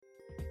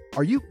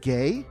Are you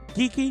gay?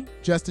 Geeky?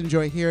 Just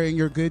enjoy hearing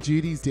your good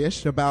Judy's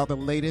dish about the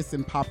latest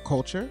in pop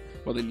culture?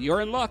 Well, then you're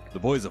in luck. The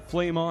boys of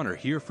Flame On are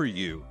here for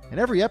you. In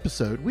every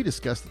episode, we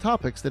discuss the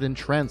topics that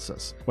entrance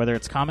us. Whether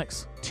it's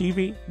comics,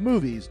 TV,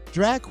 movies,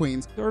 drag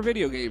queens, or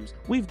video games,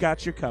 we've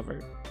got you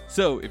covered.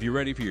 So, if you're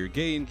ready for your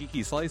gay and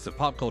geeky slice of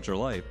pop culture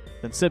life,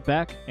 then sit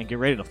back and get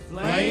ready to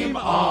Flame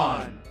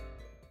On!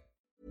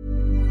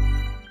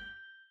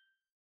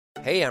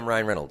 Hey, I'm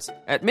Ryan Reynolds.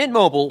 At Mint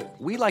Mobile,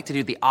 we like to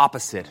do the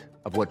opposite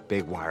of what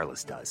Big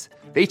Wireless does.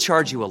 They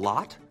charge you a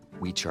lot,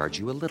 we charge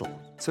you a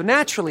little. So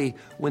naturally,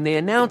 when they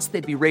announced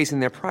they'd be raising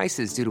their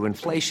prices due to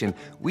inflation,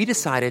 we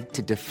decided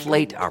to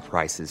deflate our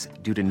prices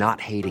due to not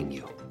hating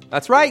you.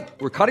 That's right.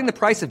 We're cutting the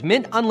price of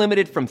Mint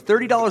Unlimited from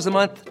 $30 a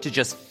month to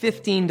just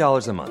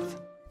 $15 a month.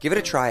 Give it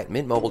a try at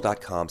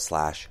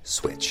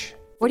mintmobile.com/switch.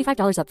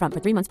 $45 up front for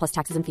 3 months plus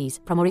taxes and fees.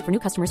 Promo rate for new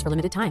customers for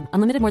limited time.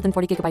 Unlimited more than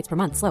 40 gigabytes per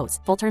month. Slows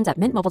full terms at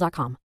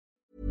mintmobile.com.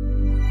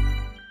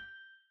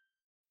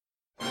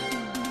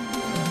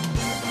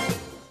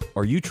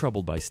 Are you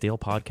troubled by stale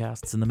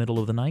podcasts in the middle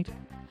of the night?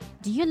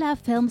 Do you love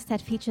films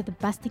that feature the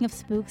busting of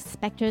spooks,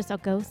 specters, or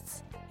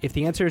ghosts? If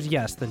the answer is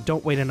yes, then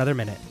don't wait another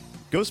minute.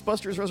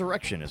 Ghostbusters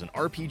Resurrection is an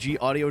RPG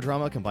audio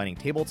drama combining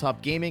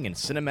tabletop gaming and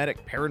cinematic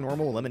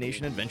paranormal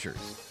elimination adventures.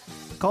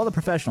 Call the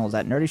professionals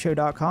at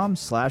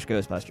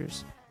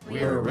nerdyshow.com/Ghostbusters.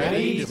 We're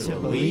ready to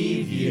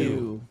believe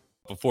you.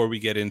 Before we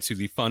get into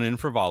the fun and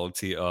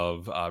frivolity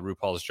of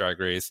RuPaul's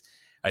Drag Race,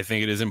 I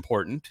think it is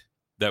important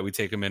that we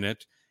take a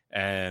minute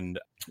and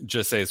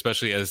just say,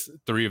 especially as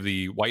three of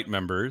the white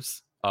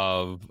members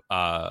of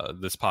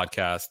this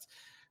podcast,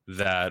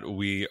 that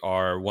we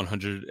are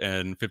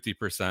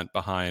 150%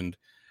 behind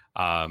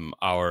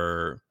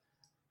our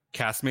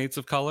castmates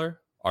of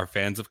color, our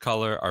fans of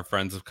color, our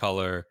friends of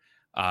color,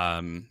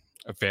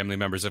 family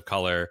members of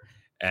color,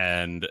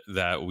 and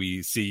that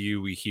we see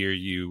you, we hear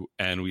you,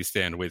 and we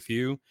stand with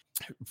you.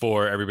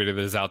 For everybody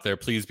that is out there,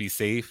 please be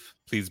safe,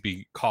 please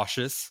be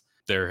cautious.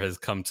 There has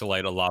come to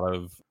light a lot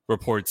of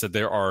reports that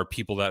there are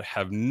people that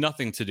have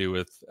nothing to do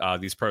with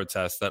these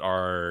protests that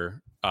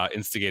are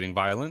instigating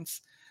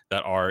violence,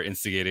 that are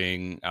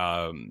instigating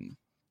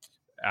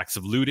acts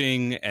of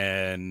looting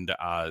and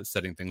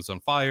setting things on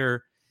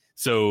fire.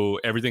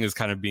 So everything is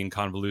kind of being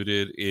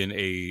convoluted in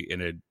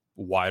a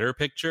wider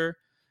picture.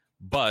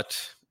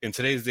 But in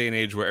today's day and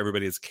age, where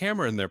everybody has a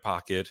camera in their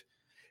pocket,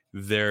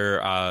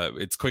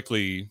 it's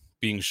quickly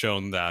being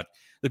shown that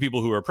the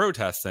people who are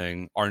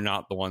protesting are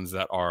not the ones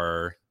that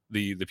are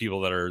the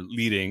people that are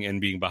leading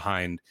and being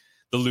behind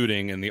the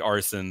looting and the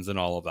arsons and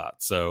all of that.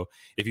 So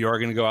if you are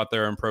going to go out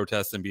there and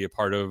protest and be a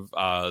part of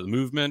the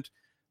movement,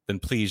 then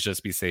please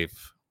just be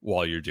safe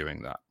while you're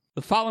doing that.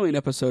 The following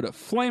episode of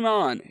Flame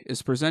On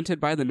is presented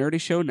by the Nerdy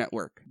Show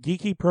Network.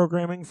 Geeky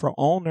programming for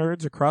all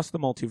nerds across the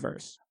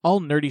multiverse.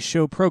 All Nerdy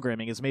Show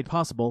programming is made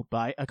possible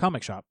by A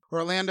Comic Shop,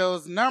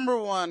 Orlando's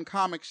 #1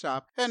 comic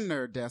shop and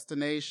nerd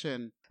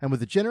destination. And with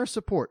the generous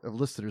support of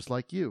listeners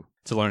like you.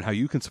 To learn how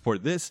you can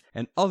support this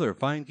and other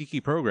fine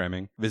geeky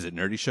programming, visit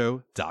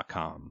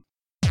nerdyshow.com.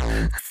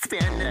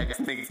 Spandex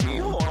makes me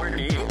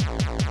horny.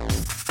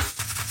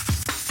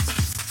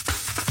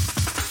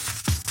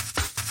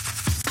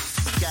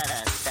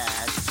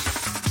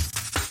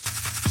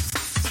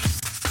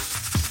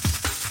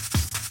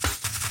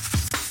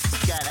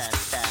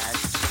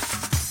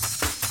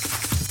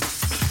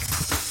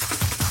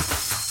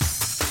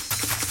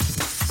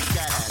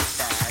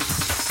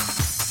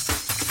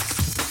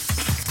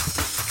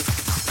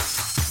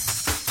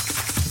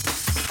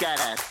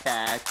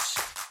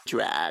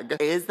 Drag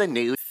is the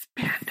new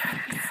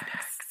spandex.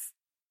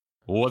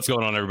 What's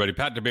going on, everybody?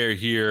 Pat DeBear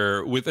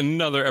here with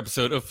another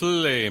episode of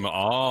Flame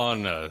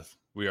On.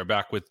 We are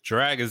back with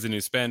Drag is the New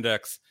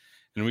Spandex,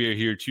 and we are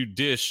here to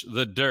dish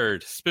the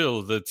dirt,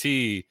 spill the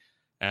tea,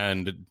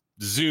 and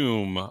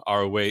zoom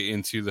our way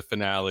into the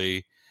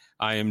finale.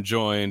 I am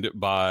joined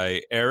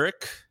by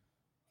Eric.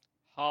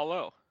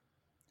 Hello.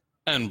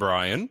 And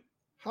Brian.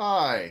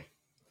 Hi.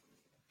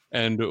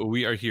 And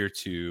we are here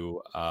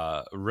to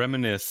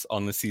reminisce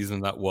on the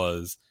season that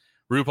was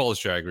RuPaul's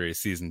Drag Race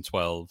Season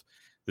 12.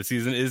 The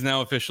season is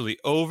now officially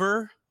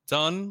over,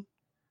 done,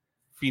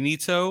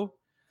 finito,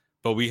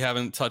 but we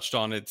haven't touched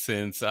on it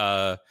since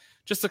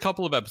just a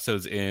couple of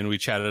episodes in. We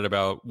chatted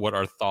about what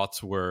our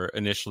thoughts were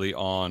initially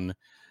on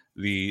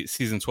the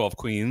Season 12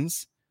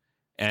 Queens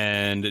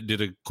and did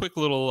a quick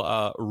little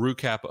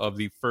recap of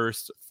the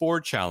first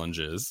 4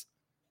 challenges.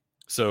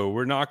 So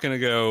we're not going to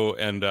go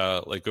and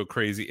go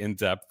crazy in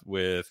depth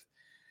with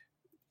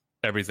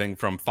everything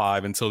from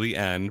 5 until the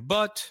end,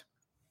 but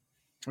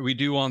we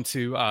do want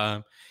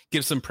to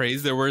give some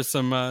praise. There were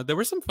some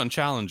fun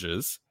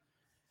challenges.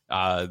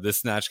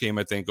 This Snatch Game,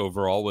 I think,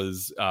 overall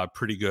was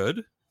pretty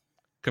good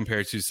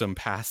compared to some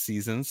past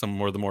seasons, some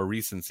more the more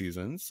recent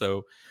seasons.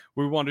 So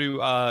we want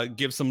to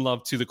give some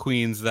love to the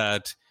queens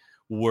that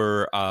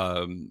were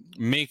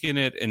making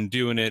it and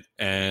doing it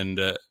and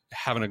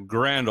having a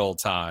grand old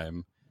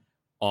time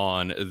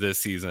on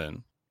this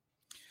season.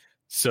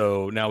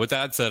 So now with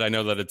that said, I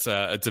know that it's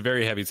a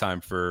very heavy time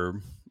for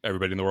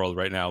everybody in the world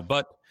right now,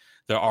 but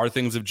there are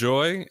things of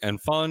joy and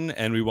fun,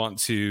 and we want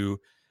to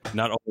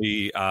not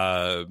only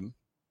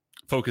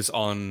focus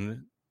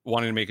on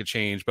wanting to make a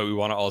change, but we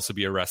want to also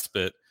be a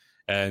respite.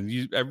 And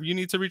you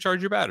need to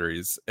recharge your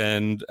batteries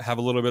and have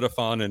a little bit of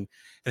fun and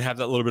have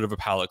that little bit of a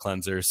palate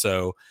cleanser.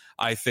 So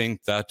I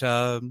think that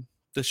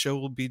the show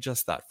will be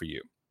just that for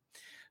you.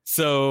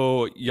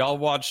 So y'all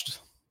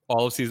watched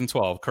all of season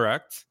 12,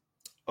 correct?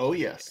 Oh,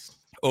 yes.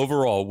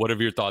 Overall, what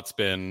have your thoughts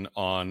been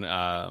on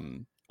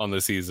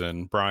the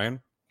season, Brian?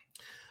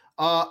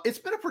 It's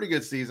been a pretty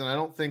good season. I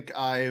don't think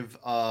I've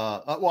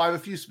I have a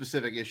few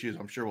specific issues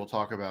I'm sure we'll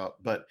talk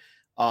about, but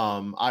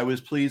I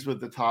was pleased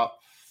with the top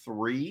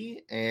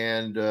 3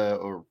 and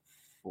or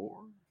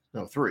 4.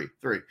 No, 3.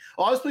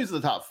 Oh, I was pleased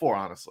with the top 4,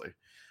 honestly.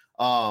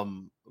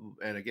 And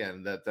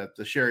again, that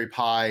the Sherry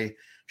Pie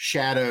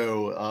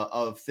shadow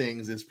of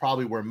things is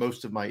probably where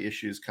most of my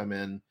issues come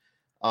in.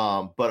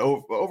 But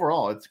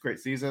overall, it's a great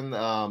season.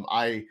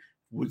 I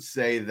would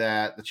say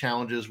that the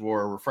challenges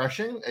were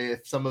refreshing.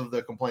 If some of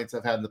the complaints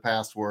I've had in the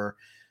past were,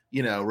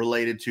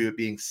 related to it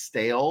being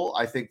stale,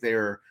 I think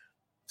they're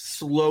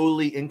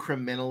slowly,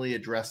 incrementally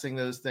addressing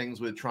those things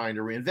with trying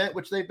to reinvent,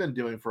 which they've been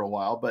doing for a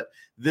while. But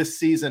this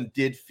season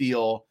did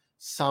feel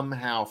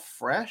somehow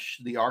fresh.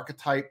 The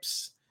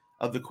archetypes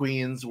of the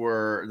queens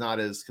were not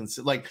as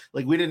like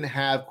we didn't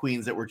have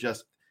queens that were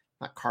just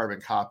not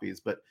carbon copies,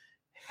 but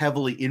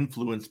heavily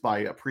influenced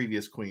by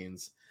previous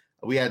queens.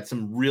 We had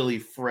some really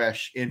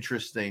fresh,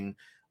 interesting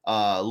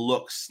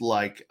looks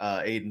like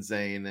Aiden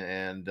Zane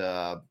and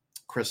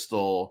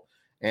Crystal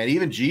and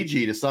even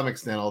Gigi to some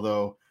extent,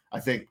 although I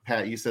think,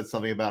 Pat, you said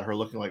something about her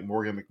looking like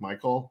Morgan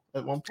McMichael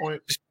at one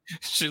point.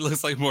 She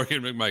looks like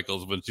Morgan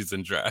McMichaels when she's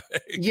in drag.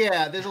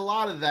 Yeah, there's a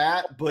lot of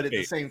that, but at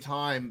the same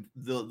time,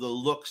 the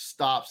look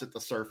stops at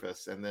the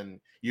surface, and then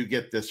you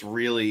get this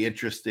really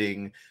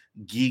interesting,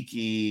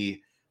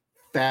 geeky,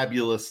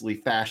 fabulously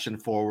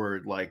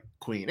fashion-forward like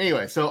queen.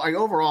 Anyway, so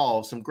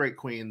overall, some great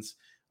queens,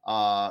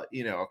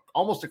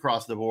 almost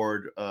across the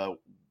board.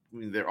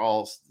 They're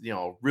all,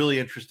 really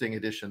interesting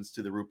additions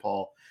to the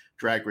RuPaul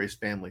Drag Race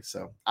family.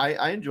 So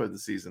I enjoyed the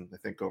season, I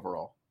think,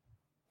 overall.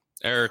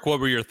 Eric, what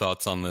were your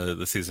thoughts on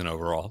the season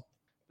overall?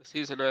 The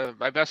season of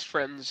My Best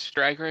Friend's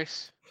Drag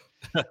Race.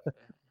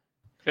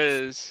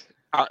 Because,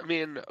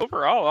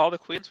 overall, all the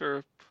queens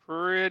were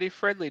pretty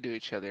friendly to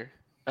each other.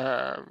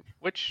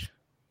 Which,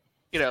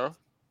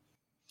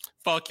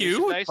 fuck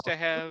you. It's nice to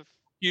have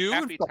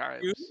happy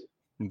times.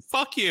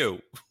 Fuck you.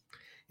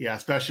 Yeah,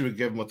 especially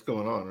given what's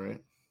going on,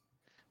 right?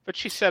 But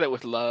she said it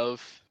with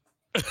love.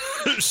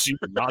 She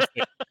did not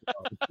say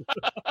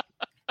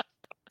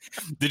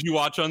Did you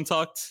watch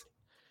Untucked?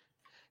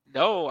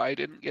 No, I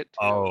didn't get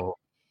to. Oh.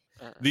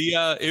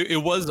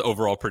 It was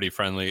overall pretty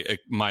friendly,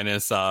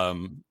 minus a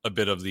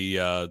bit of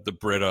the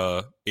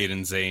Britta,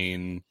 Aiden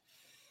Zane,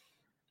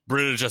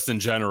 Britta just in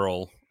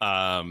general.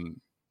 And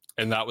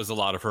that was a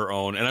lot of her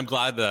own. And I'm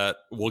glad that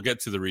we'll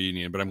get to the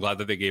reunion, but I'm glad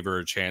that they gave her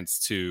a chance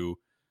to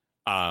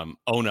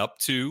own up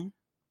to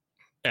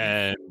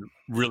and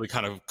really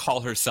kind of call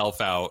herself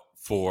out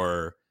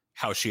for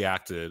how she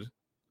acted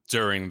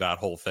during that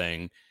whole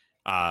thing.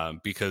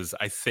 Because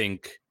I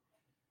think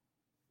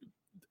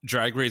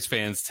Drag Race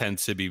fans tend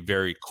to be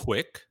very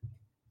quick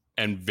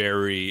and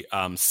very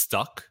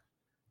stuck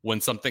when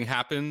something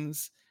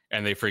happens,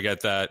 and they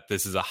forget that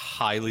this is a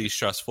highly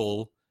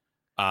stressful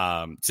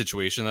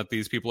situation that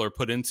these people are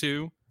put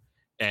into,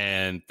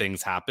 and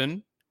things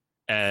happen.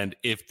 And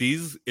if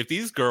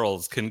these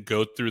girls can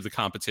go through the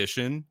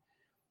competition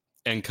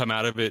and come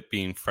out of it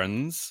being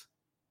friends,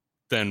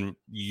 then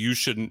you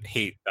shouldn't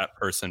hate that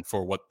person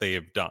for what they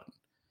have done.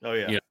 Oh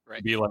yeah,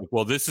 right. Be like,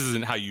 well, this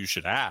isn't how you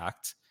should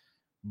act.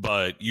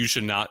 But you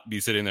should not be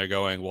sitting there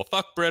going, well,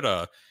 fuck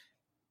Britta.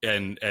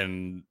 And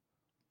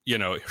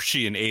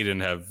she and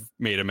Aiden have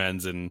made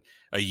amends and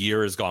a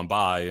year has gone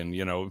by. And,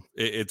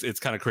 it's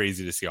kind of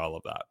crazy to see all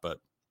of that. But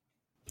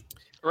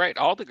right.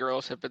 All the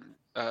girls have been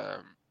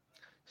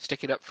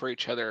sticking up for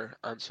each other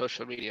on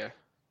social media.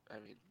 I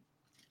mean,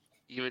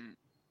 even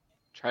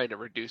trying to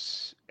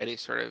reduce any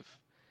sort of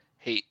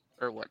hate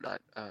or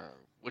whatnot,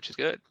 which is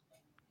good.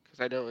 Because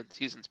I know in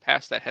seasons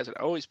past that hasn't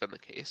always been the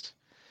case.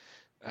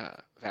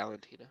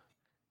 Valentina.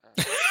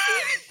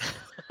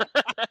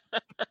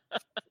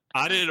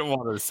 I didn't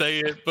want to say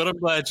it, but I'm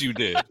glad you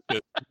did.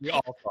 We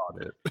all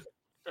thought it.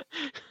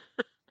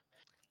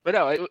 But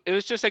no, it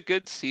was just a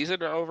good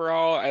season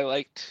overall. I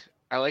liked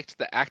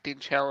the acting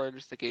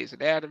challenge, the Gays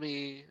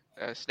Anatomy.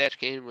 Snatch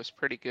Game was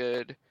pretty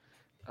good.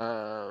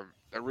 The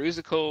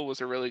Rusical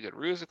was a really good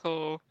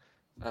Rusical.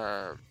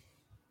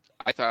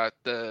 I thought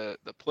the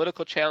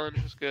political challenge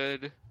was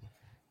good.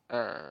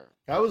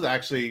 That was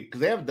actually because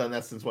they haven't done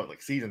that since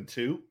season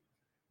 2?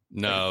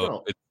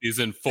 No, it's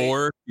season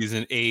 4,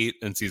 season 8,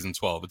 and season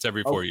 12. It's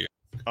every 4 years.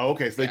 Oh,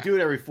 okay. So they do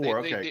it every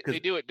 4. They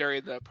do it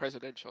during the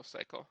presidential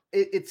cycle.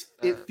 It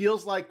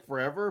feels like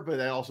forever, but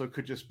that also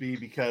could just be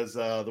because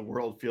the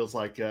world feels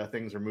like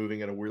things are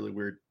moving at a really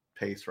weird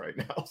pace right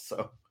now.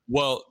 So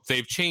well,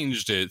 they've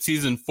changed it.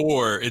 Season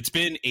 4. It's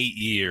been 8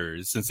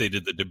 years since they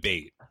did the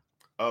debate.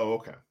 Oh,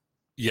 okay.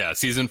 Yeah,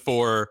 season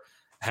 4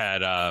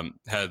 had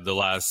the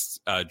last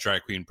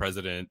drag queen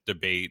president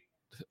debate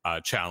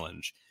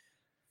challenge.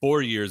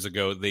 4 years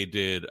ago, they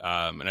did,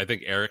 and I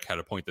think Eric had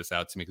to point this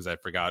out to me because I'd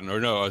forgotten, or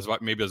no,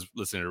 maybe I was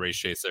listening to Race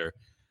Chaser.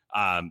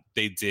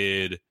 They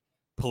did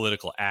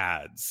political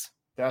ads.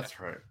 That's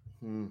right.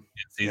 In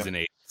season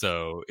 8.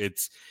 So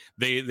it's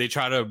they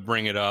try to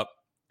bring it up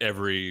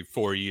every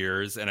 4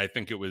 years, and I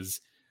think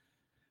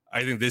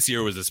this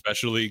year was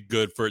especially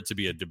good for it to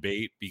be a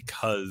debate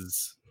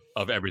because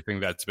of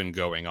everything that's been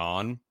going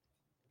on.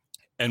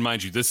 And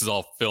mind you, this is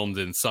all filmed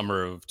in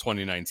summer of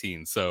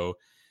 2019, so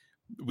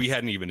we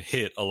hadn't even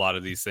hit a lot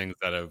of these things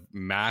that have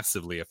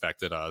massively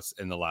affected us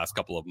in the last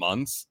couple of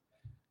months.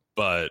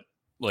 But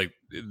like,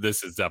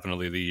 this is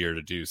definitely the year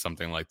to do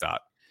something like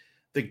that.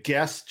 The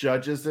guest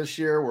judges this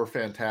year were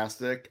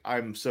fantastic.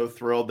 I'm so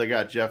thrilled they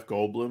got Jeff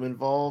Goldblum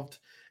involved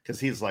because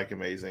he's like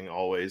amazing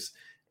always.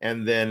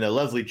 And then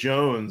Leslie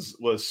Jones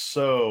was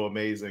so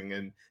amazing,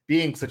 and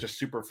being such a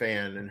super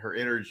fan, and her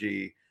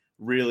energy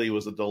really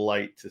was a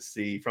delight to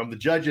see from the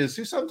judges,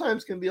 who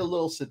sometimes can be a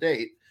little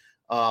sedate.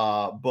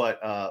 But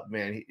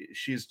man,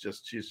 she's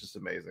just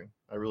amazing.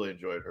 I really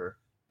enjoyed her.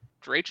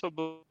 Rachel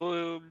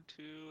Bloom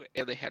too,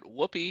 and they had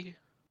Whoopi.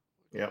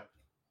 Yep.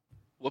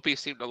 Whoopi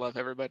seemed to love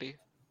everybody.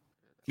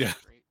 Yeah.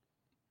 Great.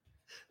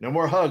 No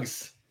more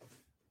hugs.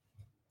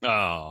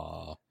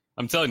 Oh,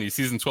 I'm telling you,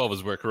 season 12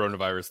 is where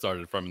coronavirus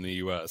started from in the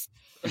U.S.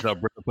 So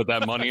put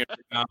that money in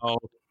now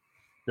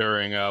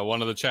during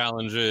one of the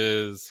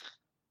challenges.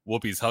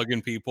 Whoopi's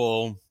hugging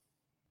people.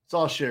 It's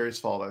all Sherry's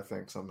fault, I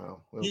think, somehow.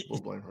 We'll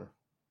blame her.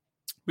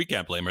 We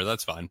can't blame her.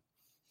 That's fine.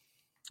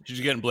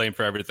 She's getting blamed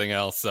for everything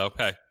else. So,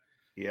 hey.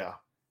 Yeah.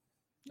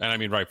 And I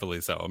mean,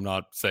 rightfully so. I'm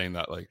not saying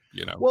that, like,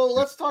 you know. Well,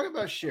 let's talk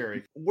about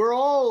Sherry. We're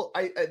all,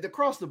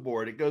 across the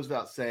board, it goes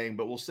without saying,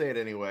 but we'll say it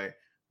anyway.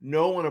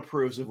 No one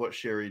approves of what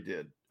Sherry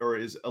did or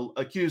is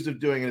accused of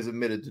doing and is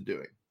admitted to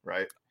doing,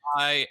 right?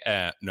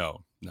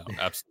 No,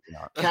 absolutely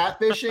not.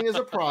 Catfishing is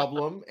a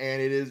problem,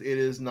 and it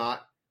is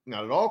not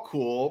at all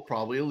cool,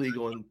 probably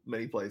illegal in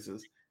many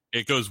places.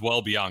 It goes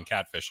well beyond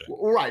catfishing.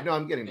 Right. No,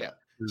 I'm getting that.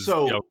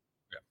 So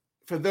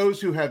for those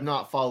who have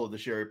not followed the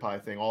Sherry Pie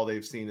thing, all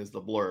they've seen is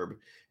the blurb.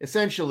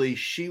 Essentially,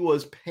 she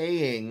was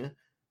paying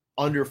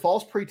under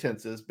false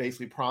pretenses,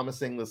 basically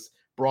promising this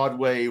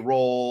Broadway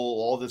role,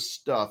 all this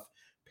stuff,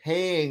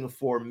 paying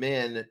for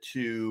men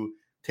to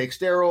take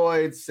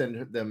steroids,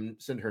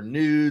 send her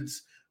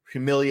nudes,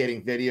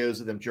 humiliating videos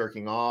of them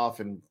jerking off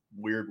in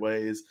weird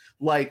ways.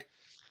 Like,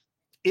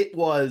 it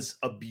was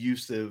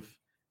abusive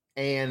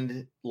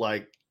and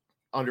like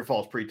under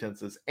false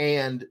pretenses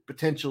and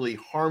potentially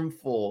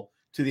harmful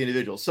to the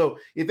individual. So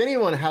if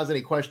anyone has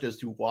any question as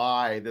to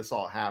why this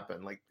all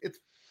happened, like,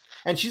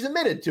 and she's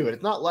admitted to it.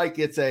 It's not like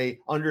it's a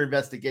under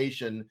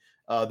investigation.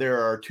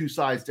 There are two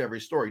sides to every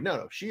story.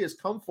 No, she has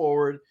come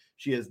forward.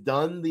 She has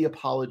done the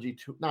apology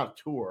to, not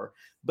a tour,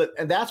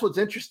 and that's what's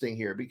interesting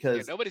here,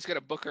 because nobody's going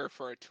to book her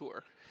for a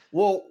tour.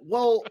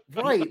 Well,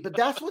 right. But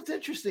that's what's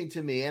interesting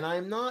to me. And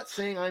I'm not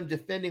saying I'm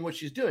defending what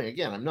she's doing.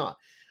 Again, I'm not.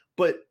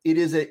 But it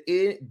is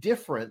a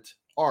different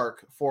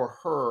arc for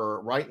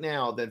her right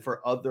now than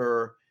for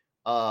other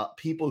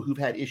people who've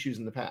had issues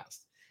in the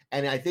past.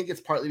 And I think it's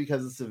partly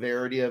because of the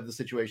severity of the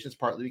situation. It's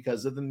partly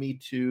because of the Me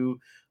Too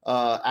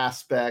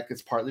aspect.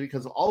 It's partly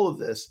because of all of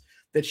this,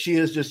 that she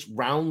is just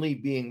roundly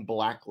being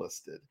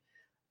blacklisted.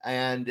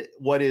 And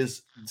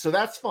so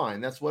that's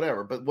fine. That's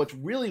whatever. But what's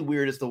really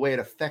weird is the way it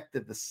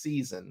affected the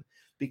season,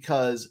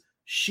 because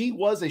she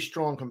was a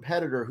strong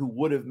competitor who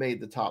would have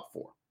made the top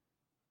 4.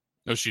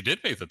 No, she did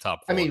make the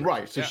top 4. I mean,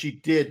 right. So yeah. She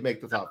did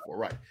make the top 4,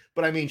 right.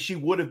 But I mean, she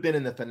would have been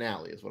in the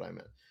finale is what I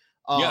meant.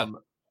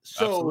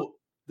 So absolutely.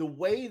 The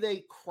way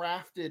they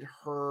crafted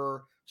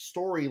her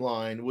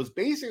storyline was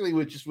basically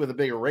with a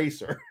big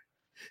eraser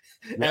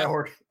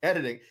or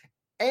editing.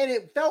 And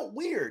it felt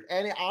weird.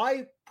 And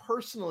I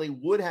personally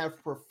would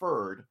have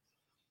preferred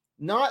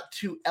not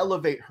to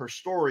elevate her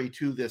story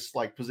to this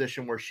like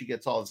position where she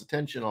gets all this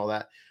attention, all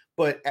that,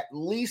 but at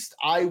least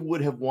I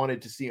would have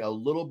wanted to see a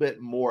little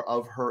bit more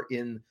of her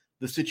in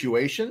the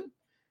situation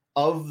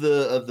of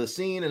the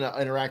scene and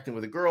interacting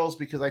with the girls,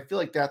 because I feel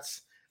like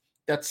that's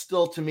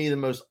still to me the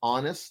most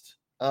honest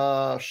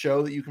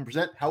show that you can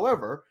present.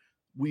 However,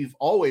 we've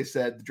always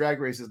said the Drag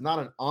Race is not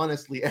an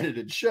honestly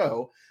edited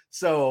show.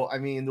 So, I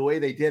mean, the way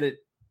they did it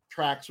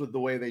tracks with the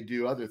way they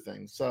do other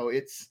things. So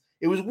it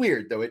was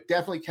weird, though. It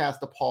definitely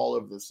cast a pall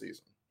over the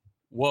season.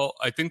 Well,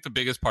 I think the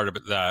biggest part of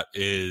that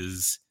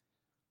is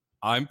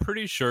I'm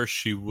pretty sure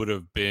she would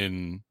have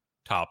been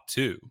top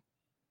 2.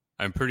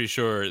 I'm pretty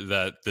sure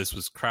that this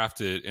was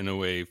crafted in a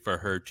way for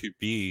her to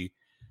be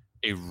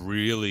a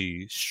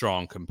really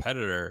strong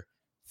competitor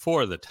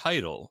for the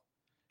title.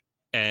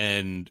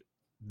 And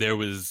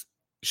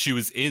she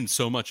was in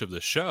so much of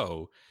the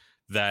show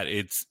that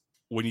it's,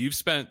 when you've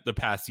spent the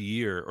past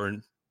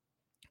year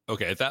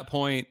at that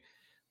point,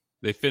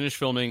 they finished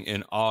filming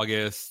in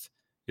August.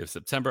 You have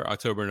September,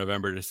 October,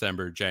 November,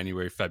 December,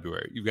 January,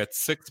 February. You've got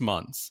 6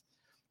 months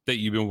that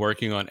you've been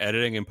working on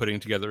editing and putting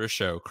together a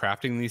show,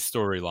 crafting these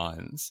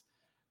storylines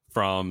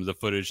from the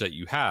footage that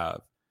you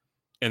have.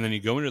 and then you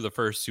go into the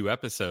first 2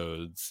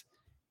 episodes,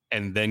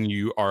 and then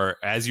you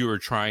were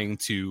trying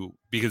to,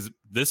 because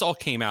this all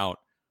came out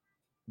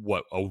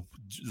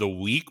the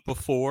week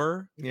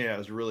before. Yeah, it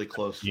was really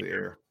close to the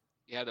air.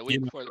 Yeah, the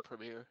week before the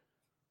premiere.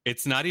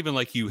 It's not even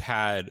like you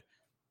had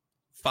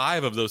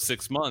 5 of those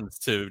 6 months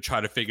to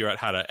try to figure out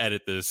how to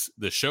edit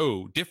the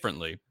show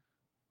differently.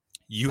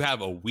 You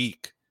have a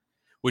week,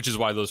 which is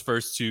why those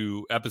first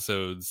 2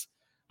 episodes,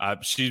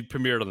 she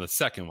premiered on the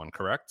second one,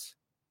 correct?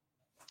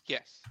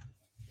 Yes.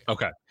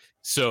 Okay.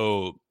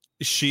 So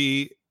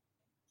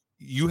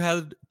you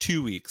had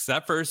 2 weeks.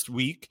 That first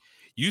week,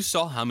 you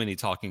saw how many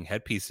talking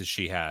head pieces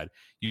she had.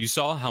 You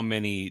saw how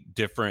many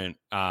different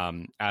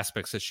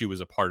aspects that she was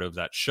a part of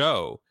that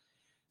show.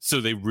 So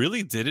they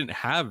really didn't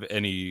have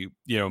any,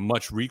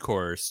 much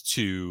recourse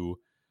to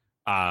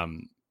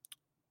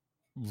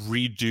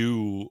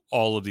redo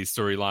all of these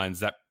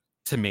storylines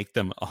to make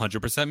them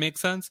 100% make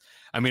sense.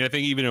 I mean, I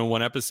think even in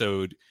one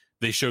episode,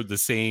 they showed the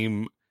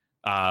same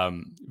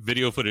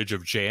video footage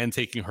of Jan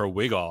taking her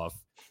wig off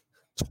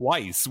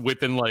twice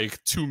within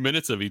like 2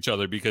 minutes of each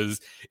other, because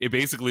it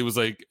basically was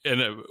like,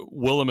 and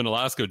Willem and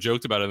Alaska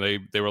joked about it,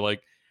 and they were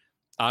like,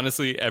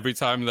 honestly, every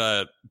time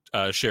that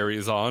Sherry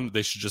is on,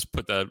 they should just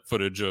put that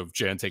footage of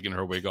Jan taking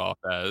her wig off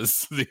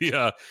as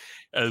the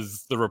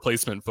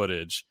replacement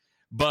footage.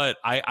 But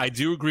I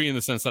do agree in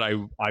the sense that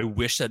I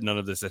wish that none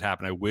of this had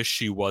happened. I wish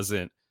she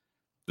wasn't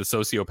the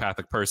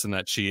sociopathic person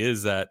that she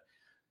is, that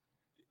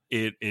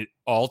it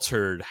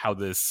altered how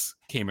this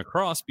came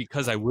across,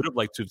 because I would have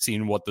liked to have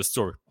seen what the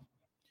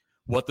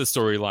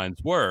storylines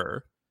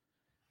were,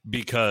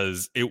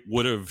 because it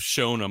would have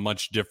shown a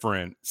much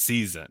different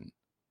season.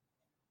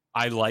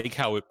 I like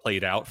how it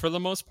played out for the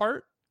most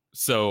part,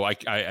 so I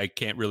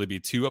can't really be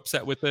too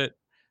upset with it,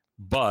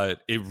 but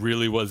it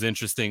really was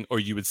interesting. Or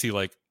you would see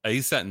like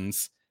a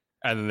sentence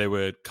and then they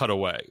would cut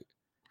away.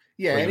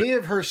 Yeah, any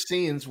of her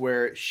scenes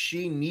where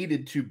she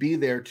needed to be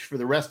there for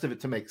the rest of it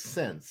to make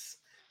sense,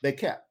 they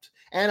kept.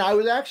 And I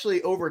was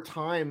actually over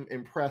time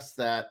impressed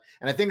that,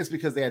 and I think it's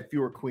because they had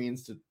fewer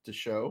queens to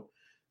show,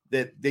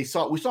 that we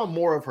saw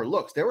more of her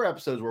looks. There were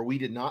episodes where we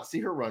did not see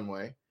her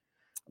runway.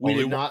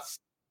 Only one.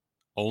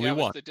 Only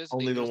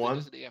the one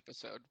Disney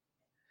episode.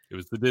 It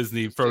was the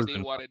Disney Frozen.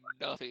 Disney wanted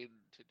nothing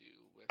to do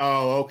with.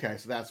 Oh, okay,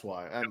 so that's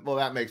why. Well,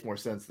 that makes more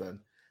sense then.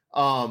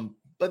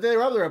 But there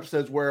are other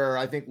episodes where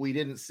I think we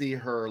didn't see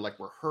her like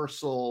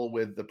rehearsal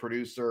with the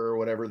producer or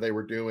whatever they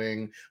were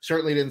doing.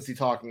 Certainly didn't see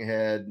talking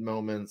head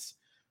moments.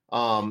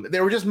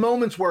 There were just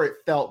moments where it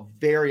felt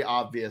very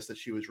obvious that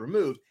she was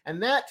removed,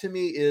 and that to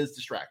me is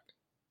distracting.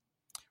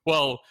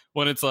 Well,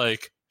 when it's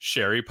like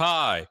Sherry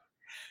Pie,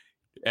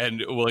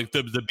 and like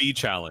the bee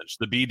challenge,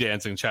 the bee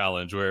dancing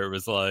challenge, where it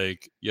was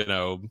like,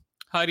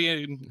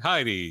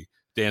 Heidi,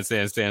 dance,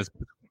 dance, dance,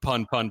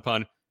 pun, pun,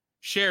 pun,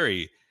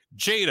 Sherry,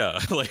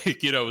 Jada,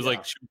 like, it was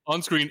like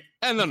on screen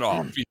and then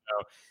off,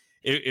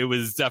 it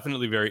was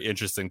definitely very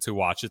interesting to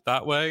watch it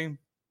that way.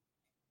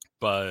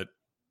 But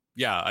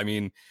yeah, I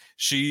mean,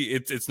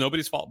 it's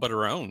nobody's fault but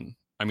her own.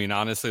 I mean,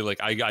 honestly,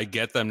 like I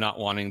get them not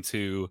wanting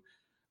to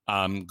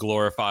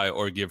glorify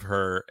or give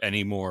her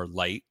any more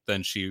light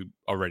than she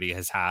already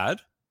has had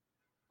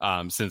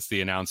since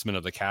the announcement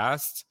of the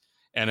cast.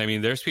 And I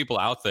mean, there are people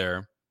out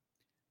there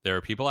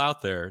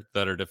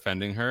that are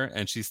defending her,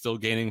 and she's still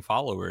gaining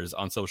followers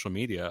on social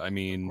media. I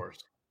mean,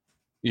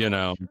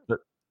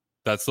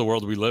 that's the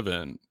world we live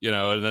in,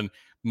 and then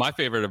my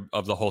favorite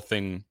of the whole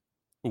thing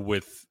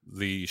with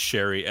the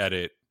Sherry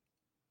edit,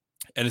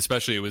 and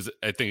especially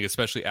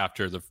especially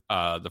after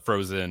the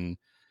Frozen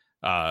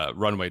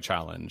runway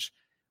challenge,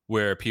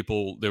 where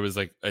there was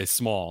like a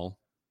small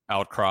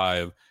outcry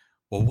of,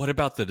 well, what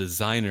about the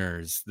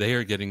designers? They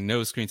are getting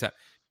no screen time.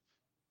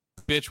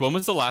 Bitch, when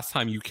was the last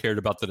time you cared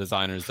about the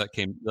designers that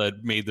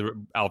made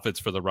the outfits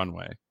for the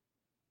runway?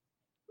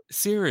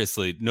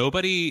 Seriously,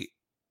 nobody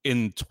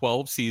in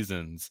 12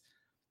 seasons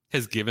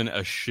has given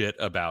a shit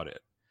about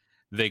it.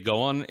 They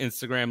go on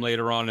Instagram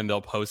later on and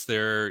they'll post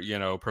their,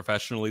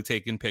 professionally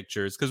taken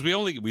pictures, because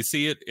we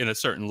see it in a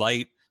certain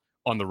light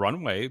on the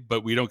runway,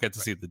 but we don't get to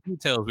see the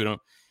details. We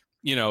don't,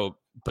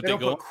 but they don't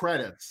put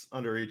credits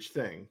under each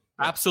thing.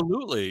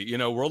 Absolutely.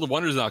 World of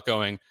Wonder's not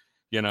going,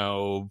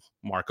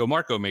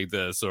 Marco made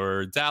this,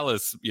 or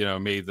Dallas,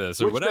 made this,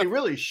 or which whatever. They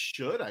really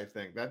should, I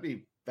think. That'd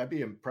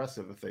be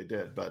impressive if they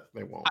did, but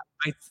they won't.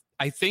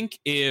 I think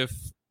if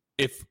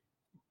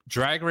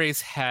Drag Race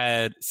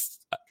had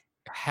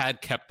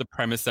kept the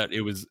premise that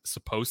it was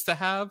supposed to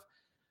have,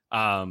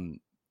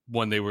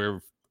 when they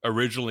were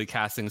originally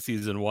casting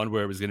season 1,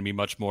 where it was going to be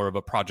much more of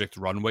a Project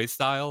Runway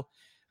style,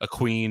 a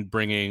queen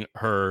bringing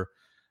her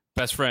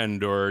best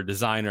friend or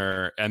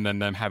designer, and then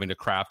them having to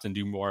craft and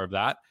do more of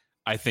that,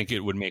 I think it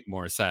would make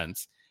more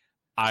sense.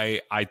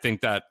 I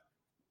think that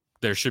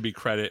there should be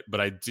credit,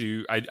 but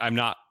I'm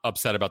not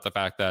upset about the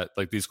fact that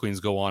like these queens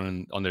go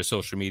on their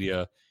social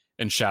media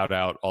and shout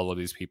out all of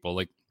these people.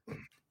 Like,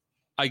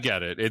 I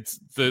get it. It's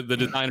the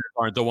designers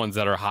aren't the ones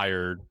that are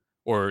hired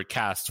or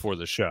cast for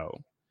the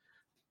show.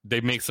 They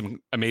make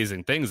some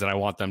amazing things and I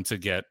want them to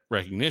get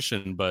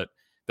recognition, but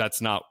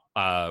That's not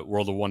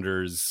World of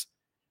Wonder's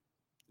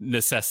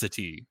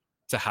necessity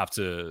to have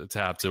to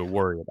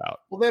worry about.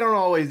 Well, they don't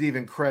always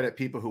even credit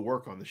people who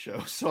work on the show.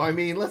 So I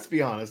mean, let's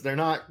be honest, they're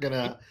not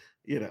gonna,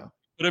 Put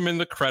them in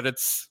the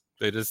credits.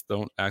 They just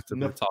don't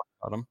actively talk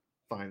about them.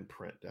 Fine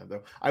print down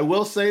though. I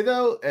will say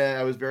though,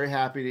 I was very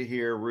happy to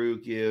hear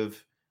Rue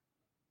give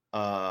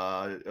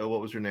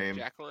what was her name?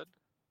 Jacqueline?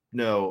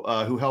 No,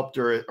 who helped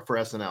her for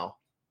SNL?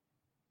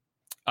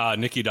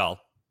 Nikki Doll.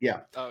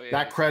 Yeah. Oh, yeah.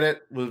 That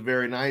credit was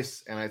very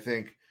nice, and I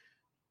think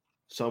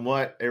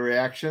somewhat a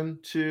reaction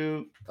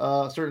to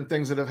certain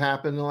things that have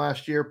happened in the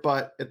last year,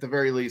 but at the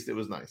very least, it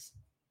was nice.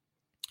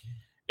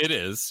 It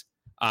is.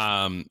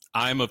 I'm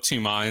of two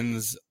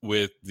minds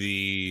with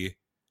the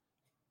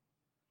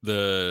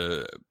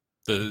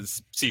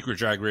Secret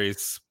Drag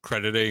Race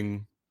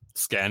crediting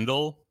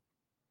scandal.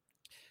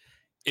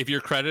 If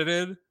you're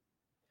credited,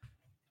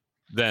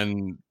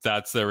 then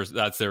that's their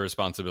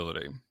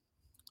responsibility.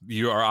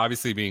 You are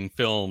obviously being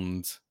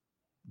filmed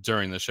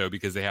during the show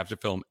because they have to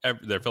film.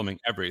 They're filming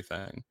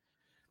everything.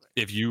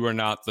 If you are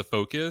not the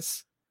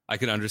focus, I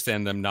can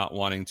understand them not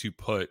wanting to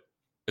put,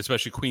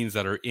 especially queens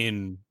that are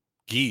in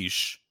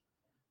Guiche,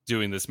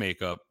 doing this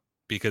makeup,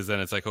 because then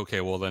it's like, okay,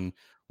 well then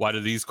why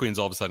do these queens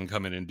all of a sudden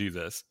come in and do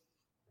this?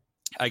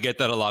 I get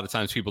that a lot of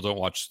times people don't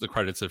watch the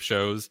credits of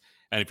shows,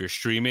 and if you're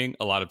streaming,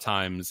 a lot of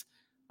times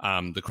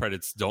the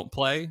credits don't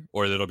play,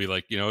 or it'll be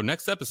like,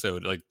 next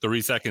episode, like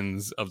 3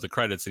 seconds of the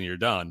credits and you're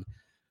done.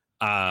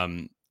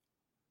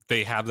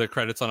 They have their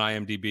credits on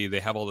IMDb. They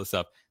have all this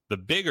stuff. The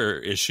bigger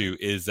issue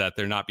is that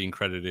they're not being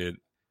credited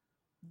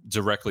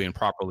directly and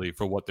properly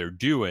for what they're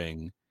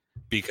doing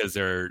because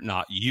they're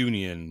not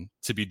union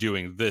to be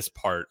doing this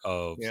part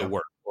of the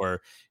work.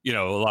 Or, a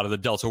lot of the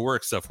Delta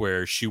Work stuff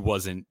where she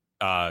wasn't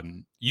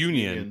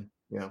union.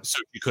 Yeah. So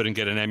she couldn't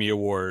get an Emmy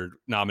Award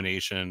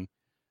nomination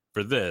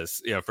for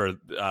this, for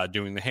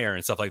doing the hair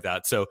and stuff like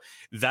that. So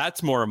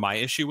that's more of my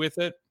issue with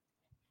it.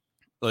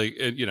 Like,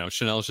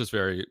 Chanel's just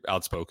very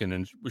outspoken,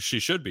 and she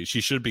should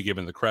be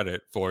given the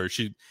credit for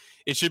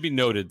it should be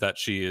noted that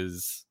she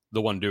is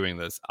the one doing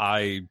this.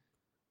 I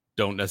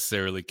don't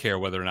necessarily care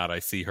whether or not I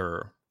see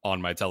her on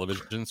my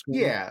television screen.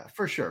 Yeah,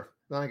 for sure.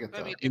 I get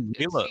that. I mean,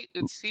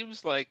 it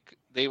seems like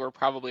they were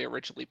probably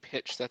originally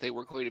pitched that they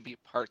were going to be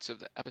parts of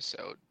the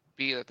episode,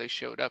 being that they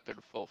showed up in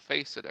full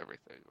face and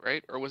everything,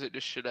 right? Or was it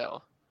just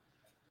Chanel?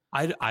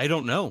 I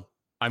don't know.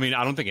 I mean,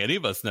 I don't think any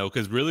of us know,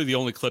 because really the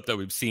only clip that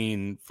we've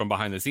seen from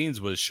behind the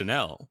scenes was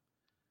Chanel.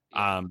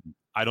 I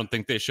don't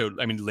think they showed.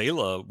 I mean,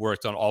 Layla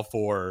worked on all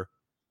 4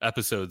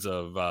 episodes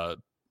of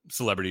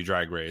Celebrity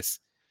Drag Race.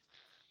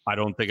 I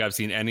don't think I've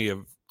seen any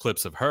of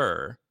clips of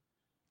her.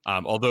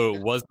 Although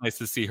it was nice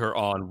to see her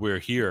on We're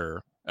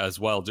Here as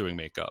well doing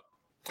makeup.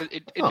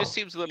 It just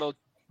seems a little.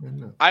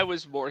 I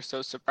was more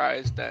so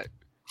surprised that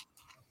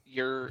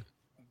you're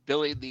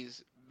billing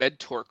these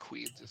mentor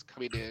queens as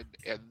coming in,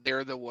 and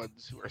they're the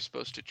ones who are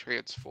supposed to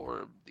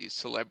transform these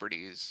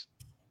celebrities.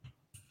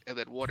 And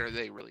then what are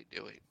they really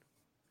doing?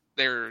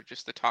 They're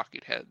just the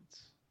talking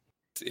heads.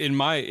 In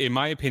my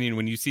opinion,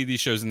 when you see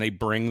these shows and they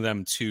bring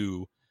them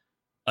to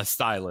a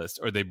stylist,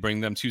 or they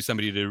bring them to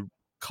somebody to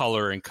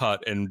color and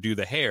cut and do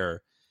the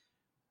hair,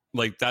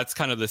 like that's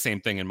kind of the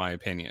same thing in my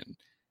opinion.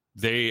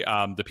 They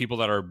the people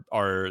that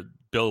are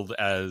billed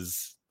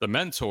as the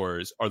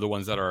mentors are the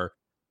ones that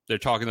they're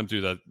talking them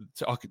through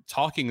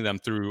talking them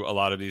through a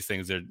lot of these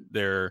things.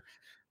 They're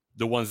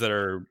the ones that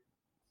are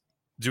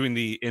doing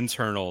the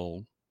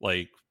internal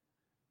like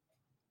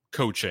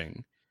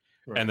coaching.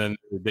 Right. And then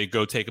they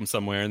go take them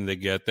somewhere and they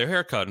get their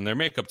hair cut and their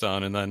makeup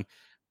done, and then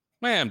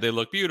man, they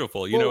look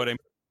beautiful. You know what I mean?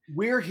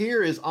 We're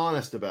Here is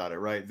honest about it,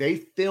 right? They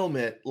film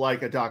it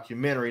like a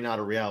documentary, not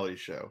a reality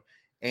show.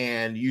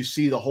 And you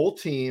see the whole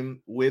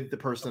team with the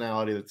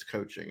personality that's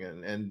coaching.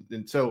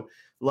 And so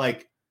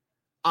like,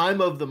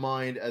 I'm of the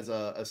mind as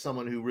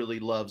someone who really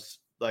loves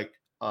like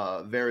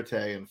verite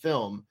and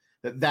film,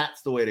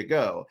 that's the way to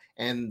go.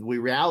 And with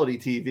reality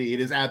TV, it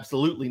is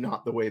absolutely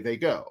not the way they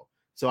go.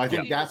 So I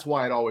think that's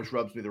why it always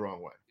rubs me the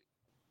wrong way.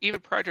 Even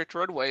Project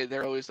Runway,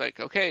 they're always like,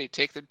 okay,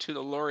 take them to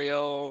the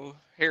L'Oreal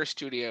hair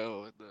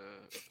studio.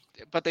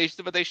 But they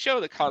show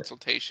the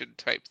consultation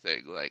type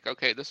thing. Like,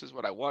 okay, this is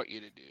what I want you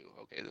to do.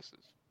 Okay, this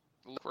is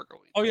what we're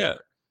going. Oh, yeah.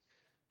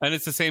 And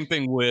it's the same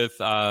thing with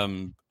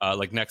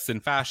like Next in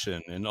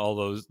Fashion and all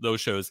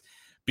those shows,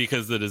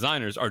 because the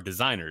designers are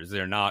designers.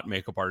 They're not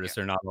makeup artists.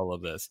 Yeah. They're not all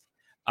of this.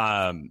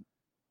 And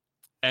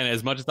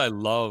as much as I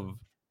love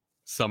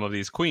some of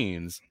these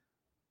queens,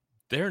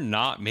 they're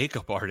not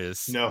makeup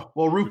artists. No.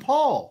 Well,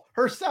 RuPaul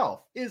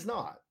herself is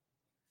not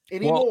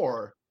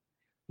anymore.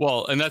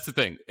 Well, and that's the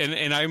thing.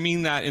 And I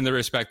mean that in the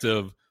respect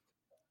of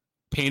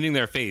painting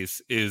their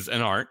face is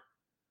an art,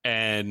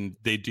 and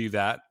they do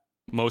that.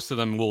 Most of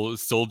them will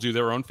still do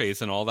their own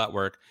face and all that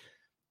work,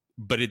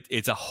 but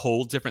it's a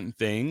whole different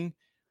thing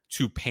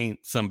to paint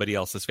somebody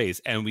else's face.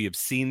 And we have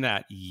seen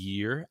that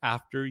year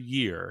after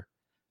year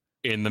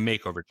in the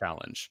makeover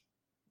challenge.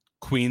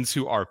 Queens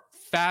who are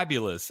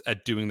fabulous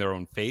at doing their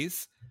own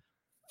face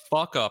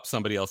fuck up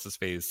somebody else's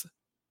face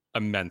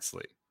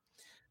immensely.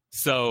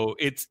 So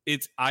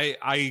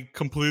I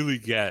completely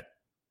get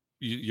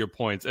your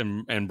points,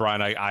 and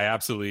Brian, I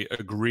absolutely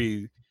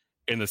agree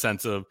in the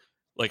sense of,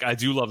 like, I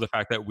do love the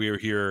fact that we're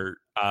here.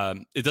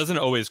 It doesn't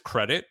always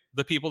credit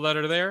the people that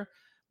are there,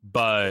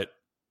 but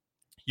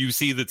you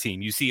see the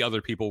team, you see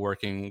other people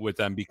working with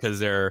them because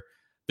they're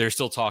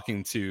still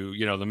talking to,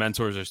 the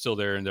mentors are still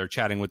there and they're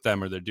chatting with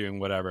them or they're doing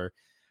whatever.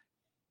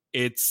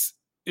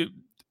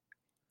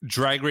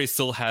 Drag Race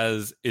still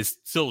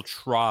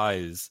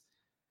tries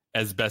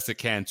as best it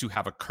can to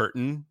have a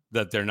curtain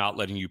that they're not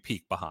letting you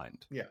peek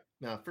behind. Yeah,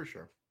 no, for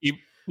sure.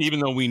 Even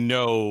though we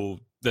know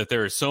that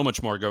there is so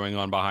much more going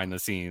on behind the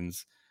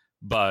scenes,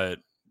 but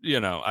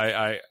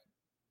I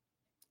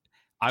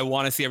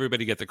want to see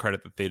everybody get the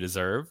credit that they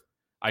deserve.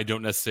 I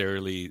don't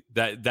necessarily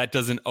that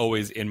doesn't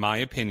always, in my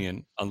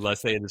opinion,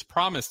 unless it is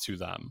promised to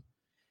them,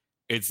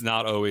 it's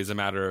not always a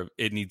matter of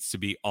it needs to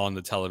be on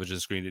the television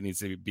screen. It needs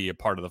to be a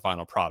part of the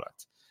final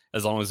product.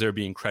 As long as they're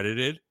being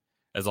credited,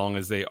 as long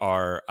as they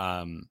are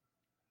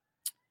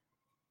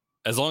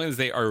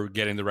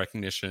getting the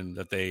recognition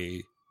that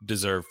they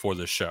deserve for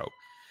the show.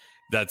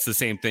 That's the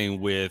same thing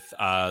with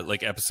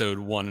like episode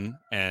 1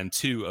 and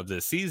 2 of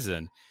this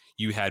season.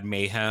 You had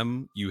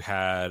Mayhem, you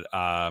had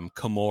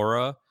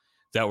Kimura,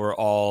 that were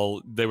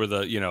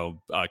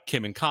the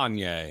Kim and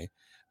Kanye.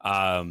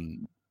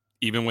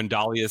 Even when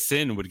Dahlia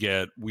Sin would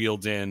get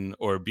wheeled in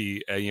or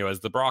be as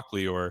the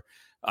broccoli or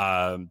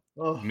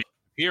make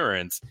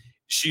appearance,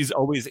 she's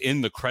always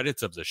in the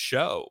credits of the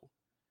show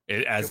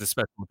as the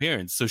special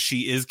appearance. So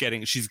she's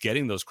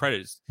getting those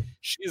credits.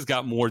 She's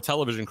got more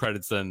television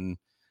credits than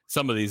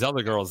some of these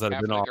other girls that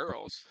have been on.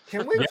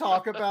 Can we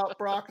talk about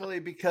broccoli?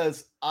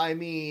 Because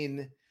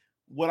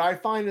what I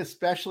find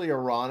especially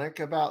ironic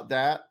about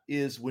that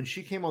is when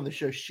she came on the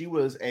show, she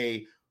was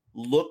a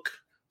look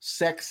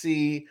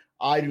sexy.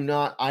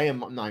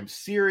 I'm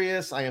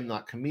serious. I am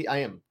not I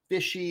am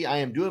fishy. I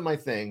am doing my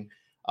thing.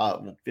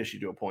 Fishy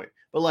to a point,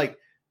 but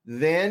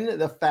then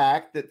the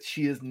fact that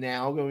she is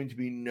now going to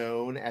be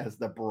known as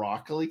the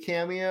broccoli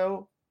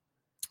cameo,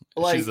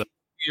 she's a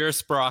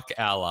fierce Brock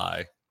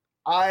ally.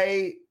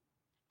 I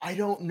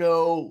don't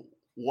know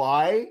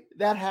why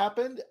that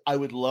happened. I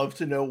would love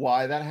to know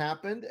why that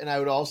happened, and I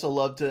would also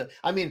love to.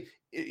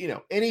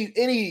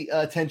 Any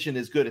attention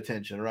is good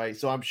attention, right?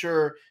 So I'm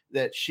sure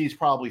that she's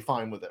probably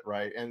fine with it,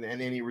 right? And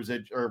any not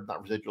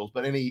residuals,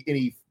 but any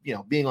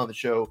being on the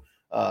show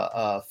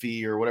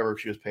fee or whatever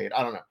she was paid,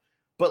 I don't know.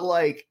 But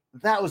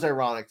that was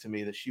ironic to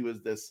me that she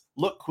was this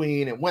look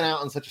queen and went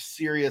out in such a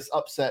serious,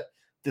 upset,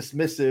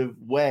 dismissive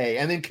way,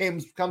 and then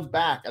comes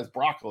back as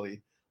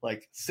broccoli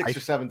 6 or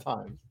 7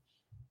 times.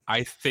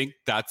 I think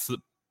that's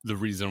the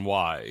reason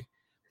why.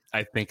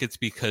 I think it's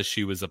because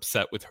she was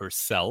upset with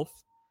herself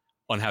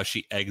on how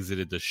she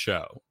exited the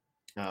show.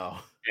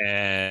 Oh.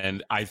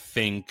 And I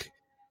think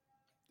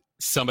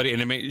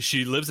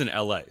she lives in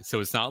LA, so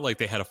it's not like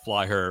they had to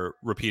fly her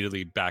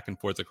repeatedly back and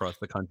forth across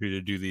the country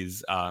to do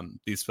these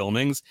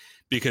filmings,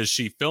 because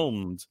she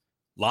filmed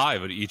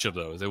live at each of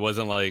those. It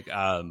wasn't like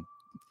I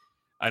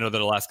know that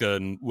Alaska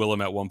and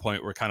Willem at one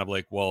point were kind of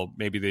like, well,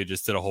 maybe they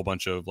just did a whole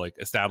bunch of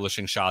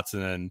establishing shots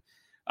and then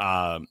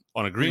on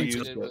a green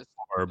screen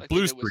or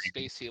blue screen.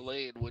 Stacey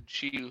Lane when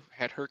she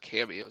had her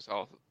cameos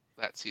all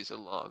that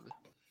season long.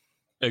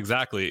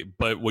 Exactly.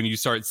 But when you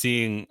start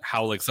seeing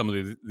how some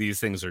of these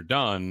things are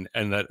done,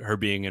 and that her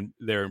being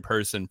there in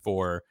person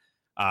for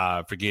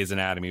Grey's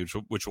Anatomy,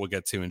 which we'll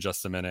get to in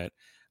just a minute,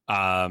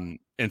 and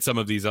some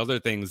of these other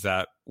things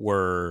that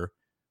were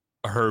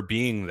her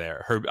being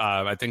there.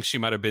 I think she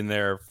might have been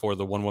there for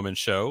the one woman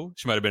show.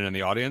 She might have been in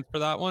the audience for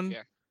that one.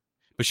 Yeah.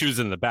 But she was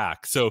in the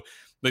back. So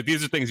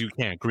these are things you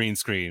can't green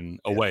screen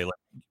away.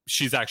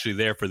 She's actually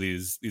there for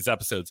these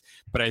episodes.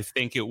 But I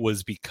think it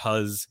was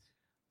because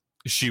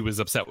she was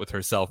upset with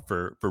herself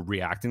for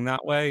reacting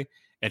that way,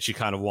 and she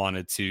kind of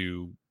wanted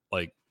to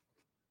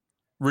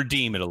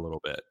redeem it a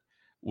little bit,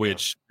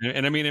 which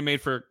and it made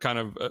for kind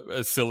of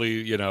a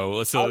silly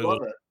little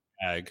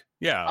gag.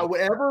 Yeah.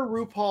 Whatever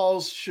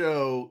RuPaul's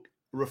show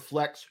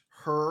reflects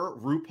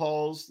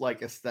RuPaul's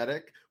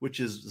aesthetic, which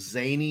is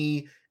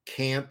zany,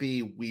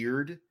 campy,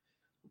 weird.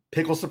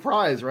 Pickle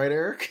surprise, right,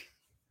 Eric?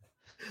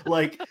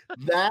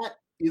 That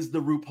is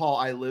the RuPaul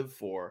I live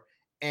for.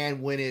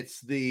 And when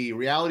it's the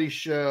reality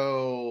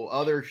show,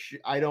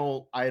 I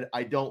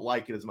don't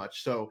like it as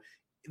much. So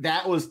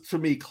that was, to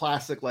me,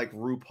 classic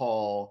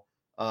RuPaul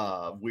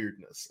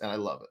weirdness, and I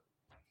love it.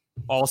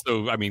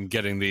 Also,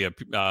 getting the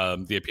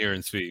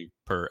appearance fee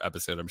per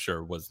episode, I'm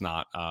sure, was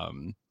not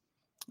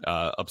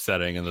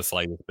upsetting in the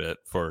slightest bit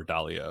for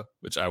Dahlia,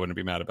 which I wouldn't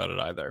be mad about it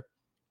either.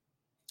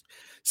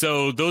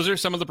 So those are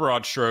some of the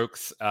broad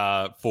strokes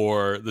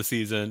for the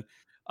season.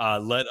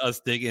 Let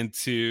us dig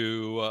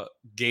into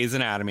Grey's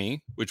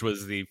Anatomy, which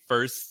was the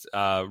first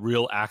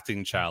real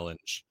acting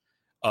challenge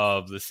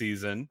of the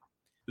season.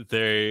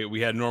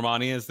 We had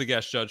Normani as the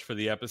guest judge for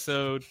the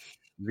episode.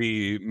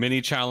 The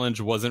mini challenge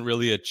wasn't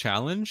really a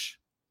challenge.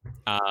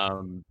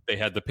 They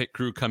had the pit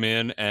crew come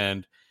in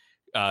and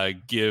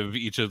give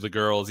each of the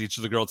girls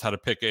had to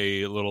pick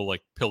a little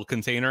pill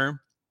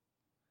container.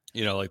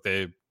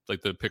 They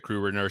like the pit crew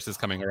were nurses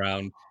coming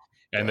around,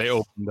 and they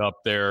opened up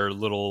their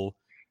little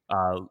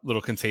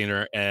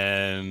container,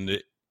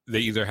 and they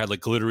either had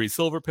like glittery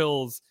silver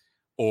pills,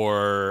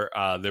 or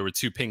there were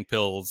 2 pink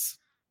pills.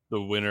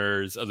 The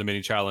winners of the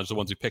mini challenge, the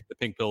ones who picked the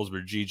pink pills,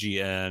 were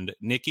Gigi and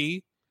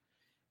Nikki,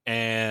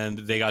 and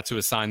they got to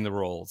assign the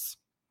roles.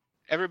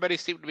 Everybody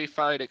seemed to be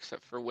fine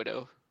except for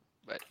Widow,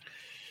 but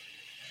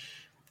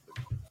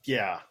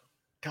yeah,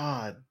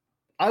 God,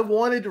 I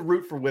wanted to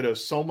root for Widow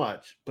so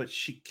much, but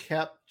she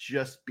kept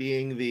just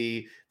being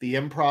the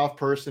improv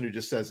person who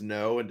just says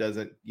no and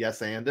doesn't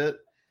yes and it,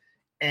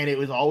 and it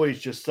was always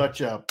just such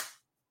a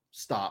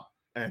stop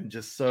and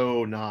just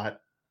so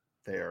not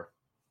there.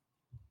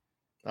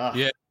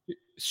 Yeah,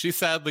 she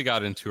sadly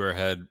got into her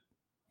head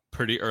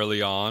pretty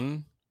early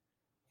on,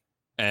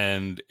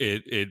 and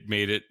it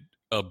made it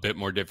a bit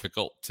more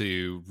difficult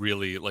to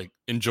really like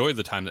enjoy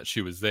the time that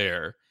she was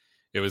there.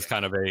 It was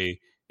kind of a,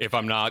 if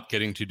I'm not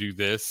getting to do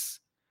this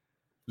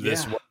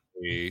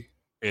way,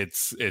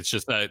 it's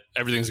just that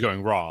everything's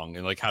going wrong,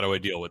 and like, how do I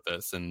deal with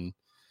this? And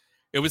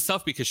it was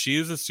tough because she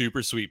is a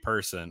super sweet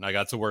person. I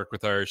got to work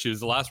with her. She was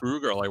the last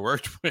Rue girl I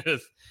worked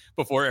with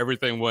before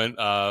everything went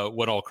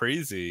all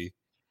crazy.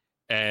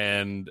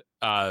 And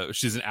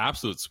she's an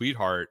absolute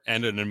sweetheart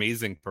and an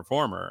amazing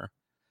performer.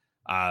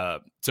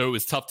 So it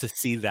was tough to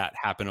see that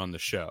happen on the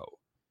show,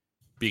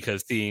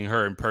 because seeing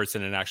her in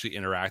person and actually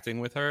interacting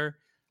with her,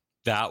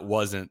 that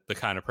wasn't the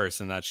kind of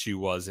person that she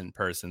was in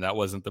person. That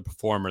wasn't the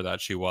performer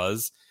that she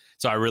was.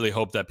 So I really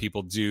hope that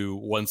people do,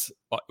 once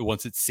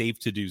it's safe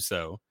to do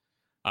so,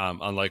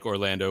 unlike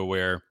Orlando,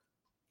 where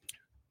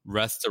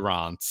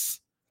restaurants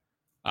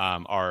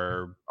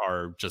are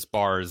just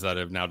bars that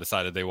have now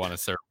decided they want to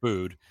serve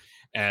food,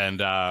 and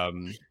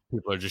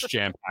people are just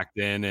jam-packed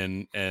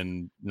in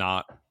and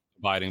not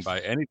abiding by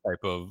any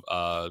type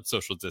of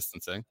social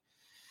distancing.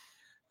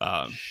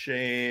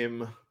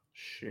 Shame.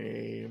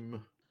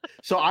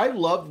 So I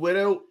loved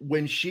Widow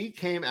when she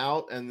came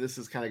out, and this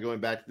is kind of going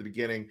back to the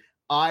beginning.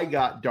 I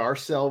got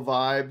Darcel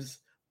vibes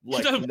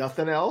like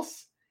nothing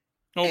else.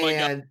 Oh my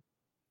God.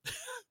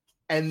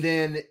 And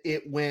then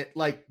it went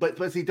like, but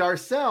see,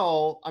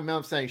 Darcel, I mean,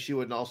 I'm saying she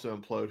wouldn't also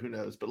implode, who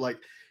knows? But like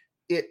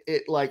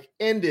it like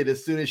ended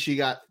as soon as she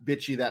got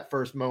bitchy that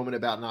first moment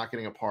about not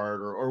getting a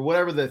part or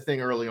whatever the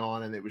thing early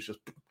on, and it was just,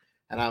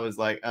 and I was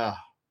like, oh,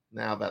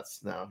 now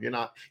that's no, you're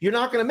not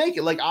gonna make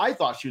it. Like I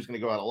thought she was gonna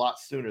go out a lot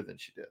sooner than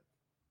she did.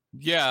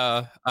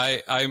 Yeah,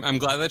 I'm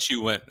glad that she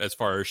went as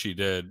far as she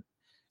did,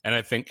 and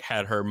I think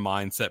had her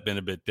mindset been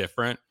a bit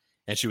different,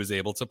 and she was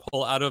able to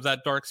pull out of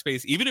that dark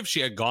space, even if she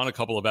had gone a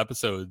couple of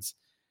episodes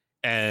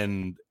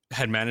and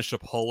had managed to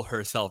pull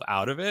herself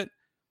out of it,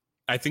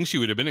 I think she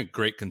would have been a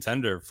great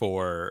contender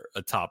for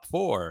a top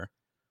 4,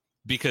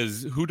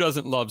 because who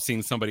doesn't love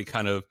seeing somebody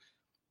kind of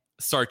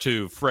start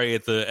to fray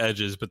at the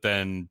edges, but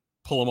then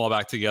pull them all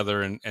back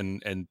together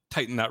and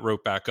tighten that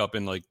rope back up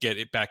and like get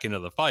it back into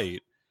the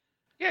fight.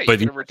 Yeah, you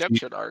get a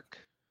redemption arc.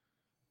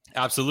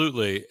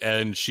 Absolutely,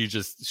 and she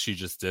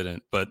just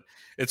didn't. But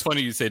it's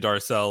funny you say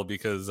Darcel,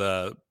 because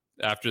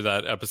after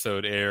that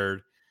episode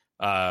aired,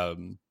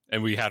 and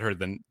we had her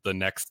the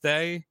next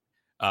day,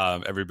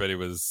 everybody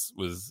was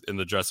in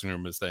the dressing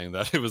room was saying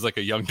that it was like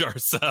a young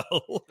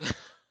Darcel.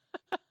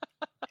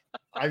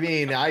 I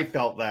mean, I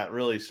felt that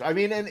really. I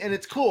mean, and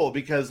it's cool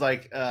because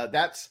like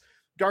that's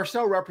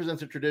Darcel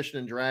represents a tradition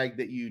in drag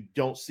that you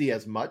don't see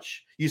as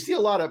much. You see a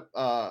lot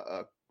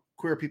of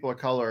queer people of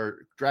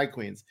color drag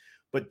queens,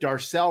 but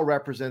Darcel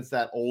represents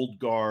that old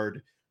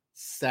guard,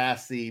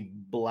 sassy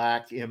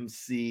black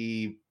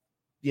MC.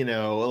 You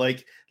know,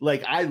 like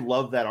I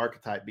love that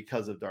archetype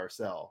because of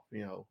Darcel.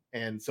 You know,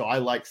 and so I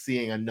like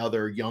seeing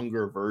another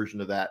younger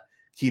version of that,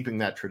 keeping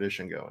that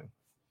tradition going.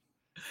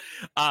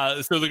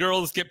 So the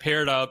girls get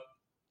paired up.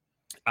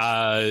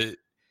 I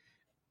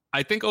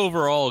think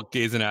overall,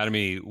 Grey's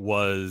Anatomy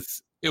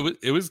was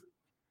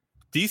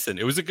decent.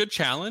 It was a good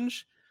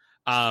challenge.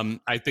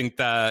 I think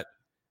that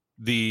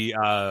the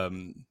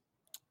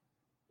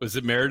was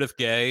it Meredith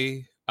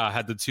Gay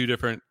had the two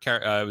different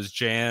it was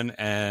Jan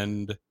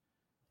and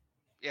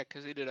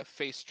because he did a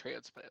face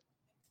transplant.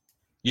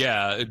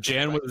 Yeah,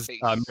 Jan was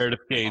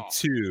Meredith Gay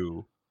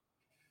too,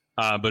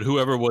 but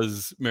whoever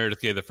was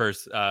Meredith Gay the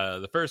first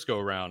go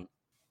around.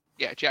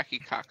 Yeah, Jackie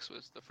Cox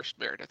was the first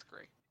Meredith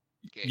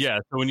Gay. Yeah,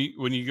 so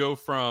when you go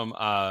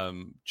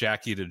from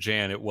Jackie to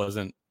Jan, it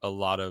wasn't a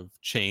lot of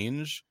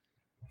change.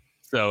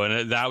 So,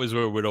 and that was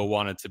where Widow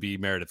wanted to be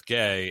Meredith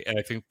Gay, and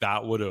I think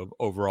that would have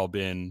overall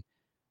been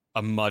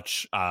a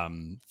much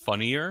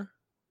funnier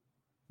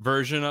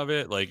version of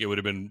it. Like, it would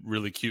have been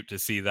really cute to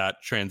see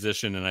that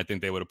transition, and I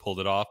think they would have pulled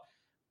it off.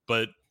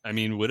 But I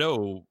mean,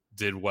 Widow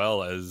did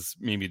well as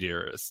Mimi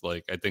Dearest.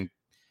 Like, I think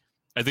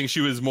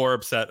she was more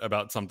upset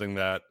about something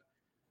that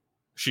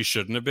she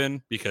shouldn't have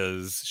been,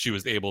 because she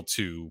was able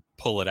to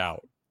pull it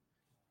out.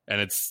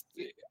 And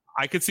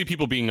I could see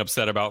people being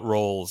upset about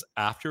roles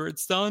after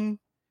it's done.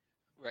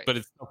 Right. But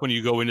it's when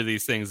you go into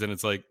these things and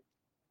it's like,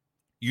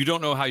 you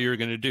don't know how you're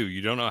going to do.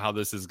 You don't know how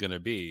this is going to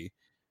be.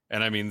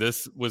 And I mean,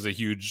 this was a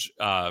huge,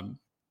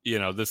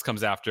 this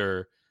comes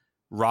after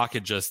Rock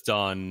had just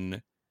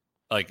done,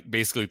 like,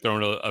 basically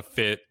thrown a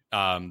fit,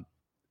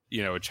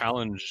 you know, a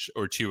challenge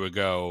or two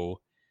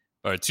ago,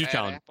 or two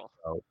challenges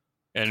ago,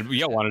 and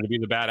wanted to be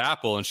the bad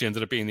apple, and she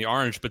ended up being the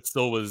orange, but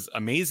still was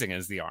amazing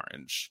as the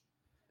orange.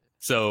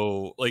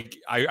 So, like,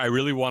 I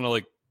really want to,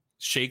 like,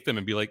 shake them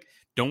and be like,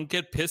 don't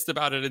get pissed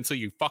about it until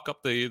you fuck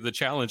up the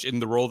challenge in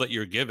the role that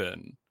you're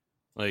given.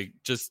 Like,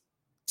 just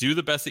do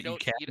the best that you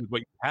can with what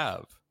you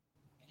have.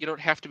 You don't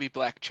have to be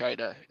Black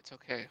China. It's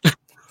okay.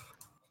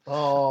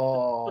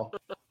 Oh.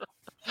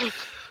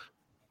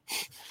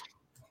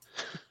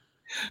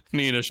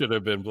 Nina should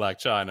have been Black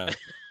China.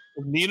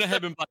 If Nina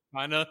had been Black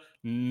China,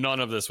 none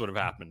of this would have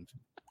happened.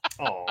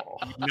 Oh.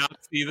 You not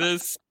see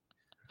this?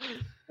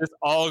 This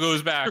all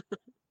goes back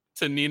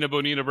to Nina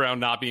Bonina Brown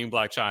not being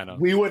Black China.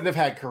 We wouldn't have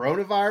had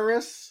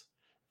coronavirus.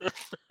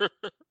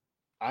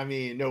 I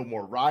mean, no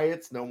more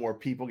riots, no more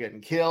people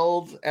getting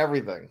killed,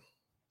 everything.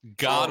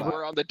 God,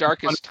 we're on the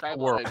darkest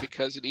timeline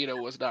because Nina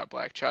was not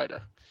Black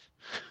China.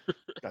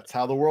 That's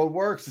how the world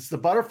works. It's the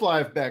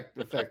butterfly effect,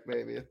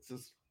 baby. It's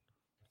just.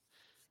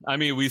 I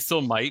mean, we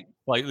still might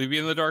slightly be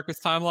in the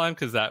darkest timeline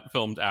because that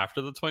filmed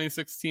after the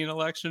 2016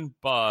 election,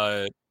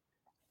 but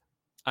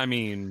I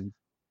mean,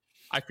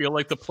 I feel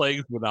like the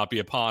plague would not be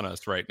upon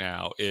us right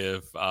now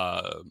if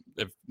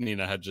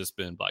Nina had just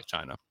been Black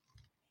China.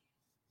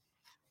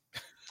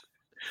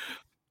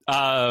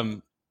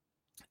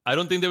 I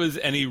don't think there was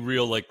any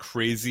real, like,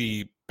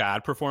 crazy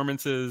bad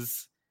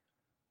performances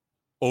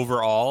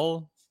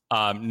overall.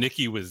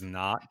 Nikki was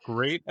not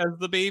great as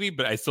the baby,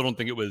 but I still don't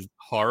think it was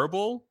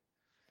horrible.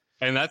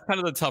 And that's kind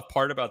of the tough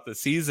part about the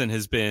season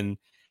has been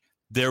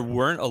there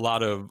weren't a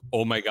lot of,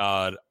 oh my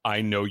God,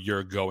 I know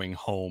you're going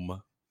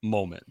home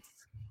moments,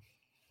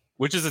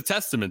 which is a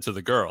testament to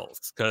the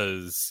girls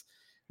because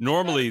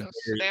normally the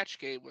Snatch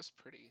Game was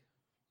pretty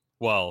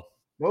dry.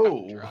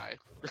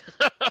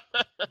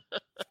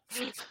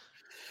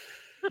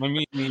 I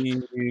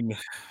mean,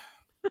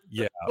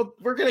 yeah. Well,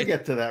 we're going to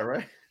get to that,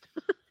 right?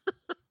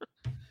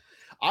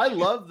 I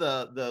love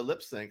the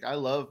lip sync. I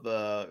love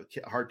the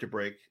Heart to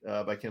Break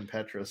by Kim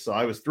Petras. So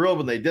I was thrilled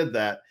when they did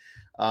that.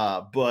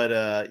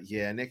 But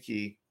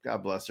Nikki,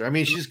 God bless her. I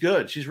mean, she's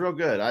good. She's real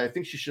good. I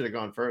think she should have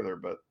gone further,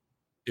 but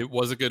it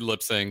was a good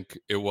lip sync.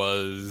 It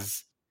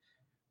was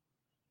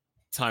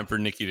time for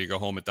Nikki to go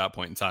home at that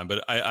point in time.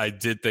 But I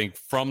did think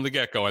from the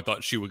get-go, I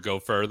thought she would go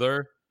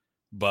further.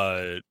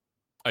 But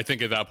I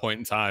think at that point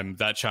in time,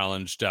 that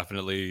challenge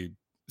definitely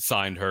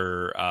signed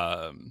her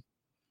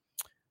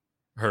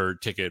her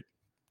ticket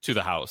to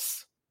the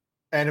house.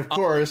 And of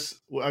course,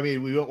 I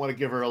mean, we don't want to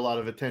give her a lot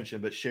of attention,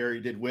 but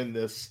Sherry did win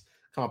this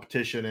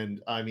competition,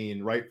 and I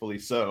mean, rightfully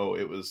so.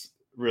 It was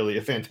really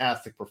a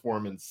fantastic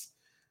performance,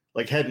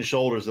 like head and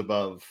shoulders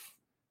above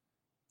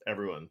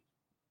everyone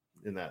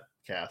in that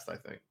cast, I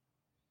think.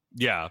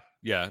 Yeah.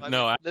 I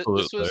No, mean,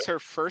 absolutely. This was her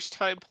first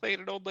time playing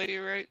an old lady,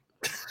 right?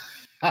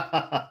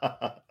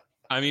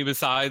 I mean,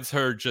 besides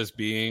her just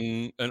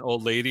being an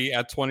old lady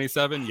at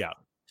 27, yeah.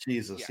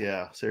 Jesus,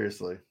 yeah,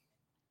 seriously.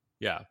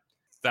 Yeah.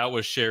 That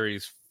was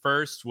Sherry's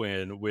first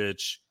win,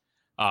 which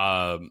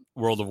World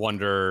of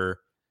Wonder,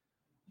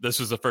 this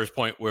was the first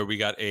point where we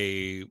got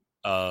a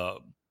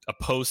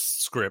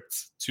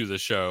postscript to the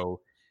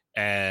show,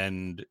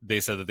 and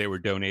they said that they were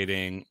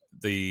donating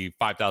the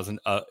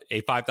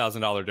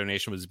 $5,000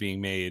 donation was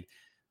being made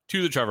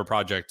to the Trevor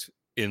Project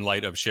in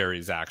light of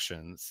Sherry's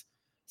actions.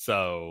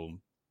 So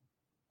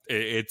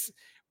they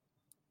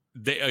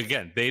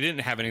didn't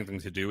have anything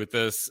to do with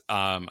this.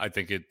 I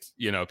think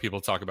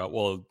people talk about,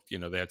 well,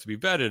 they have to be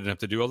vetted and have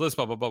to do all this,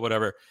 blah, blah, blah,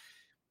 whatever.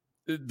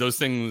 Those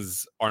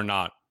things are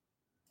not,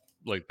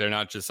 like, they're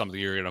not just something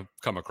you're going to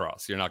come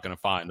across. You're not going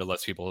to find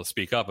unless people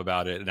speak up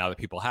about it. And now that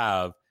people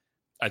have,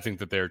 I think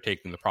that they're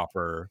taking the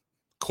proper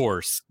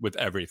course with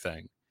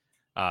everything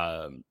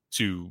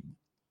to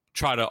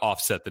try to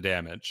offset the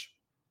damage.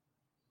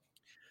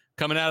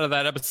 Coming out of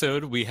that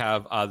episode, we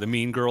have the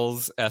Mean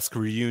Girls-esque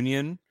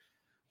reunion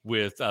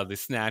with the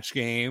Snatch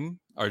Game.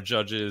 Our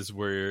judges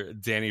were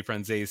Danny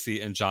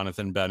Franzese and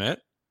Jonathan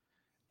Bennett.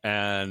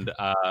 And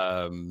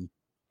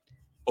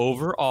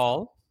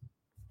overall,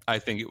 I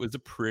think it was a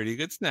pretty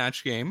good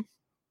Snatch Game.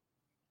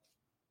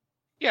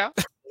 Yeah.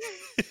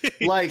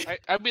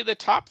 Like, I mean, the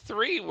top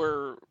three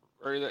were,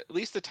 or at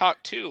least the top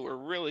two were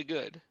really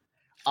good.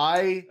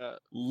 I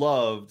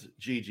loved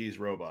Gigi's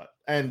robot.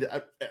 And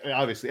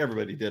obviously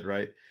everybody did,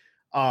 right?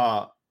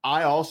 I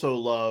also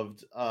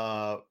loved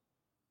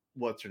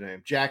what's her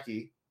name,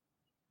 Jackie,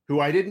 who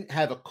I didn't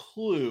have a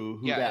clue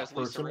who that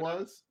person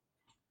was,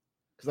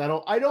 because I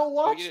don't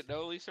watch. Oh, you didn't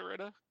know Lisa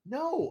Rinna?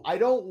 No, I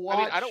don't watch.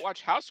 I mean, I don't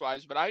watch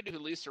Housewives, but I knew who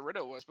Lisa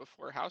Rinna was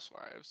before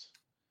Housewives.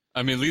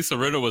 I mean, Lisa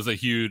Rinna was a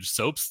huge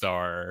soap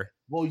star.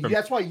 Well,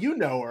 that's why you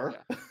know her.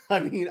 Yeah. I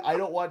mean, I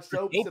don't watch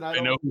soaps, and I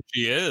know who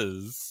she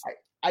is.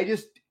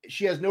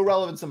 She has no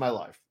relevance in my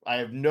life. I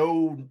have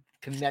no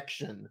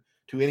connection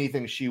to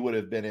anything she would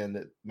have been in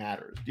that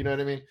matters. Do you know what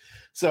I mean?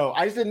 So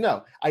I just didn't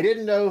know. I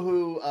didn't know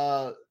who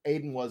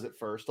Aiden was at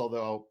first,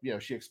 although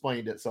she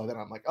explained it. So then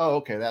I'm like, oh,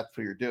 okay, that's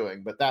what you're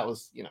doing. But that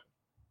was,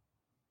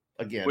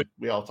 again,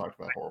 we all talked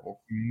about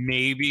horrible.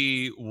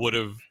 Maybe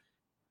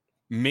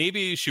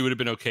she would have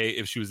been okay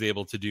if she was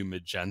able to do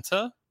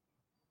magenta.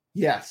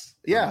 Yes.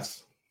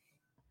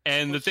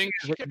 And the thing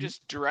is, she could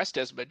just dressed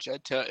as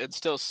Magenta and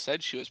still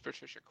said she was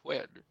Patricia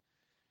Quinn.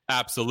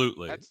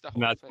 Absolutely, that's the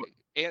whole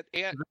thing.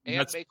 And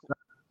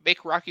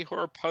make Rocky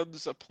Horror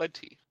puns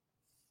aplenty.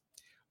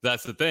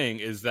 That's the thing,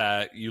 is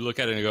that you look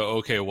at it and go,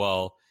 okay,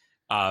 well,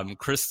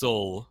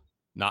 Crystal,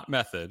 not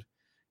Method,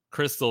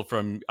 Crystal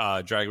from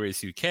Drag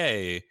Race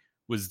UK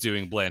was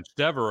doing Blanche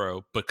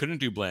Devereaux, but couldn't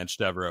do Blanche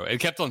Devereaux, and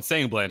kept on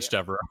saying Blanche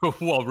Devereaux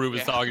while Rue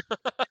was talking.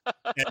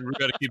 And Rue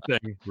got to keep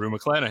saying Rue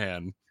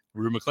McClanahan.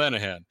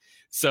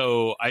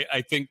 So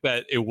I think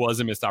that it was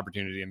a missed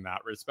opportunity in that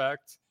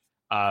respect.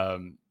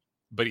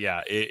 But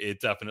yeah, it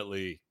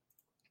definitely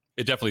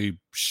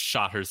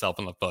shot herself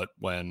in the foot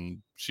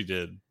when she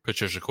did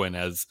Patricia Quinn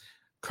as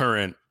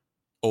current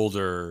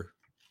older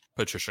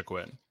Patricia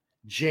Quinn.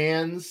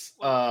 Jan's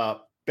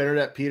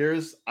Bernadette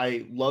Peters,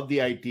 I love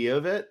the idea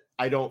of it.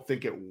 I don't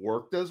think it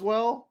worked as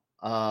well.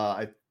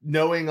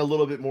 Knowing a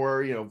little bit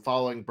more,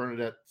 following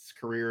Bernadette's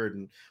career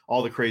and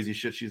all the crazy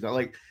shit she's done,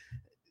 like,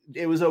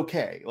 it was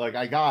okay. Like,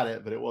 I got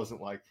it, but it wasn't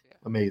like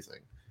amazing.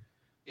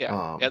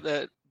 Yeah,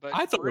 but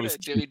I thought it was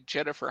doing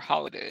Jennifer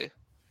Holliday.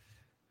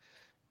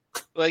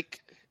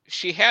 Like,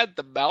 she had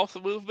the mouth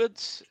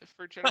movements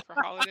for Jennifer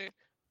Holliday,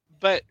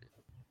 but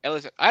and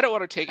listen, I don't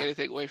want to take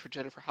anything away from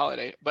Jennifer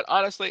Holliday, but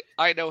honestly,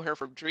 I know her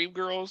from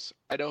Dreamgirls.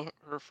 I know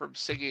her from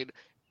singing,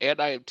 and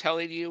I am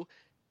telling you,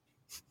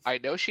 I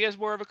know she has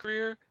more of a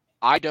career.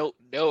 I don't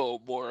know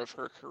more of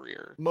her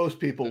career. Most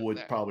people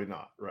would probably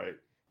not, right?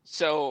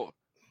 So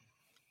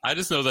I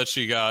just know that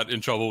she got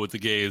in trouble with the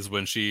gays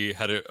when she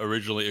had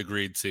originally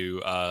agreed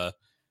to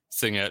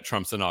sing at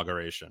Trump's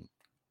inauguration.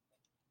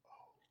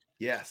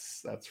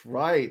 Yes, that's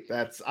right.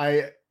 That's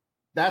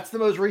the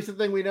most recent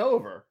thing we know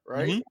of her,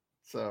 right? Mm-hmm.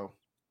 So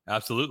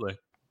absolutely.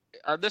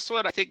 On this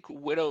one, I think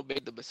Widow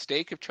made the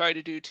mistake of trying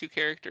to do two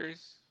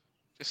characters.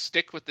 Just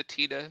stick with the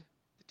Tina.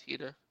 It's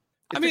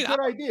a good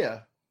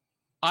idea.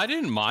 I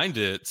didn't mind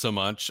it so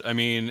much. I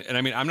mean,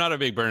 I'm not a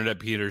big Bernadette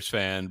Peters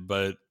fan,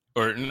 or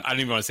I don't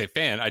even want to say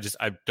fan.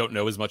 I don't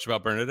know as much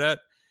about Bernadette.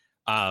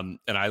 And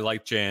I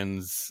like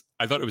Jan's.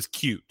 I thought it was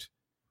cute.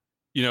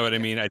 You know what I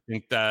mean? I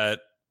think that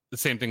the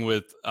same thing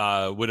with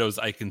Widow's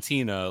Ike and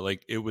Tina.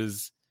 Like, it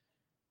was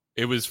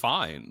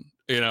fine.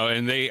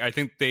 And I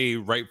think they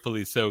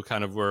rightfully so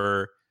kind of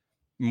were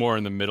more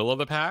in the middle of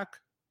the pack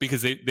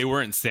because they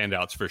weren't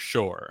standouts for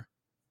sure.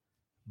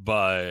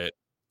 But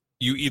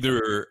you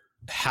either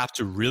have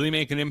to really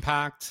make an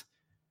impact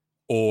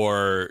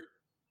or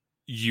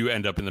you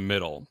end up in the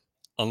middle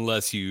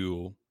unless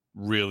you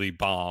really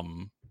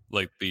bomb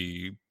like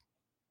the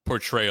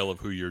portrayal of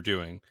who you're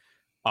doing,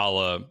 a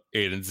la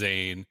Aiden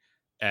Zane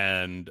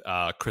and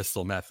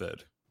Crystal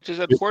Method. Which is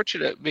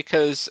unfortunate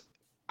because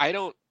I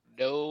don't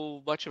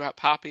know much about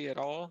Poppy at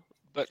all,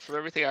 but from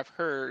everything I've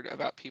heard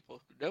about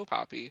people who know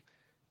Poppy,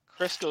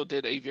 Crystal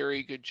did a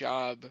very good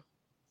job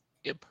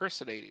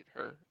impersonating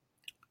her,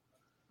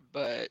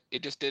 but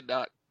it just did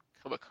not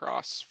come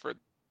across for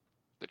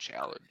the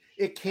challenge.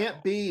 It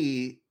can't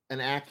be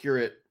an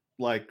accurate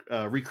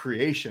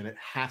recreation. It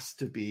has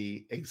to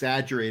be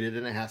exaggerated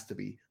and it has to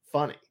be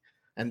funny.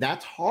 And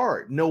that's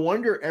hard. No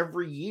wonder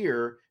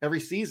every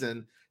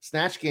season,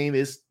 Snatch Game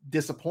is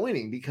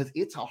disappointing because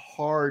it's a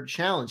hard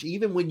challenge.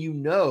 Even when you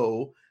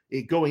know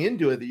it going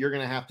into it that you're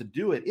going to have to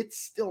do it, it's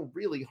still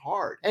really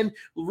hard. And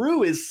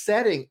Rue is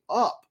setting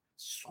up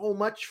so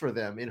much for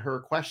them in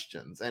her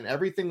questions and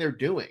everything they're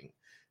doing.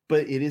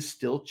 But it is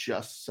still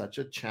just such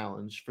a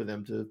challenge for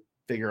them to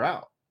figure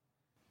out.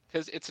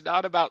 Because it's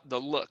not about the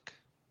look.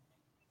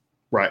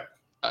 Right.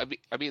 I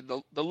mean,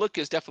 the look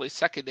is definitely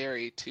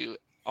secondary to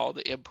all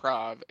the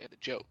improv and the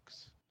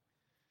jokes.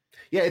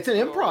 Yeah, it's an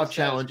improv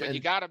challenge. But and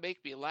you got to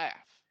make me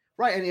laugh.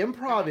 Right, and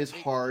improv is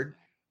hard.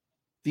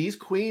 These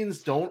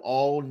queens don't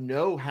all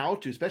know how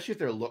to, especially if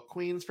they're look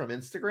queens from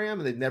Instagram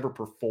and they've never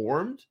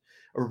performed.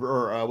 Or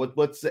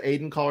what's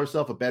Aiden call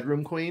herself, a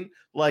bedroom queen?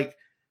 Like,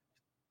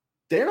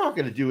 they're not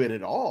going to do it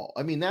at all.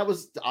 I mean, that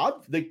was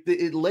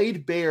it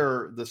laid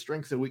bare the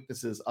strengths and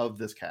weaknesses of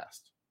this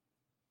cast.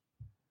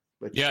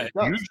 Yeah,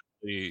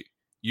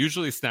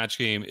 usually Snatch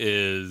Game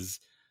is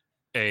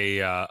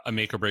a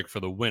make or break for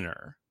the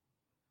winner.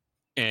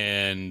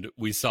 And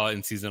we saw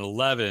in season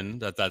 11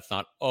 that that's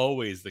not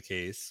always the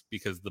case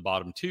because the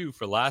bottom two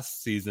for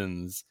last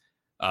season's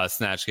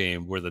Snatch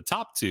Game were the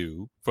top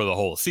two for the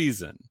whole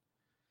season.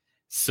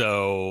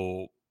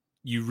 So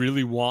you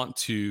really want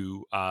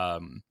to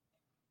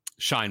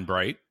shine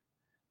bright.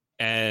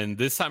 And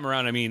this time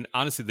around, I mean,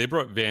 honestly, they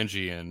brought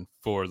Vanjie in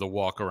for the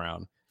walk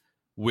around,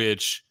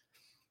 which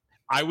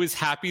I was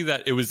happy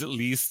that it was at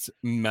least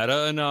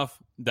meta enough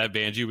that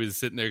Vanjie was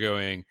sitting there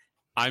going,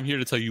 I'm here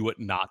to tell you what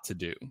not to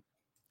do.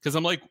 Because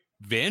I'm like,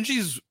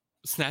 Vanjie's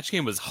Snatch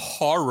Game was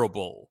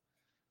horrible.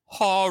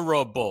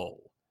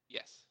 Horrible.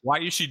 Yes.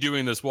 Why is she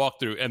doing this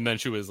walkthrough? And then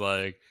she was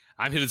like,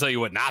 I'm here to tell you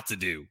what not to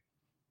do.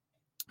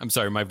 I'm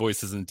sorry, my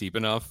voice isn't deep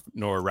enough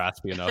nor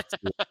raspy enough.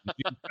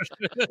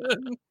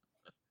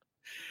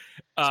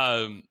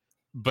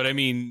 But I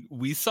mean,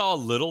 we saw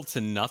little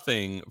to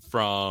nothing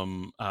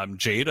from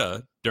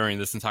Jada during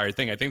this entire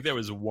thing. I think there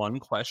was one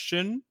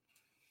question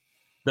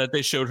that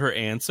they showed her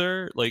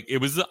answer. Like, it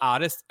was the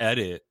oddest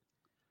edit,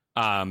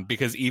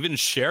 because even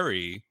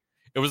Sherry,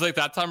 it was like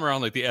that time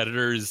around, like the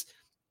editors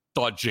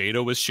thought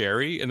Jada was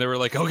Sherry, and they were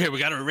like, okay, we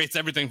got to erase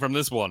everything from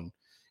this one.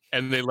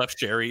 And they left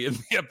Sherry in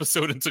the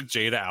episode and took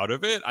Jada out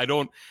of it.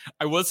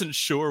 I wasn't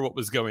sure what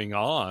was going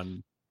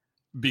on,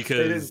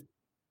 because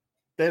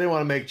they didn't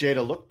want to make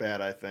Jada look bad,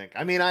 I think.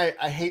 I mean, I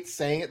hate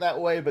saying it that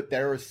way, but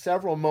there were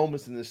several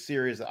moments in this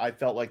series that I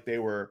felt like they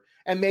were,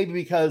 and maybe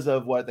because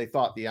of what they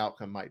thought the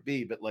outcome might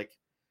be, but like,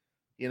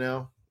 I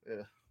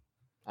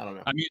don't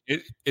know. I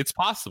mean, it's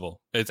possible.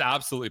 It's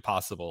absolutely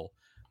possible.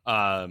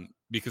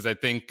 Because I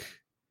think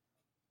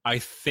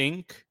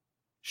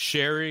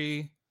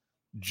Sherry,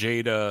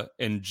 Jada,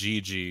 and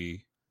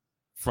Gigi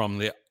from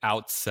the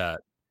outset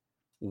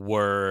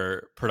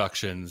were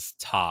production's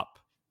top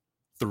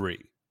 3.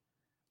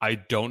 I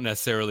don't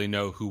necessarily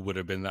know who would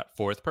have been that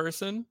fourth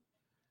person.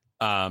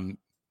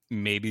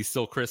 Maybe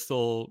still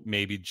Crystal,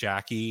 maybe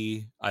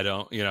Jackie. I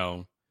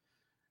don't,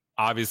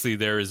 obviously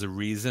there is a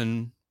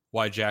reason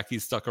why Jackie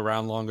stuck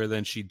around longer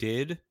than she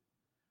did.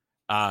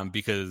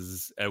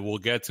 Because we'll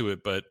get to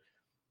it, but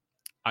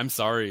I'm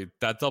sorry,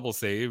 that double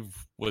save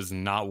was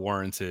not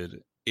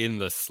warranted in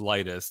the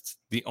slightest.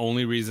 The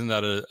only reason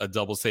that a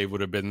double save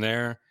would have been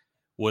there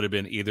would have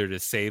been either to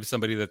save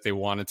somebody that they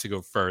wanted to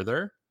go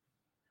further,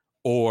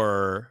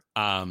 or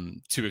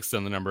to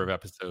extend the number of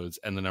episodes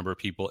and the number of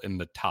people in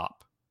the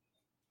top,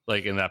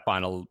 like in that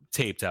final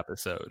taped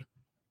episode.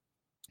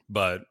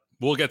 But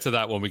we'll get to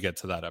that when we get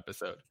to that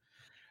episode.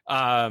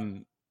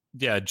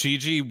 Yeah,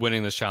 Gigi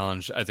winning this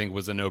challenge, I think,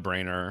 was a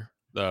no-brainer,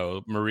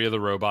 though. Maria the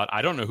Robot,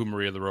 I don't know who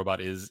Maria the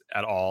Robot is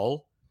at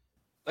all.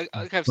 Like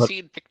I've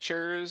seen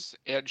pictures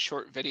and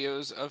short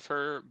videos of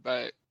her,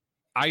 but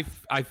I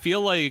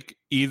feel like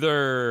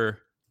either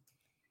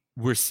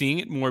we're seeing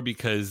it more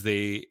because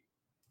they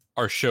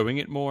are showing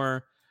it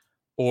more,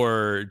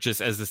 or just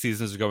as the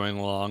seasons are going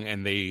along,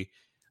 and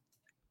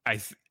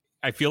I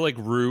feel like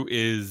Rue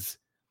is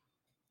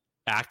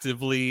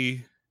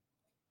actively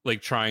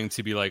like trying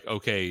to be like,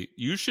 okay,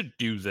 you should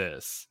do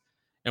this,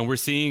 and we're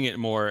seeing it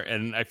more.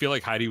 And I feel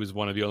like Heidi was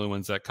one of the only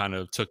ones that kind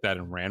of took that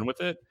and ran with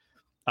it.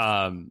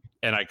 And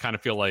I kind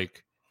of feel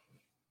like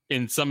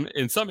in some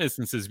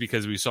instances,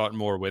 because we saw it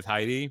more with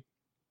Heidi,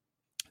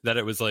 that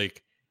it was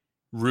like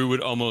Rue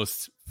would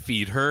almost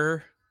feed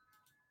her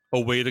a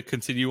way to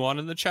continue on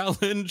in the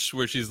challenge,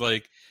 where she's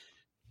like,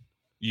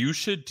 you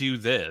should do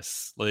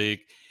this.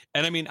 Like,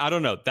 and I mean, I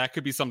don't know, that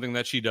could be something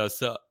that she does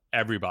to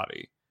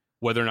everybody.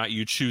 Whether or not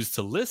you choose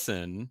to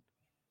listen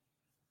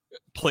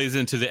plays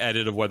into the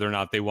edit of whether or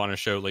not they want to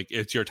show, like,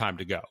 it's your time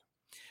to go.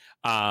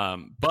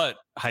 But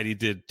Heidi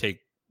did take,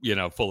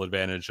 full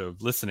advantage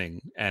of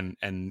listening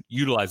and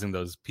utilizing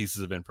those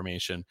pieces of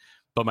information.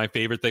 But my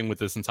favorite thing with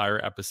this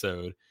entire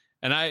episode,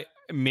 and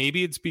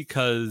maybe it's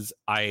because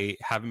I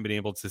haven't been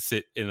able to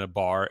sit in a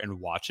bar and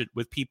watch it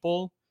with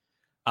people.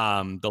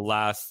 Pretty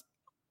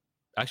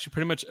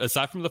much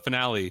aside from the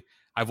finale,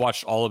 I've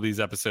watched all of these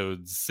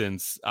episodes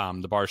since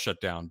the bar shut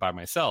down by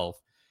myself.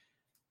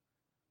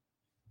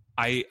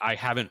 I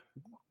haven't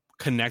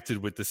connected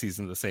with the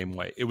season the same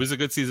way. It was a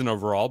good season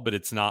overall, but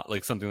it's not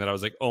like something that I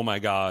was like, oh my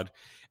God.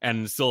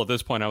 And still at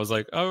this point, I was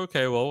like, oh,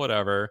 okay, well,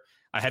 whatever.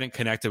 I hadn't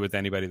connected with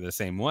anybody the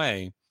same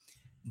way.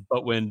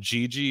 But when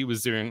Rue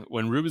was doing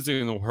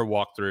her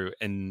walkthrough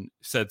and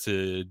said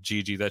to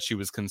Gigi that she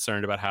was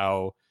concerned about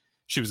how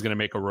she was going to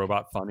make a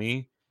robot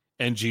funny,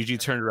 and Gigi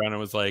turned around and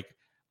was like,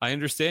 I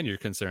understand your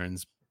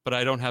concerns, but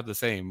I don't have the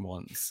same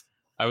ones.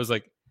 I was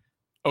like,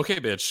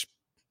 okay, bitch.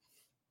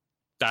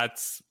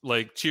 That's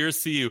like,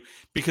 cheers to you.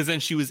 Because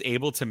then she was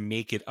able to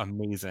make it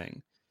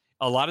amazing.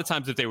 A lot of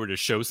times if they were to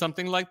show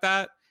something like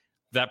that,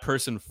 that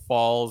person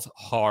falls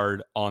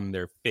hard on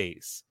their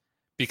face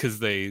because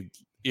they,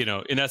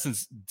 in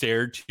essence,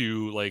 dared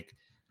to like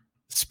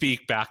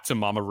speak back to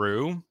Mama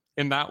Rue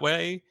in that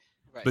way.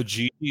 Right. But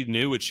Gigi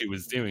knew what she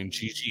was doing.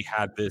 Gigi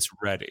had this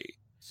ready.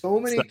 So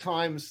many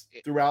times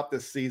throughout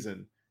this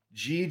season,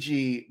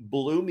 Gigi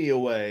blew me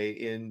away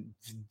in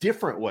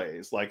different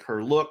ways, like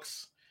her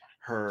looks,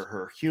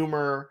 her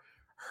humor,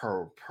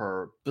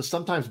 her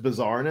sometimes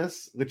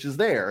bizarreness, which is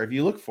there if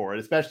you look for it,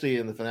 especially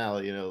in the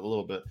finale, a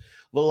little bit.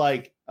 But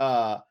like,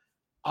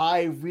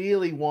 I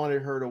really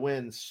wanted her to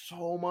win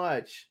so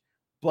much,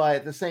 but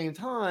at the same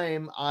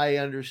time, I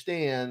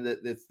understand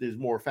that there's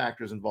more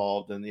factors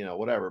involved and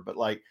whatever. But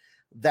like,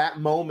 that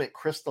moment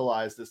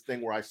crystallized this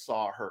thing where I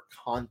saw her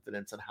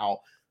confidence and how,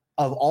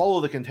 of all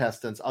of the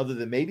contestants, other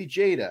than maybe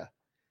Jada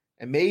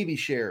and maybe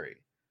Sherry,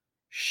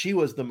 she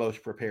was the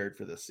most prepared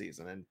for this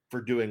season and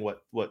for doing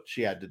what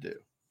she had to do.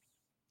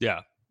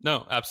 Yeah,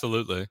 no,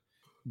 absolutely.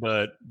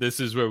 But this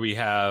is where we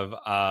have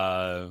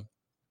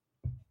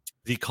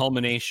the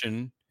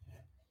culmination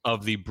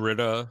of the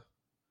Britta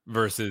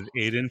versus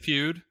Aiden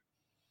feud.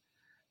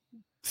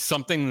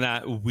 Something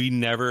that we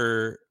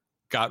never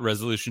got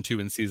resolution to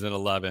in season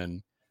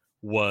 11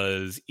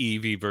 was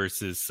Evie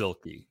versus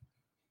Silky.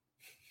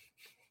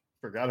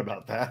 Forgot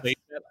about that. Played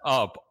that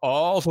up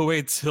all the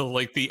way till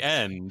like the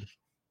end,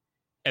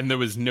 and there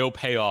was no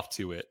payoff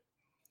to it.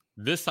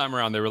 This time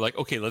around, they were like,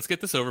 okay, let's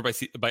get this over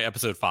by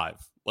episode 5.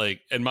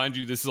 Like, and mind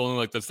you, this is only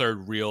like the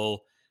third real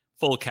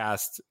full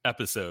cast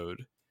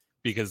episode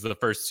because the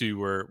first 2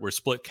 were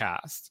split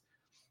cast.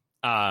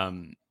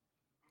 But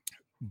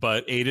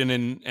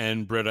Aiden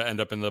and Britta end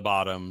up in the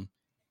bottom,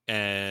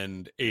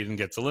 and Aiden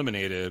gets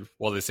eliminated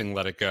while they sing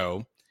 "Let It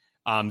Go."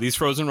 These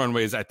Frozen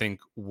runways, I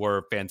think,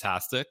 were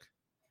fantastic.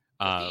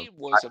 The theme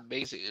was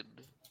amazing.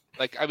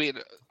 Like, I mean,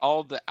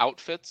 all the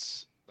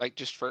outfits, like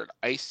just for an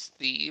ice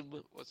theme,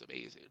 was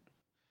amazing.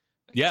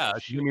 Like, yeah,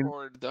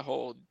 shoehorned the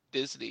whole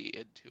Disney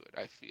into it.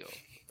 I feel.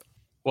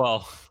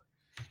 Well,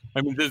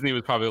 I mean, Disney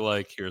was probably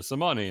like, "Here's some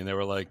money," and they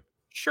were like,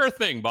 "Sure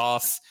thing,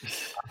 boss."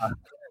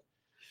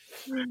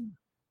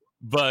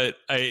 But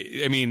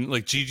I mean,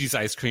 like Gigi's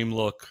ice cream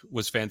look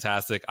was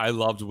fantastic. I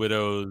loved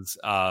Widow's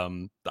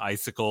the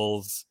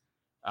icicles,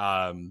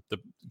 the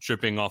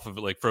dripping off of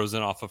like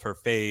frozen off of her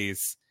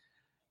face.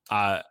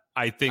 I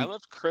think I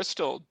love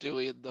Crystal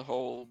doing the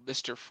whole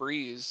Mr.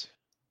 Freeze.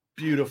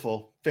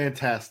 Beautiful,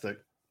 fantastic,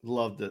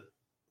 loved it.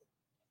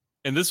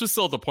 And this was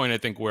still at the point I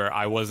think where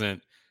I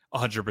wasn't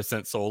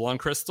 100% sold on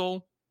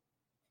Crystal,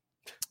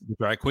 the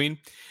drag queen,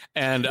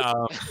 and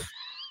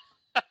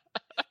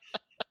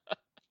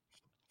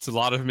it's a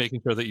lot of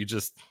making sure that you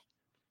just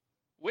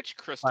which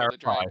Crystal the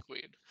drag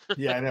queen?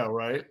 Yeah, I know,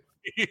 right?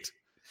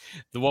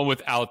 The one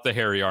without the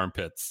hairy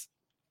armpits,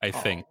 I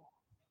think.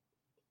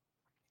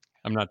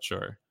 I'm not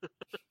sure.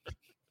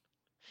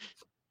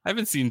 I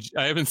haven't seen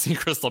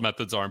Crystal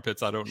Method's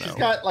armpits. I don't know. She's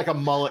got like a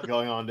mullet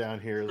going on down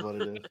here, is what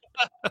it is.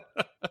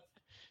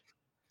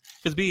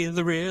 It's being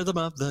the rhythm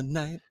of the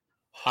night.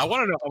 I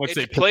want to know how much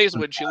it plays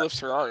when she lifts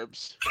her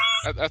arms.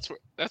 That's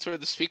where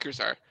the speakers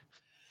are.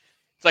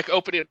 It's like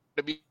opening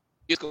a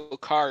musical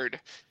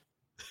card.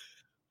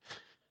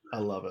 I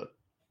love it.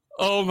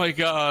 Oh my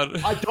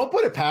god! I don't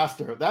put it past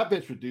her. That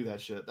bitch would do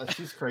that shit.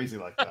 She's crazy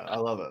like that. I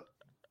love it.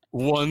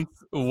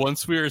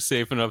 Once we are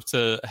safe enough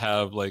to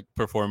have like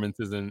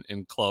performances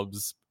in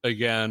clubs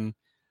again,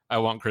 I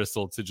want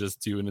Crystal to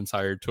just do an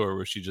entire tour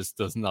where she just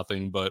does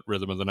nothing but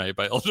Rhythm of the Night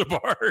by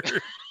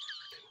Eldebar.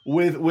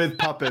 with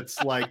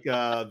puppets like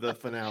the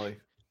finale.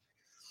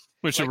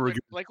 Which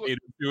like when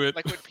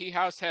P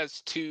House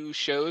has 2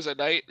 shows a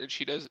night and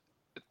she does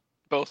it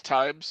both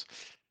times.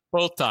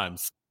 Both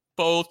times.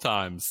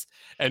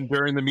 And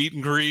during the meet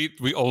and greet,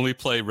 we only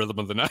play Rhythm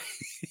of the Night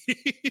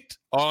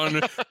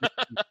on.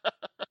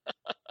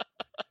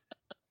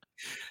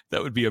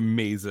 That would be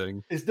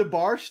amazing. Is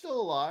DeBarge still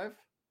alive?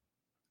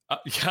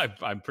 Yeah,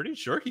 I'm pretty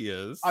sure he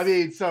is. I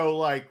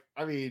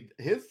mean,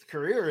 his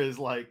career is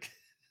like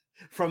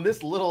from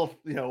this little,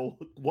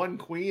 one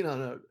queen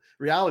on a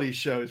reality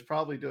show is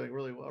probably doing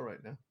really well right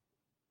now.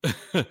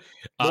 He's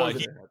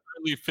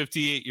currently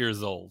 58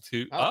 years old.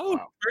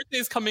 Wow.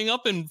 Birthday's coming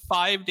up in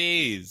 5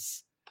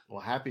 days.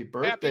 Well, happy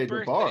birthday,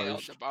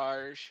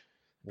 DeBarge.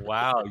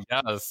 Wow,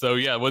 yeah. So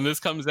yeah, when this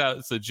comes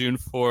out, so June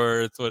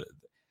 4th.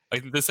 I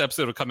think this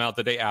episode will come out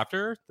the day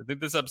after. I think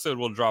this episode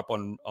will drop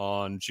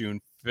on June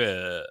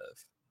 5th.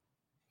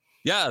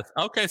 Yeah.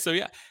 Okay. So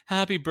yeah,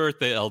 happy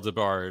birthday, El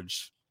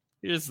DeBarge.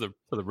 Here's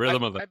for the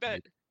rhythm of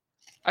the.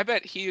 I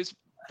bet he has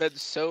been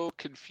so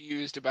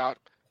confused about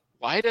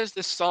why does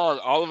this song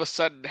all of a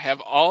sudden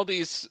have all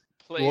these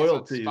plays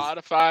royalties on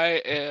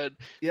Spotify, and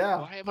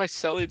why am I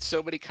selling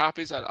so many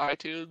copies on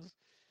iTunes?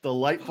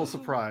 Delightful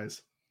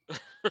surprise.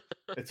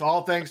 It's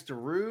all thanks to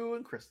Rue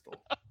and Crystal.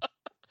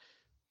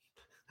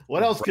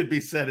 What else could be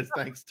said is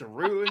thanks to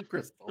Rue and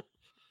Crystal.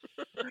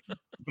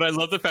 But I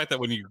love the fact that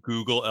when you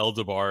Google El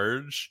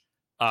DeBarge,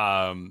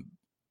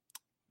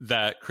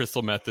 that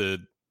Crystal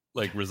Method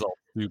like results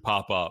do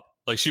pop up.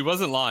 Like she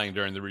wasn't lying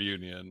during the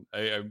reunion.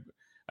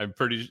 I'm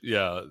pretty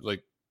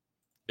like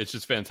it's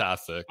just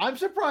fantastic. I'm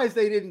surprised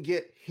they didn't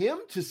get him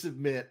to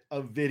submit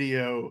a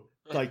video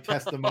like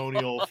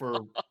testimonial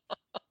for.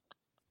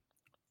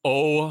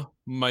 Oh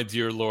my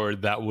dear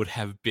Lord, that would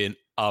have been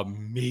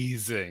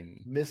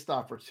amazing. Missed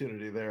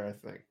opportunity there, I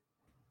think.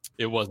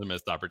 It was a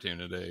missed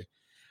opportunity.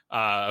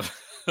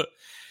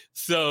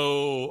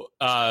 So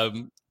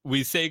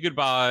we say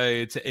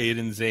goodbye to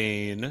Aiden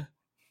Zane,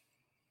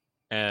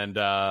 and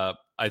I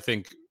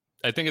think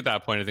at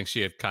that point, I think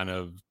she had kind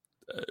of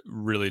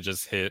really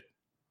just hit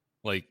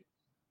like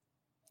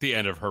the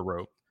end of her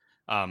rope.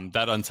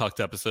 That Untucked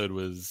episode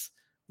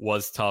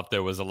was tough.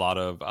 There was a lot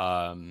of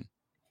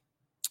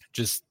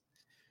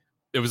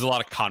it was a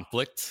lot of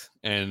conflict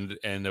and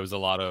there was a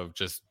lot of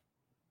just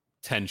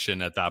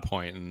tension at that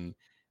point. And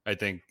I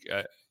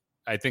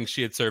think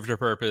she had served her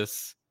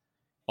purpose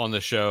on the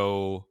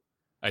show.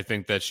 I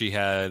think that she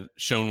had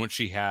shown what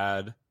she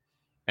had.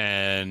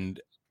 And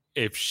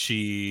if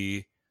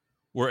she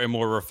were a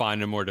more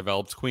refined and more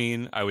developed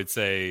queen, I would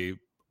say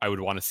I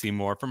would want to see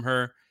more from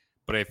her.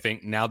 But I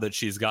think now that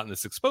she's gotten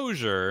this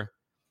exposure,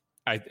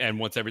 and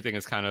once everything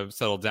is kind of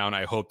settled down,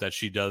 I hope that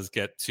she does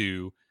get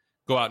to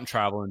go out and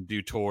travel and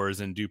do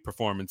tours and do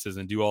performances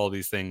and do all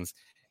these things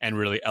and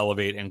really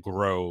elevate and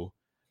grow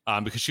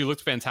because she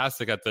looked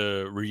fantastic at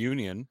the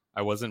reunion.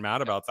 I wasn't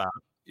mad about that.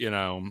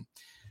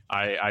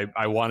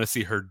 I want to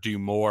see her do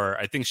more.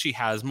 I think she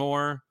has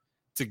more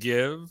to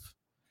give.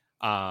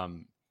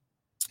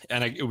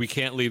 We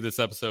can't leave this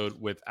episode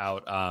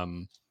without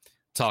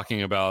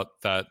talking about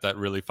that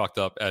really fucked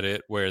up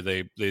edit where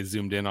they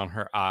zoomed in on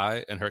her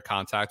eye and her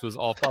contact was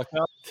all fucked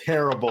up.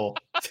 Terrible,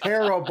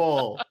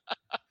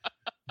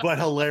 but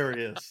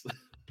hilarious.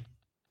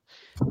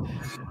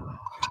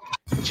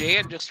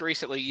 Jan just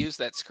recently used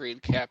that screen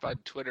cap on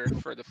Twitter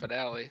for the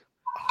finale.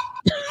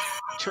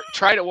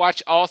 Try to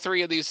watch all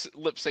three of these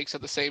lip syncs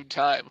at the same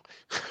time.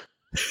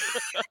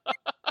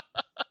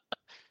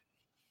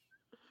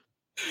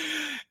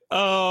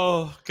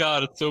 Oh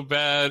God, it's so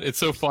bad. It's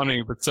so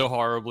funny, but so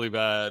horribly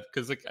bad.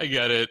 Because I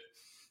get it.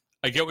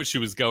 I get what she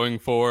was going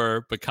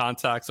for, but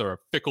contacts are a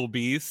fickle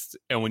beast.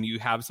 And when you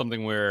have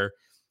something where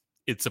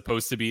it's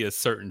supposed to be a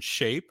certain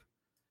shape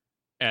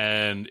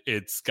and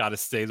it's got to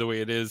stay the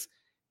way it is,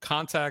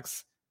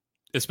 contacts,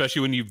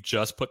 especially when you've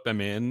just put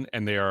them in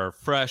and they are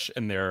fresh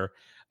and they're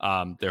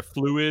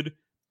fluid,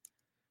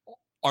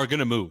 are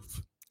gonna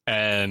move.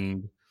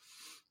 And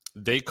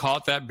they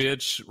caught that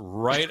bitch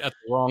right at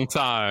the wrong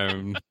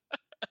time.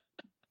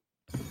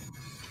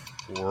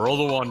 World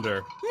of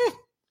Wonder.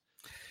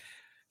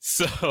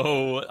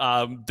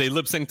 So they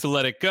lip sync to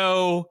Let It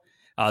Go.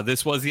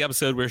 This was the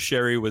episode where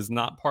Sherry was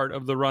not part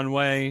of the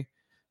runway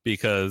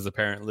because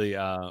apparently,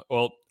 I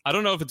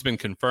don't know if it's been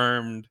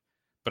confirmed,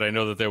 but I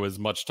know that there was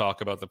much talk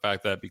about the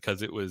fact that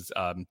because it was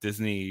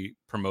Disney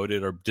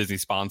promoted or Disney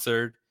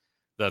sponsored,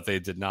 that they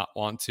did not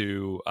want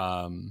to.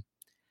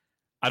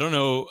 I don't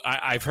know.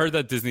 I've heard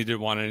that Disney did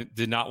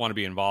not want to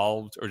be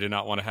involved or did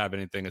not want to have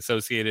anything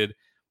associated,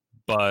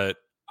 but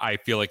I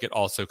feel like it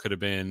also could have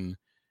been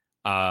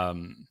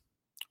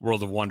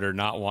World of Wonder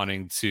not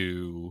wanting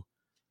to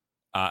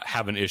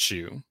have an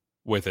issue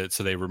with it,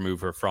 so they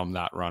remove her from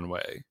that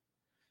runway.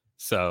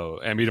 So,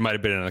 I mean, it might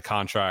have been in a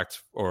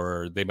contract,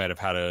 or they might have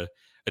had a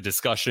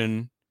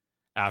discussion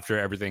after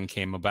everything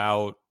came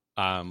about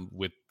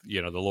with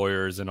the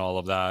lawyers and all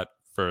of that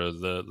for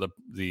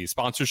the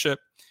sponsorship,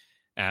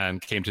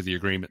 and came to the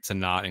agreement to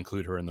not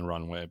include her in the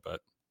runway. But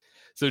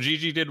so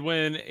Gigi did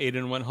win.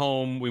 Aiden went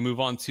home. We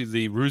move on to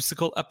the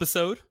Rusical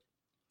episode,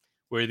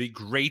 where the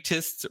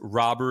greatest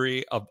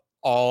robbery of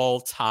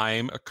all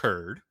time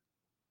occurred.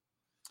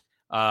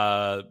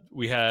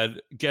 We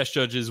had guest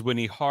judges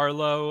Winnie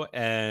Harlow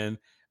and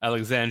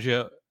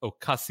Alexandria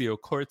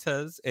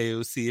Ocasio-Cortez,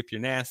 AOC if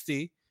you're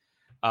nasty,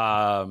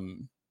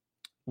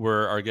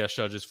 were our guest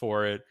judges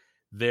for it.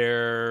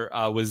 There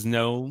was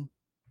no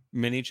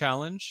mini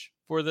challenge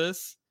for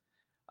this,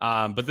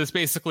 but this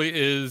basically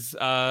is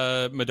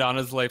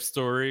Madonna's life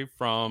story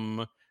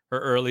from her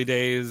early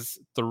days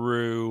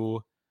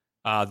through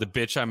the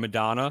Bitch I'm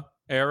Madonna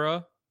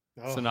era.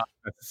 Oh.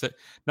 So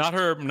not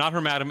her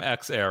Madam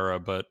X era,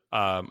 but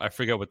I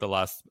forget what the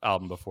last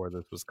album before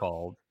this was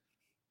called.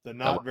 The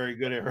not very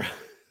good era.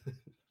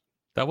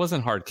 That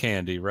wasn't Hard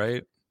Candy,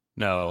 right?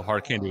 No,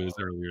 Hard Candy was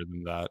earlier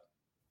than that.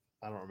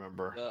 I don't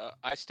remember.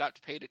 I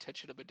stopped paying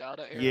attention to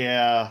Madonna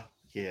era.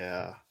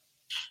 Yeah.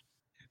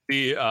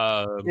 The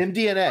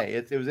MDNA.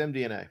 It was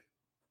MDNA.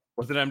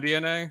 Was it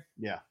MDNA?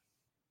 Yeah.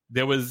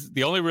 There was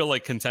the only real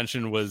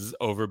contention was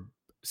over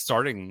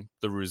starting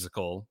the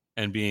Rusical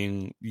and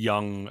being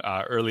young,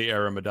 early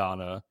era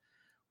Madonna,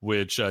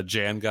 which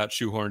Jan got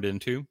shoehorned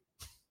into.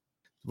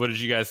 What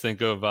did you guys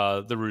think of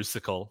the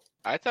Rusical?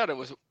 I thought it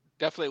was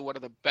definitely one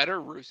of the better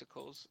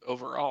Rusicals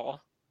overall.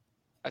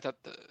 I thought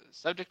the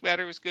subject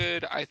matter was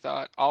good. I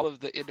thought all of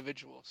the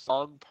individual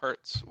song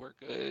parts were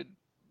good,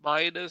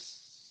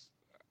 minus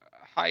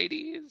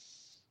Heidi's.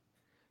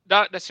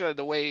 Not necessarily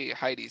the way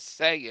Heidi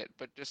sang it,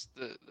 but just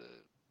the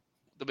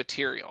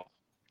material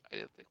I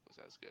didn't think was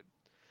as good.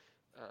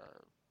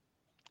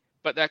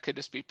 But that could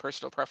just be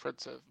personal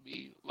preference of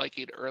me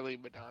liking early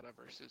Madonna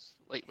versus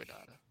late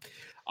Madonna.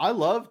 I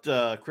loved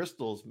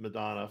Crystal's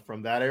Madonna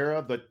from that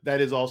era, but that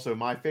is also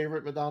my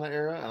favorite Madonna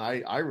era,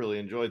 and I really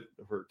enjoyed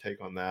her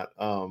take on that.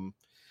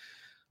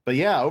 But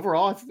yeah,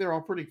 overall, I think they're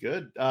all pretty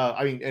good.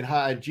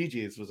 And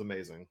Gigi's was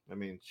amazing. I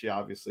mean, she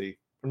obviously,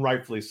 and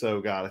rightfully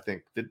so, got, I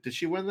think, did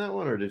she win that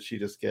one, or did she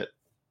just get?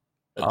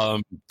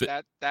 That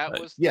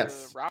was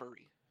the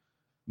robbery.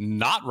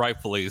 Not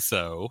rightfully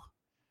so.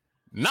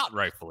 Not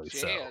rightfully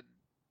Jan. so.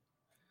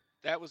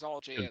 That was all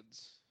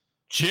Jan's.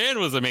 Jan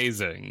was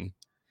amazing.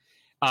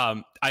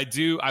 I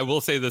will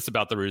say this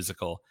about the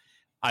Rusical.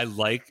 I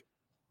like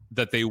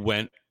that they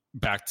went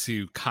back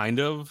to kind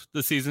of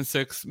the season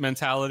 6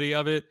 mentality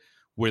of it,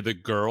 where the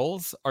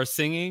girls are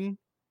singing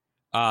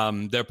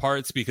their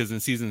parts, because in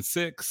season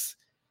 6,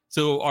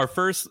 so our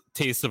first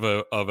taste of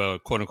a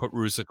quote unquote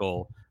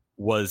Rusical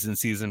was in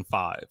season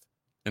 5,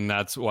 and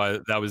that's why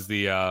that was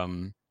the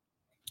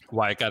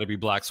Why It Gotta Be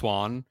Black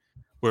Swan,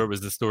 where it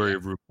was the story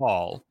of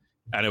RuPaul,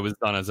 and it was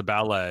done as a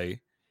ballet.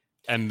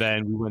 And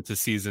then we went to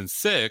season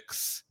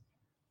 6,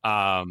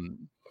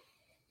 and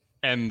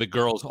the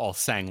girls all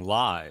sang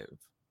live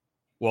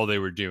while they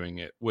were doing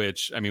it,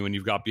 which, I mean, when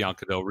you've got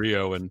Bianca Del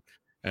Rio and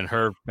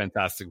her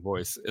fantastic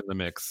voice in the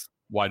mix,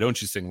 why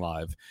don't you sing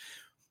live?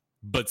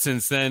 But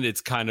since then,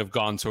 it's kind of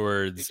gone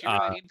towards. Did you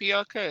really mean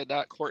Bianca and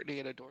not Courtney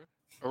and Adorn?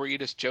 Or were you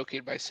just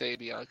joking by saying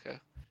Bianca?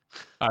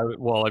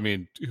 Well, I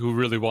mean, who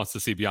really wants to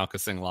see Bianca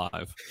sing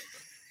live?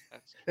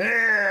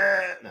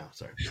 No,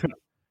 sorry.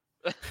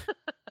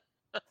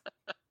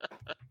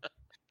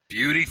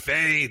 Beauty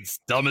fades,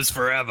 dumb as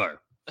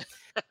forever.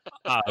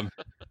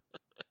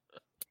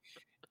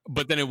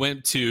 But then it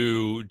went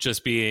to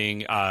just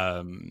being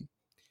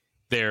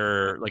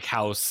their like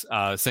house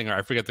singer.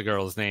 I forget the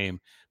girl's name,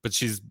 but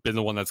she's been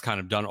the one that's kind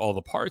of done all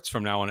the parts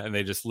from now on, and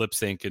they just lip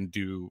sync and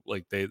do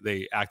like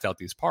they act out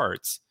these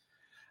parts,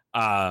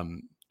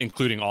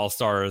 including All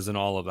Stars and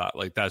all of that.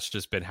 Like that's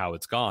just been how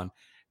it's gone.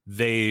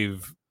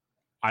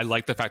 I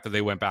like the fact that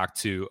they went back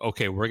to,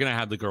 okay, we're gonna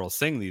have the girls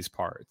sing these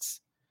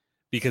parts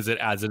because it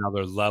adds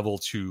another level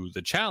to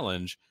the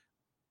challenge.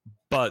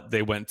 But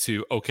they went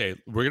to, okay,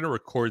 we're gonna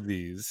record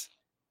these,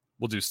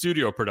 we'll do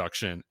studio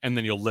production, and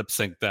then you'll lip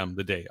sync them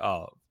the day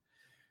of.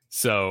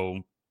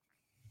 So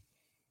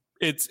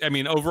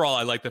overall,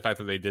 I like the fact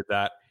that they did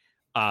that.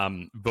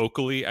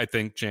 Vocally, I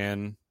think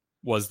Jan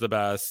was the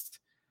best.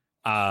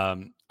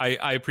 I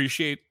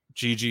appreciate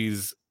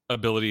Gigi's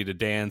ability to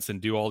dance and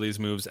do all these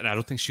moves, and I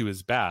don't think she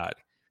was bad.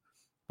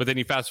 But then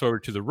you fast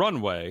forward to the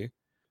runway,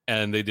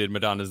 and they did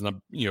Madonna's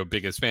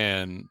biggest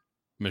fan,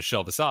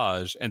 Michelle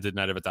Visage, and did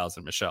Night of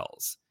 1,000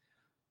 Michelles.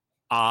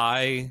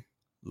 I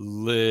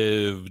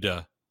lived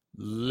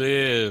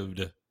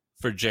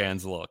for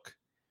Jan's look,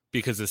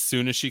 because as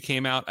soon as she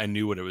came out, I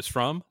knew what it was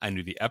from. I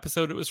knew the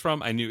episode it was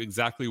from. I knew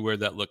exactly where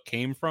that look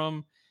came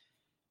from,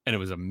 and it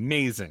was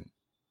amazing.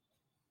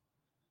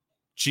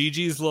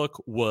 Gigi's look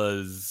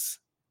was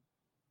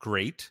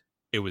great.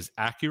 It was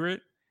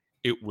accurate.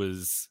 It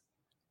was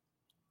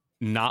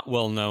not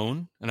well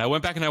known. And I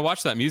went back and I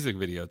watched that music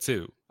video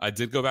too. I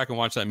did go back and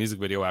watch that music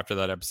video after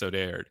that episode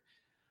aired.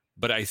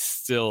 But I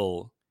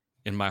still,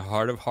 in my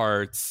heart of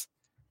hearts,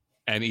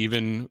 and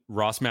even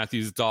Ross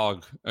Matthews'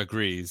 dog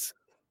agrees,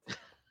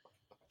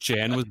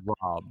 Jan was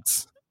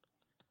robbed.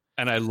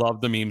 And I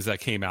love the memes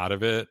that came out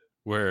of it,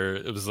 where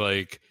it was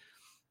like,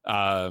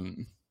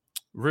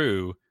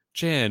 Rue,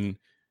 Jan,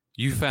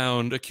 you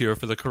found a cure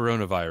for the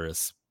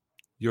coronavirus.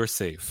 You're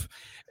safe.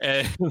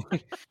 And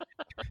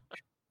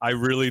I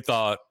really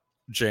thought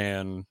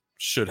Jan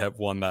should have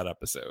won that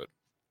episode.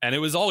 And it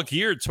was all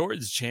geared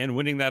towards Jan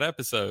winning that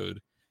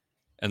episode.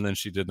 And then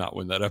she did not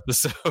win that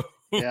episode.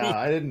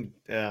 I don't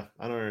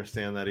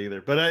understand that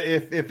either. But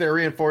if they're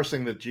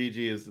reinforcing that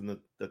Gigi is in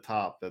the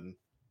top, then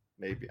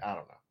maybe, I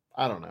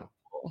don't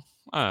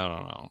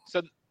know.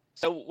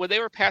 So when they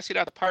were passing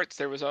out the parts,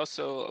 there was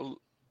also,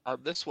 on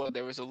this one,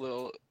 there was a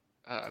little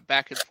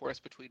back and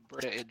forth between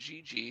Britta and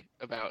Gigi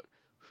about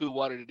who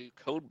wanted to do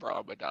Cone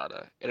Bra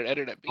Madonna, and it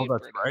ended up being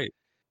Britta. Right.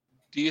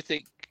 Do you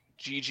think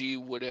Gigi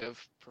would have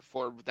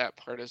performed that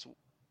part as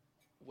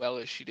well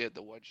as she did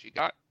the one she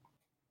got?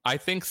 I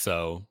think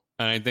so.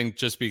 And I think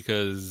just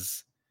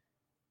because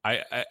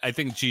I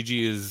think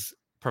Gigi is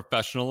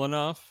professional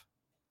enough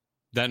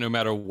that no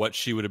matter what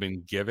she would have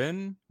been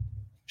given,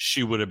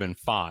 she would have been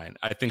fine.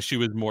 I think she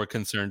was more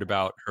concerned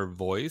about her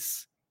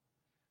voice,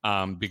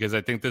 because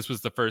I think this was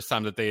the first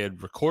time that they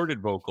had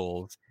recorded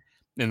vocals,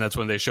 and that's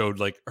when they showed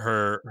like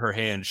her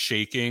hand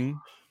shaking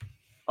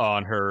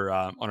on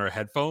her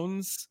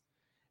headphones.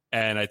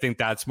 And I think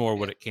that's more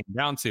what it came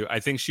down to.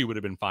 I think she would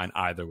have been fine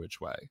either which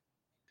way.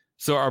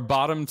 So our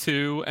bottom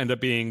two end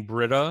up being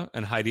Britta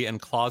and Heidi and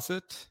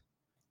Closet,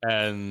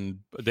 and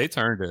they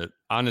turned it.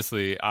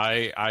 Honestly,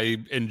 I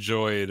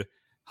enjoyed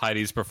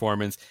Heidi's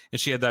performance,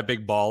 and she had that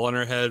big ball on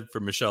her head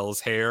for Michelle's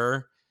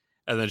hair,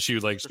 and then she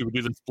would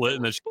do the split,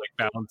 and then she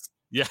bounce.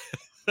 Yeah,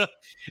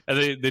 and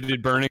they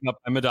did Burning Up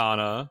by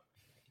Madonna,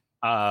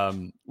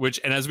 and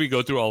as we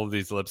go through all of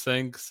these lip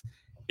syncs,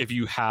 if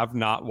you have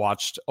not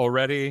watched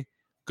already,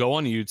 go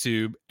on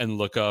YouTube and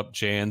look up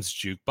Jan's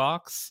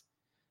Jukebox.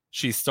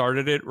 She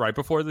started it right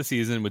before the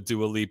season with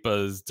Dua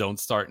Lipa's Don't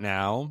Start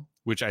Now,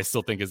 which I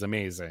still think is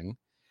amazing.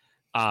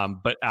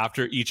 But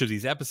after each of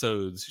these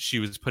episodes, she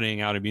was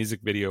putting out a music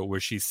video where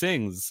she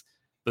sings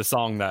the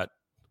song that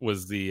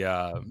was the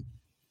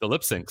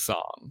lip sync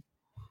song.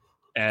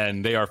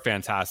 And they are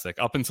fantastic.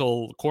 Up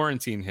until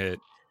quarantine hit,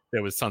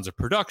 there was tons of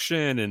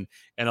production, and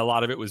a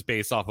lot of it was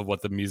based off of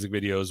what the music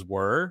videos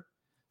were.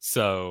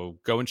 So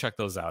go and check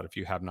those out if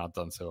you have not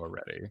done so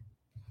already.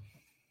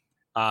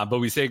 But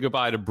we say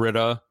goodbye to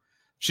Britta.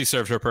 She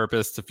served her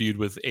purpose to feud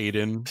with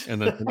Aiden,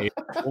 and then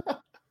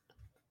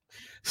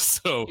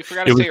so you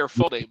forgot to say her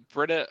full name,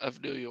 Britta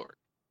of New York.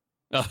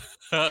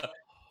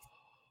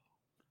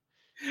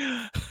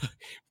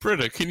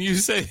 Britta, can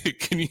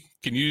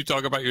you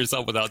talk about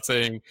yourself without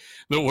saying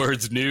the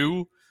words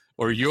new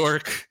or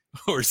York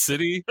or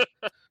city?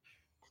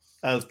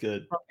 That was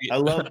good. I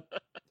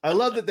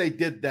love that they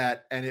did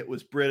that, and it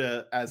was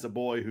Britta as a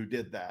boy who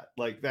did that.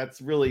 Like,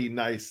 that's really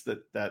nice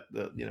that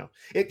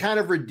it kind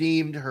of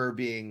redeemed her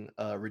being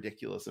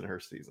ridiculous in her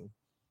season.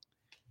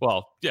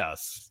 Well,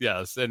 yes,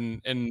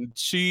 and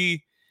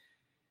she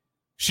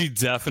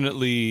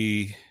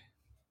definitely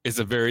is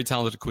a very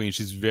talented queen.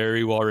 She's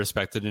very well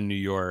respected in New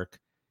York,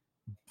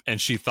 and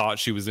she thought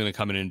she was going to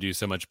come in and do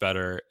so much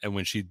better. And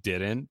when she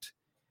didn't,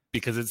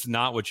 because it's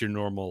not what your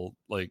normal,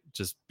 like,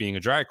 just being a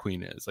drag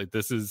queen is. Like,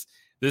 this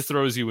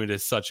throws you into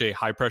such a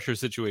high pressure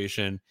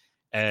situation.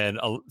 And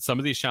some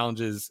of these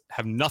challenges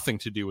have nothing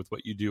to do with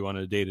what you do on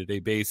a day-to-day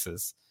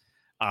basis.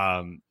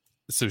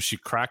 So she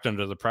cracked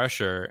under the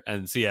pressure.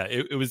 And so, yeah,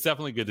 it was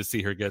definitely good to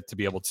see her get to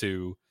be able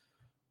to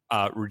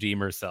redeem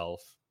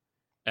herself.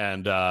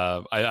 And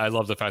I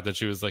love the fact that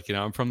she was like,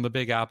 I'm from the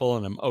Big Apple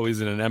and I'm always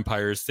in an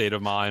Empire state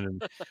of mind,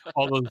 and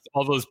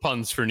all those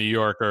puns for New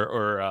York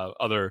or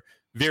other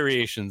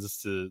variations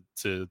to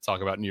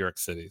talk about New York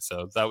City.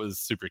 So that was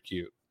super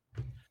cute.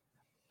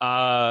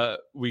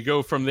 We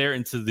go from there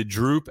into the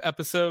Droop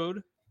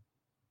episode.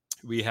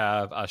 We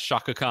have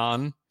Shaka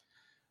Khan.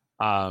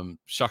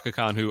 Shaka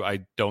Khan, who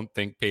I don't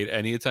think paid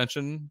any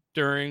attention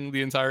during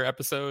the entire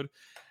episode,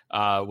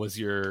 was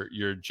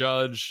your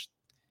judge.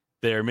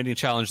 Their mini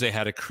challenge, they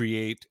had to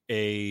create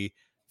a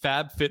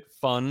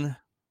FabFitFun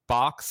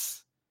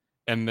box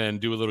and then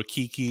do a little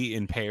kiki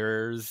in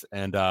pairs.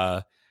 And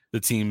the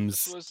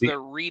teams... This was the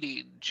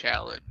reading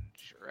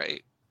challenge,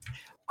 right?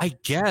 I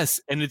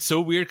guess. And it's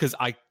so weird because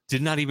I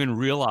did not even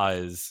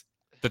realize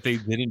that they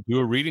didn't do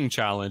a reading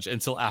challenge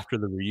until after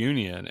the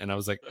reunion. And I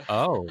was like,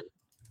 oh,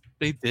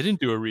 they didn't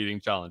do a reading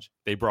challenge.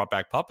 They brought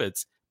back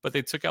puppets, but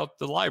they took out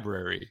the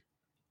library.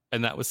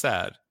 And that was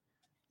sad.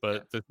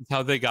 But this is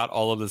how they got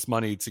all of this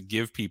money to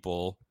give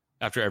people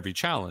after every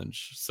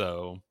challenge.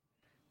 So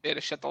they had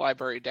to shut the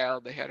library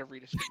down. They had to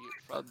redistribute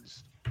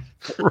funds.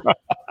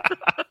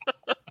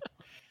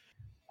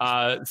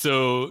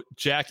 So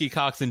Jackie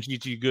Cox and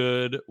Gigi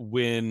Good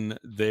win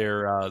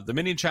their the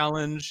mini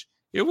challenge.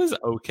 It was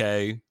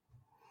okay.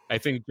 I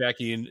think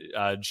Jackie and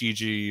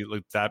Gigi,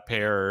 like that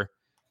pair,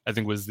 I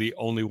think was the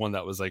only one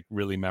that was like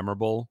really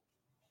memorable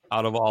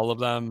out of all of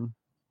them.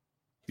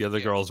 The other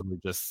girls were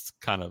just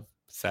kind of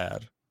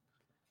sad.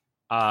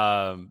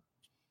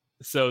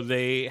 So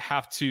they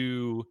have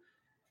to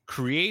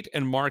create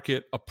and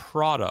market a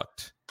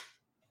product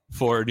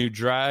for a new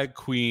drag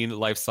queen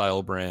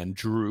lifestyle brand,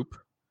 Droop,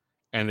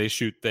 and they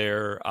shoot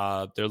their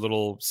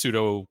little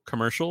pseudo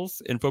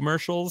commercials,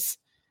 infomercials,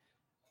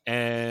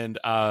 and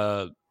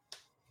I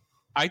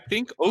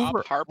think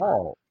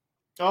overall,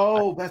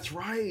 that's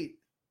right.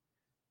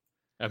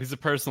 He's a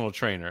personal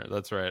trainer.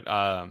 That's right.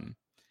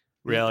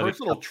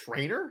 Personal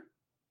trainer.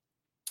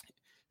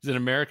 He's an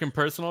American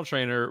personal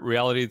trainer,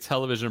 reality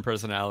television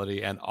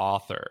personality, and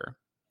author.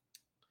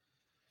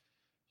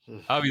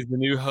 Oh, he's the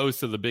new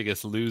host of The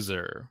Biggest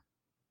Loser.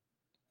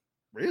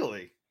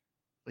 Really?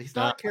 He's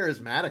not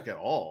charismatic at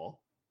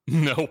all.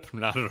 Nope,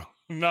 not at all.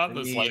 Not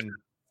the slightest.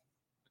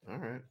 All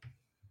right.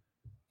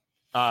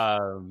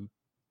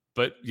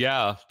 But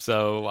yeah,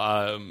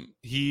 so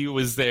he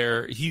was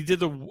there. He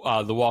did the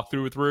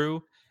walkthrough with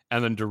Rue,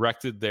 and then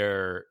directed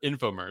their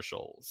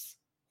infomercials.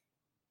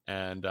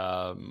 And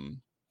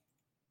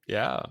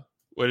yeah,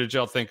 what did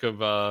y'all think of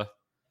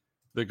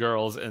the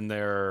girls and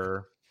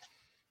their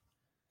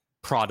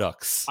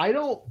products? I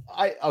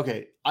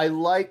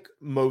like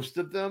most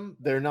of them.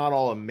 They're not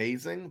all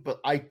amazing,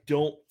 but I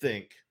don't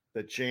think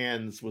that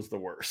Jan's was the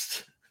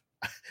worst.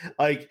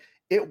 Like,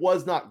 it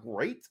was not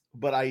great,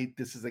 but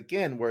this is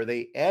again where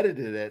they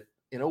edited it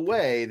in a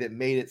way that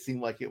made it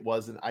seem like it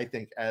wasn't, I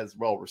think, as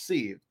well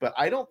received. But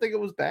I don't think it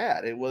was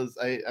bad. It was,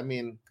 I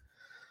mean,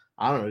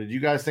 I don't know. Did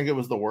you guys think it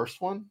was the worst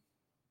one?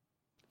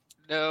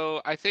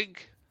 No, I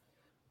think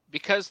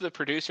because the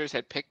producers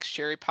had picked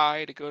Sherry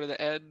Pie to go to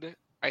the end,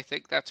 I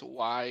think that's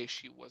why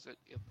she wasn't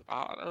in the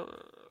bottom.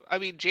 I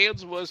mean,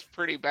 Jan's was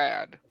pretty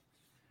bad.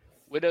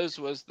 Widow's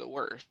was the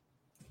worst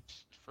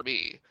for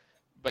me,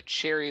 but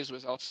Sherry's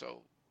was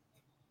also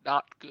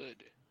not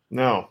good.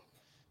 No.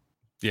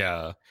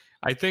 Yeah,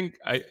 I think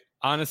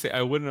honestly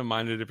I wouldn't have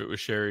minded if it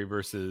was Sherry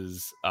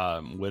versus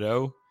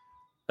Widow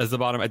as the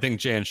bottom. I think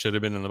Jan should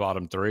have been in the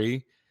bottom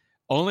 3,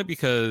 only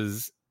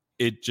because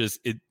it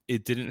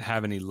didn't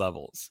have any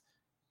levels.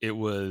 It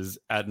was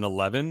at an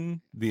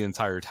 11 the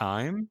entire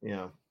time.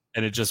 Yeah.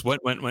 And it just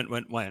went.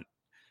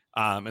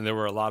 And there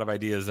were a lot of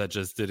ideas that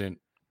just didn't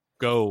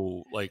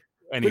go like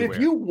anywhere. But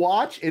if you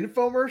watch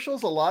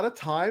infomercials, a lot of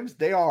times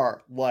they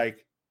are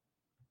like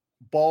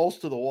balls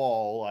to the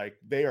wall. Like,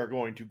 they are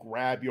going to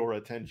grab your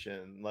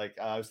attention. Like,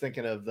 I was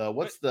thinking of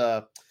what's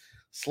the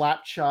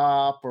Slap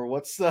Chop, or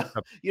what's the,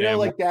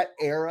 like that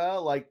era.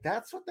 Like,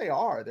 that's what they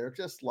are. They're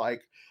just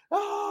like,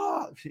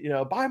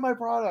 buy my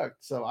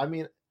product. So, I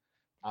mean,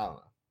 I don't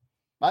know.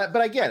 But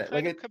I get it.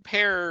 Like,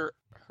 compare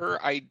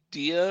her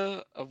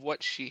idea of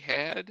what she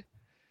had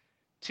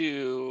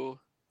to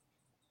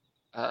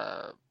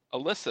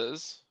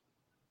Alyssa's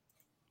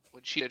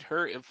when she did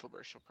her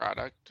infomercial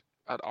product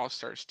on All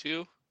Stars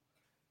 2.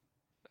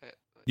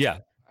 Yeah.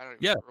 I don't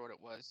even remember what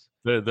it was.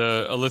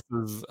 The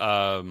Alyssa's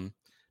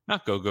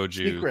not Go-Go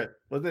Juice. Secret.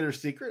 Was it her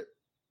secret?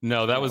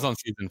 No, that was on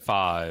season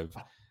 5.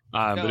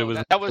 But it was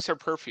that was her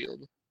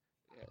perfume.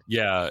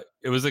 Yeah,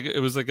 it was like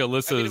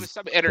Alyssa's. I mean, it was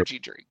some energy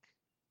drink.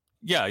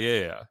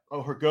 Yeah.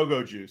 Oh, her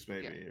Go-Go Juice,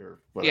 maybe, or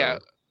whatever. Yeah,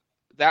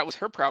 that was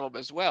her problem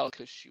as well,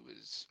 because she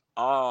was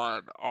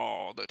on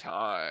all the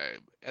time,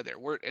 and there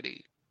weren't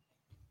any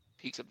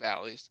peaks and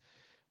valleys.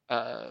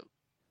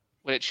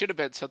 When it should have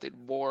been something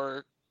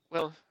more,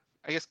 well,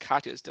 I guess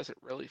Katya's doesn't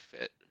really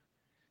fit,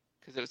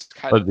 because it was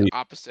kind of the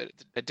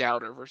opposite, a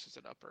downer versus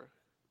an upper.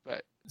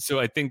 But so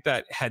I think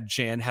that had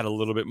Jan had a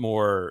little bit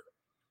more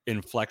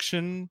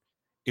inflection,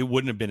 it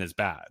wouldn't have been as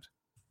bad.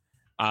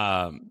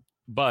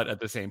 But at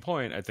the same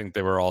point, I think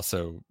they were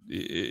also,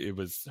 it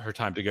was her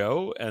time to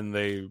go, and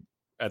they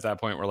at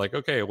that point were like,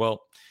 okay,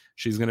 well,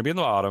 she's going to be in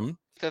the bottom.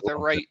 That the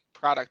right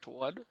product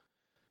won.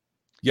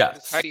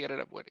 Yes, Heidi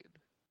ended up winning.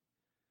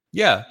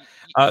 Yeah,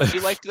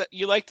 you liked that.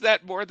 You liked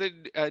that more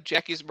than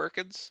Jackie's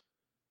Merkins.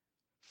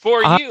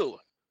 For you,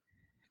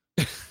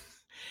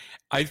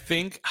 I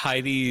think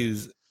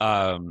Heidi's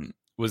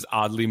was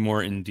oddly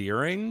more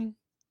endearing,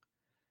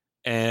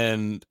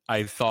 and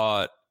I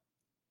thought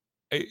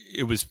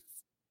it was.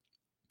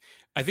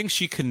 I think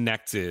she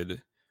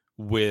connected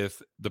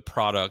with the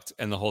product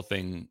and the whole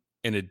thing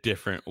in a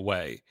different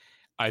way.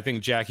 I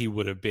think Jackie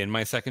would have been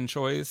my second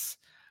choice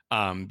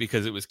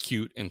because it was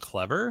cute and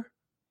clever.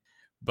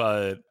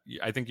 But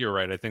I think you're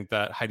right. I think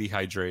that Heidi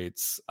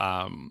Hydrates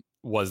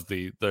was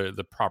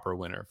the proper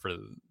winner for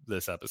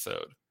this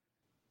episode.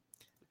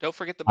 Don't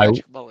forget the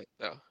magic mullet,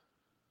 though.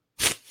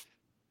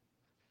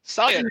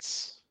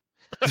 Science!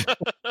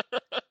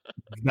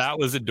 That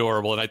was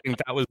adorable. And I think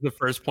that was the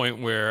first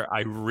point where I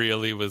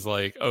really was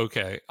like,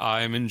 okay,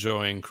 I'm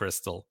enjoying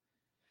Crystal.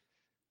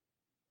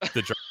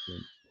 The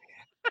dragon.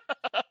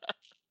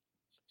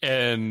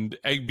 And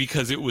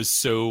because it was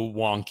so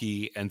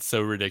wonky and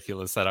so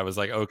ridiculous that I was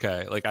like,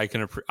 okay, like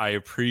I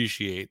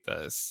appreciate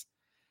this.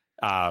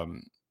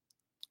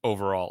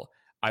 Overall,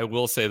 I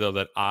will say though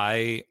that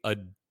I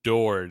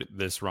adored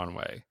this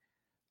runway.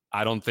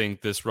 I don't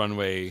think this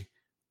runway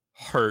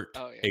hurt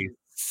a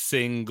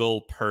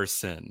single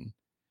person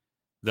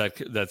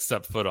that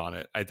stepped foot on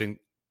it. I think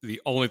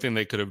the only thing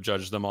they could have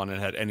judged them on and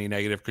had any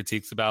negative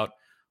critiques about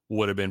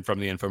would have been from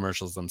the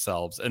infomercials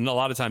themselves. And a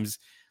lot of times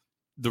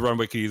the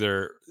runway could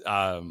either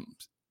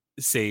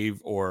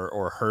save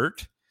or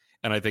hurt.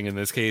 And I think in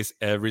this case,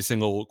 every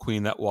single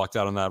queen that walked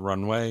out on that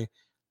runway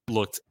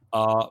looked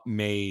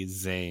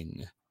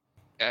amazing.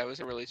 Yeah, it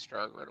was a really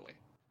strong runway.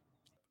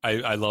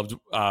 I loved,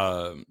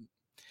 and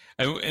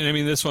I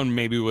mean, this one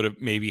would have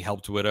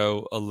helped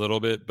Widow a little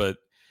bit, but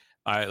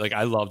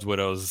I loved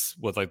Widow's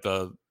with like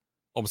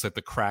almost like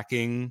the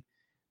cracking.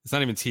 It's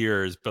not even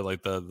tears, but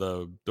like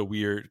the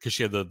weird, because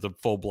she had the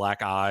full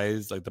black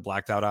eyes, like the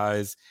blacked out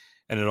eyes.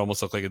 And it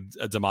almost looked like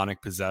a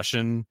demonic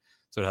possession.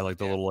 So it had like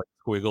the little like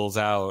squiggles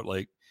out.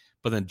 Like,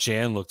 but then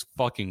Jan looked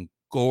fucking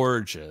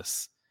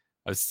gorgeous.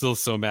 I was still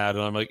so mad.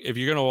 And I'm like, if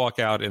you're going to walk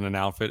out in an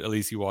outfit, at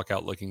least you walk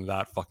out looking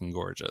that fucking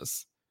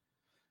gorgeous.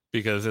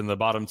 Because in the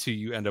bottom two,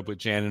 you end up with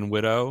Jan and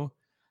Widow.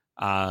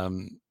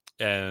 And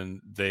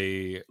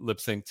they lip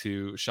sync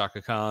to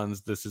Shaka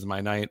Khan's This Is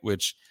My Night,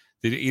 which,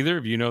 did either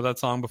of you know that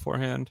song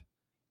beforehand?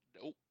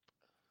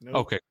 Nope.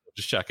 Okay.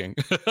 Just checking.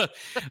 I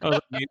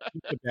was like,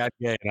 a bad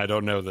game, and I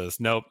don't know this.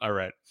 Nope. All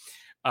right.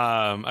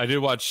 I did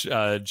watch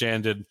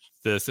Jan did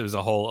this. It was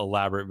a whole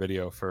elaborate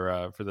video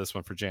for this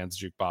one for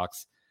Jan's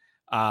Jukebox.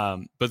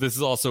 But this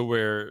is also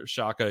where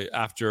Shaka,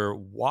 after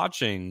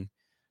watching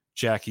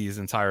Jackie's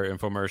entire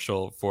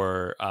infomercial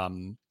for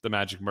the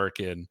Magic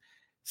Merkin,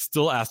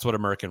 still asked what a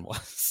Merkin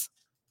was.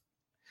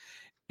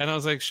 And I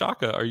was like,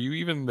 Shaka, are you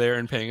even there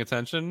and paying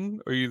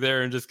attention? Or are you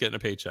there and just getting a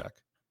paycheck?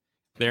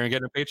 There and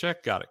getting a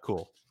paycheck? Got it.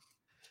 Cool.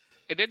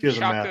 And didn't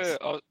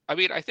Shaka, I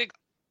mean, I think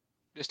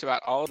just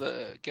about all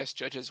the guest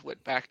judges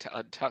went back to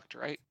Untucked,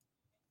 right?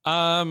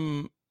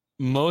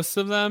 Most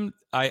of them.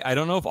 I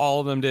don't know if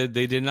all of them did.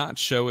 They did not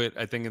show it.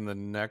 I think in the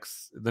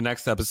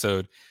next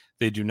episode,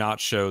 they do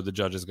not show the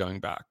judges going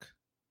back.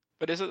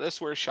 But isn't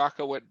this where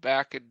Shaka went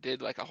back and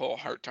did like a whole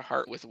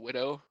heart-to-heart with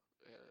Widow?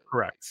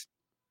 Correct.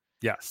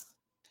 Yes.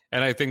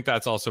 And I think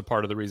that's also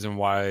part of the reason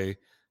why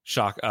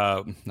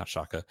Widow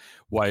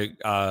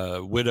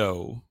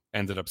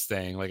ended up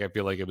staying. Like, I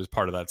feel like it was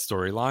part of that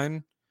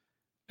storyline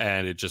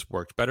and it just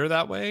worked better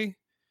that way.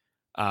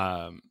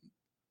 And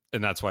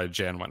that's why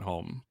Jan went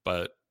home.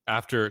 But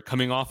after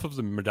coming off of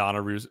the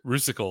Madonna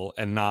Rusical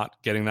and not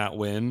getting that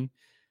win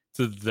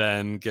to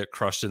then get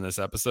crushed in this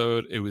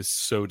episode, it was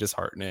so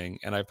disheartening.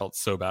 And I felt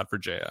so bad for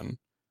Jan.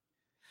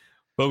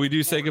 But we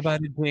do say goodbye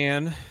to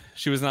Jan.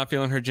 She was not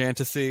feeling her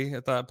Jantasy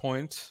at that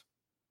point.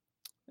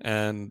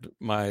 And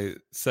my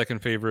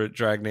second favorite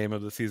drag name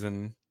of the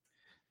season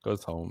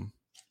goes home.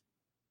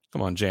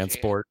 Come on, Jan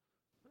Sport.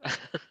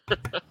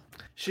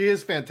 She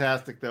is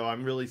fantastic, though.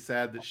 I'm really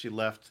sad that she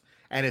left,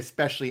 and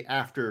especially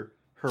after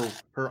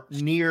her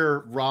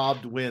near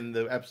robbed win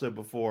the episode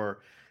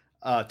before,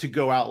 to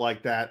go out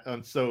like that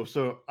and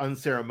so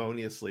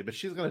unceremoniously. But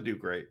she's gonna do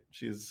great.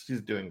 She's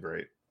doing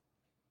great.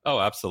 Oh,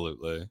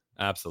 absolutely.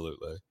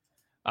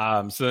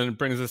 So then it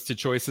brings us to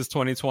Choices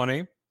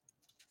 2020.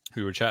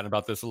 We were chatting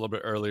about this a little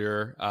bit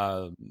earlier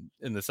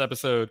in this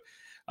episode.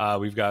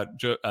 We've got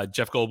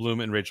Jeff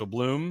Goldblum and Rachel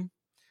Bloom.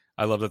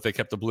 I love that they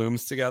kept the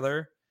Blooms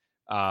together.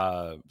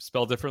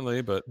 spelled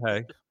differently, but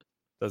hey,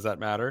 does that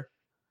matter?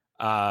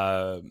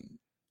 And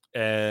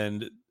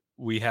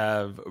we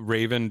have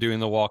Raven doing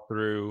the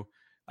walkthrough.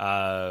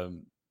 Oh,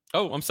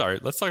 I'm sorry.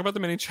 Let's talk about the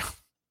mini challenge.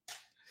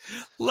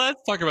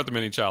 Let's talk about the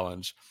mini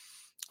challenge.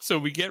 So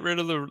we get rid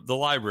of the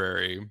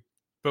library,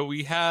 but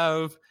we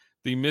have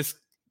the Miss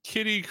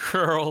Kitty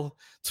Girl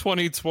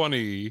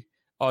 2020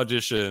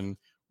 audition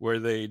where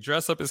they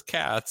dress up as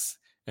cats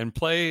and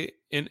play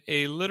in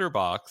a litter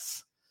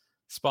box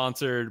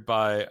sponsored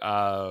by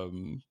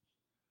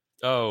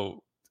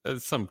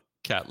some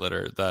cat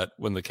litter that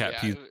when the cat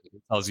pees,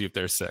 it tells you if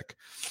they're sick,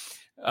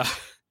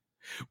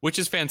 which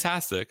is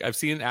fantastic. I've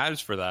seen ads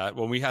for that.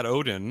 When we had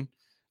Odin,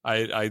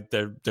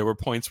 there were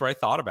points where I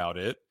thought about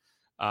it,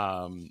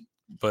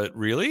 but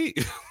really,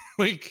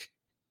 like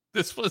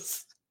this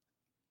is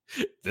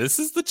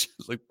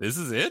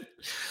it.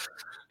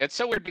 It's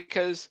so weird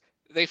because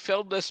they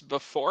filmed this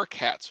before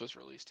Cats was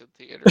released in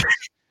theaters,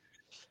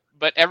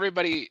 but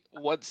everybody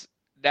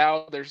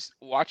now there's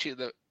watching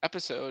the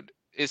episode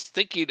is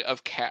thinking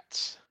of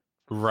Cats,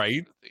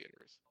 right?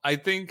 I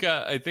think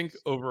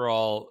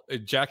overall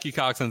Jackie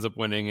Cox ends up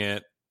winning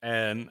it,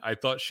 and I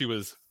thought she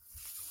was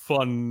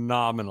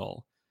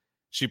phenomenal.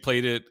 She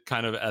played it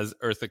kind of as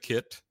Eartha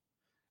Kitt,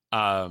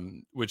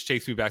 which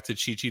takes me back to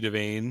Chi Chi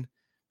DeVayne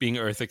being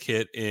Eartha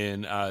Kitt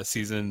in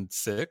season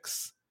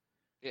 6.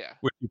 Yeah,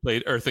 where she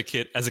played Eartha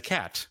Kitt as a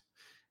cat,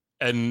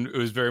 and it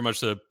was very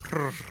much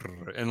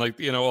and like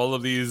all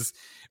of these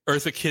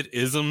Eartha Kitt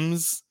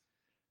isms,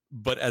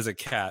 but as a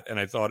cat, and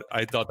I thought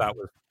that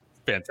was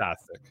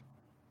fantastic.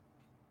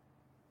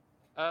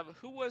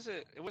 Who was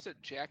it? It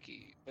wasn't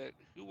Jackie, but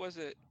who was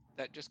it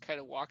that just kind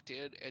of walked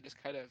in and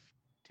just kind of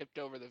tipped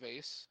over the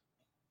vase?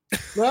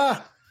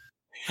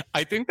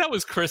 I think that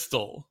was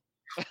Crystal.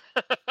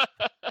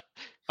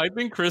 I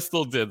think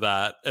Crystal did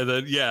that, and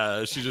then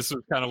she just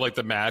was kind of like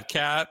the mad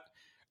cat,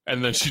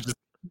 and then she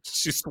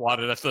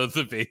swatted at the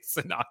vase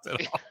and knocked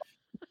it off.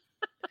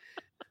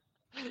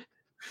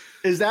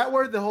 Is that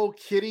where the whole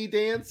kitty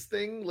dance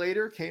thing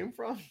later came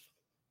from?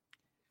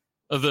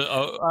 Dump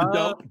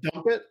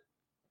it.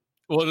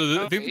 Well,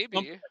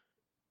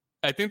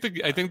 I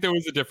think there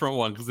was a different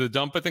one because the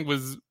dump I think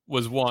was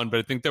one, but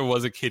I think there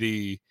was a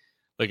kitty,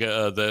 like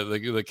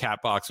the cat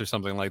box or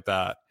something like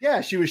that.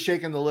 Yeah, she was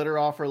shaking the litter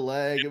off her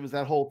leg. It was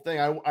that whole thing.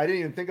 I didn't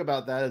even think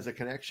about that as a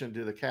connection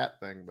to the cat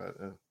thing, but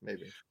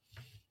maybe.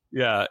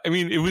 Yeah, I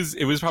mean it was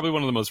probably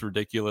one of the most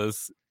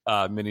ridiculous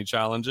mini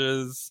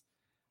challenges,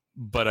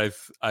 but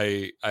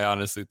I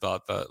honestly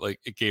thought that like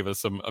it gave us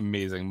some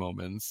amazing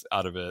moments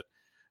out of it.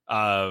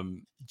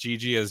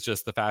 Gigi as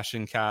just the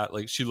fashion cat,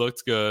 like she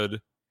looked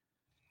good,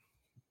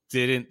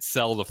 didn't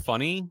sell the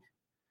funny.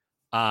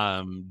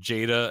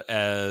 Jada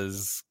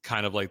as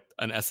kind of like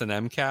an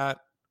S&M cat,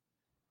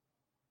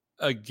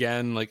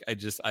 again, like I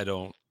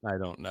don't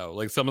know,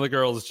 like some of the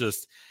girls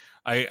just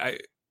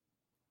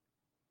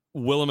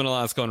Willem and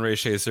Alaska and Ray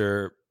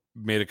Chaser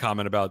made a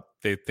comment about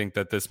they think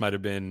that this might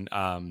have been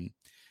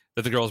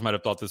that the girls might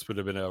have thought this would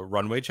have been a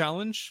runway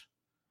challenge,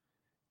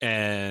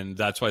 and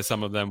that's why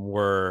some of them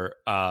were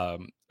a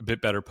bit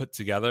better put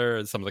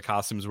together. Some of the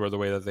costumes were the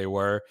way that they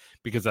were,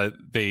 because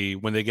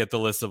when they get the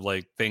list of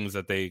like things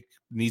that they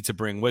need to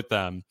bring with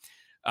them,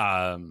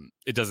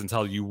 it doesn't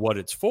tell you what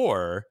it's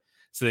for.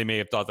 So they may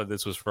have thought that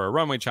this was for a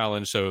runway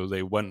challenge, so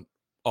they went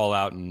all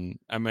out. And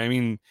I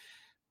mean,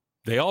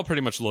 they all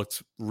pretty much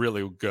looked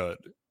really good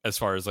as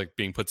far as like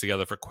being put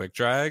together for quick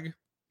drag.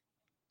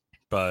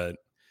 But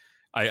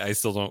I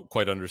still don't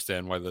quite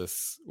understand why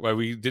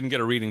we didn't get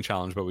a reading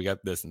challenge, but we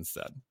got this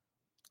instead.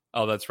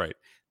 Oh, that's right.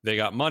 They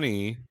got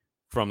money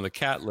from the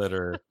cat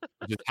litter,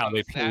 which is how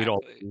they paid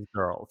all these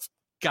girls.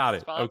 Got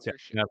it. Okay,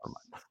 never mind.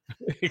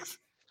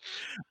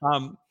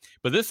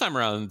 But this time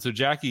around, so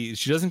Jackie,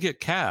 she doesn't get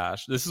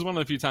cash. This is one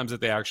of the few times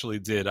that they actually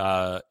did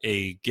a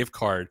gift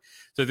card.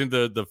 So I think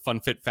the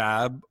Fun Fit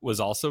Fab was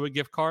also a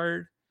gift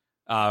card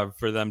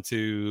for them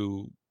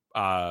to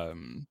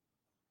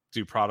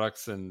do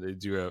products, and they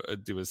do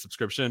a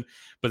subscription.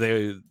 But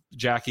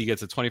Jackie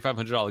gets a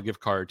 $2,500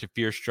 gift card to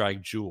Fierce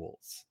Drag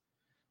Jewels,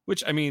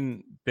 which, I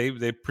mean,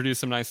 they produce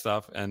some nice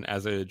stuff, and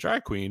as a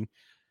drag queen,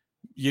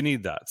 you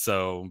need that.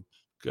 So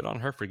good on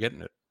her for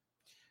getting it.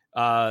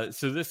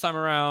 So this time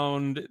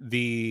around,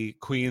 the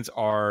queens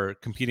are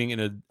competing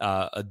in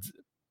a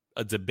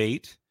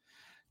debate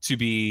to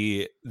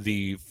be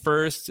the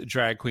first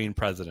drag queen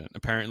president.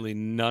 Apparently,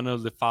 none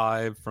of the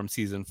 5 from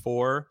season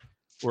 4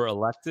 were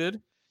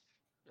elected.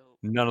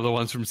 None of the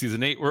ones from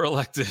season 8 were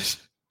elected.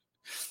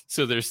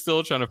 So they're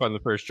still trying to find the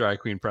first drag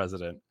queen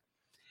president.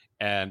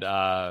 And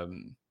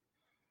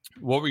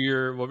what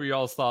were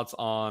y'all's thoughts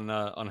on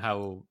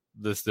how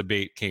this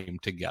debate came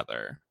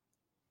together?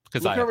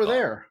 Look over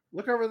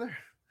there.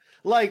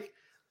 Like,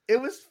 it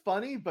was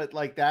funny, but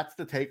like that's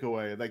the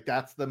takeaway. Like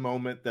that's the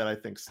moment that I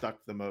think stuck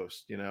the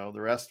most. You know,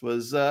 the rest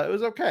was it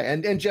was okay.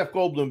 And Jeff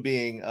Goldblum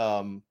being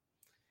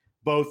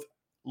both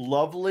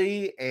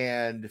lovely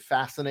and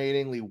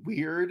fascinatingly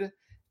weird,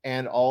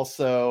 and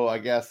also, I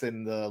guess,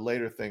 in the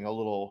later thing, a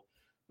little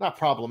not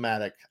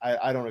problematic.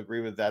 I don't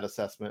agree with that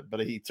assessment,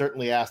 but he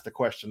certainly asked a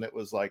question that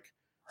was like,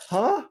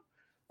 huh?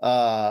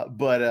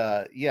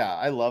 Yeah,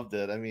 I loved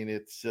it. I mean,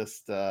 it's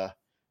just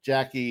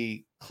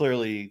Jackie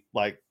clearly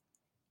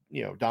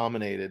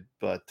dominated,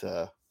 but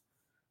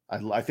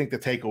I think the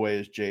takeaway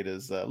is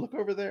Jada's look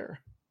over there.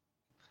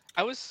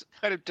 I was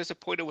kind of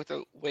disappointed with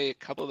the way a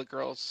couple of the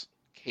girls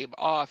came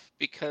off,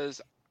 because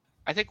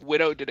I think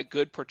Widow did a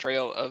good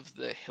portrayal of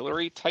the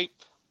Hillary type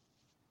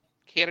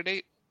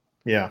candidate.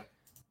 Yeah.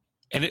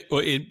 And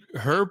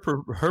her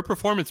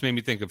performance made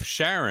me think of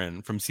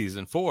Sharon from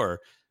season 4.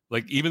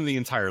 Like, even the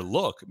entire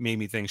look made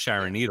me think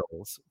Sharon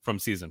Needles from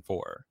season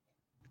 4.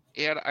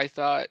 And I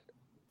thought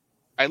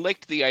I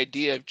liked the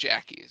idea of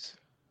Jackie's,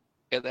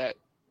 and that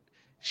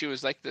she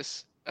was like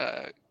this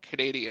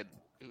Canadian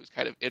who was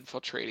kind of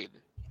infiltrating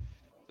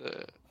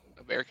the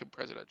American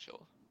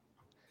presidential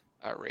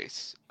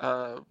race.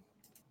 And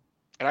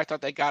I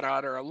thought they got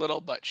on her a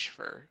little much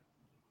for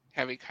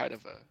having kind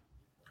of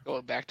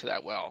going back to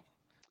that well.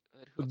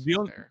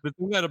 The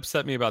thing that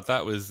upset me about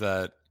that was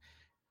that,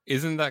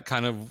 isn't that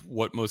kind of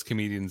what most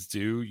comedians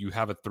do? You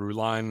have a through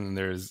line and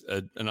there's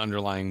an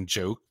underlying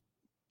joke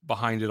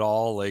behind it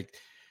all. Like,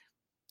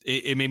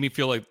 it made me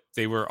feel like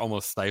they were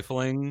almost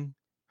stifling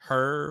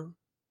her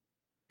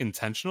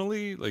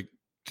intentionally. Like,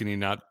 can you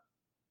not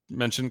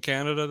mention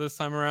Canada this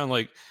time around?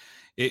 Like,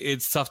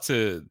 it's tough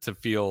to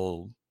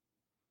feel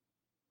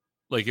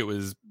like it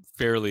was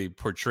fairly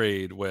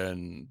portrayed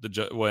when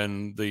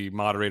the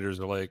moderators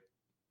are like,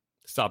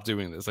 stop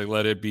doing this. Like,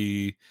 let it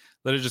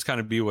just kind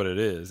of be what it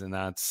is. And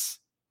that's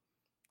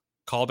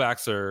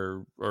callbacks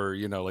or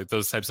like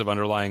those types of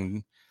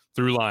underlying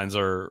through lines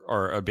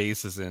are a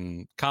basis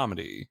in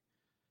comedy.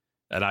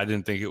 And I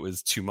didn't think it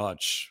was too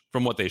much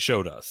from what they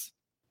showed us.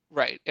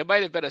 Right. It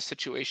might have been a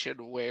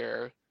situation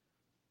where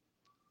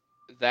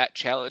that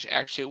challenge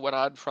actually went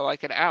on for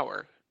like an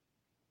hour,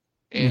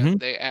 and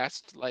they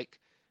asked like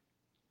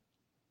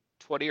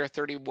 20 or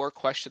 30 more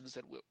questions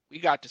than we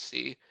got to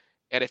see.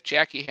 And if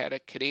Jackie had a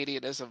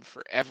Canadianism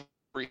for every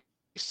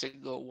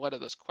single one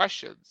of those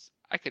questions,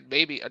 I could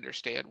maybe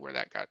understand where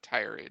that got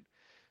tiring.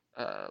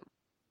 But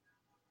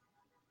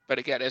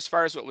again, as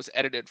far as what was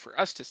edited for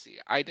us to see,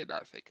 I did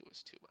not think it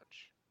was too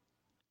much.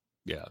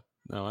 Yeah,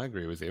 no, I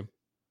agree with you.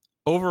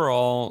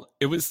 Overall,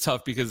 it was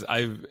tough because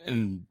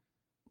and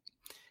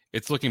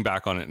it's looking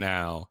back on it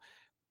now,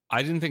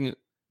 I didn't think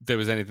there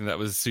was anything that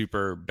was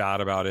super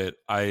bad about it.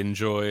 I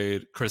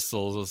enjoyed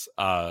Crystal's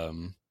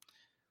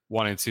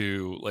wanting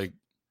to like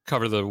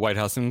cover the White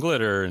House in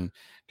glitter and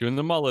doing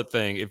the mullet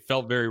thing. It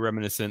felt very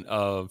reminiscent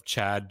of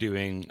Chad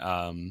doing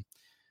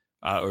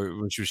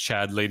which was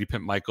Chad Lady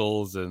Pimp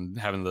Michaels, and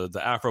having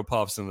the Afro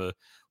puffs and the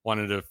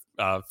wanted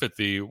to fit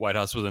the White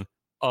House with an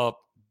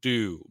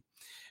updo.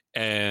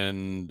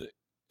 And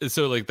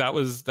so like that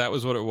was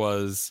what it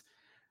was.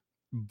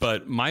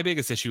 But my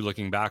biggest issue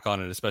looking back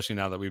on it, especially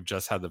now that we've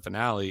just had the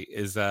finale,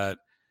 is that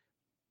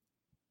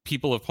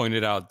people have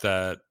pointed out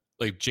that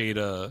like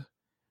Jada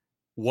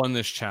won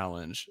this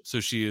challenge, so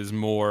she is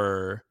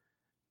more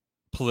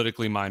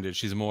politically minded.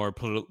 She's more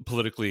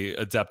politically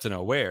adept and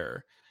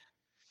aware.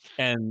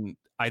 And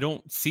I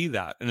don't see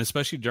that. And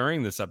especially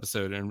during this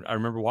episode, and I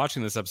remember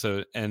watching this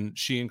episode, and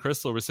she and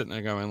Crystal were sitting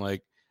there going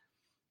like,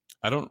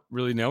 I don't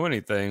really know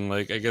anything.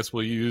 Like, I guess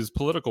we'll use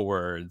political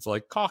words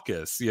like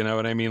caucus, you know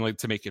what I mean? Like,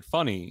 to make it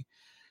funny.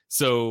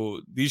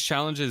 So these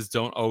challenges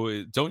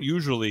don't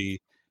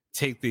usually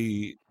take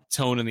the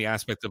tone and the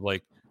aspect of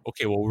like,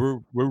 okay,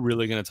 well, we're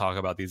really going to talk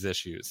about these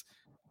issues.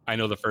 I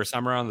know the first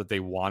time around that they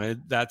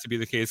wanted that to be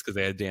the case because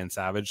they had Dan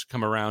Savage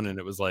come around, and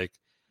it was like,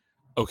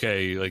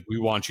 okay, like, we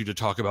want you to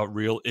talk about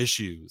real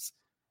issues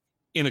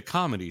in a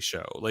comedy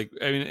show. Like,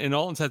 I mean, in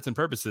all intents and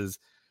purposes,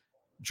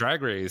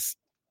 Drag Race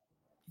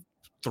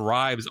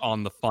thrives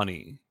on the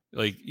funny.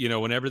 Like, you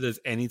know, whenever there's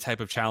any type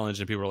of challenge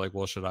and people are like,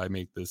 well, should I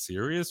make this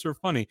serious or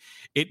funny?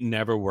 It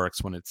never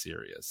works when it's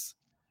serious.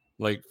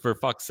 Like, for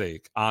fuck's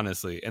sake,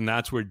 honestly. And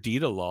that's where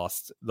Dita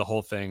lost the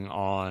whole thing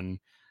on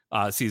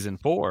season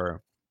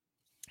 4,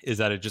 is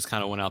that it just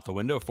kind of went out the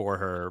window for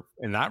her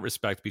in that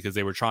respect, because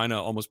they were trying to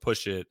almost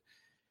push it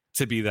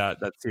to be that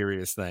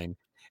serious thing.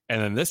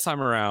 And then this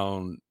time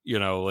around, you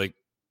know, like,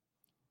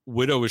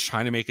 Widow was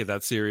trying to make it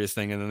that serious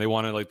thing, and then they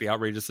wanted like the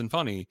outrageous and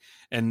funny,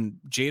 and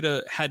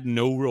Jada had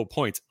no real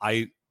points.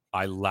 I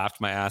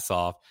laughed my ass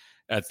off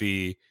at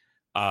the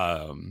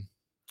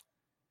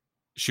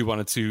she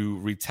wanted to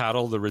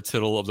retattle the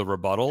retittle of the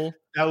rebuttal.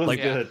 That was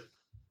like, good.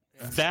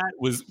 That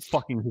was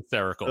fucking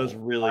hysterical. That was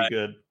really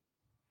good.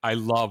 I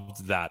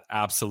loved that,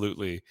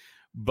 absolutely.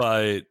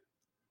 But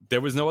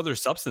there was no other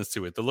substance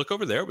to it. The look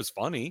over there was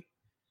funny.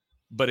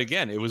 But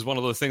again, it was one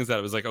of those things that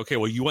it was like, okay,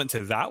 well, you went to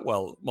that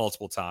well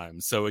multiple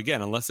times. So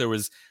again, unless there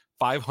was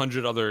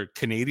 500 other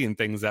Canadian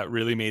things that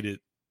really made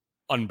it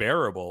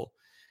unbearable,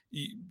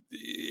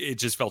 it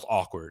just felt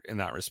awkward in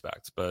that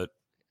respect. But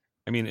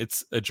I mean,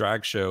 it's a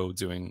drag show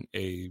doing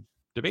a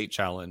debate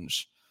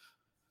challenge.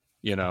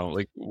 You know,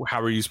 like, how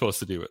are you supposed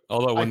to do it?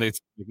 Although when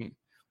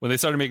they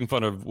started making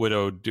fun of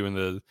Widow doing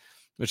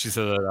when she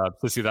said,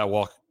 "Pussy that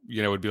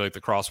would be like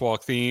the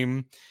crosswalk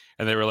theme.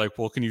 And they were like,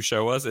 well, can you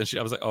show us? And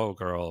I was like, oh,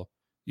 girl,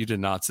 you did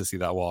not sissy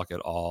that walk at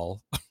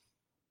all.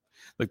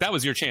 Like, that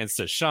was your chance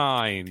to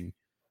shine.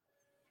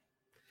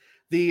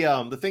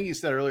 The thing you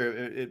said earlier,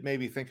 it made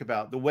me think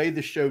about the way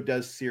the show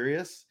does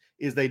serious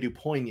is they do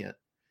poignant.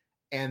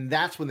 And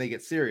that's when they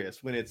get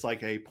serious, when it's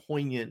like a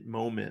poignant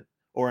moment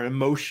or an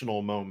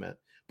emotional moment,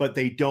 but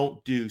they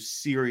don't do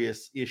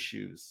serious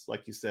issues,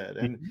 like you said.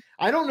 And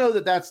I don't know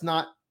that that's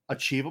not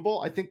achievable.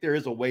 I think there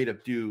is a way to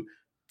do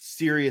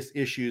serious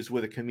issues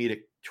with a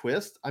comedic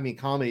twist. I mean,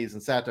 comedies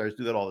and satires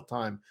do that all the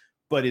time,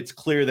 but it's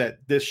clear that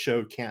this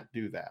show can't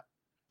do that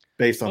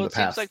based on the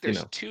past. It seems like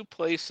there's 2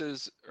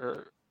 places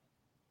or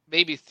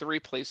maybe 3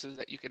 places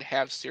that you can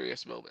have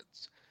serious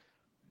moments.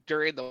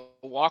 During the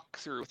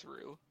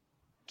walkthrough,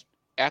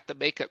 at the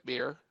makeup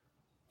mirror.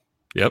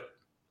 Yep.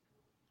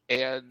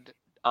 And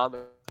on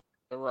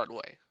the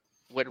runway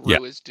when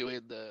Rue is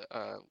doing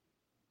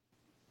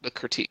the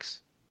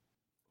critiques.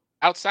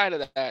 Outside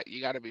of that, you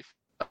got to be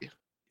funny.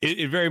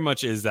 It very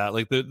much is that.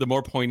 Like, the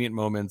more poignant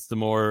moments, the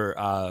more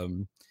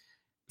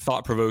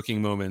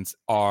thought-provoking moments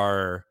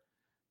are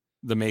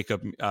the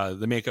makeup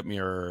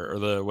mirror,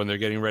 or when they're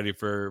getting ready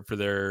for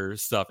their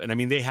stuff. And I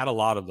mean, they had a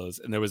lot of those,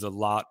 and there was a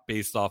lot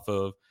based off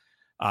of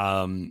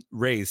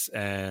race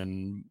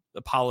and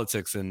the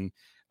politics and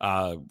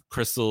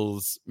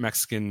Crystal's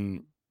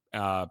Mexican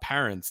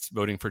parents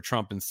voting for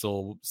Trump and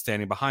still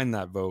standing behind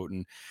that vote.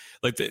 And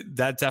like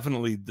that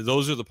definitely,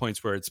 those are the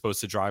points where it's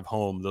supposed to drive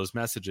home those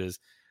messages.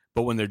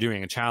 But when they're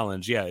doing a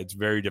challenge, it's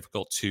very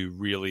difficult to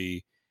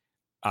really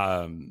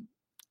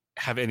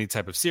have any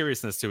type of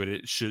seriousness to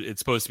it. It's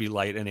supposed to be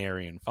light and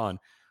airy and fun,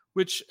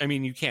 which, I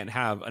mean, you can't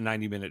have a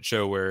 90-minute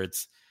show where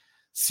it's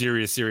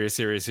serious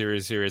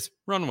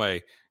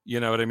runway. You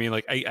know what I mean?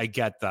 Like, I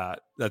get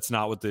that. That's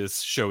not what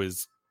this show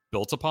is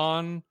built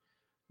upon.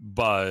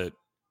 But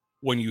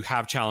when you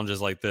have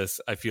challenges like this,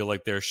 I feel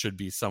like there should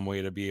be some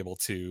way to be able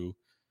to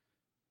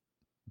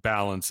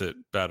balance it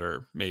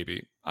better,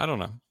 maybe. I don't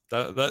know.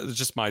 That is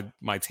just my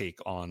take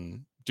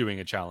on doing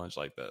a challenge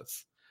like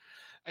this.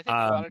 I think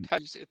a lot of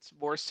times it's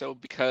more so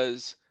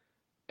because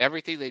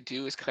everything they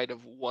do is kind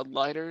of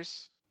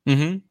one-liners.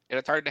 Mm-hmm. And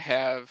it's hard to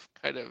have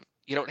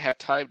you don't have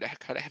time to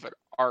kind of have an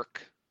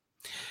arc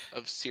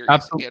of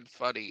serious and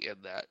funny in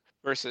that.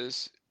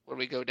 Versus when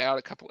we go down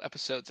a couple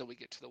episodes and we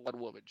get to the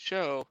one-woman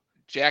show,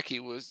 Jackie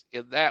was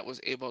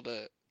able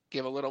to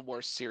give a little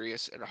more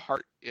serious and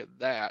heart in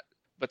that,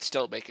 but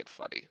still make it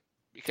funny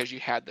because you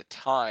had the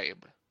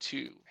time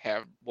to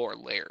have more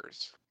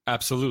layers.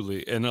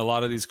 Absolutely. And a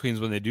lot of these queens,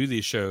 when they do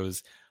these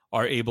shows,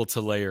 are able to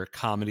layer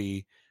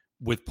comedy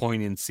with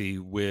poignancy,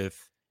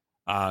 with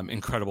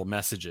incredible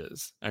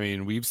messages. I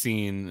mean, we've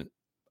seen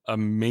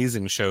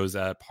amazing shows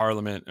at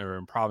Parliament or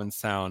in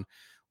Provincetown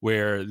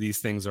where these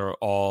things are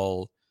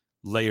all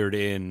layered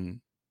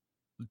in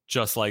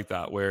just like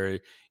that, where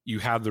you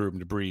have the room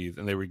to breathe,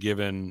 and they were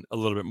given a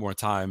little bit more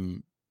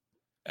time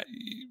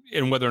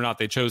in whether or not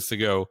they chose to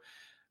go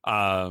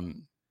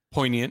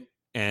poignant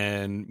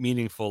and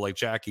meaningful like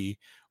Jackie,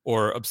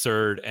 or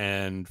absurd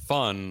and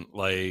fun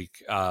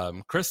like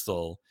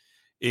Crystal.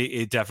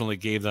 It definitely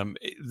gave them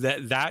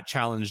that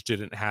challenge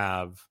didn't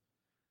have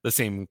the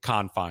same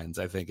confines,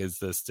 I think, as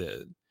this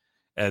did,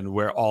 and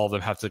where all of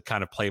them have to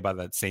kind of play by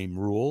that same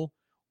rule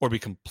or be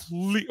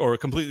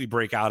completely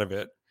break out of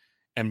it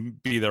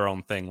and be their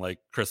own thing, like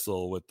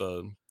Crystal with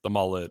the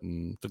mullet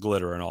and the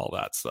glitter and all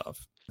that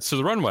stuff. So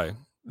the runway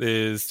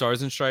is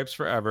Stars and Stripes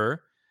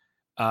Forever.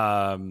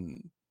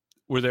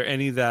 Were there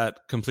any that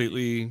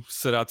completely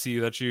stood out to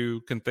you that you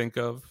can think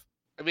of?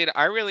 I mean,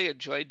 I really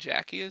enjoyed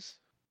Jackie's.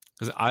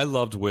 Because I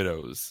loved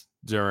Widow's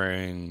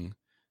during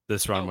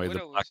this runway, the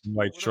black and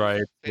white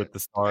stripe with the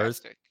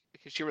stars.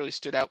 Because she really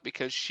stood out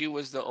because she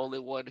was the only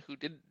one who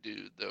didn't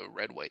do the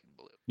red, white, and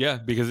blue. Yeah,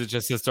 because it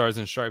just says Stars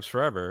and Stripes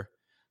Forever.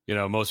 You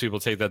know, most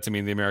people take that to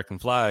mean the American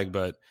flag,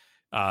 but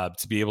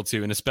to be able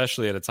to, and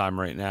especially at a time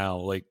right now,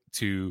 like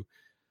to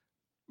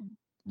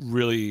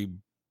really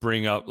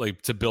bring up,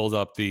 like to build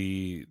up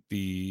the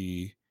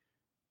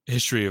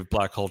history of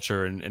Black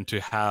culture and to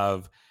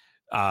have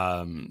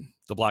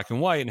the black and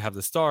white and have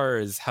the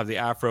stars, have the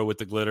afro with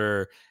the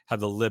glitter, have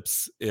the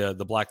lips,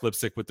 the black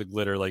lipstick with the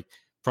glitter, like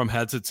from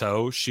head to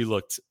toe, she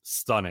looked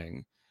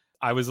stunning.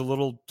 I was a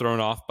little thrown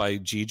off by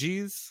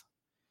Gigi's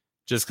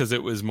just because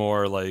it was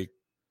more like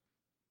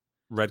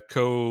red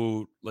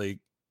coat, like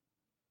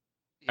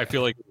I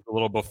feel like it was a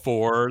little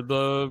before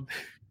the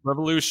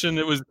revolution.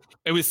 It was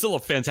still a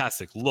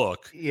fantastic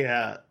look.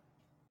 Yeah.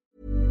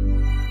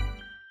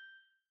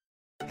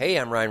 Hey,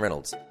 I'm Ryan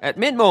Reynolds. At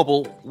Mint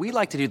Mobile, we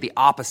like to do the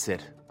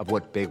opposite of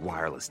what Big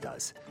Wireless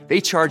does. They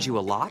charge you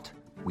a lot,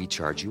 we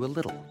charge you a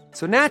little.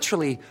 So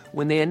naturally,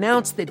 when they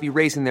announced they'd be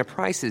raising their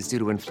prices due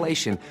to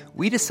inflation,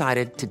 we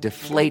decided to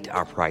deflate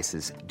our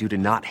prices due to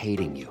not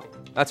hating you.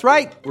 That's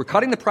right. We're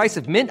cutting the price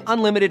of Mint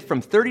Unlimited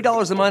from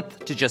 $30 a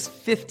month to just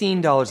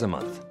 $15 a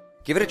month.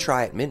 Give it a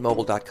try at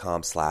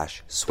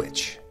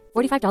mintmobile.com/switch.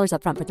 $45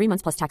 up front for 3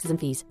 months plus taxes and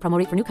fees. Promo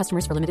rate for new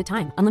customers for limited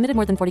time. Unlimited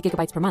more than 40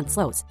 gigabytes per month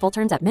slows. Full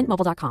terms at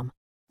mintmobile.com.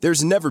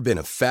 There's never been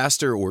a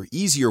faster or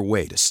easier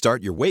way to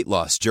start your weight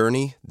loss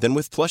journey than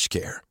with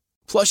PlushCare.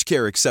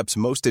 PlushCare accepts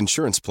most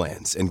insurance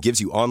plans and gives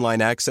you online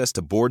access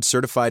to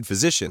board-certified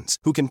physicians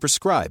who can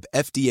prescribe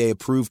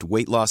FDA-approved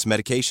weight loss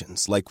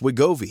medications like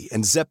Wegovy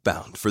and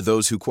Zepbound for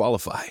those who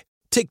qualify.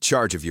 Take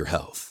charge of your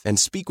health and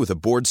speak with a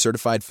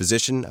board-certified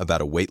physician about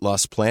a weight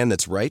loss plan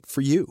that's right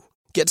for you.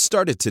 Get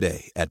started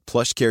today at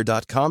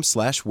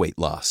plushcare.com/weight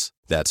loss.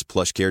 That's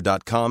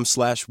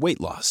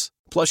plushcare.com/weight loss.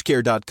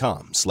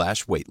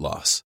 plushcare.com/weight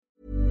loss.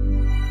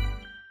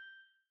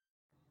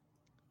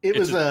 It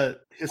was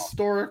a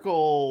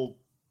historical,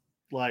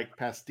 like,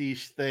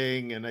 pastiche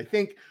thing, and I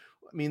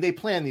mean, they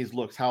plan these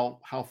looks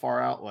how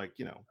far out, like,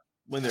 you know,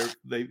 when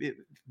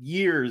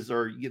years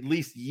or at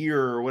least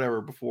year or whatever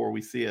before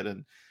we see it,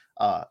 and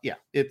yeah,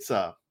 it's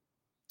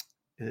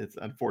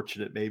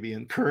unfortunate maybe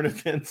in current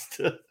events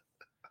to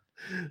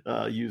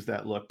use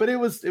that look, but it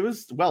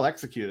was well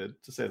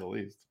executed, to say the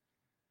least.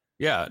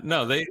 Yeah,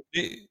 no, they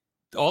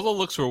all the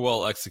looks were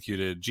well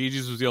executed.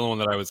 Gigi's was the only one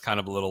that I was kind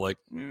of a little like,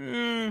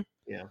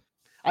 yeah.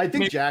 I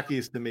think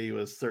Jackie's to me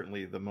was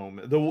certainly the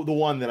moment, the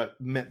one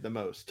that meant the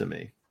most to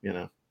me. You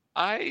know,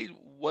 I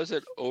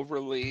wasn't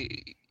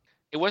overly.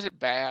 It wasn't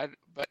bad,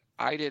 but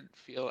I didn't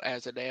feel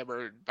as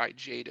enamored by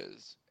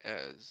Jada's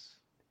as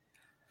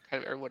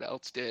kind of everyone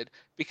else did,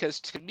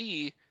 because to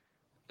me,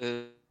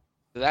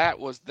 that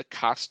was the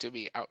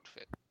costumey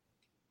outfit.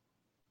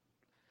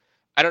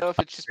 I don't know if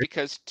it's just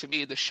because to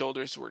me the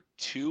shoulders were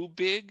too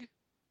big.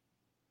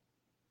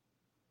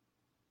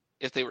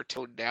 If they were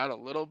toned down a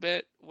little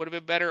bit, would have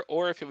been better,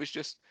 or if it was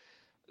just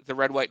the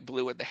red, white,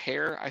 blue, and the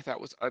hair, I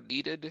thought was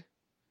unneeded.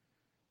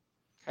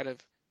 Kind of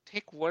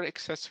take one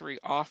accessory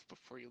off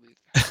before you leave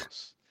the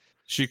house.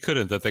 She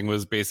couldn't. That thing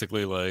was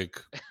basically like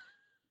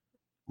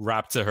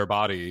wrapped to her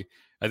body.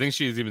 I think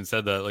she's even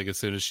said that, like, as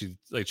soon as she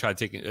as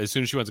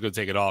soon as she went to go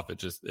take it off,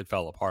 it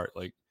fell apart.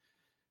 Like,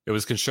 it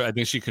was I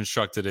think she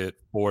constructed it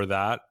for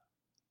that,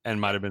 and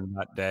might have been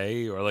that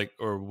day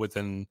or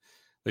within.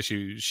 Like,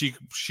 she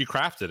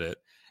crafted it.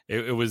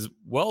 It was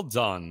well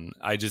done.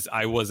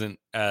 I wasn't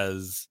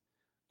as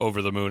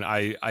over the moon.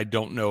 I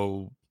don't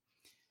know.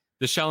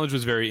 The challenge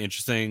was very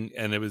interesting,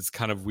 and it was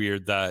kind of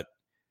weird that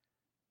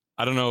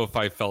I don't know if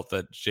I felt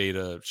that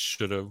Jada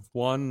should have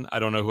won. I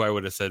don't know who I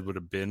would have said would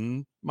have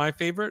been my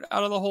favorite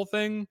out of the whole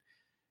thing.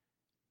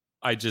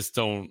 I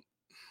don't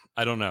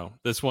know.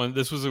 This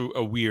was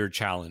a weird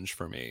challenge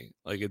for me.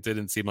 Like, it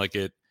didn't seem like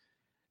it.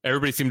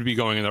 Everybody seemed to be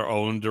going in their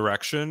own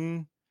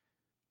direction,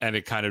 and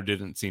it kind of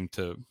didn't seem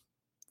to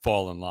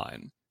fall in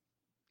line.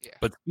 Yeah.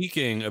 But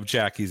speaking of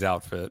Jackie's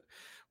outfit,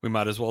 we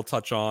might as well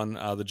touch on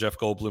the Jeff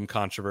Goldblum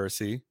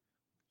controversy,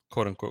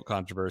 quote unquote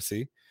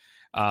controversy,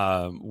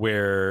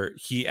 where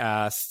he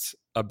asked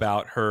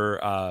about her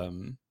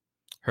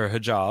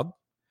hijab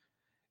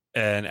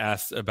and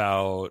asked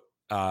about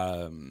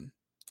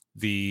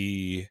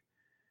the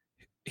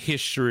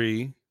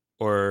history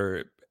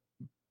or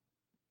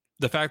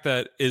the fact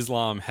that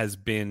Islam has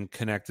been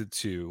connected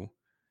to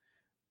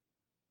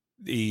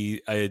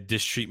the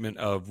mistreatment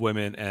of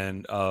women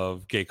and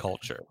of gay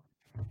culture.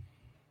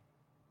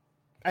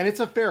 And it's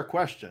a fair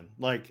question.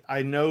 Like,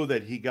 I know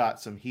that he got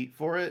some heat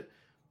for it,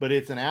 but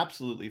it's an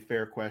absolutely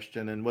fair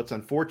question. And what's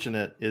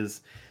unfortunate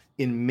is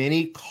in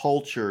many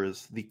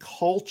cultures, the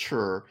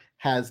culture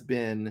has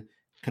been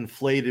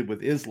conflated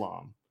with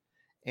Islam.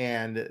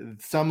 And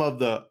some of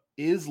the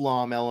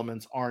Islam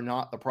elements are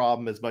not the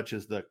problem as much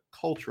as the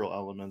cultural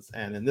elements.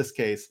 And in this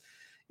case,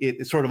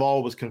 it sort of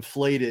all was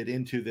conflated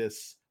into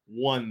this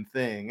one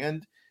thing.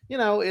 And, you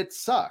know, it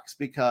sucks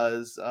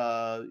because,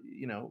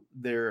 you know,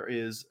 there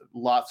is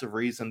lots of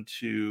reason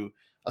to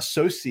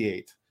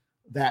associate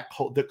that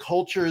the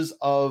cultures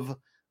of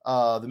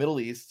the Middle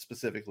East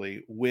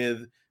specifically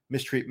with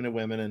mistreatment of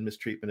women and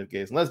mistreatment of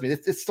gays and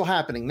lesbians. It's still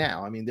happening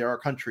now. I mean, there are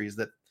countries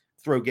that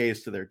throw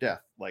gays to their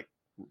death, like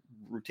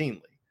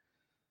routinely.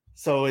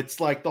 So it's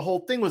like the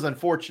whole thing was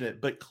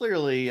unfortunate, but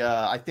clearly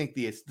I think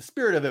the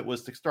spirit of it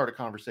was to start a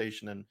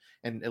conversation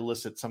and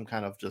elicit some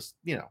kind of just,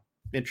 you know,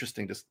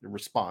 interesting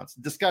response.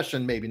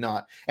 Discussion, maybe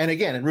not. And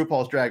again, in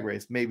RuPaul's Drag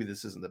Race, maybe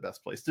this isn't the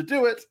best place to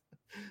do it,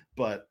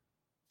 but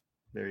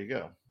there you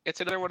go.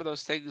 It's another one of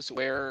those things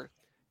where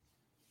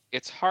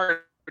it's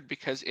hard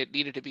because it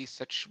needed to be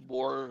such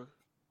more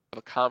of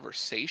a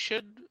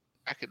conversation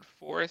back and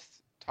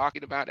forth,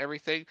 talking about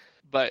everything.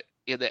 But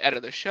in the end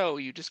of the show,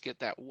 you just get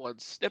that one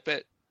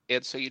snippet,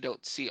 and so you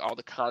don't see all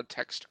the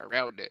context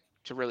around it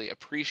to really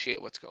appreciate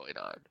what's going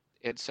on.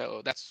 And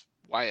so that's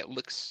why it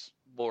looks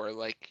more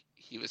like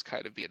he was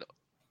kind of being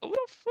a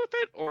little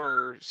flippant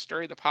or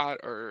stirring the pot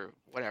or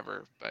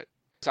whatever, but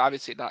it's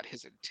obviously not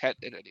his intent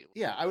in any way.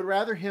 Yeah, I would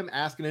rather him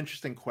ask an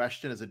interesting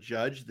question as a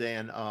judge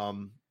than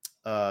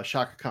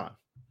Shaka Khan,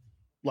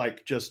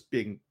 like just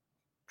being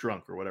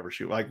drunk or whatever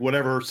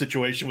whatever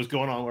situation was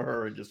going on with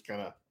her, and just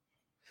kind of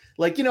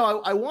like, you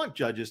know, I want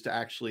judges to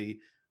actually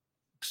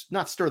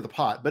not stir the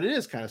pot, but it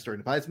is kind of stirring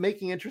the pot. It's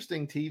making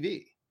interesting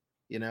TV,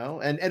 you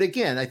know, and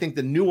again, I think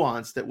the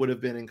nuance that would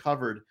have been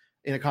uncovered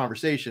in a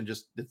conversation,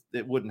 just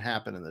it wouldn't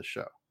happen in this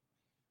show.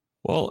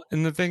 Well,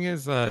 and the thing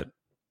is that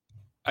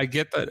I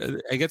get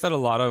that. I get that a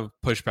lot of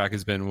pushback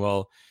has been,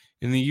 well,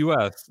 in the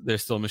U.S.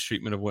 there's still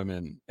mistreatment of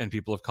women and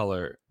people of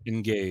color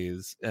and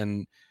gays,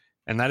 and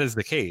that is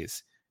the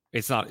case.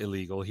 It's not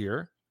illegal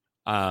here.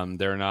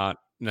 There are not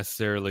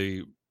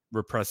necessarily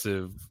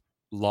repressive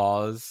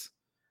laws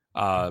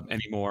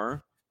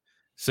anymore.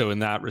 So in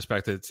that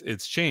respect,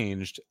 it's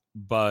changed.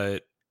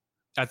 But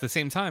at the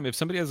same time, if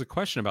somebody has a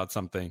question about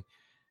something,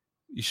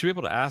 you should be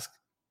able to ask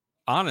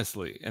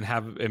honestly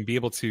and be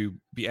able to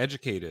be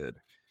educated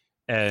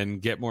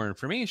and get more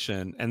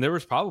information. And there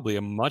was probably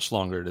a much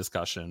longer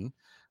discussion.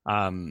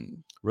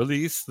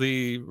 Release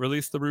the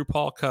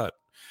RuPaul cut.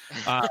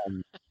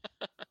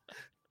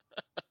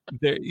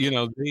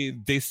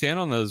 They stand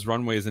on those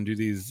runways and do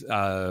these.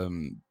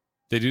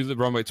 They do the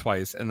runway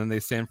twice, and then they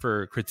stand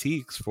for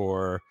critiques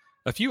for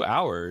a few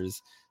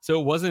hours. So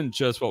it wasn't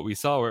just what we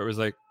saw, where it was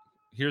like,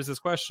 here's this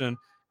question,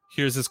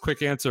 here's this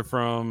quick answer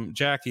from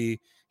Jackie,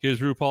 here's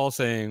RuPaul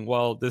saying,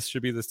 well, this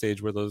should be the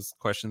stage where those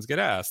questions get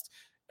asked,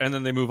 and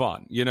then they move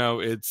on.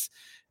 It's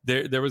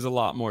there was a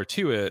lot more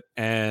to it,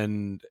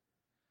 and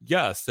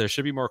yes, there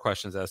should be more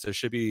questions asked. There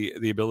should be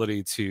the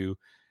ability to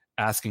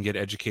ask and get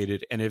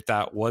educated. And if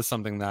that was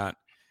something that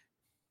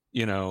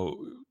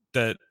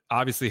that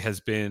obviously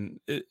has been,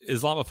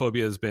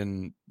 Islamophobia has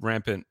been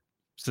rampant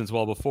since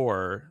well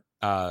before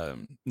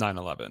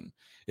 9/11.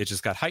 It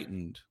just got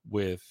heightened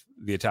with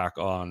the attacks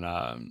on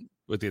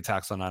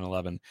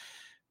 9/11.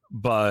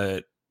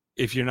 But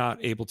if you're not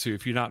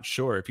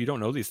sure, if you don't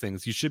know these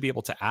things, you should be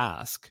able to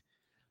ask.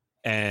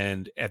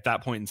 And at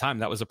that point in time,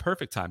 that was a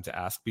perfect time to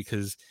ask,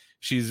 because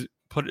she's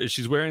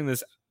wearing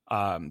this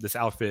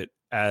outfit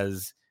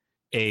as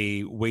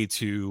a way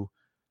to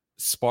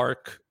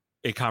spark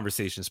a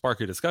conversation, spark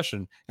a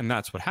discussion, and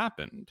that's what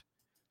happened.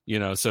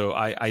 So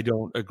I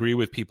don't agree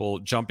with people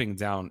jumping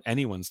down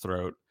anyone's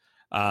throat,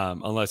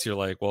 unless you're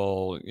like,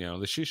 well,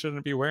 she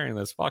shouldn't be wearing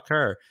this, fuck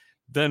her.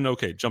 Then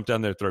okay, jump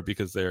down their throat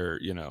because they're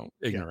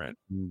ignorant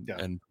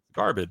and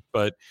garbage.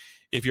 But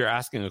if you're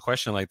asking a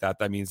question like that,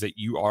 that means that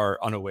you are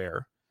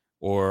unaware,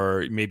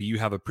 or maybe you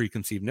have a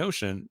preconceived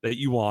notion that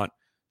you want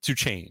to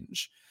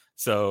change.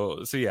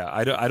 So yeah,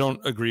 I don't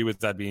agree with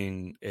that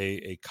being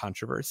a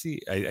controversy.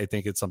 I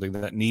think it's something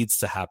that needs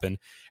to happen,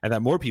 and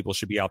that more people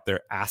should be out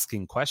there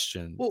asking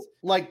questions. Well,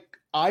 like,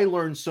 I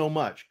learned so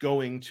much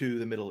going to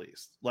the Middle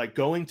East. Like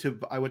I went to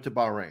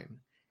Bahrain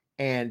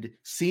and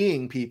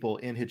seeing people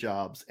in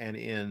hijabs and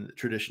in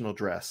traditional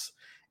dress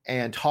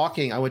and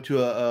talking. I went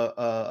to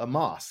a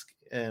mosque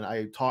and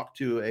I talked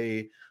to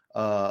a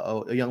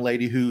young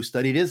lady who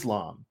studied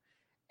Islam.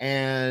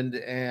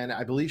 And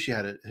I believe she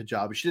had a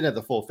hijab. She didn't have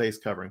the full face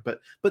covering, but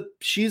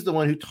she's the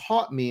one who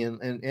taught me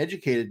and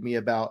educated me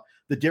about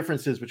the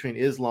differences between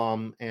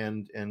Islam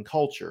and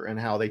culture, and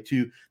how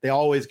they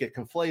always get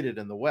conflated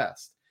in the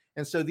West.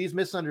 And so these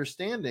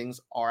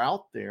misunderstandings are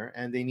out there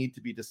and they need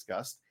to be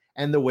discussed.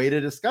 And the way to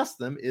discuss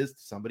them is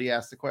somebody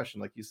ask the question,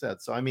 like you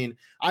said. So, I mean,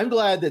 I'm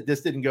glad that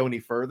this didn't go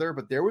any further,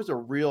 but there was a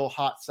real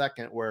hot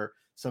second where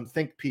some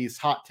think piece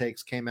hot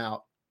takes came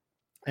out.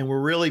 And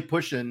we're really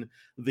pushing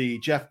the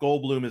Jeff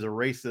Goldblum is a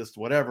racist,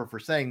 whatever, for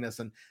saying this.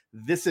 And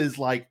this is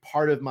like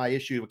part of my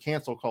issue with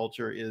cancel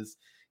culture is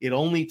it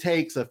only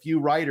takes a few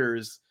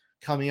writers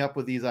coming up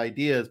with these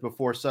ideas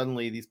before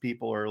suddenly these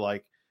people are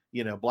like,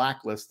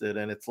 blacklisted.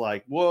 And it's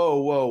like,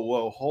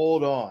 whoa,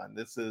 hold on.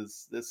 This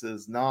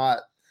is not,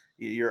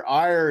 your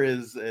ire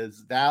is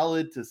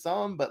valid to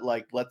some, but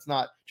like, let's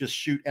not just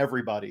shoot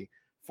everybody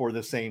for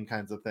the same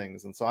kinds of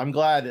things. And so I'm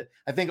glad,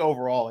 I think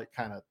overall it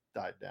kind of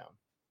died down.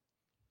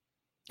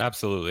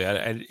 Absolutely.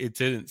 It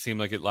didn't seem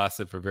like it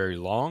lasted for very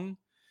long,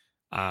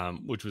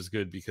 which was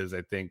good, because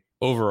I think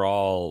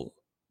overall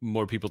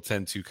more people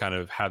tend to kind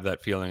of have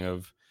that feeling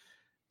of,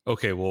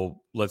 okay,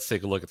 well, let's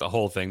take a look at the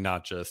whole thing,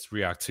 not just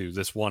react to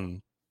this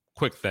one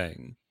quick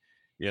thing.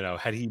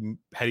 Had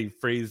he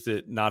phrased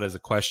it not as a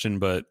question,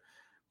 but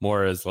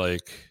more as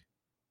like,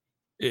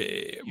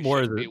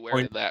 more as a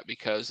wearing that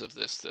because of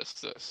this.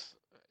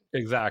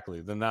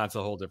 Exactly. Then that's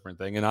a whole different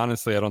thing. And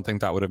honestly, I don't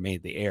think that would have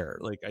made the air.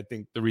 Like, I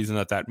think the reason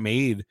that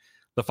made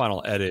the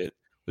final edit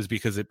was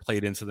because it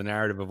played into the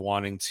narrative of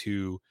wanting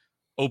to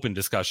open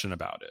discussion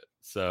about it.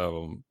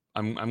 So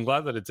I'm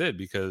glad that it did,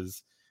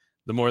 because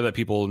the more that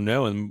people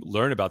know and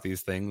learn about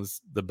these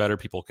things, the better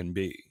people can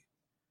be.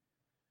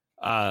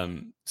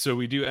 So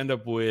we do end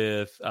up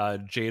with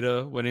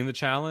Jada winning the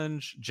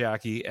challenge,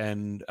 Jackie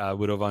and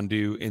Widow Von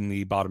Du in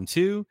the bottom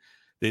two.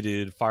 They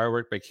did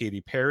Firework by Katy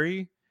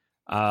Perry.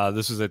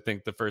 This was, I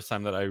think, the first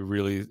time that I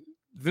really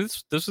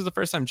this was the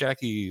first time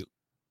Jackie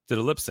did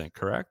a lip sync,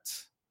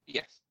 correct?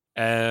 Yes.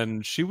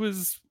 And she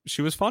was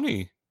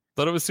funny.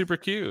 Thought it was super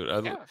cute.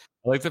 I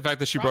like the fact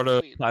that she brought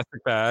a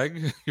plastic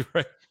bag.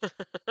 Right.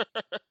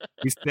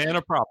 We stand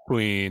a prop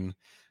queen.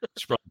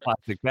 She brought a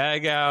plastic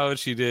bag out.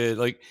 She did,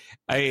 like,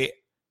 I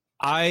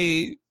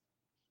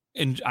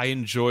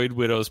enjoyed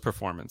Widow's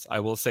performance.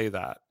 I will say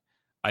that.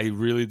 I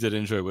really did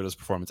enjoy Widow's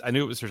performance. I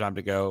knew it was her time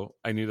to go.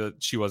 I knew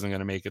that she wasn't going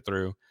to make it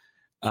through.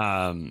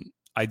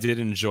 I did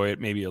enjoy it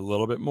maybe a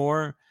little bit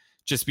more,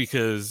 just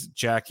because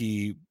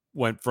Jackie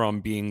went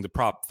from being the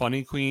prop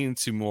funny queen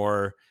to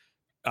more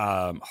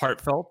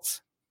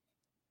heartfelt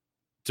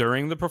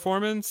during the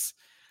performance.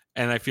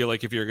 And I feel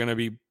like if you're going to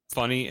be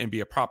funny and be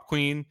a prop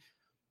queen,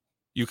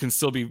 you can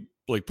still be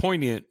like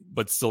poignant,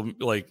 but still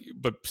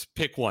but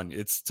pick one.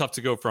 It's tough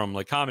to go from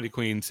like comedy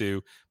queen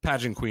to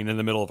pageant queen in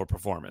the middle of a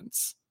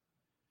performance.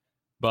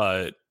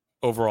 But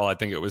overall, I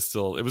think it was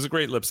a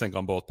great lip sync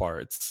on both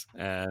parts,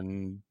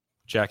 and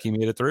Jackie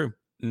made it through.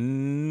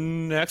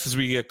 Next, as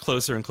we get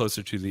closer and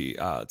closer to the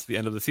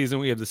end of the season,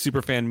 we have the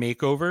Superfan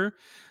Makeover.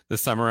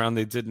 This time around,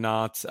 they did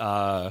not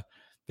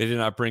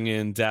bring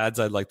in dads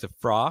I'd like to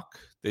frock.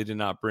 They did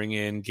not bring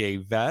in gay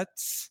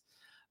vets.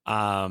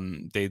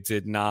 They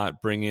did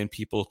not bring in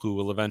people who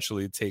will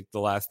eventually take the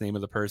last name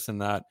of the person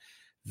that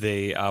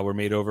they were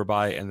made over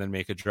by and then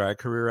make a drag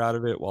career out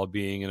of it while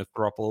being in a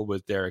throuple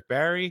with Derek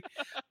Barry.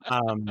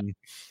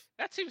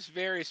 That seems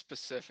very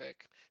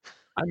specific.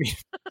 I mean,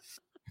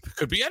 it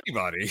could be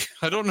anybody.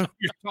 I don't know who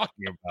you're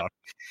talking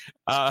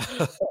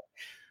about.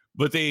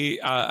 But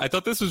I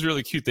thought this was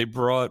really cute. They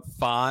brought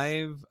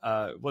five,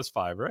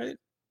 right?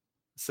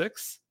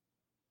 Six.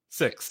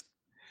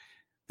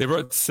 They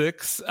brought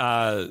 6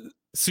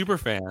 super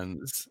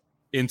fans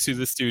into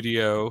the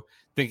studio,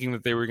 thinking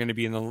that they were going to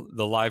be in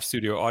the live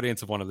studio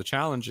audience of one of the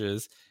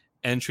challenges,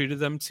 and treated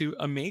them to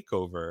a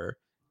makeover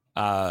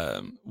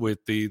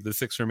with the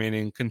 6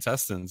 remaining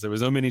contestants. There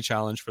was no mini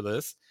challenge for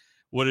this.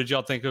 What did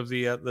y'all think of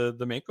the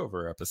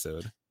makeover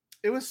episode?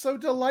 It was so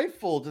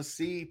delightful to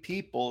see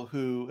people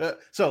who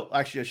so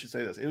actually I should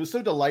say this. It was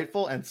so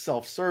delightful and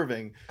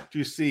self-serving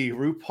to see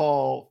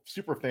RuPaul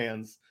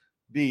superfans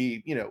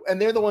be,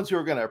 and they're the ones who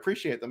are going to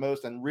appreciate the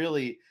most, and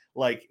really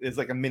like it's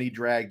like a mini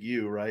drag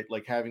you, right?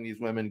 Like having these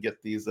women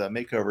get these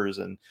makeovers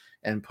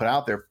and put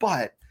out there,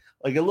 but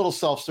like a little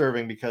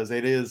self-serving because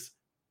it is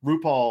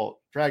RuPaul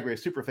Drag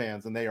Race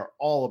superfans and they are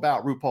all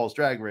about RuPaul's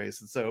Drag Race,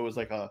 and so it was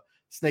like a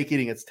snake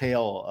eating its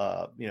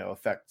tail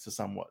effect to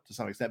some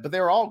extent. But they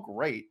were all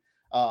great.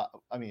 I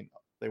mean,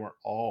 they weren't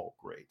all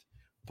great,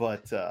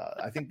 but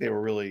I think they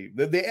were really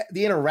the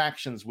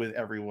interactions with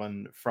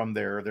everyone from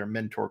their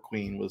mentor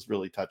queen was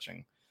really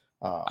touching.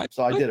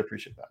 So I did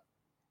appreciate that.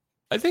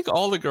 I think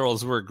all the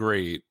girls were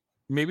great.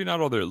 Maybe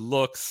not all their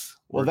looks.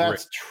 Well,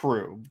 that's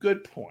true.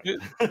 Good point.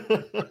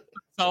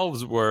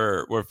 Themselves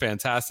were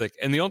fantastic.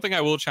 And the only thing I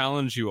will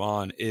challenge you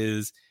on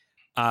is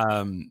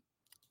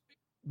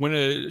when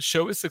a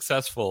show is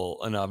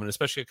successful enough, and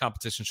especially a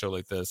competition show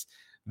like this,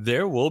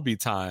 there will be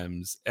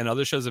times, and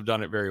other shows have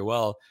done it very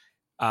well,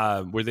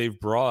 where they've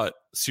brought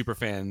super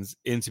fans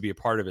in to be a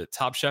part of it.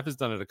 Top Chef has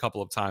done it a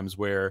couple of times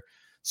where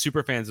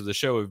super fans of the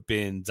show have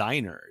been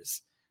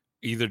diners,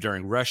 either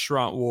during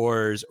restaurant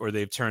wars, or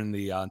they've turned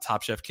the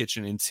Top Chef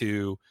kitchen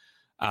into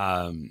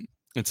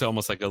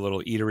almost like a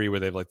little eatery where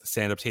they have like the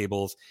stand-up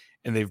tables,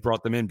 and they've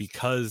brought them in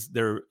because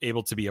they're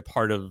able to be a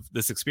part of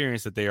this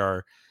experience that they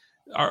are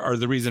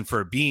the reason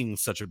for it being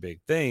such a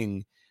big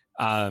thing.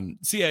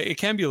 So yeah, it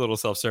can be a little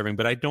self-serving,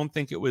 but I don't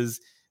think it was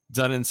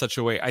done in such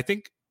a way. I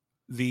think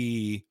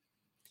the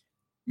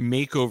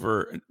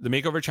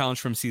makeover challenge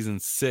from season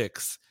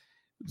 6,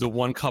 the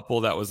one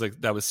couple that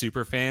was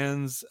super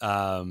fans,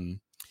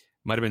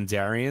 might have been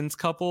Darian's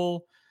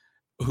couple,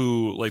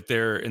 who like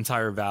their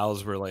entire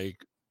vows were like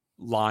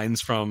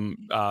lines from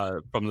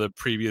the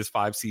previous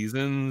 5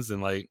 seasons,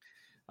 and like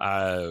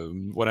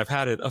when I've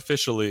had it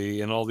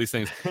officially and all these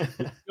things. I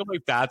feel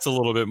like that's a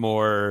little bit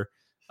more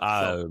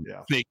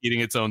snake eating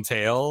its own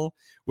tail,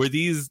 where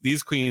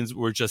these queens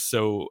were just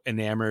so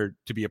enamored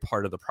to be a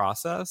part of the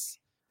process.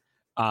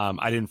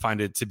 I didn't find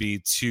it to be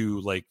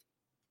too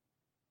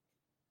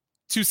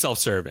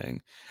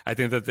self-serving. I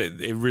think that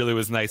it really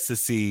was nice to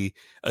see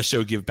a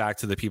show give back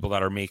to the people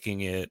that are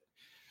making it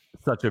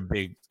such a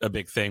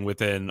big thing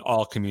within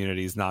all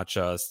communities, not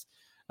just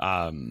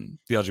the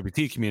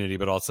LGBT community,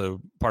 but also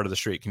part of the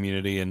straight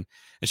community, and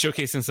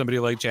showcasing somebody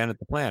like Janet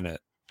the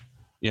Planet.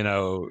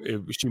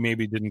 She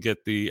maybe didn't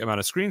get the amount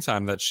of screen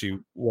time that she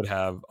would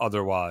have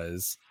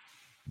otherwise,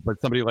 but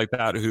somebody like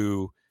that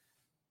who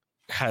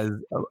has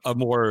a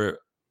more,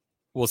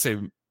 we'll say,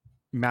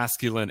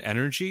 masculine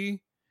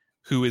energy,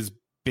 who has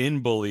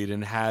been bullied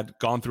and had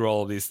gone through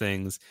all of these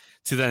things,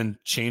 to then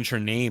change her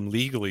name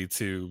legally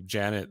to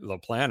Janet the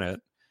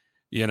Planet,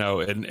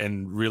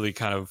 and really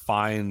kind of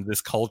find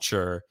this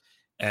culture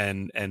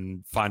and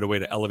find a way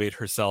to elevate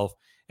herself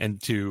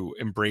and to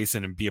embrace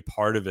it and be a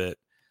part of it.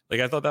 Like,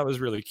 I thought that was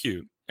really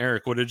cute.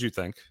 Eric, what did you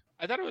think?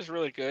 I thought it was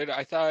really good.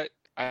 I thought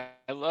I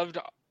loved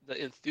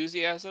the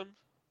enthusiasm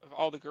of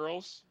all the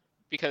girls,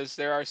 because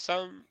there are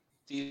some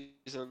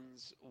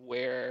seasons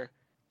where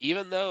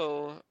even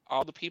though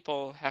all the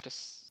people have to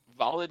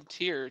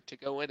volunteer to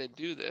go in and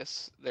do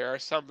this, there are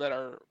some that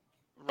are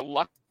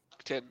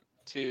reluctant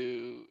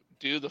to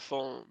do the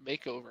full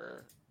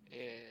makeover.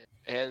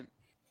 And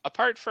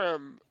apart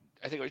from,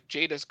 I think it was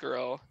Jada's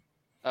girl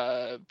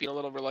being a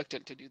little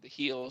reluctant to do the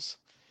heels,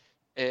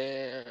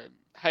 and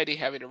Heidi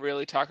having to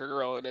really talk her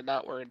girl into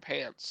not wearing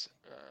pants,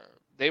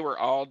 they were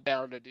all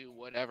down to do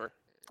whatever.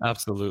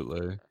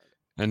 Absolutely.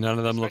 And none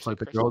of them look like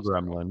the girl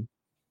gremlin.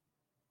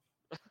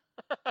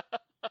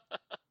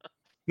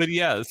 But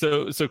yeah,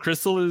 so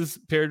Crystal is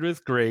paired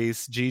with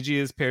Grace, Gigi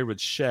is paired with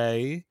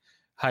Shay,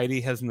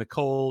 Heidi has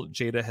Nicole,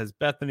 Jada has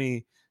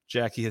Bethany,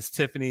 Jackie has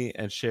Tiffany,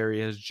 and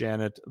Sherry has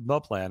Janet the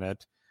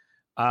Planet.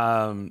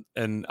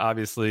 And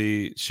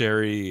obviously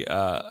Sherry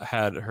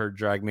had her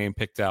drag name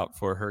picked out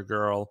for her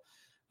girl,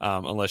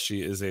 unless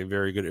she is a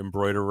very good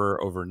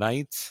embroiderer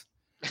overnight.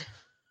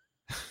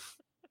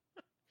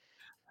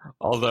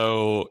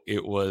 Although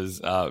it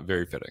was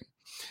very fitting.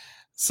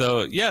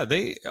 So yeah,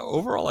 they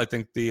overall, I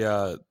think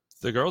the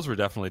girls were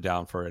definitely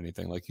down for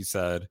anything, like you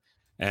said,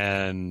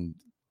 and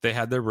they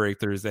had their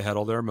breakthroughs. They had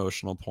all their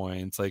emotional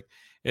points. Like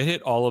it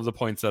hit all of the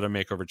points that a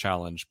makeover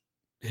challenge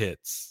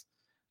hits,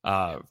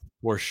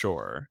 for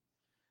sure.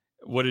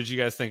 What did you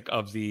guys think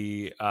of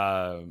the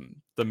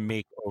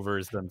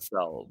makeovers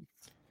themselves?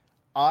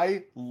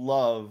 I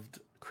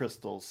loved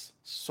Crystal's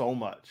so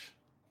much.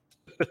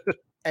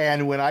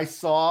 And when I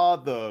saw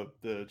the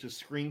just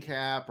screen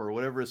cap or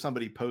whatever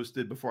somebody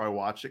posted before I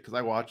watched it, because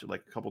I watch it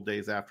like a couple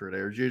days after it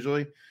airs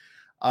usually,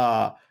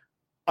 I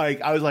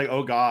was like,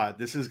 oh God,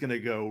 this is going to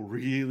go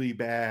really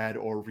bad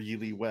or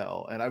really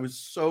well. And I was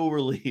so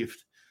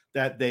relieved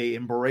that they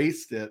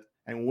embraced it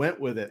and went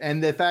with it.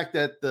 And the fact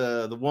that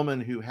the woman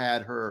who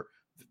had her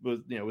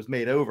was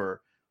made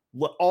over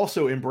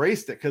also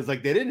embraced it, because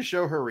like they didn't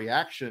show her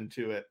reaction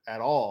to it at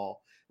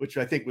all, which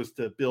I think was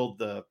to build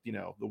the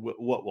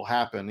what will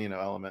happen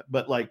element,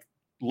 but like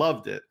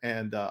loved it.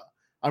 And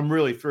I'm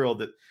really thrilled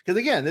that, because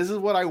again, this is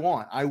what I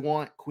want. I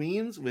want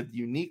queens with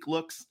unique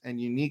looks and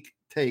unique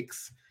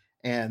takes.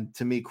 And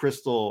to me,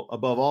 Crystal,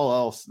 above all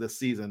else this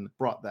season,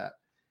 brought that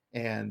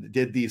and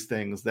did these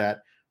things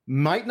that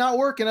might not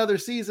work in other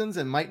seasons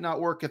and might not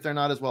work if they're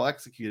not as well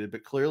executed,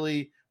 but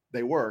clearly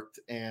they worked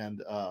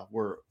and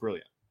were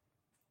brilliant.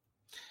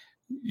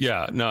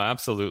 Yeah, no,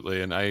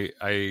 absolutely. And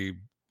I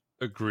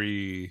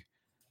agree.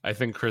 I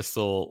think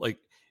Crystal, like,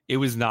 it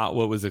was not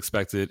what was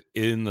expected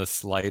in the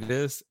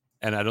slightest.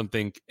 And I don't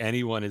think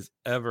anyone has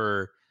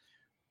ever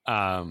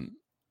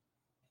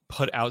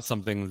put out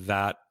something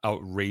that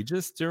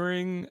outrageous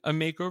during a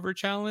makeover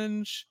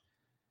challenge.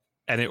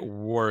 And it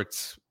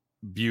worked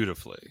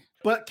beautifully.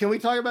 But can we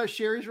talk about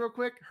Sherry's real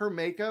quick? Her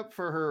makeup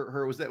for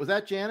her was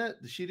that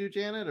Janet? Did she do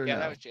Janet or no? Yeah,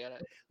 that was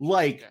Janet.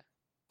 Like,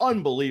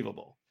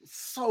 unbelievable.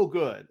 So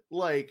good.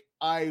 Like,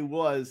 I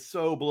was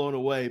so blown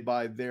away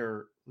by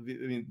their, I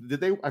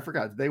mean, I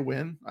forgot, did they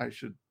win? I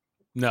should.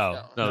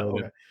 No.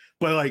 Okay.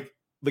 But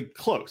like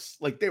close,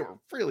 like they were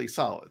really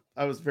solid.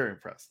 I was very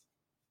impressed.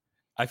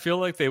 I feel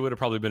like they would have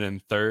probably been in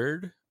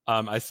third.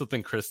 I still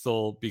think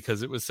Crystal,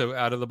 because it was so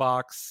out of the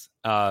box,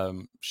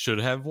 should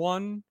have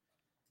won.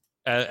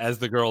 As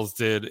the girls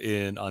did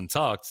in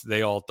Untucked,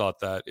 they all thought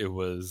that it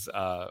was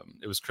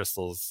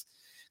Crystal's,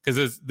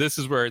 because this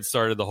is where it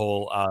started, the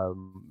whole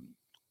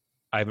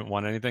I haven't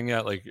won anything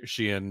yet. Like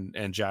she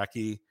and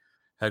Jackie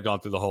had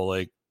gone through the whole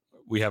like,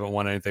 we haven't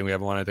won anything,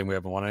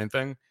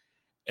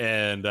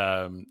 and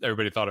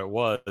everybody thought it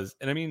was.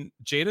 And I mean,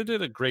 Jada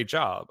did a great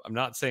job. I'm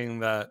not saying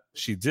that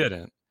she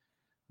didn't,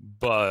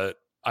 but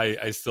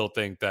I still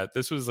think that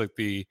this was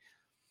the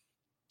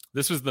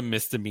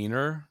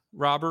misdemeanor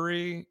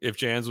robbery. If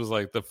Jan's was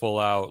like the full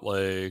out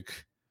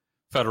like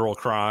federal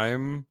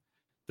crime,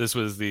 this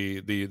was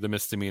the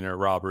misdemeanor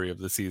robbery of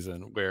the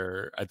season,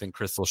 where I think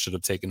Crystal should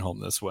have taken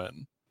home this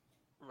win.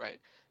 Right.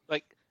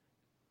 Like,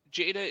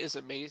 Jada is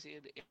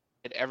amazing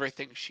in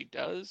everything she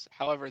does.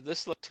 However,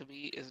 this look to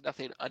me is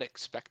nothing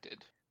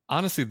unexpected.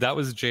 Honestly, that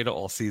was Jada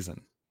all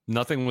season.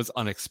 Nothing was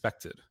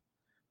unexpected.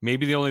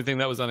 Maybe the only thing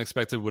that was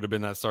unexpected would have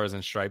been that Stars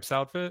and Stripes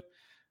outfit,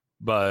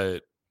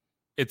 but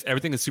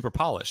everything is super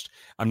polished.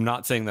 I'm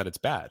not saying that it's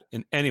bad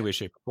in any way,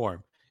 shape, or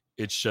form.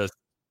 It's just,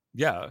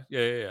 yeah.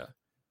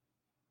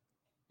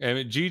 I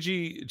mean,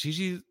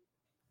 Gigi,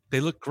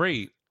 they look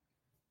great.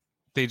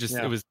 They just,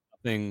 It was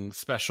nothing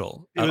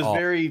special. It was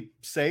very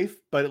safe,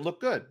 but it looked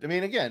good. I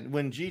mean, again,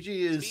 when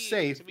Gigi is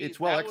safe, it's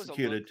well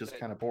executed, just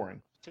kind of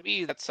boring. To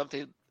me, that's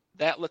something,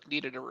 that look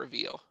needed a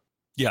reveal.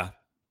 Yeah.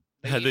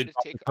 They needed to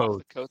take off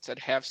the coats and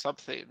have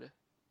something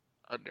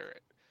under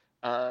it.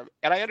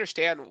 And I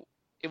understand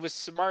it was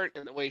smart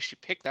in the way she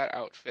picked that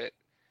outfit,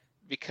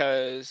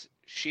 because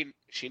she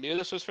knew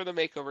this was for the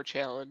makeover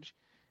challenge,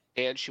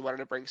 and she wanted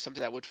to bring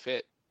something that would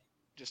fit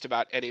just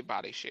about any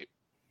body shape.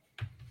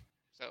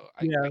 So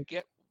I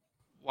get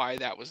why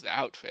that was the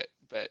outfit,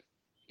 but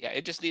yeah,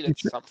 it just needed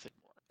something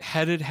more.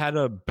 Had it had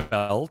a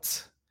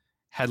belt,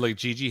 had like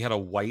Gigi had a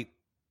white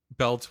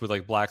belt with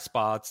like black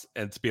spots,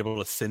 and to be able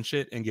to cinch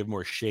it and give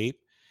more shape,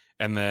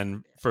 and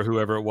then for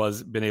whoever it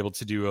was, been able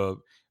to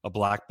do a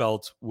black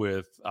belt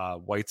with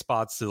white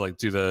spots to like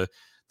do the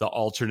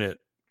alternate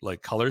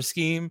like color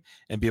scheme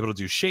and be able to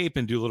do shape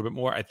and do a little bit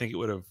more, I think it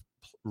would have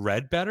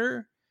read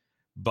better.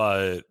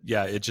 But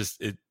yeah, it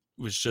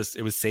was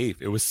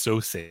safe. It was so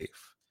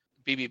safe.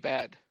 BB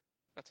Bad.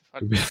 That's a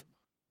fun name.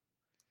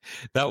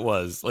 That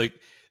was like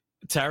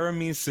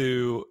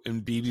Tiramisu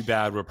and BB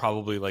Bad were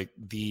probably like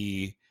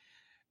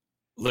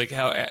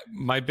how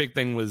my big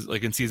thing was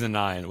like in season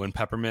 9 when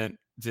Peppermint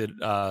did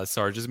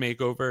Sarge's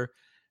makeover.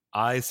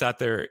 I sat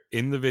there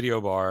in the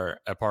video bar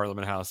at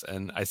Parliament House,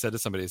 and I said to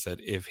somebody, I said,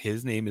 if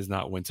his name is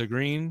not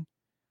Wintergreen,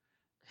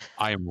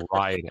 I am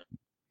rioting.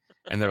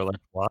 And they're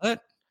like,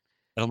 what?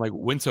 And I'm like,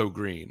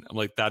 Wintergreen. I'm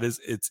like,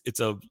 it's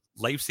a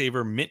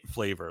lifesaver mint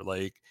flavor.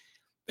 Like,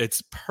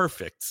 it's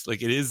perfect.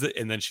 Like, it is.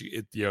 And then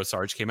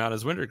Sarge came out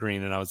as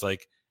Wintergreen, and I was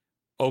like,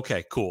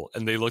 okay, cool.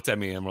 And they looked at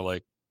me and were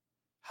like,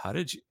 how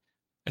did you?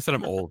 I said,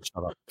 I'm old.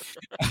 Shut up.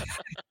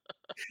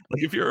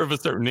 Like, if you're of a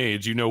certain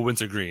age, you know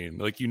Wintergreen.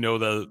 Like, you know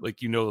the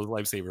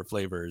lifesaver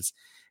flavors.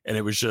 And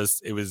it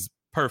was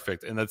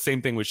perfect. And that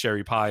same thing with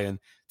Sherry Pie and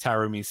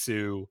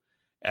Tiramisu,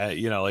 and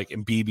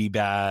BB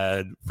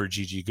Bad for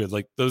Gigi Good.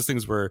 Like, those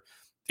things were,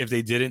 if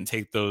they didn't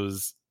take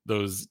those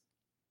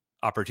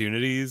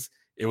opportunities,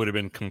 it would have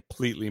been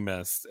completely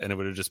missed, and it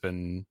would have just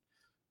been,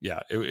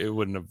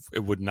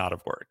 it would not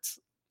have worked.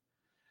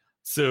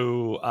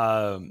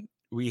 So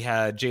we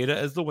had Jada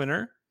as the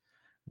winner.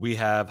 We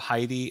have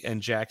Heidi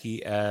and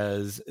Jackie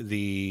as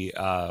the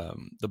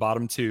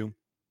bottom two,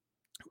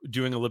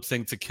 doing a lip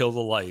sync to "Kill the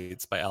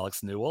Lights" by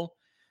Alex Newell,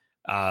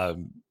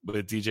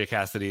 with DJ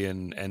Cassidy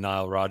and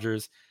Nile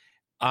Rodgers.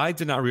 I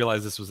did not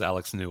realize this was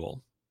Alex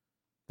Newell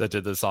that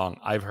did the song.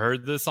 I've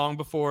heard this song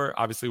before.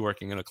 Obviously,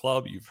 working in a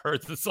club, you've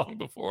heard the song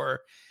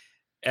before.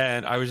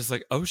 And I was just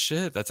like, oh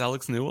shit, that's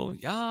Alex Newell?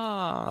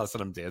 Yeah. That's what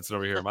I'm dancing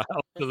over here in my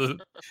house to the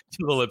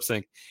lip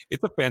sync.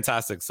 It's a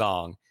fantastic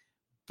song.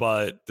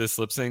 But this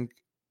lip sync,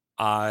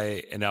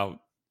 and now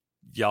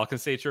y'all can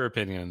state your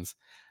opinions.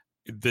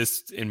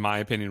 This, in my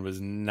opinion,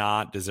 was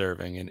not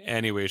deserving in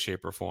any way,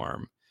 shape, or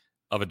form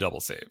of a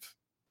double save.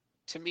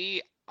 To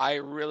me, I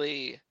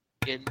really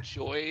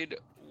enjoyed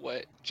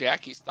what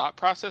Jackie's thought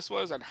process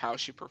was on how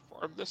she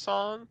performed the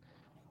song.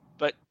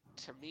 But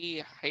to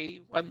me,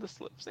 Heidi won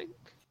this lip sync.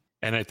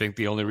 And I think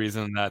the only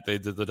reason that they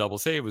did the double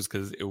save was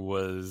because it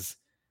was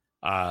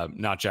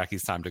not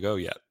Jackie's time to go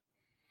yet.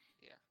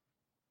 Yeah.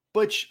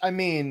 Which, I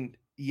mean,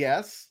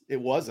 yes,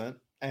 it wasn't.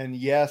 And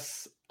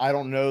yes, I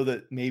don't know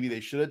that maybe they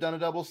should have done a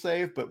double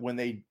save, but when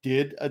they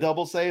did a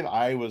double save,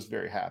 I was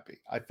very happy.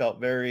 I felt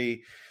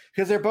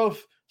because they're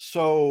both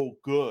so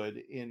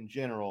good in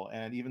general.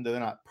 And even though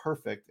they're not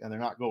perfect and they're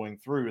not going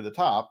through the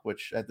top,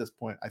 which at this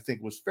point I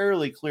think was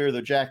fairly clear,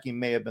 though Jackie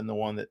may have been the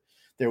one that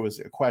there was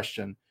a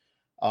question.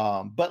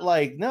 But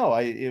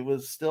it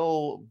was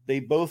still, they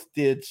both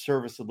did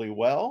serviceably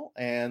well.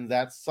 And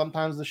that's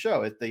sometimes the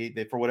show. If they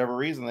for whatever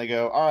reason, they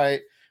go, all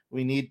right,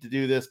 we need to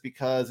do this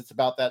because it's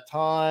about that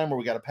time, or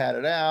we got to pad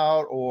it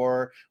out,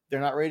 or they're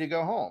not ready to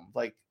go home.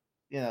 Like,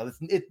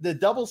 the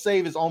double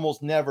save is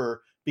almost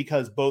never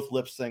because both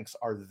lip syncs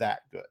are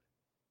that good.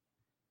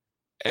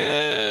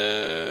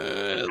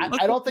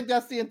 I don't think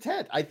that's the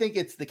intent. I think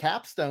it's the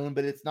capstone,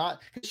 but it's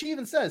not. Because she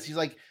even says, she's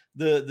like,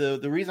 the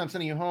reason I'm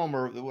sending you home,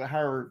 or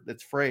however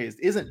it's phrased,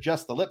 isn't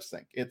just the lip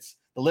sync. It's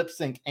the lip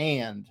sync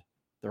and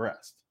the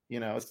rest.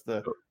 It's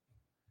the.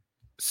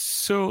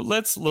 So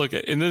let's look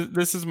at, and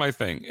this is my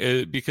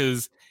thing,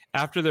 because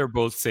after they're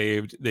both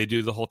saved, they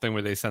do the whole thing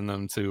where they send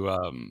them to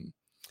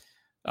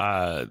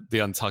the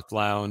Untucked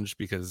Lounge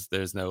because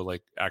there's no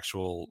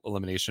actual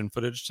elimination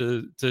footage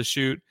to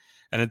shoot,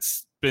 and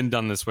it's been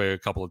done this way a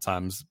couple of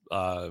times,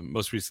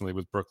 most recently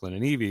with Brooklyn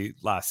and Evie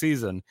last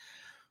season.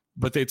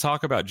 But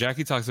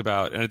Jackie talks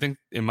about, and I think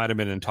it might have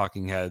been in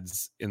Talking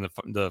Heads in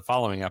the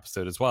following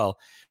episode as well,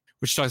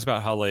 which talks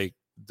about how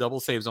double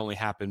saves only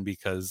happen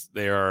because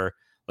they are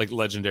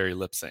legendary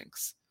lip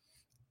syncs.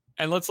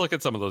 And let's look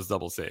at some of those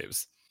double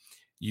saves.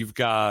 You've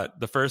got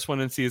the first one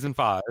in season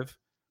 5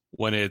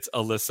 when it's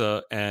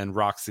Alyssa and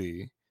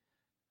Roxy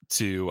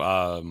to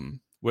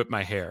Whip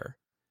My Hair.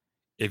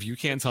 If you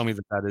can't tell me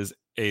that is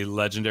a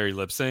legendary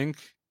lip sync,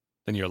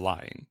 then you're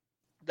lying.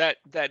 That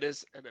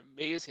is an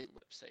amazing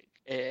lip sync.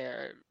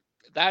 And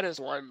that is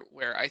one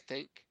where I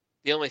think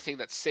the only thing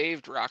that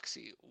saved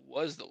Roxy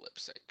was the lip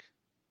sync.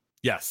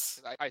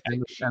 Yes. I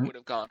think she would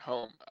have gone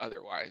home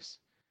otherwise.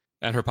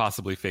 And her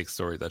possibly fake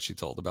story that she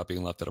told about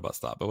being left at a bus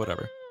stop, but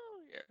whatever.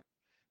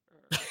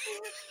 Yeah.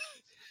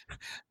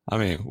 I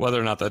mean, whether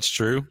or not that's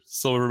true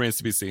still remains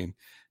to be seen.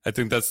 I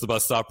think that's the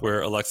bus stop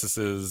where Alexis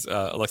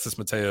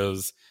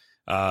Mateo's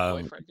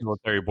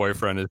military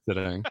boyfriend is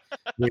sitting.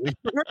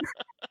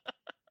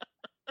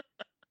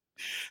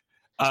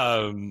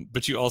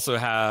 But you also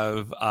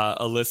have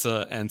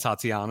Alyssa and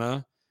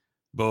Tatiana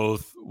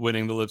both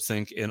winning the lip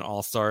sync in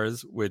All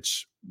Stars,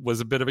 which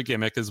was a bit of a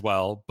gimmick as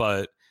well.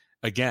 But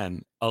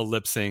again, a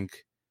lip sync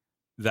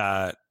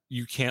that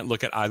you can't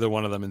look at either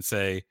one of them and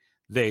say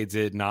they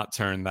did not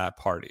turn that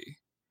party.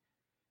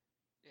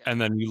 Yeah.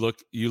 And then you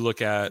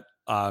look at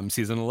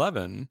season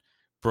 11,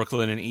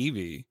 Brooklyn and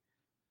Evie.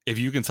 If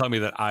you can tell me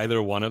that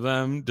either one of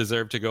them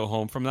deserved to go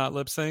home from that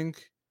lip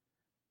sync,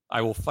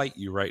 I will fight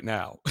you right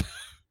now.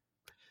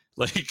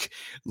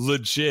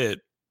 Legit,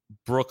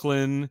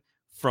 Brooklyn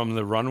from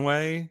the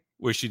runway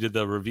where she did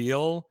the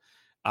reveal.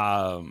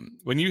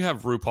 When you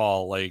have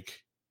RuPaul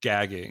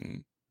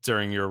gagging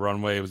during your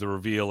runway with the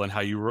reveal and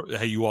how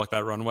you walk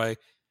that runway,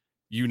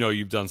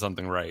 you've done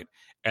something right.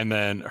 And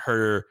then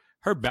her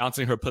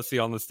bouncing her pussy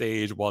on the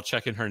stage while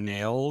checking her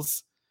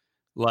nails,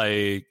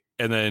 and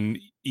and then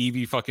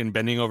Evie fucking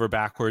bending over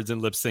backwards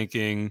and lip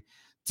syncing,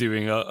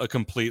 doing a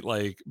complete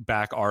like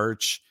back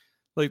arch.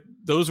 Like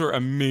those were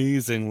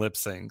amazing lip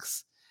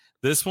syncs.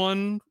 This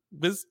one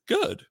was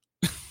good.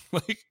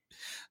 Like,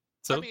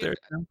 so there's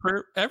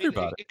for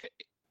everybody.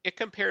 It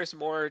compares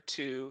more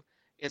to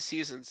in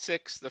season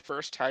 6, the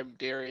first time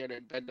Darian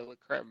and Ben de la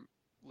Creme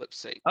lip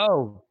sync.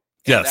 Oh,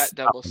 yes. That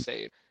double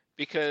save,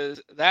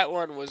 because that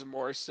one was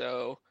more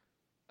so,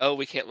 oh,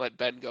 we can't let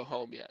Ben go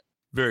home yet.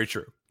 Very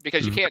true.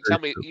 Because you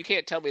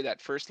can't tell me that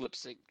first lip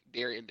sync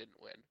Darian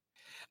didn't win.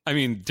 I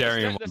mean,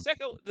 Darian.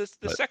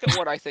 The second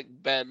one, I think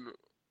Ben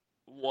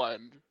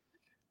won.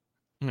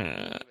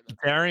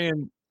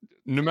 Darian.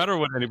 No matter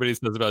what anybody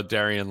says about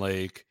Darian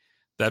Lake,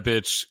 that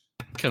bitch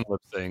can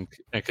lip sync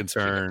and can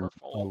turn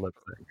a lip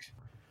sync.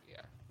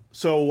 Yeah.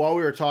 So while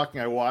we were talking,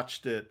 I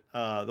watched the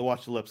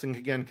lip sync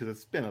again because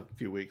it's been a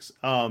few weeks.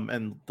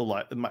 And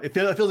it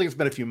feels like it's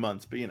been a few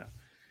months, but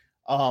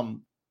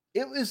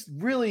it was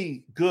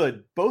really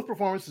good. Both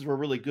performances were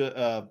really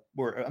good.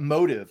 Were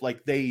emotive.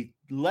 Like they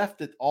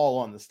left it all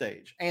on the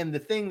stage. And the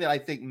thing that I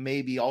think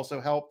maybe also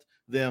helped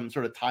them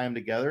sort of tie them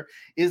together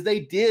is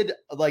they did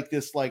like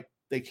this, like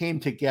they came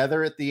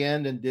together at the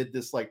end and did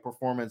this like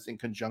performance in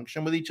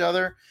conjunction with each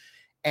other.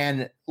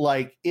 And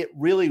like, it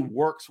really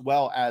works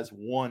well as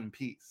one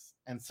piece.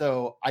 And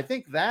so I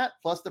think that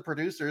plus the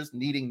producers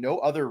needing no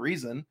other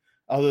reason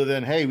other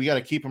than, hey, we got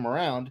to keep them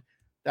around.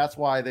 That's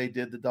why they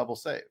did the double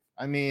save.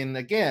 I mean,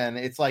 again,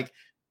 it's like,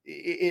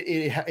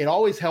 it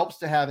always helps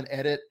to have an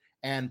edit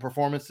and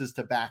performances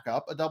to back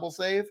up a double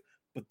save,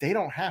 but they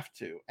don't have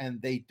to.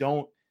 And they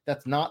don't,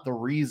 that's not the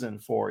reason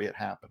for it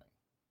happening.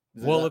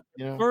 Well, if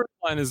the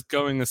storyline is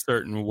going a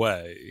certain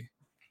way,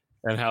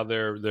 and how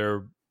they're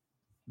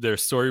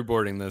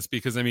storyboarding this,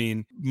 because I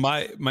mean,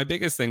 my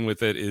biggest thing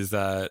with it is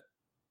that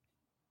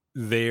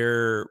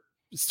they're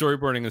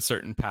storyboarding a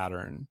certain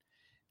pattern,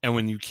 and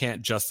when you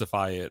can't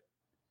justify it,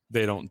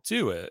 they don't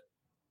do it,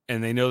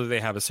 and they know that they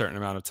have a certain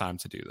amount of time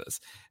to do this,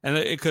 and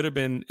it could have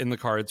been in the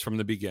cards from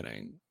the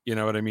beginning. You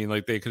know what I mean?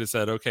 Like they could have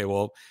said, okay,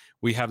 well,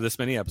 we have this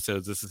many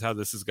episodes. This is how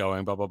this is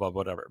going. Blah blah blah.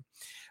 Whatever.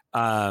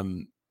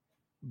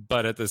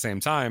 But at the same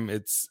time,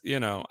 it's,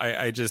 I'm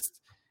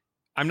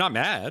not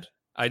mad.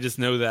 I just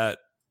know that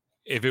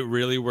if it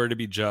really were to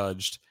be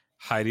judged,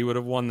 Heidi would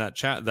have won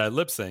that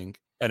lip sync,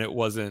 and it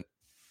wasn't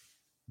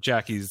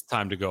Jackie's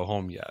time to go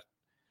home yet.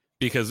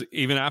 Because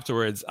even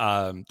afterwards,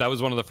 that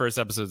was one of the first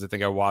episodes I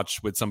think I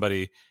watched with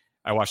somebody.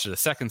 I watched it a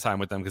second time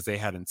with them because they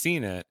hadn't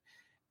seen it.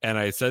 And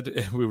I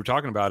said, we were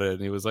talking about it,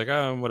 and he was like,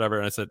 oh, whatever.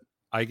 And I said,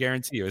 I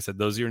guarantee you, I said,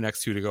 those are your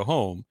next two to go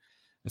home.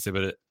 I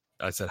said,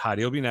 I said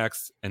Heidi will be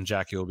next and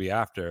Jackie will be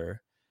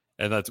after,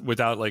 and that's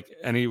without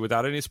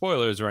any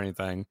spoilers or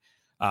anything,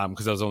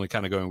 because I was only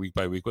kind of going week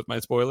by week with my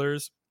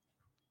spoilers.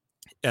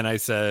 And I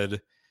said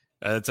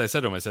to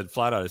him, I said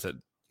flat out, I said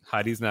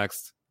Heidi's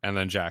next and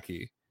then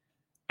Jackie,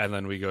 and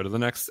then we go to the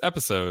next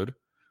episode,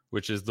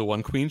 which is the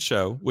One Queen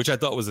show, which I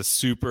thought was a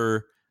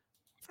super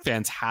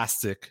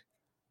fantastic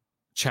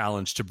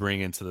challenge to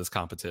bring into this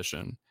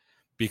competition,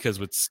 because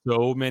with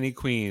so many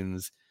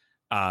queens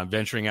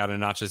venturing out and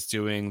not just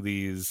doing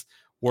these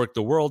Work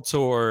the World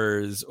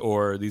tours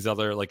or these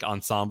other like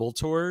ensemble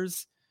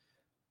tours,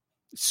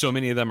 so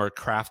many of them are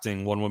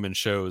crafting one woman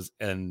shows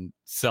and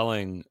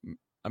selling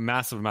a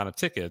massive amount of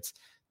tickets.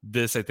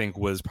 This, I think,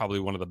 was probably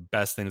one of the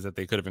best things that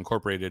they could have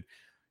incorporated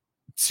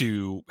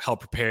to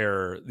help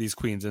prepare these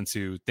queens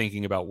into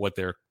thinking about what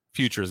their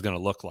future is going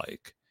to look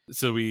like.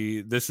 So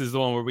this is the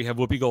one where we have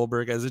Whoopi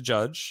Goldberg as a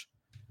judge,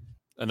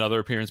 another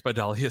appearance by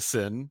Dahlia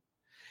Sin.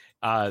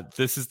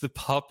 This is the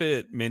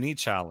Puppet Mini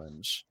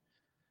Challenge.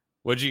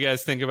 What did you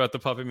guys think about the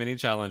Puppet Mini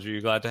Challenge? Are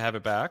you glad to have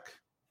it back?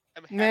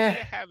 I'm happy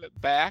to have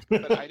it back,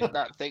 but I did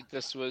not think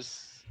this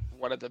was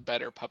one of the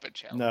better puppet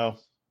challenges. No,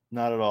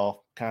 not at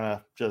all. Kind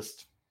of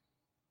just,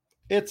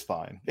 it's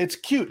fine. It's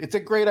cute. It's a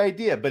great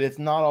idea, but it's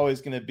not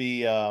always going to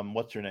be,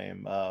 what's her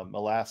name?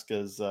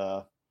 Alaska's,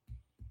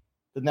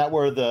 isn't that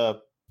where That's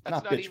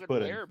not not bitch even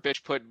pudding? where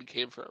bitch pudding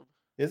came from.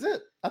 Is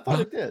it? I thought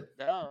it did.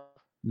 No.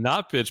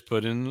 Not bitch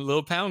pudding,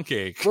 little pound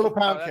cake. Little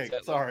pound Oh, that's cake.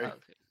 it, Sorry. Little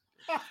Pound Cake.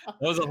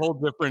 That was a whole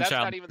different That's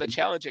challenge. not even the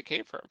challenge it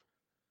came from.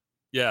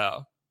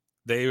 Yeah.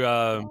 They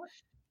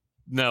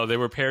no, they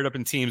were paired up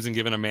in teams and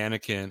given a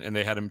mannequin, and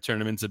they had them turn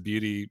them into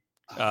beauty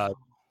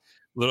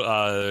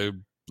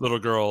little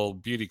girl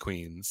beauty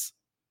queens.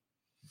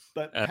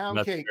 But And Pound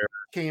that's Cake fair.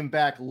 came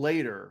back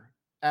later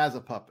as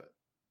a puppet.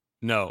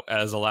 No,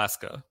 as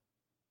Alaska.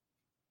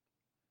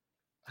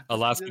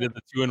 Alaska did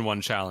the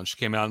 2-in-1 challenge. She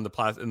came out in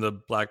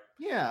the black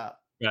Yeah.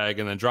 bag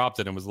and then dropped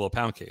it and was a little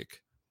pound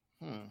cake.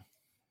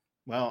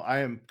 Well, I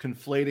am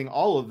conflating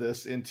all of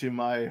this into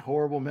my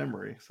horrible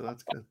memory, so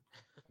that's good.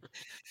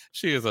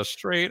 She is a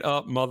straight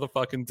up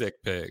motherfucking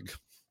dick pig.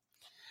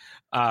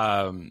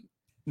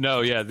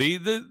 No, yeah,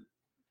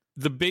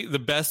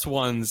 the best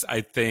ones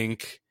I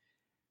think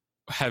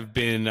have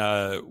been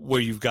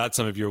where you've got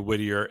some of your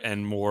wittier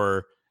and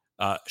more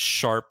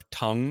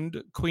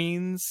sharp-tongued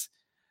queens.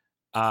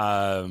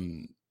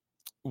 When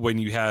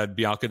you had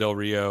Bianca Del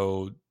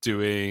Rio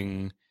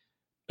doing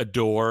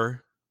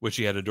Adore which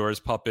he had Adora's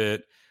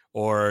puppet,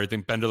 or I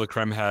think Bender La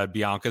Creme had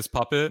Bianca's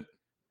puppet.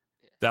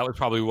 That was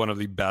probably one of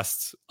the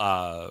best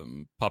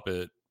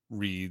puppet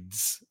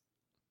reads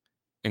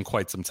in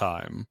quite some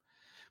time.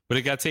 But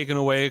it got taken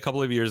away a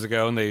couple of years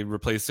ago, and they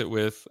replaced it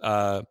with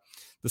the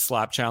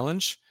slap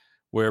challenge,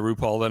 where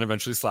RuPaul then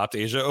eventually slapped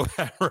Asia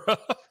O'Hara.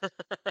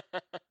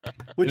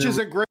 Which is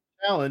a great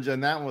challenge,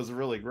 and that was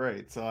really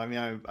great. So I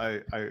mean,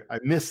 I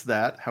missed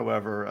that.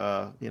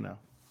 However,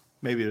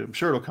 maybe I'm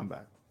sure it'll come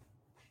back.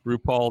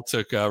 RuPaul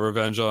took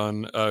revenge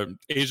on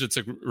Asia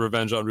took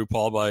revenge on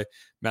RuPaul by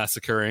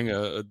massacring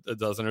a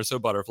dozen or so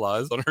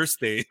butterflies on her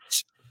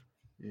stage.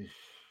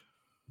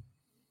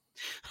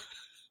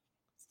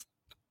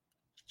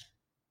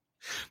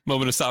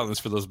 Moment of silence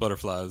for those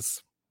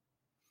butterflies,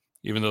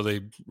 even though they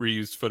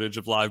reused footage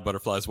of live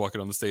butterflies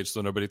walking on the stage,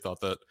 so nobody thought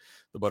that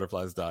the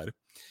butterflies died,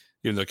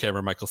 even though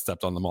Cameron Michael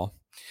stepped on them all.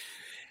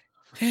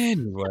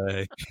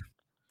 Anyway,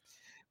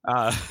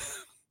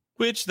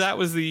 which that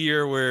was the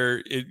year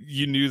where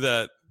you knew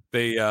that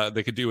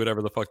they could do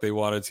whatever the fuck they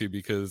wanted to,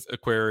 because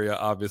Aquaria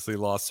obviously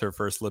lost her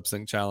first lip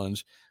sync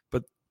challenge,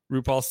 but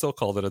RuPaul still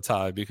called it a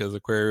tie because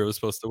Aquaria was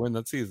supposed to win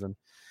that season.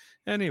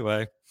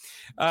 Anyway,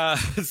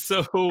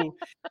 so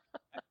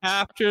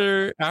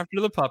after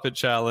the puppet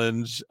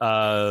challenge,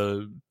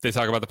 they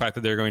talk about the fact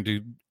that they're going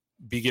to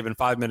be given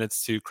 5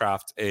 minutes to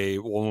craft a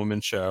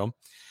one-woman show.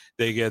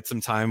 They get some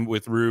time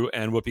with Ru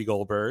and Whoopi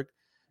Goldberg.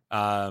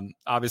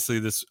 Obviously,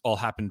 this all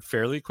happened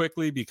fairly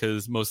quickly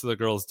because most of the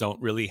girls don't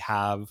really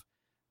have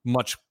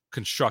much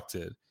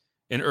constructed.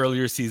 In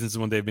earlier seasons,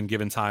 when they've been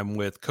given time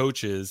with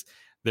coaches,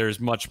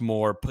 there's much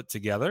more put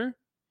together,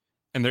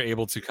 and they're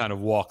able to kind of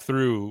walk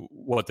through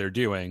what they're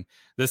doing.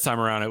 This time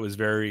around, it was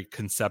very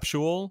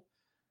conceptual.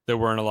 There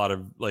weren't a lot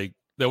of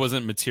there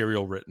wasn't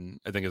material written,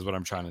 I think is what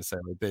I'm trying to say.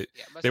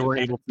 They were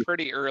able to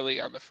pretty early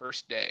on the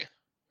first day.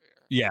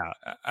 Yeah,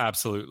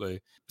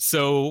 absolutely.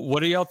 So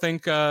what do y'all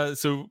think?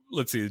 So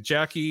let's see.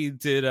 Jackie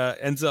did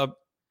ends up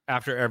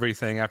after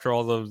everything, after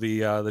all of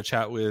the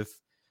chat with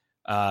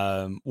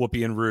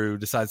Whoopi and Ru,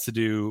 decides to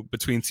do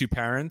Between Two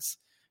Parents,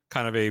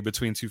 kind of a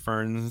Between Two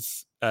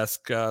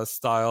Ferns-esque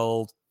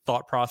style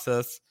thought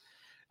process.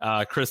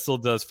 Crystal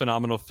does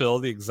Phenomenal Phil,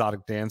 the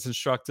exotic dance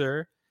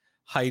instructor.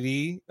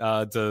 Heidi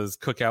does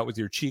Cookout with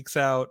Your Cheeks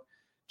Out.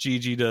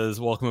 Gigi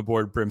does Welcome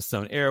Aboard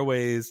Brimstone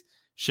Airways.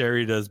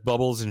 Sherry does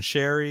Bubbles and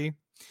Sherry.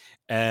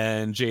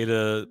 And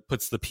Jada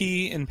puts the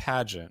P in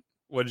Pageant.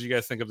 What did you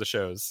guys think of the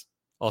shows?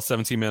 All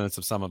 17 minutes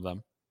of some of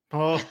them.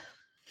 Oh,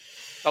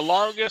 the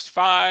longest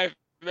 5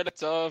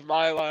 minutes of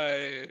my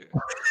life.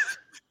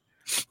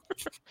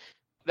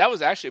 That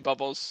was actually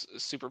Bubbles'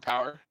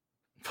 superpower.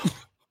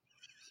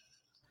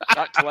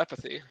 Not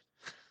telepathy.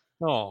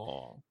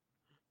 Oh.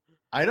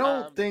 I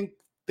don't think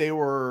they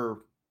were.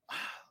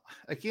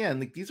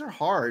 Again, these are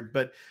hard,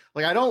 but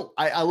I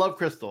love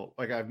Crystal,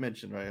 like I've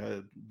mentioned, right?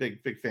 I'm a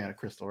big fan of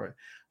Crystal, right?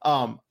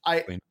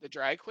 The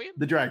drag queen.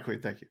 The drag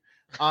queen, thank you.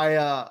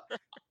 I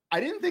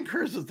didn't think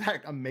hers was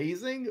that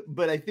amazing,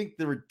 but I think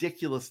the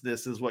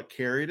ridiculousness is what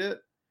carried it.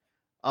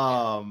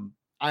 I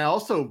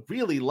also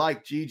really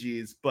like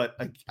Gigi's, but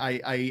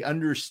I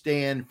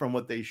understand from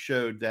what they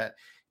showed that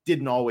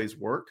didn't always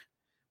work.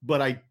 But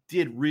I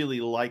did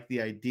really like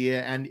the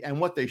idea,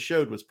 and what they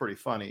showed was pretty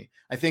funny.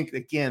 I think,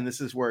 again,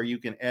 this is where you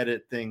can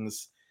edit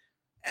things.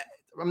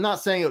 I'm not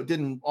saying it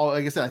didn't,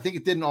 like I said, I think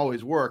it didn't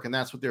always work, and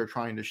that's what they were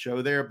trying to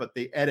show there, but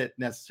the edit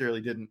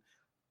necessarily didn't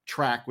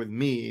track with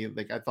me.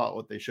 I thought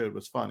what they showed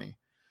was funny.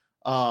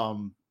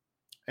 And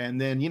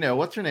then,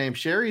 what's her name?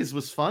 Sherry's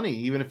was funny,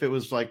 even if it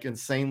was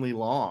insanely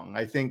long.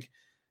 I think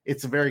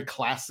it's a very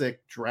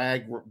classic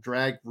drag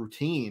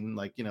routine,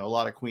 a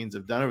lot of queens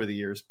have done over the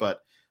years,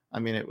 but I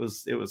mean, it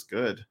was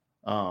good.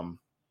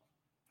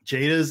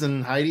 Jada's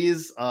and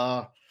Heidi's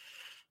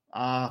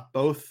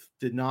both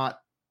did not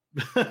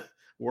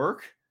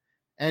work,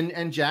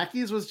 and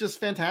Jackie's was just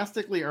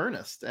fantastically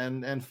earnest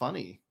and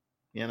funny.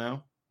 Yeah,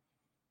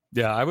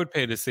 I would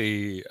pay to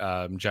see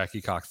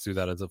Jackie Cox do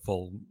that as a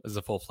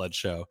full-fledged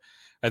show.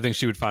 I think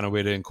she would find a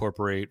way to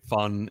incorporate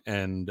fun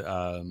and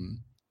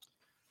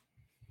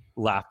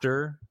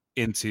laughter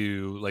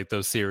into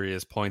those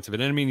serious points of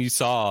it. And I mean, you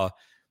saw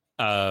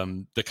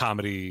the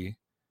comedy,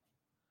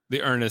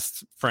 the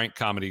earnest, frank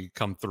comedy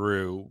come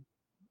through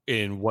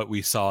in what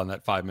we saw in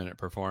that 5-minute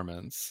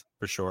performance,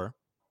 for sure.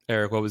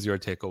 Eric, what was your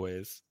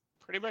takeaways?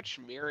 Pretty much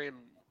mirroring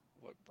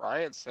what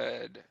Brian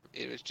said.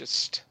 It was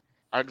just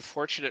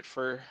unfortunate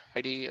for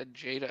Heidi and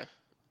Jada.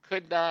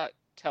 Could not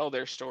tell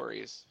their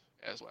stories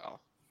as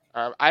well.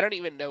 I don't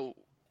even know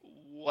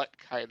what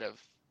kind of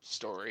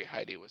story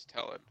Heidi was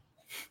telling.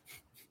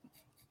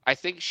 I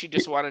think she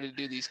just wanted to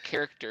do these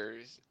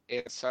characters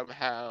and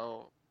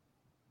somehow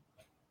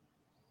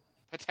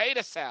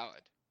potato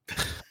salad.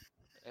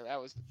 And that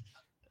was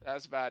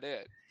about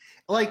it.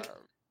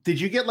 Did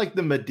you get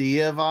the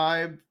Medea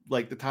vibe?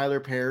 The Tyler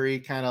Perry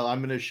kind of, I'm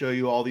going to show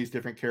you all these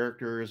different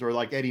characters, or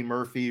Eddie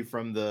Murphy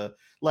from the,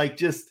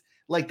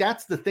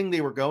 that's the thing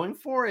they were going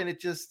for. And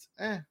it just,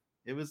 it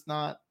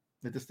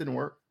just didn't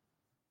work.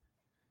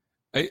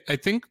 I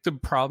think the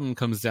problem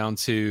comes down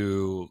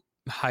to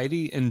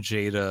Heidi and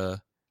Jada,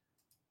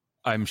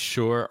 I'm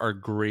sure, are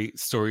great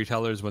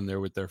storytellers when they're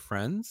with their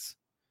friends,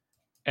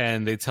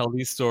 and they tell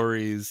these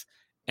stories,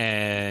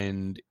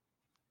 and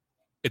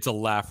it's a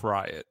laugh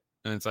riot.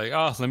 And it's like,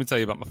 oh, let me tell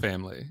you about my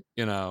family,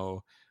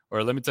 or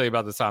let me tell you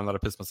about the time that I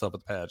pissed myself at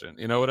the pageant,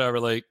 whatever.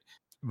 Like,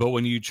 but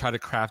when you try to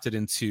craft it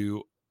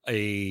into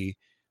a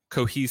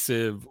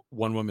cohesive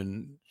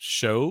one-woman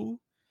show,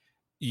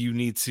 you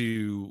need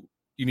to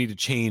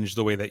change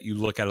the way that you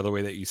look at it, the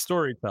way that you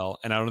storytell.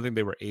 And I don't think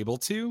they were able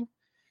to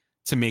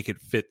make it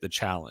fit the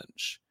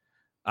challenge.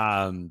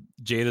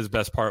 Jada's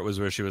best part was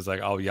where she was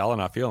like, oh, y'all are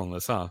not feeling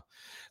this, huh?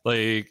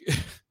 Like,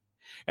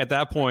 at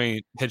that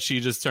point, had she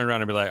just turned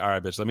around and be like, all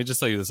right, bitch, let me just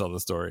tell you this other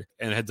story,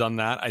 and had done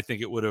that, I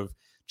think it would have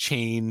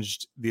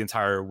changed the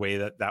entire way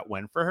that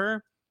went for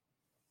her.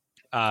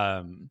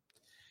 And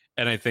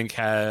I think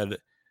had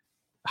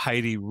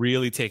Heidi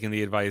really taken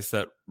the advice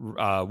that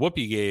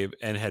Whoopi gave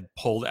and had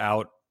pulled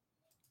out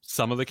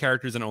some of the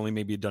characters and only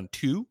maybe done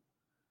 2,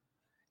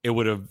 it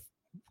would have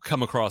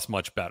come across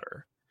much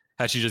better.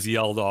 Had she just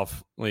yelled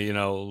off,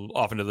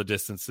 off into the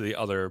distance to the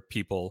other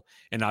people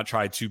and not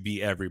tried to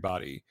be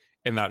everybody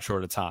in that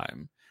short of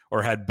time,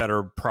 or had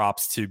better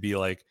props to be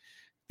like,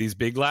 these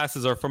big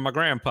glasses are from my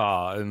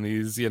grandpa, and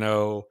these,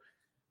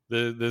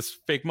 this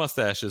fake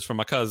mustache is from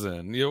my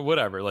cousin,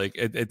 whatever. Like,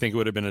 I think it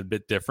would have been a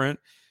bit different,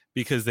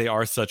 because they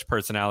are such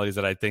personalities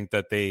that I think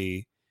that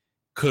they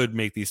could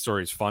make these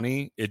stories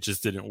funny. It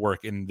just didn't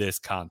work in this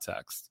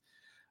context.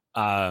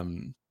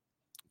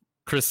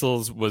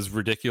 Crystal's was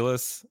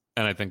ridiculous,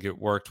 and I think it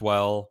worked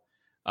well.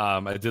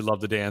 I did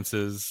love the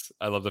dances.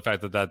 I love the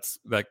fact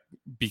that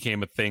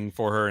became a thing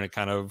for her, and it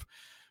kind of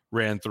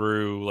ran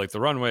through like the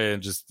runway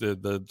and just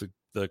the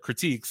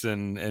critiques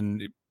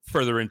and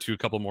further into a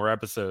couple more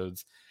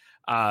episodes.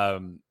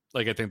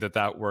 Like, I think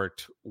that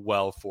worked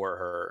well for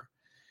her.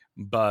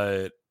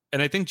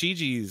 And I think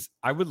Gigi's,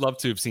 I would love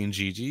to have seen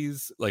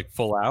Gigi's like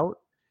full out.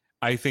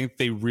 I think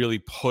they really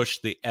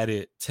pushed the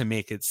edit to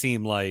make it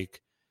seem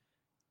like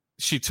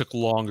she took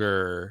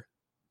longer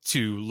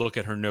to look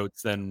at her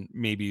notes than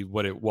maybe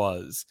what it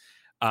was,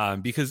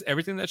 because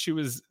everything that she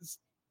was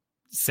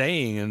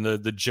saying and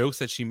the jokes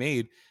that she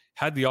made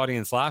had the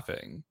audience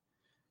laughing.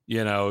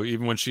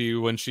 Even when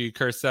she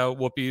cursed out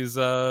Whoopi's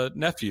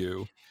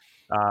nephew,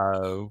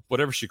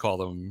 whatever she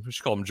called him,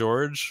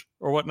 George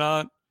or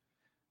whatnot,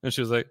 and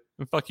she was like,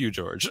 "Fuck you,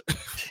 George."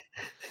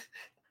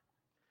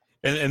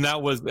 and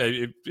that was,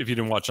 if you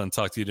didn't watch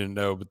Untucked, you didn't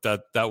know, but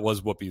that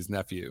was Whoopi's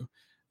nephew.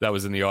 That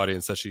was in the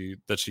audience that she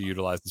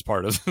utilized as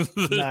part of.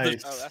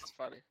 Nice. Oh, that's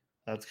funny.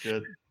 That's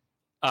good.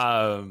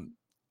 And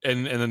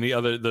then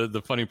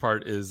the funny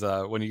part is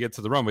when you get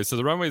to the runway. So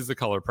the runway is the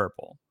color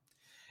purple,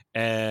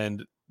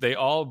 and they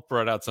all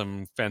brought out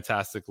some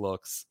fantastic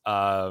looks.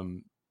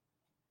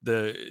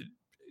 The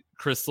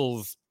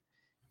Crystal's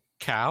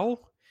cow,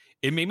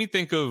 it made me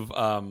think of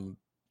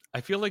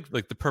I feel like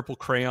the purple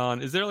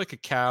crayon. Is there like a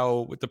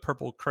cow with the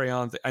purple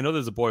crayons? I know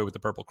there's a boy with the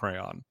purple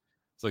crayon.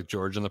 It's like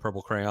George in the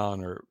purple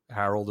crayon, or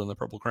Harold in the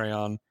purple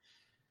crayon.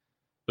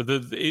 But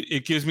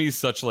it gives me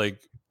such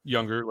like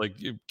younger, like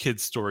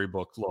kids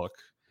storybook look.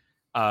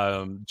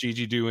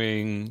 Gigi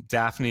doing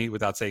Daphne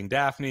without saying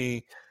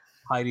Daphne.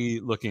 Heidi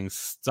looking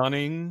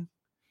stunning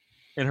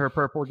in her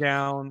purple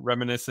gown,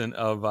 reminiscent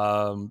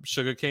of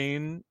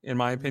Sugarcane, in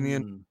my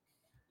opinion.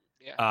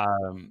 Yeah.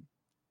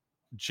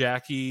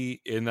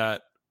 Jackie in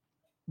that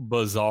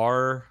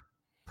bizarre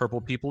purple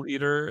people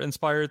eater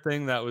inspired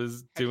thing that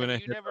was doing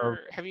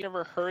have you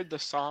never heard the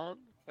song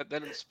that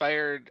then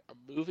inspired a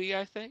movie?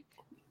 I think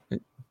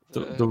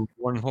the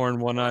one horn,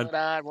 one eyed,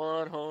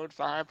 one horn,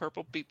 five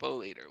purple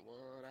people eater. One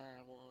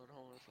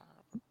horn, five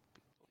purple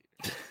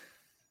people eater.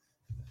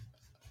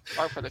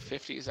 Or for the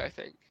 50s, I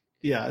think.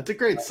 Yeah, it's a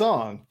great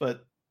song,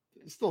 but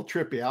it's still a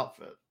trippy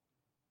outfit.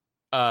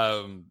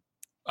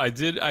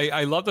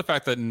 I love the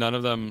fact that none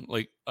of them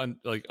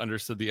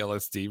understood the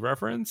LSD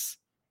reference.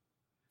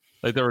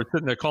 Like, they were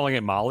sitting there calling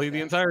it Molly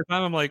the entire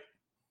time. I'm like,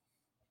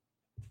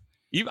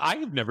 I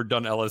have never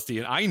done LSD,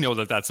 and I know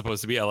that that's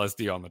supposed to be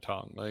LSD on the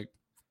tongue. Like,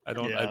 I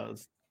don't, I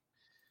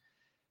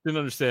didn't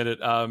understand it.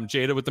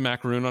 Jada with the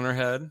macaroon on her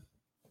head,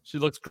 she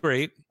looks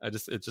great. It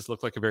just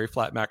looked like a very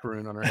flat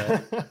macaroon on her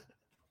head.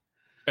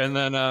 and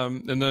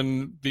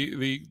then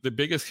the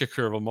biggest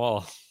kicker of them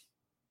all,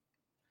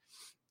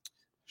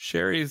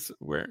 Sherry's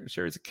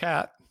a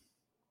cat.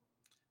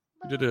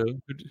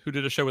 Who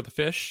did a show with the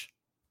fish?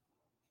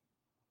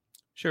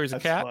 Sherry's a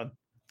cat. Fun.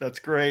 That's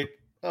great.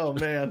 Oh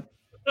man.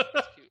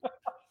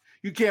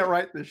 You can't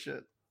write this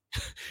shit.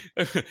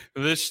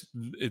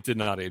 It did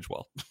not age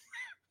well.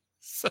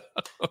 So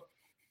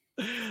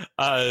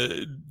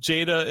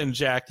Jada and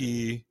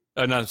Jackie,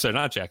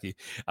 not Jackie.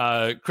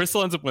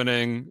 Crystal ends up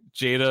winning.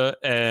 Jada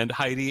and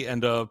Heidi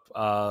end up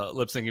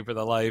lip syncing for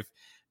their life.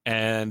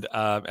 And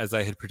as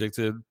I had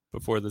predicted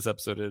before this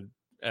episode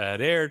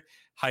had aired,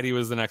 Heidi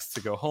was the next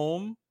to go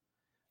home,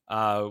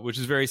 which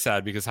is very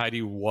sad because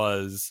Heidi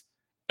was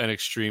an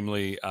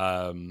extremely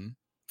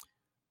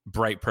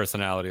bright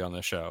personality on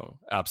the show.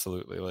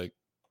 Absolutely. Like,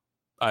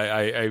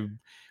 I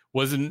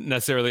Wasn't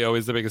necessarily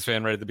always the biggest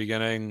fan right at the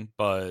beginning,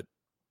 but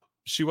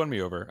she won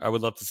me over. I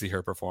would love to see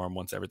her perform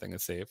once everything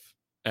is safe.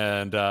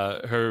 And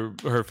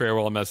her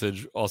farewell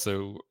message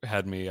also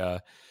had me.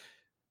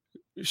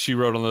 She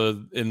wrote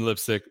in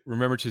lipstick,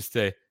 "Remember to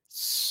stay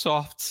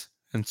soft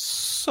and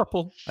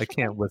supple." I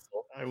can't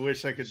whistle. I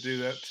wish I could do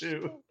that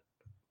too.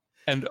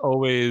 And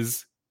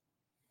always,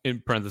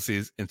 in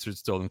parentheses, insert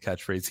stolen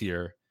catchphrase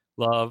here.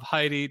 Love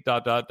Heidi ...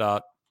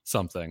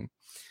 something.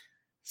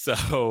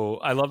 So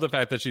I love the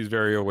fact that she's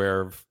very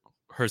aware of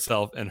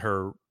herself and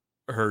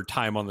her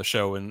time on the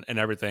show and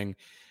everything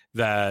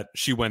that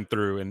she went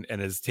through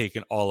and has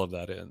taken all of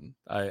that in.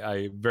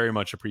 I very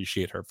much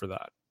appreciate her for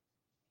that.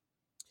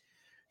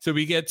 So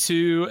we get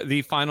to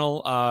the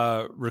final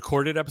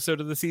recorded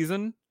episode of the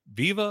season,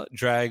 Viva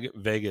Drag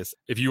Vegas.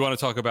 If you want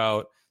to talk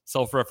about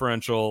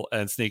self-referential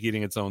and snake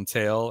eating its own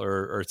tail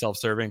or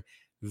self-serving,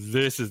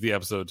 this is the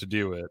episode to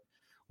do it,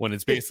 when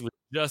it's basically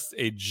just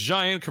a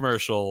giant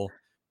commercial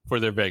for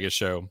their Vegas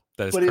show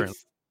that is currently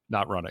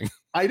not running.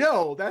 I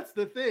know, that's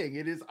the thing.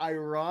 It is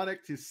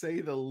ironic, to say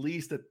the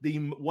least, that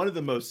one of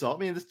the most, I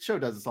mean, this show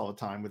does this all the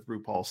time with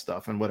RuPaul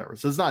stuff and whatever,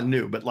 so it's not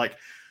new, but like,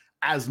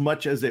 as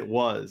much as it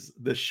was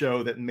the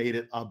show that made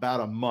it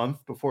about a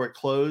month before it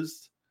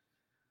closed,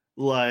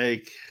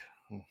 like,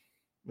 it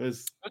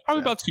was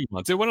probably about 2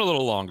 months. It went a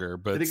little longer,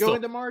 but did it go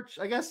into March?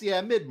 I guess,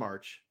 yeah,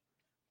 mid-March.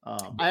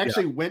 I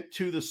actually went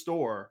to the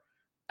store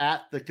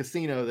at the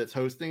casino that's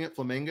hosting it,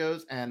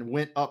 Flamingos, and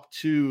went up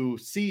to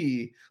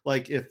see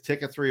like if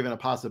tickets were even a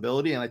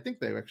possibility, and I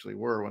think they actually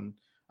were when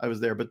I was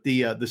there. But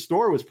the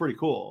store was pretty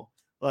cool.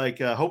 Like,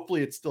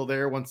 hopefully it's still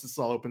there once this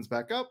all opens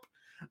back up.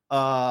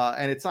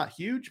 And it's not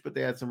huge, but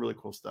they had some really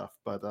cool stuff.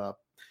 But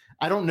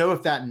I don't know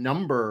if that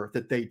number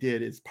that they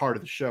did is part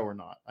of the show or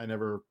not. I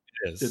never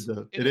did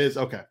it is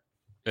okay.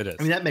 It is.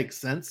 I mean, that makes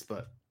sense,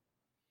 but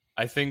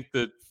I think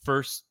the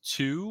first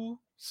 2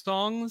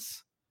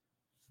 songs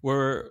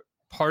were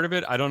part of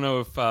it. I don't know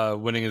if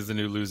Winning is the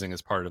New Losing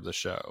is part of the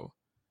show,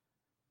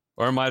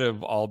 or it might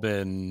have all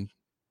been,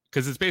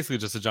 because it's basically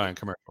just a giant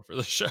commercial for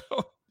the show.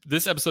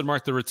 This episode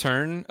marked the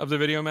return of the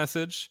video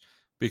message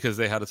because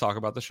they had to talk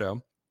about the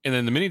show. And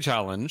then the mini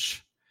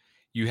challenge,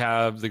 you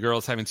have the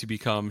girls having to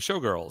become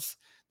showgirls.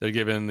 They're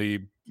given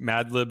the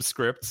Mad Lib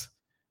script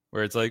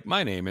where it's like,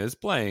 my name is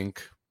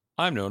blank,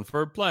 I'm known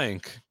for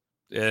blank,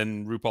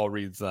 and RuPaul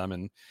reads them.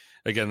 And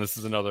again, this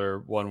is another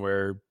one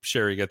where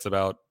Sherry gets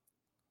about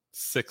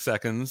 6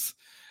 seconds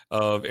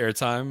of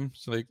airtime.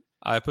 She's like,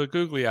 I put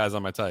googly eyes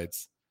on my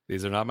tights.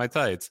 These are not my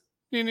tights.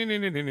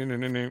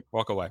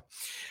 Walk away.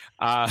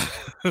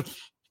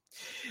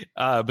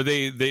 But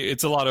they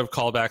it's a lot of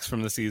callbacks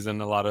from the season,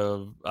 a lot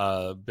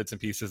of bits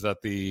and pieces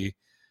that the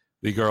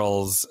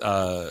girls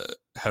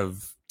have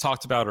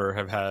talked about or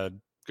have had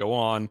go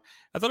on.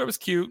 I thought it was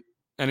cute.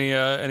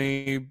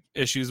 Any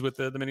issues with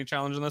the mini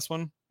challenge in this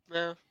one?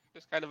 No,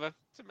 it's kind of a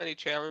mini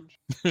challenge.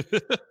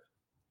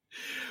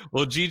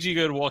 Well, Gigi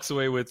Good walks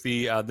away with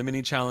the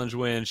mini challenge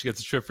win. She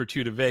gets a trip for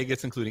 2 to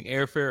Vegas, including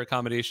airfare,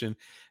 accommodation,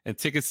 and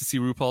tickets to see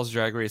RuPaul's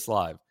Drag Race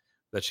live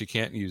that she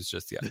can't use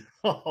just yet.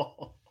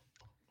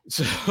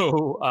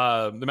 So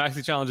the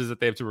maxi challenge is that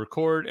they have to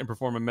record and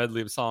perform a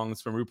medley of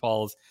songs from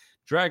RuPaul's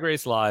Drag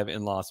Race live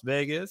in Las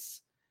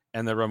Vegas,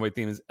 and the runway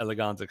theme is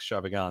Elegance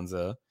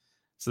Extravaganza.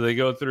 So they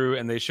go through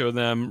and they show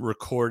them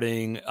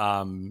recording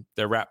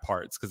their rap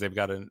parts, because they've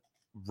got to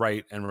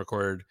write and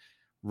record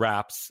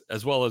raps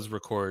as well as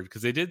record,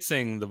 because they did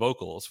sing the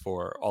vocals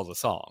for all the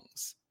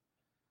songs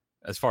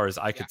as far as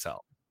I could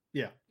tell.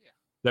 Yeah.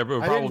 I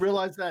didn't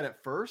realize that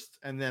at first,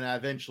 and then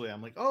eventually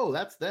I'm like, oh,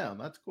 that's them,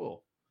 that's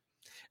cool.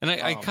 And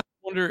I kind of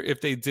wonder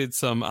if they did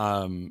some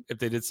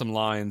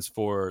lines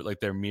for like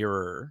their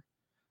mirror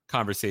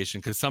conversation,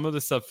 because some of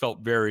the stuff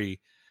felt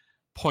very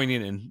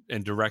poignant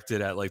and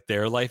directed at like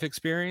their life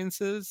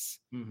experiences.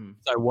 Mm-hmm.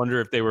 So I wonder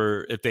if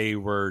they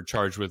were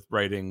charged with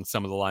writing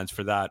some of the lines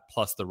for that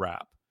plus the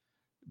rap.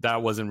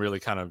 That wasn't really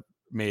kind of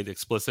made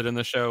explicit in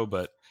the show,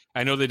 but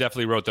I know they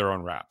definitely wrote their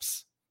own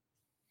raps.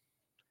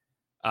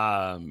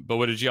 But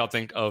what did y'all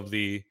think of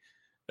the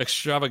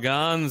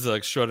extravaganza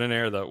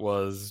extraordinaire that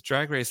was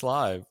Drag Race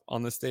Live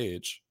on the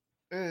stage?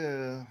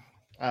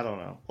 I don't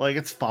know. Like,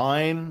 it's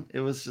fine. It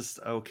was just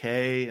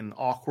okay and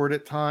awkward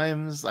at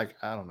times. Like,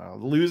 I don't know.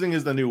 Losing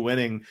is the new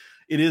winning.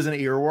 It is an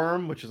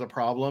earworm, which is a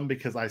problem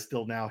because I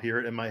still now hear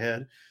it in my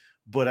head,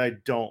 but I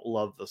don't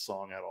love the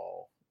song at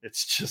all.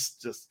 It's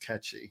just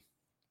catchy,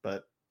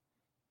 but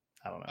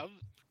I don't know.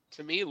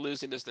 To me,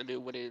 Losing is the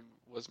New Winning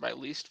was my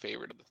least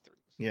favorite of the 3.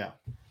 Yeah.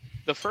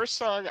 The first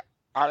song,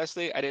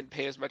 honestly, I didn't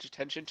pay as much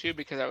attention to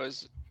because I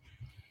was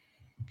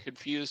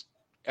confused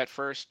at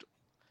first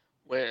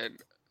when...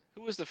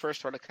 Who was the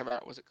first one to come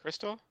out? Was it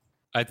Crystal?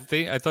 I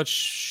thought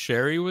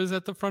Sherry was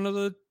at the front of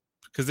the,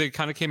 because they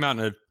kind of came out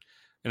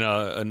in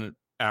an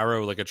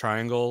arrow, like a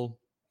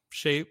triangle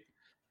shape.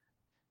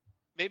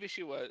 Maybe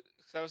she was.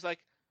 So I was like,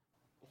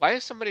 why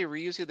is somebody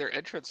reusing their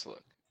entrance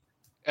look?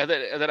 And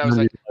then I was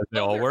like, they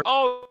all work.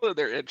 All of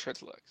their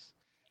entrance looks.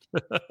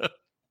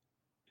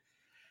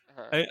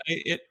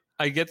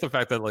 I get the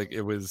fact that like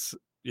it was,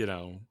 you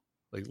know,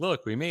 like,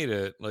 look, we made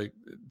it. Like,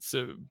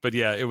 so, but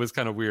yeah, it was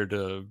kind of weird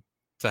to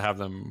have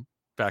them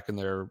back in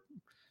their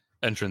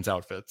entrance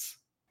outfits.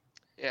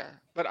 Yeah,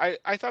 but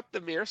I thought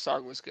the Mirror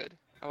song was good.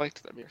 I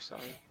liked the Mirror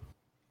song.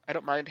 I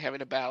don't mind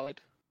having a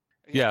ballad.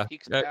 Yeah,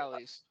 peaks and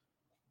valleys.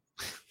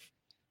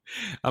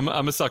 I'm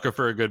a sucker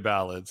for a good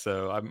ballad,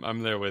 so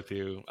I'm there with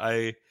you.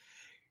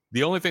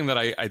 The only thing that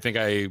I think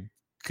I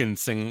can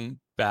sing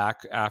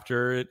back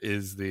after it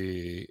is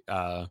the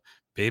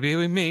 "Baby,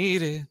 we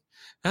made it,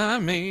 I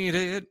made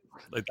it."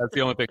 Like that's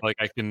the only thing like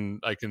I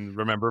can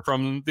remember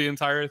from the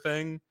entire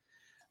thing.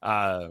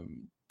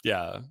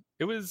 Yeah,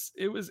 it was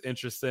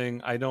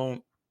interesting. I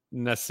don't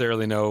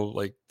necessarily know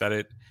like that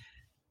it.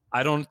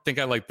 I don't think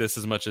I like this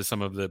as much as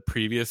some of the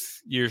previous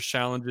year's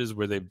challenges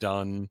where they've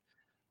done.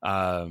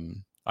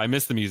 I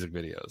miss the music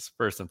videos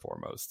first and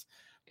foremost,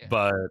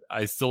 but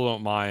I still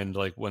don't mind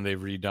like when they've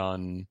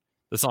redone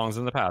the songs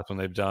in the past, when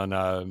they've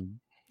done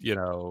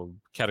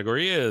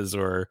category is,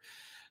 or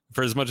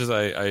for as much as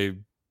I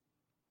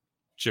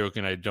joke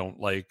and I don't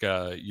like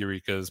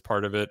Eureka's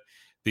part of it,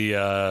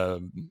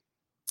 the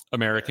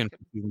American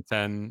season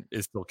 10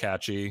 is still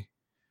catchy,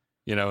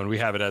 and we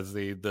have it as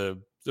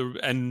the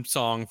end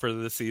song for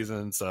the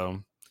season.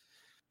 So,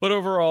 but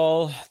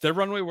overall, the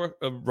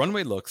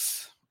runway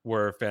looks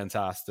were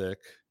fantastic.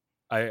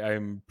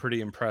 I'm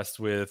pretty impressed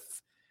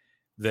with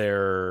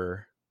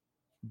their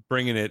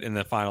bringing it in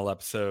the final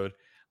episode.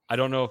 I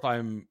don't know if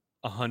I'm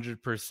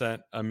 100%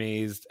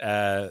 amazed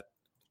at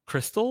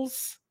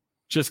Crystal's,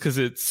 just because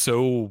it's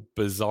so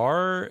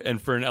bizarre,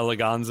 and for an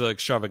eleganza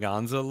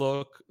extravaganza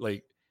look,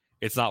 like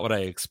it's not what I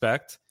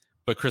expect.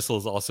 But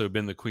Crystal's also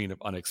been the queen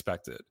of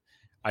unexpected.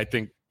 I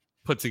think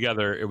put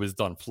together, it was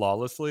done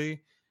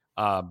flawlessly.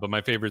 But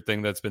my favorite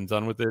thing that's been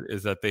done with it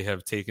is that they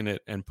have taken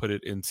it and put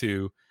it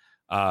into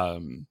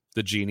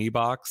the genie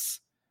box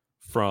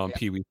from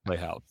Pee-wee's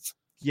Playhouse.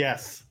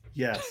 Yes.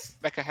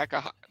 Mecca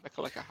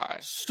High.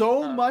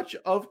 So much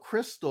of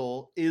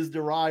Crystal is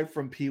derived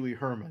from Pee Wee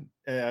Herman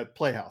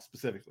Playhouse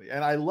specifically,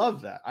 and I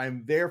love that.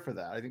 I'm there for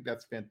that. I think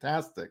that's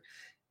fantastic.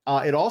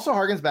 It also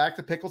harkens back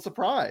to Pickle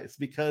Surprise,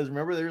 because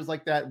remember there's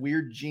like that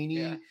weird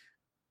genie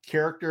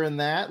character in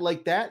that,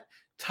 like that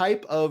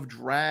type of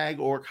drag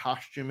or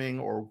costuming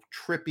or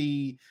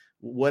trippy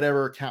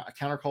whatever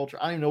counterculture,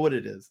 I don't even know what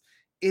it is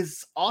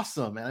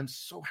awesome, and I'm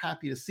so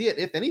happy to see it.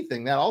 If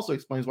anything, that also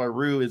explains why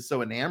Rue is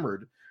so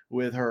enamored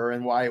with her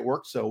and why it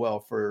works so well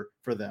for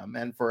them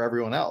and for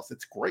everyone else.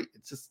 It's great.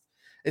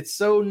 It's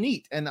so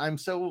neat, and I'm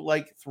so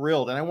like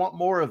thrilled, and I want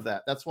more of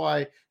that. That's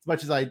why, as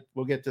much as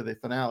we'll get to the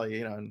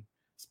finale, and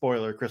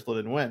spoiler, Crystal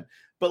didn't win,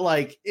 but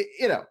like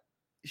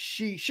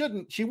she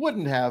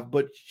wouldn't have,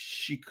 but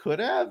she could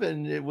have,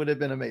 and it would have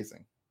been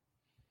amazing.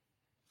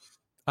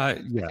 I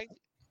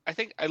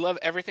think I love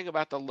everything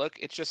about the look.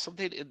 It's just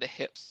something in the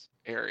hips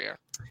area.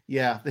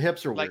 Yeah, the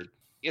hips are weird.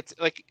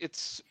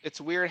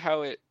 It's weird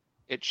how it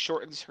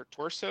shortens her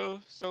torso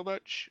so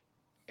much,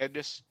 and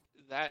just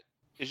that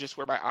is just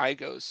where my eye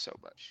goes so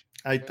much.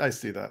 I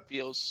see that.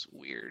 Feels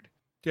weird.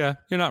 Yeah,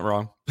 you're not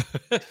wrong.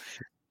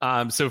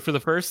 So for the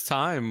first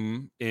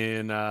time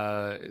in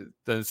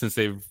since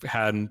they've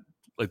had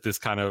like this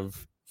kind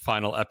of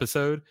final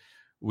episode,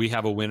 we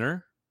have a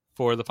winner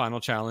for the final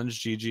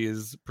challenge. Gigi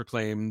is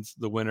proclaimed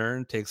the winner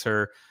and takes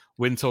her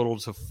win total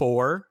to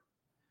 4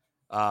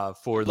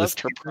 for this.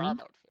 Her prom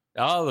outfit.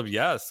 Oh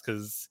yes,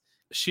 because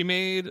she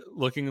made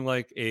looking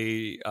like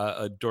a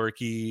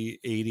dorky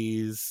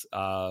 80s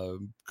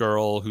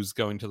girl who's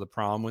going to the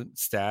prom with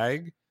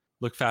Stag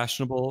look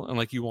fashionable and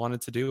like you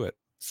wanted to do it.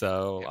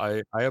 So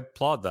I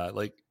applaud that.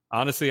 Like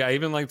honestly, I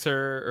even liked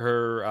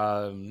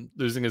her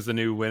losing as the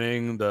new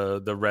winning,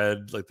 the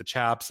red, like the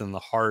chaps and the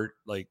heart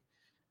like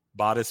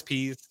bodice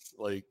piece.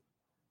 Like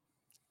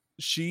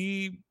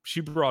she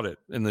brought it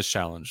in this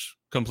challenge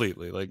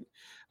completely. Like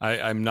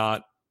I'm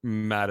not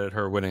mad at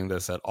her winning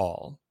this at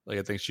all. Like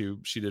I think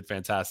she did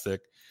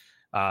fantastic.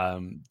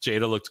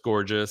 Jada looked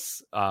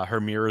gorgeous. Her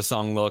Mirror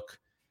song look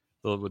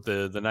with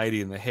the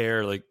nightie and the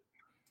hair, like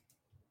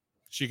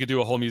she could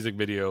do a whole music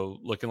video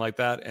looking like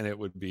that, and it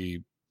would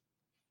be,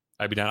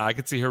 I'd be down. I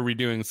could see her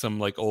redoing some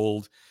like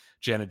old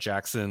Janet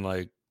Jackson,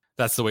 like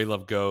That's the Way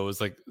Love Goes,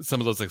 like some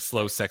of those like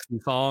slow, sexy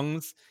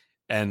songs,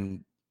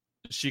 and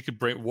she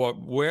could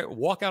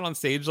walk out on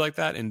stage like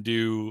that and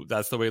do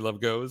That's the Way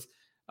Love Goes.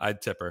 I'd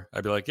tip her.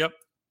 I'd be like, yep,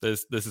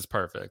 this is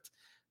perfect.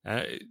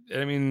 I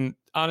mean,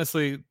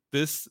 honestly,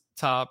 this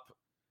top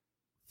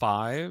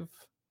 5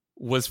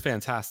 was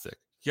fantastic.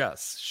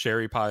 Yes,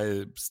 Sherry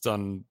Pie's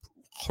done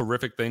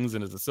horrific things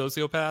and is a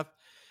sociopath,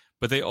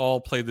 but they all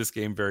played this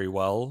game very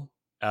well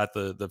at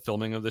the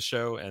filming of the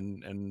show,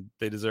 and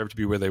they deserve to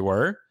be where they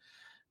were.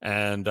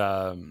 And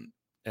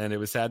it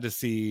was sad to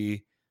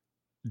see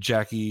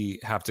Jackie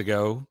have to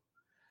go,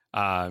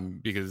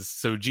 because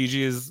so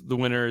Gigi is the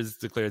winner, is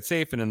declared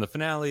safe, and in the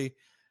finale,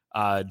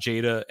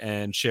 Jada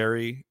and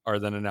Sherry are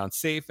then announced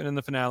safe, and in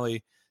the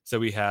finale, so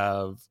we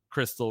have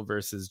Crystal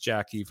versus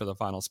Jackie for the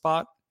final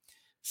spot.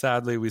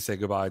 Sadly, we say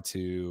goodbye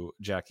to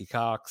Jackie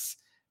Cox,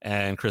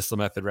 and Crystal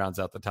Method rounds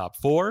out the top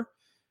 4.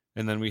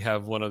 And then we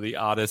have one of the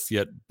oddest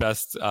yet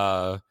best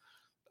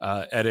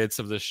edits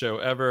of the show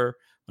ever.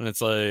 And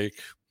it's like,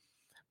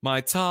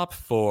 my top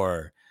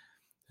 4.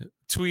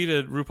 Tweet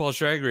at RuPaul's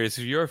Drag Race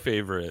who's your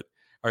favorite.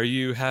 Are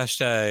you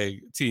hashtag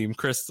Team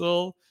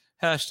Crystal,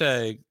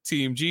 hashtag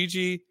Team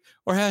Gigi,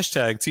 or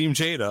hashtag Team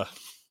Jada?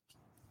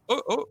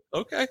 Oh,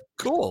 okay,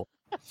 cool.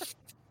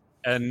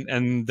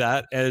 and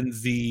that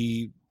ends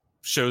the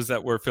shows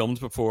that were filmed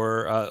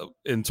before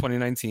in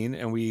 2019,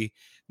 and we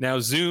now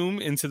zoom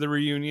into the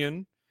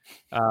reunion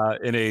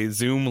in a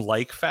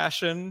Zoom-like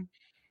fashion.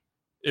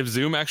 If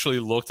Zoom actually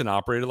looked and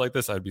operated like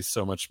this, I'd be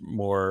so much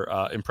more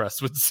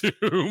impressed with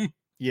Zoom.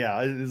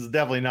 Yeah, it's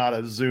definitely not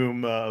a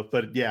Zoom,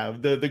 but yeah,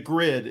 the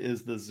grid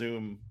is the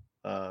Zoom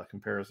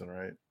comparison,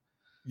 right?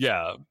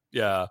 Yeah.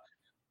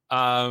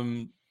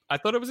 I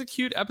thought it was a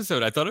cute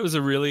episode. I thought it was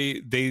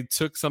they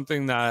took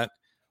something that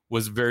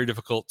was very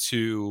difficult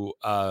to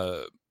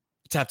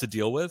have to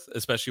deal with,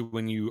 especially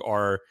when you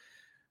are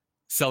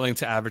selling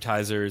to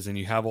advertisers and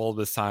you have all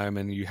this time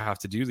and you have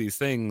to do these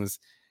things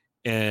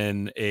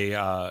in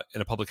a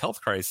public health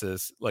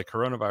crisis like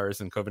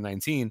coronavirus and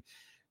COVID-19.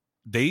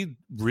 They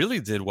really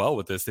did well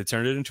with this. They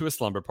turned it into a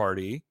slumber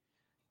party,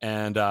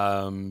 and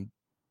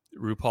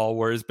RuPaul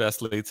wore his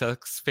best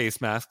latex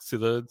face mask to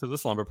the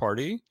slumber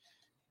party,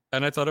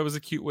 and I thought it was a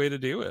cute way to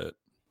do it.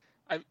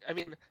 I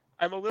mean,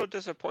 I'm a little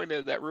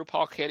disappointed that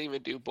RuPaul can't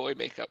even do boy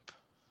makeup.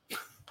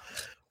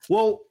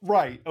 Well,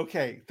 right.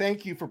 Okay.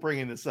 Thank you for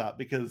bringing this up,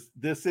 because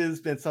this has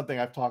been something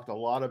I've talked a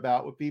lot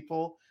about with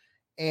people.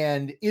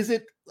 And is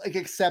it like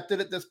accepted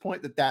at this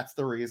point that that's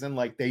the reason?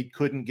 Like they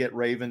couldn't get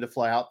Raven to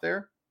fly out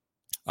there?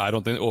 I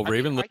don't think. Well,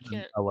 Raven lives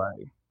in LA.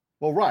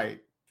 Well, right.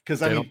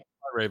 Because I mean, don't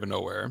fly Raven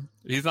nowhere.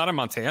 He's not in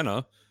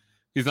Montana.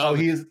 He's not.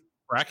 He's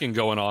fracking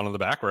going on in the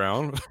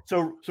background.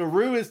 So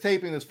Rue is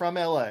taping this from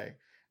LA,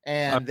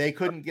 and they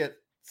couldn't get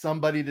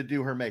somebody to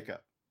do her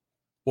makeup.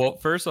 Well,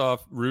 first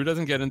off, Rue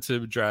doesn't get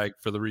into drag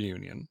for the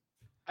reunion.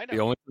 I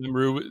know.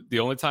 The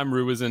only time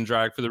Rue was in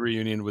drag for the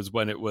reunion was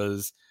when it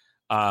was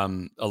a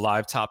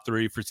live top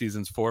 3 for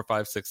seasons 4,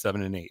 5, 6,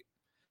 7, and 8.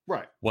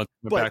 Right.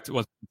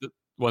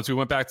 Once we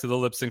went back to the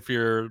lip sync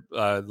for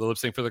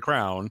the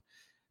crown,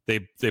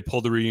 they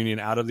pulled the reunion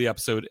out of the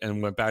episode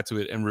and went back to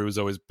it, and Rue has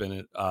always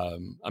been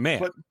a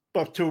man.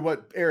 But to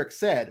what Eric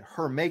said,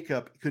 her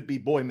makeup could be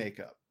boy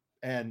makeup,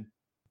 and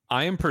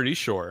I am pretty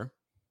sure,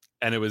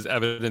 and it was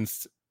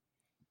evidenced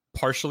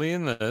partially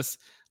in this.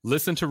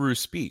 Listen to Rue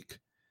speak.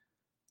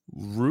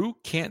 Rue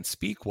can't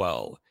speak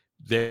well.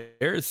 There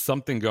is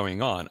something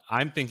going on.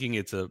 I'm thinking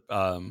it's a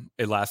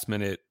last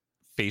minute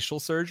facial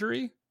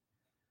surgery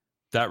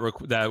that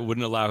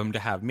wouldn't allow him to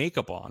have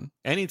makeup on,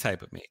 any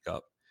type of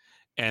makeup.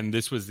 And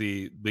this was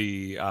the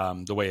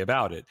way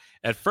about it.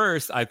 At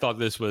first, I thought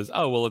this was,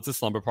 oh, well, it's a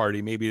slumber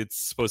party. Maybe it's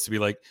supposed to be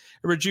like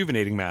a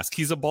rejuvenating mask.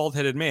 He's a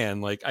bald-headed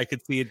man. Like, I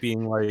could see it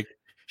being like...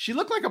 She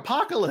looked like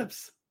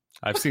Apocalypse.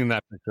 I've seen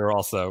that picture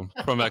also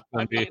from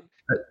XMB.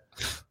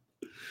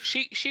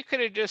 She could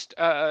have just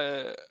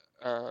Mrs.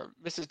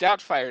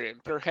 Doubtfire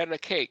and put her head in a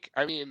cake.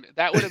 I mean,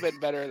 that would have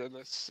been better than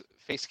this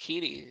Face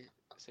Keeney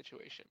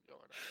situation going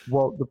on.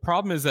 Well, the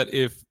problem is that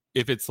if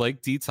it's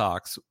like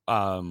Detox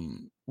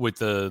with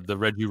the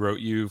Reggie Wrote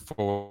You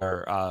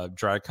for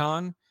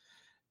DragCon,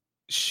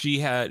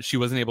 she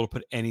wasn't able to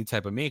put any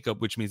type of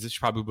makeup, which means that she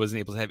probably wasn't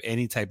able to have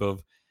any type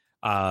of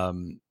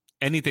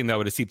anything that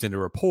would have seeped into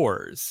her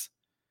pores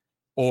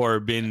or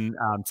been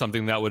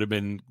something that would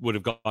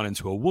have gone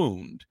into a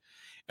wound.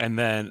 And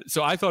then,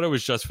 so I thought it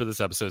was just for this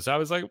episode. So I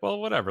was like, well,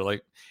 whatever.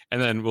 Like, and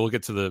then we'll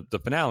get to the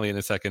finale in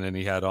a second. And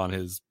he had on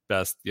his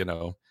best,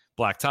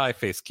 black tie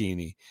face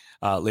kini,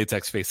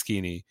 latex face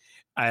kini.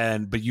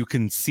 But you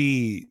can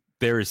see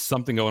there is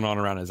something going on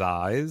around his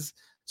eyes.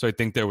 So I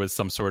think there was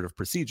some sort of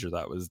procedure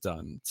that was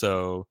done.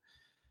 So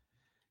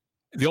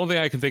the only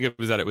thing I can think of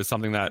is that it was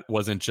something that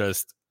wasn't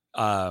just,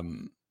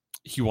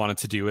 he wanted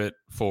to do it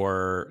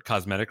for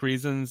cosmetic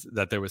reasons,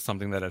 that there was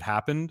something that had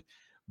happened.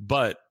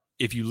 But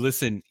if you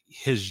listen,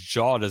 his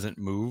jaw doesn't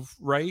move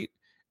right,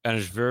 and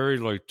it's very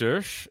like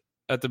this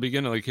at the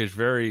beginning. Like he's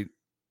very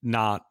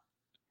not.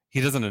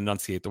 He doesn't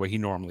enunciate the way he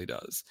normally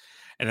does.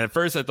 And at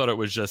first, I thought it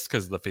was just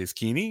because the face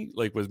kini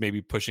like was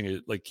maybe pushing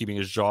it, like keeping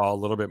his jaw a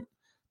little bit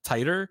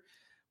tighter.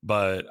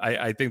 But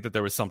I think that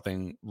there was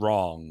something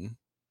wrong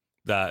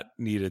that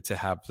needed to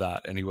have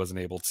that, and he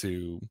wasn't able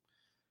to.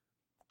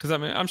 Because I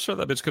mean, I'm sure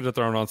that bitch could have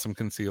thrown on some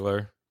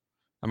concealer.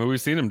 I mean,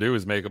 we've seen him do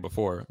his makeup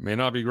before. It may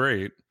not be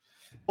great.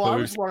 Well, I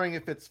was wondering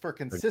if it's for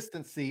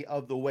consistency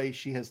of the way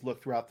she has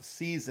looked throughout the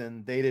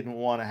season. They didn't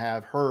want to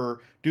have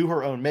her do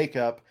her own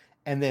makeup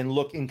and then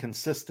look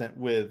inconsistent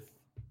with,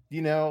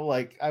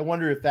 like I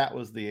wonder if that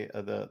was the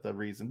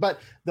reason. But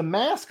the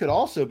mask could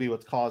also be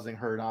what's causing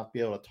her not to be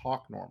able to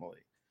talk normally.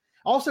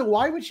 Also,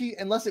 why would she,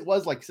 unless it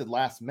was like you said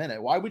last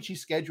minute, why would she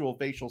schedule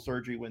facial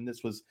surgery when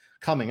this was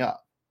coming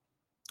up?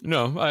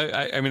 No,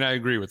 I mean, I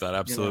agree with that.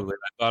 Absolutely.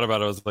 I thought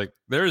about it. I was like,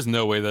 there is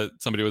no way that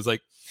somebody was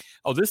like,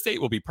 oh, this date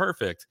will be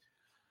perfect.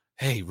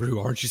 Hey, Rue,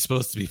 aren't you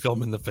supposed to be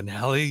filming the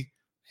finale?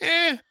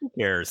 Who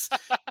cares?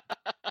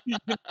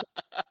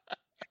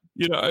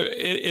 You know,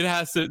 it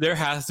has to. There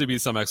has to be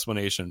some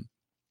explanation.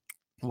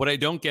 What I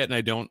don't get, and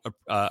I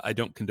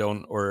don't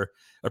condone or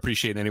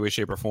appreciate in any way,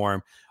 shape, or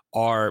form,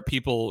 are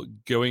people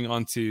going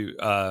into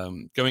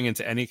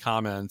any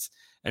comments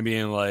and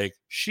being like,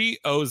 "She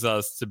owes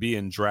us to be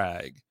in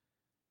drag."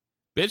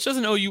 Bitch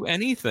doesn't owe you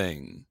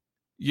anything.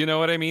 You know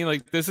what I mean?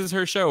 Like, this is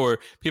her show. Or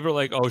people are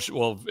like, "Oh,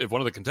 well, if one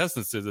of the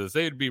contestants did this,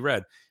 they'd be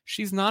red."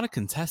 She's not a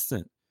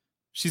contestant.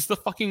 She's the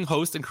fucking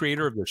host and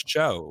creator of the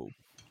show.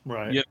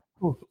 Right. You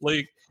know,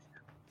 like,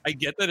 I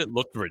get that it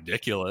looked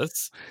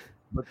ridiculous,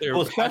 but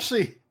well,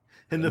 especially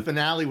in the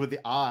finale with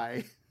the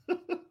eye.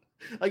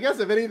 I guess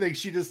if anything,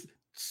 she just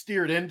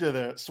steered into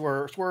the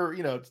swerve,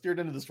 steered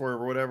into the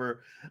swerve or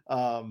whatever,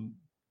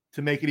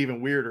 to make it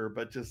even weirder.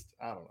 But just,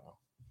 I don't know.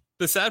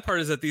 The sad part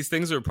is that these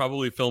things are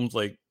probably filmed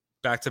like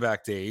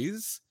back-to-back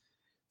days,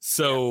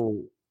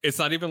 so it's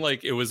not even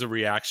like it was a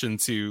reaction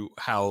to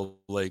how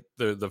like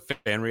the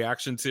fan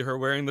reaction to her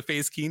wearing the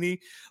face kini.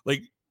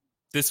 Like,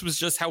 this was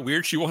just how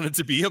weird she wanted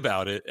to be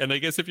about it. And I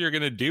guess if you're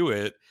gonna do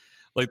it,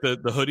 like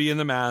the hoodie and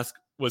the mask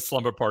was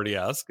Slumber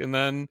Party-esque, and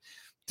then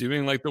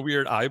doing like the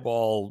weird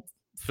eyeball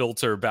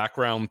filter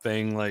background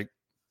thing, like,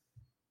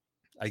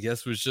 I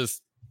guess was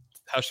just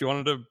how she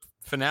wanted to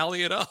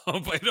finale it up.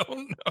 I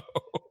don't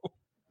know.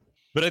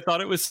 But I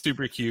thought it was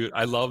super cute.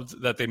 I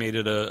loved that they made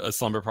it a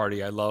slumber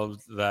party. I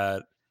loved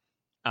that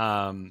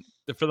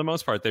for the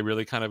most part, they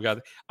really kind of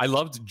got... I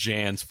loved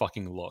Jan's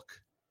fucking look.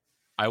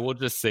 I will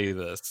just say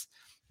this,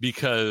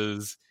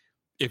 because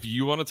if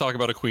you want to talk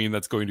about a queen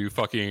that's going to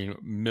fucking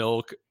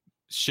milk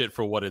shit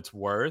for what it's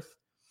worth,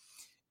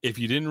 if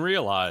you didn't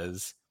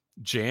realize,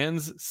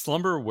 Jan's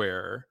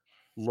slumberwear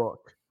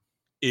look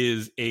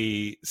is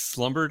a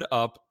slumbered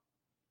up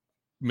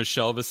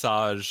Michelle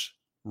Visage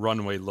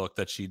runway look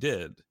that she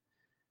did.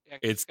 Yeah,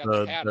 it's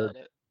the hat on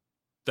it.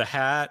 The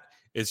hat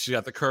is, she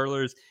got the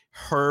curlers.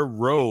 Her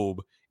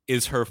robe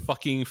is her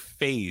fucking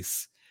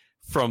face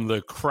from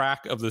the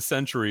crack of the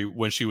century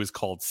when she was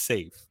called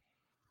Safe.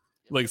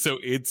 Like, so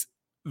it's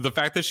the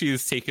fact that she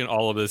has taken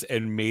all of this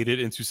and made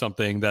it into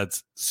something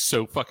that's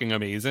so fucking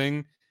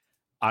amazing.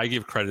 I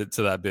give credit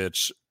to that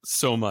bitch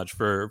so much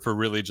for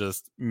really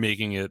just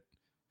making it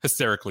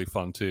hysterically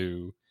fun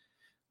to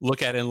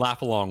look at and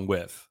laugh along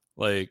with.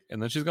 Like,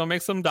 and then she's gonna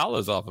make some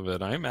dollars off of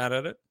it. I ain't mad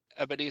at it.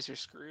 Ebenezer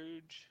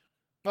Scrooge.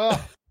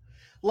 Oh,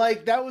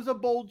 like, that was a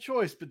bold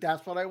choice, but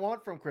that's what I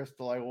want from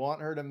Crystal. I want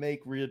her to make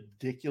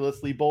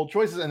ridiculously bold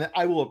choices, and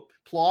I will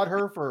applaud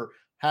her for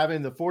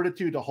having the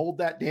fortitude to hold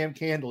that damn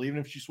candle, even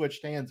if she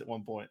switched hands at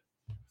one point.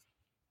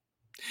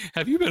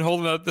 Have you been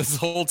holding out this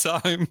whole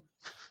time?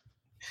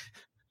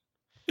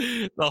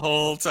 The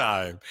whole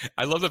time.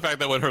 I love the fact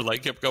that when her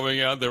light kept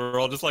going out, they were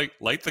all just like,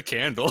 light the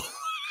candle.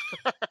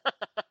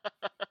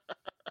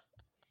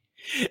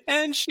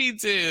 And she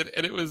did,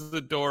 and it was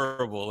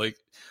adorable. Like,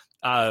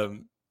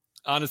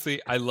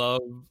 honestly, I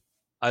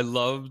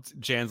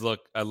loved Jan's look.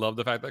 I love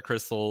the fact that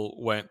Crystal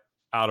went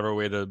out of her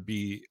way to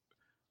be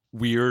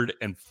weird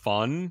and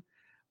fun.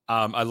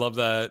 I love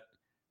that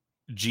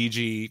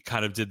Gigi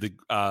kind of did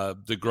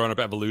the grown-up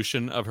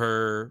evolution of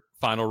her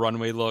final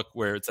runway look,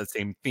 where it's that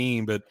same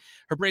theme, but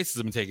her braces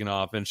have been taken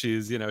off, and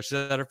she's at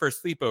her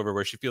first sleepover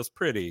where she feels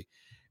pretty.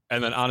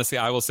 And then, honestly,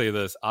 I will say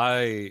this: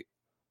 I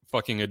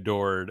fucking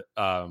adored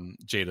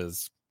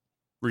Jada's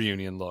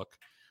reunion look,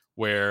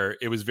 where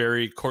it was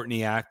very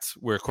Courtney act,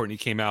 where Courtney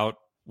came out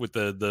with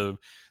the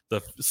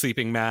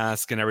sleeping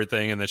mask and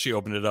everything, and then she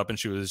opened it up and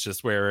she was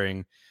just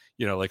wearing,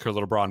 like her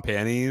little bra and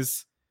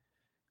panties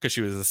because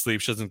she was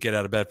asleep. She doesn't get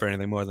out of bed for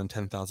anything more than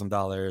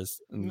 $10,000.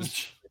 And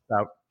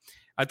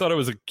I thought it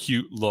was a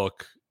cute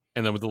look,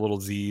 and then with the little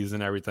Z's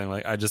and everything,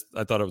 like I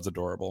thought it was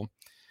adorable.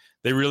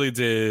 They really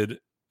did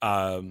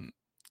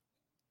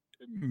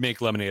make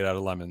lemonade out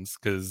of lemons,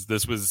 because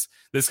this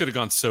could have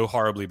gone so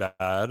horribly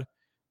bad,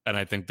 and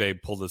I think they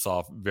pulled this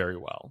off very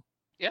well.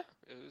 Yeah,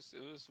 it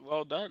was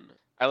well done.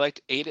 I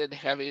liked Aiden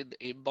having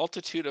a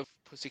multitude of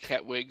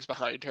pussycat wigs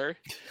behind her.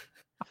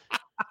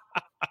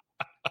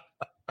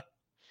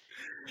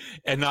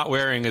 And not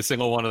wearing a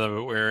single one of them,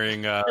 but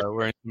wearing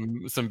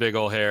some big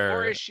old hair.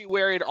 Or is she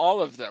wearing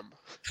all of them?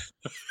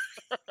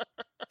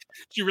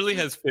 She really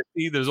has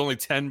 50. There's only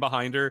 10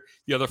 behind her.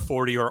 The other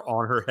 40 are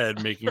on her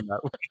head making that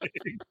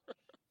wig.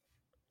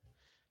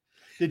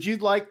 Did you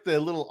like the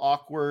little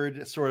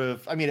awkward sort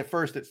of, I mean, at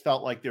first it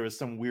felt like there was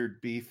some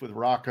weird beef with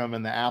Rockham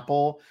and the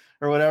Apple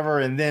or whatever,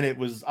 and then it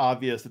was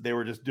obvious that they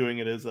were just doing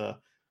it as a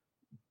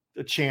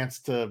chance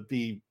to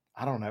be,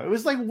 I don't know. It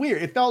was like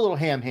weird. It felt a little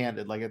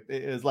ham-handed. Like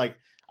it was like,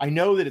 I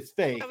know that it's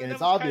fake, and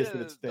it's obvious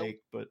that it's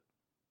fake, but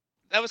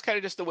that was kind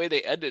of just the way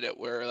they ended it,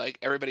 where like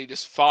everybody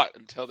just fought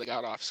until they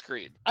got off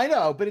screen. I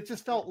know, but it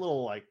just felt a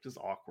little like just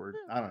awkward.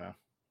 I don't know.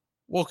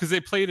 Well, because they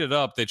played it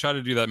up. They tried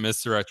to do that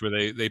misdirect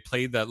where they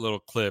played that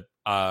little clip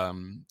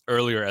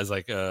earlier as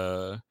like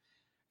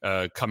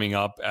coming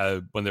up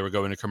when they were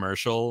going to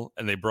commercial,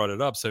 and they brought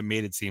it up, so it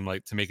made it seem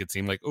like, to make it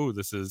seem like, oh,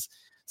 this is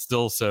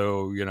still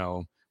so,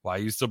 why are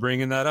you still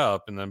bringing that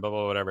up, and then blah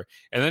blah whatever.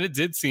 And then it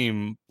did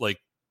seem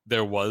like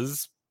there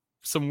was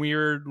some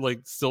weird like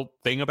still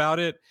thing about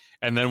it,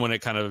 and then when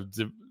it kind of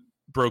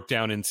broke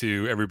down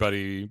into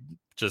everybody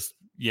just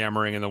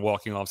yammering and then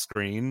walking off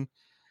screen,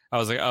 I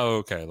was like, oh,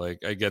 okay, like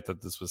I get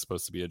that this was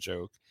supposed to be a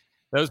joke.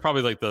 That was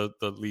probably like the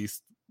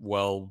least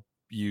well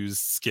used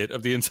skit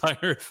of the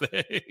entire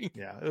thing.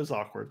 Yeah, it was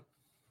awkward.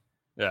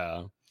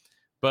 Yeah,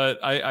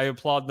 but I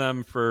applaud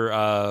them for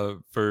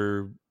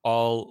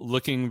all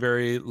looking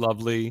very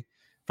lovely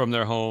from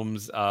their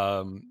homes.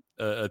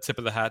 A tip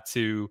of the hat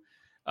to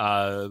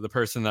the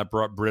person that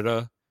brought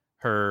Britta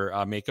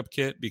her makeup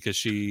kit, because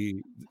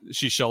she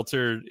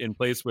sheltered in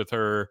place with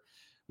her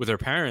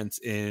parents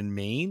in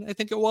Maine, I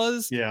think it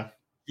was. Yeah,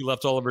 she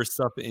left all of her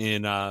stuff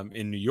in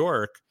New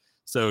York,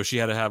 so she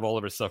had to have all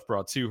of her stuff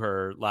brought to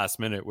her last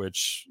minute,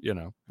 which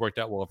worked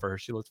out well for her.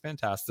 She looked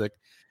fantastic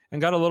and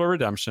got a little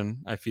redemption,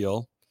 I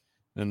feel.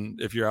 And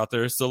if you're out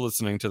there still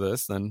listening to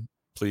this, then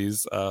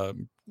please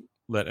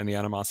let any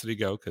animosity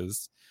go,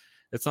 because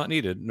it's not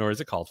needed, nor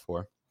is it called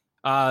for.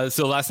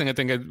 So last thing I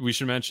think we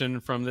should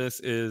mention from this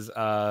is,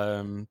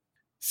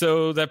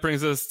 so that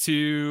brings us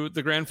to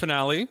the grand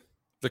finale,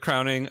 the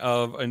crowning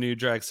of a new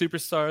drag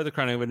superstar, the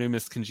crowning of a new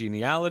Miss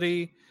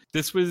Congeniality.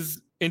 This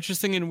was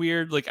interesting and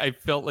weird. Like, I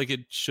felt like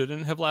it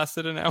shouldn't have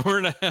lasted an hour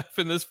and a half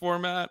in this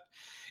format.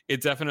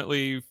 It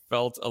definitely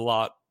felt a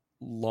lot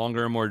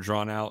longer and more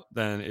drawn out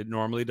than it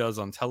normally does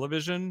on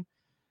television.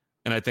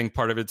 And I think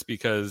part of it's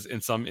because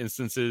in some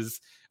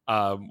instances,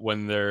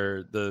 when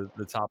they're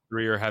the top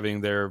three are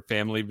having their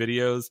family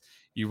videos,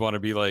 you want to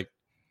be like,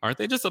 aren't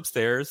they just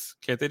upstairs?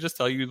 Can't they just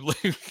tell you,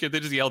 can't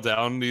they just yell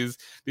down these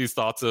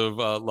thoughts of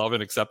love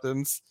and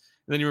acceptance?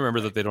 And then you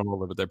remember that they don't all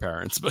live with their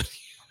parents, but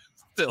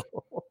still.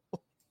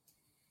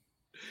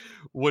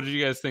 What did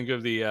you guys think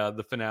of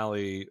the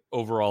finale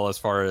overall as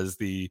far as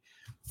the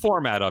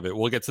format of it?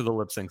 We'll get to the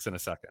lip syncs in a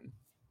second.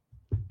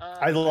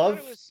 I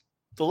love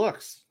the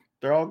looks.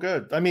 They're all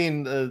good. I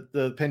mean,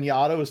 the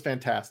pinata was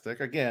fantastic.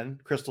 Again,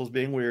 Crystal's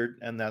being weird,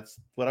 and that's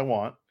what I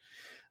want.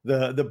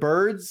 The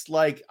birds,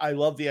 like, I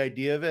love the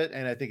idea of it,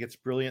 and I think it's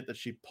brilliant that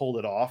she pulled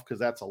it off, because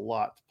that's a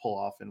lot to pull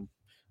off in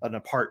an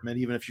apartment,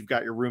 even if you've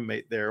got your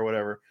roommate there or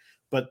whatever.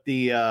 But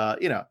it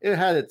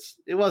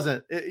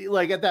wasn't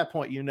like at that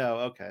point,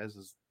 okay, this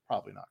is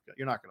probably not good.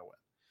 You're not going to win.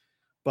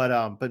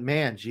 But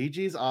man,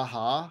 Gigi's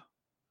aha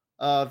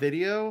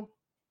video,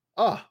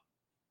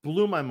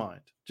 blew my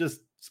mind. Just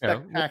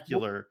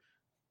spectacular.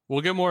 We'll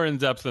get more in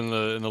depth in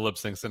the lip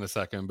syncs in a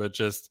second, but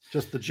just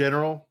the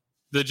general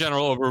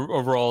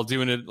overall,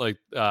 doing it like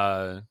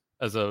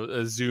as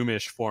a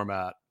Zoom-ish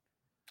format.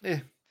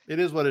 It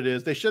is what it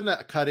is. They shouldn't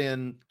have cut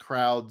in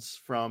crowds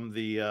from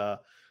the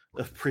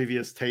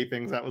previous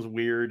tapings. That was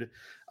weird.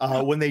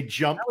 When they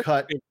jump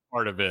cut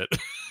part of it.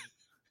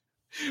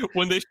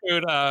 When they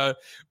showed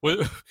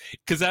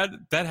because that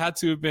had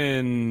to have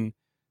been,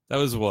 that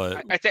was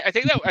what I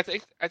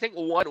think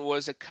one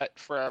was a cut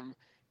from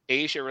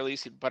Asia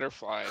releasing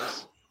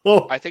Butterflies.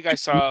 I think I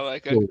saw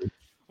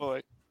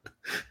one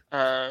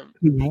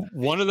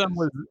of them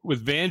was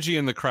with Vanjie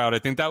in the crowd. I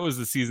think that was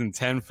the season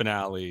 10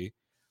 finale,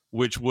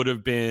 which would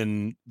have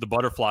been the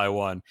butterfly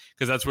one,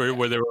 because that's where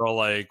they were all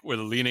like, where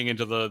they're leaning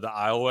into the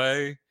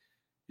aisleway.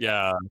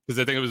 Yeah, because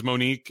I think it was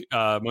Monique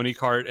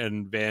Hart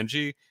and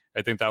Vanjie.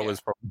 I think that was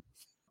probably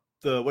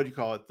the, what do you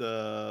call it,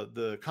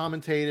 the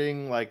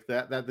commentating, like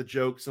that the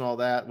jokes and all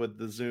that with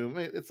the Zoom.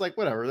 It's like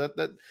whatever,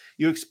 that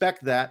you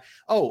expect that.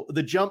 Oh,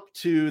 the jump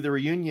to the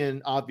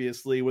reunion,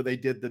 obviously, where they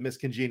did the Miss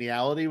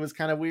Congeniality was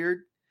kind of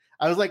weird.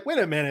 I was like, wait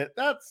a minute,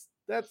 that's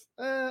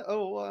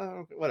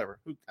whatever.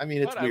 I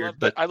mean, it's weird.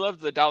 I love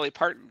the Dolly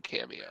Parton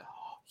cameo.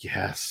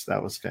 Yes,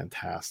 that was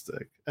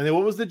fantastic. And then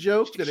what was the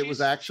joke? That it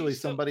was actually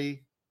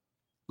somebody,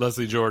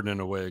 Leslie Jordan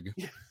in a wig.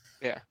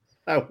 Yeah,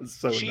 that was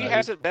so. She nice.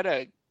 hasn't been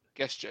a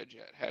guest judge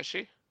yet, has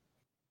she?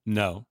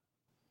 No,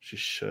 she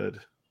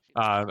should.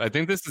 I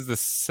think this is the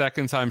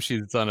second time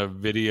she's done a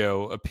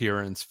video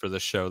appearance for the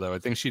show, though. I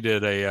think she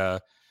did I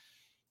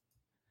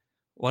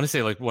want to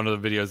say like one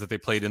of the videos that they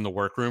played in the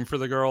workroom for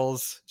the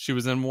girls. She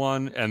was in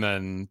one, and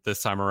then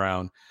this time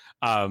around.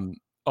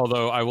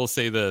 Although I will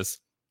say this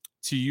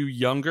to you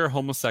younger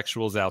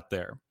homosexuals out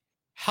there,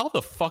 how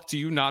the fuck do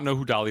you not know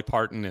who Dolly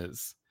Parton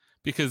is?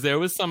 Because there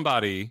was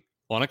somebody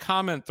on a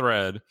comment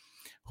thread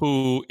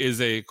who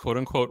is a quote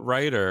unquote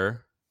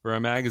writer for a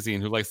magazine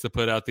who likes to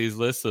put out these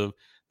lists of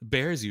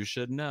bears you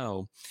should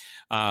know,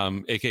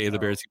 aka the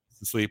bears you used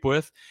to sleep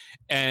with.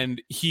 And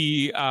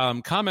he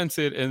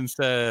commented and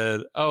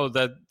said, oh,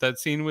 that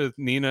scene with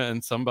Nina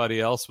and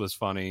somebody else was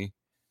funny.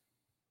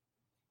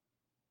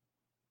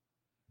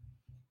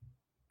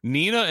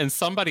 Nina and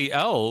somebody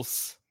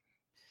else.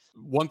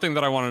 One thing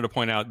that I wanted to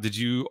point out, did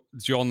you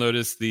all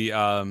notice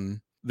the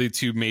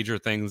two major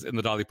things in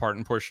the Dolly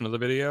Parton portion of the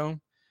video?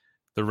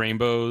 The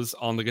rainbows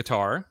on the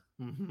guitar.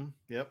 Mm-hmm.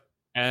 Yep.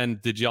 And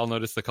did y'all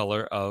notice the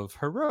color of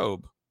her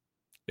robe?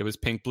 It was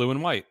pink, blue,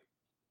 and white.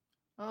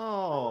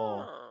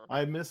 Oh,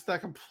 I missed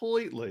that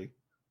completely.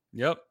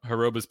 Yep. Her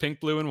robe is pink,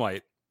 blue, and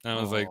white. I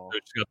was like,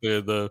 she got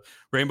the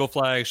rainbow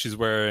flag. She's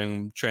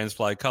wearing trans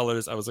flag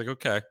colors. I was like,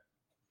 okay.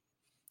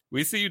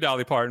 We see you,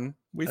 Dolly Parton.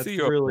 We see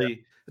you.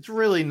 it's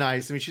really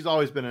nice. I mean, she's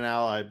always been an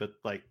ally, but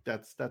like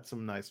that's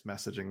some nice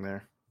messaging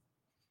there.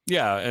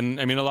 Yeah, and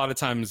I mean, a lot of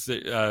times,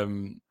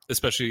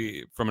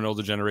 especially from an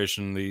older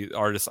generation, the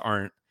artists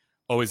aren't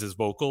always as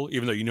vocal,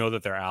 even though you know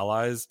that they're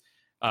allies,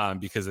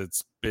 because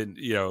it's been,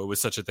 it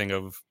was such a thing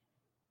of,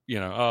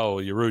 oh,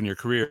 you ruin your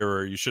career,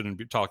 or you shouldn't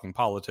be talking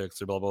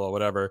politics, or blah blah blah,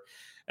 whatever.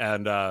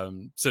 And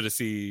so to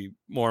see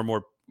more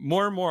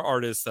and more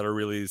artists that are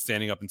really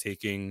standing up and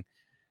taking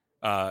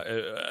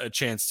a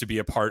chance to be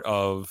a part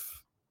of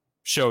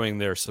showing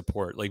their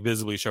support, like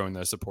visibly showing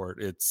their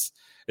support, it's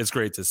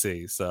great to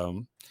see.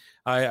 So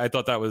I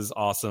thought that was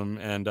awesome,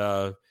 and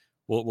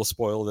we'll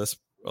spoil this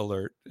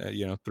alert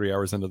 3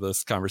 hours into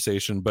this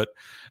conversation, but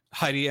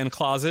Heidi N.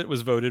 Closet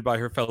was voted by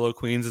her fellow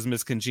queens as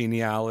Miss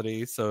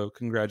Congeniality, so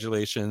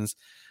congratulations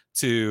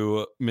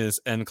to Miss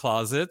N.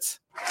 Closet.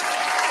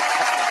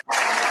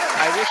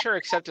 I wish her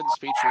acceptance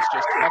speech was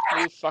just fuck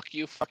you, fuck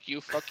you, fuck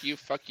you, fuck you,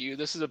 fuck you.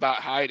 This is about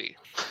Heidi.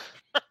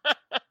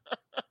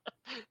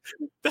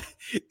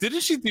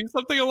 Didn't she do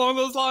something along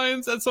those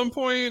lines at some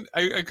point?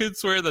 I could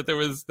swear that there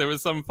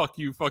was some fuck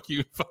you, fuck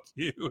you, fuck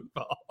you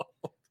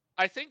involved.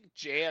 I think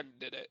Jan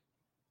did it.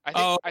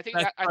 I think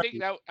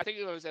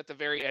it was at the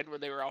very end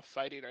when they were all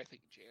fighting. I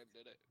think Jan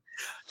did it.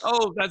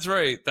 Oh, that's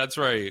right. That's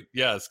right.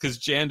 Yes, because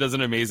Jan does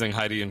an amazing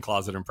Heidi in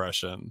Closet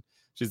impression.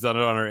 She's done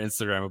it on her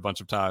Instagram a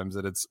bunch of times,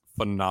 and it's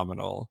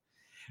phenomenal.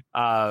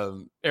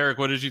 Eric,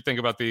 what did you think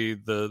about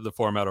the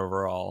format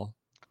overall?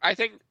 I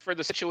think for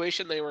the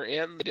situation they were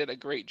in, they did a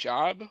great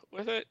job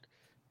with it.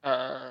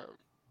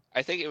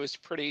 I think it was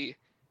pretty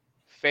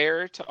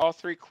fair to all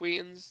three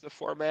queens, the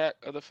format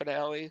of the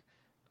finale.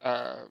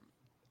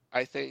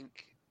 I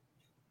think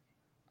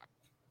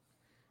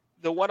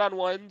the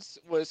one-on-ones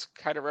was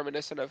kind of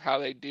reminiscent of how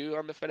they do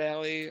on the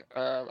finale,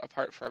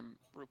 apart from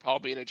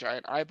RuPaul being a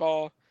giant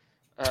eyeball.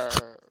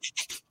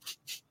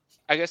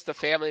 I guess the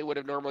family would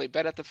have normally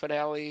been at the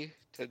finale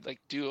to like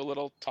do a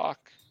little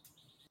talk.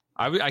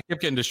 I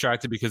kept getting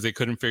distracted because they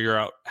couldn't figure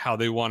out how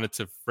they wanted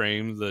to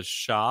frame the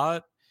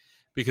shot,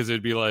 because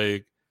it'd be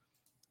like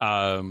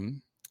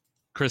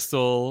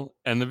Crystal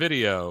and the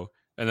video,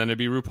 and then it'd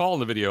be RuPaul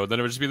in the video, then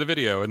it would just be the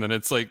video, and then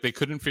it's like they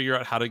couldn't figure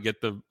out how to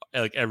get the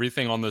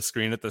everything on the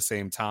screen at the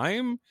same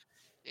time.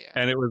 Yeah.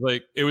 And it was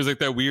like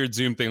that weird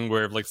Zoom thing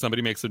where if like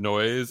somebody makes a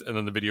noise and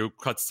then the video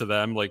cuts to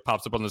them, like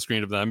pops up on the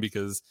screen of them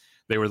because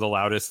they were the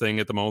loudest thing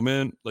at the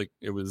moment. Like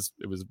it was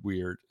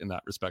weird in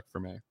that respect for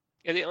me.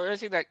 Yeah, the only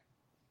thing that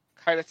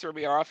kind of threw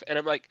me off, and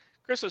I'm like,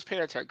 Crystal's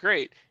parents are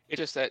great. It's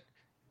just that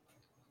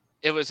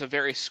it was a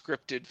very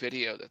scripted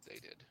video that they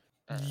did.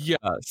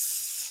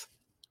 Yes,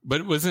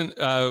 but was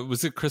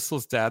it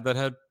Crystal's dad that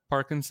had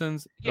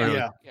Parkinson's?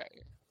 Yeah.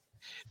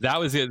 That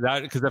was it.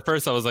 That because at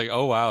first I was like,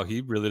 oh wow,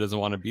 he really doesn't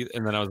want to be,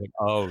 and then I was like,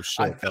 oh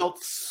shit. I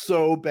felt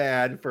so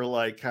bad for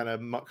like kind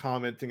of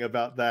commenting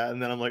about that,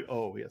 and then I'm like,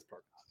 oh, he has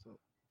Parkinson's.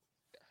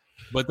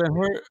 But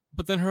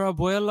then her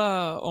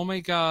abuela. Oh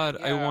my god,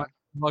 Yeah. I want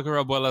to hug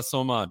her abuela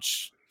so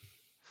much.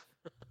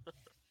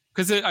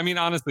 Because I mean,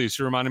 honestly,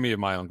 she reminded me of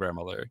my own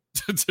grandmother.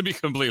 To be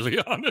completely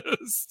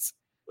honest.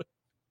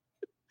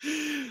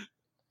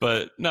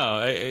 But no,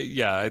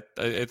 I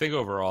think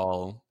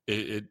overall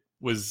it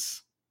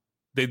was.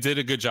 They did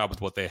a good job with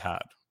what they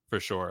had,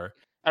 for sure.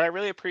 And I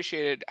really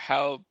appreciated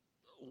how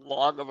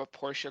long of a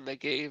portion they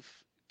gave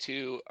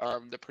to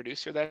the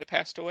producer that had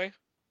passed away.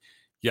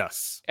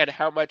 Yes. And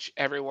how much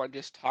everyone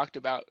just talked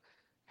about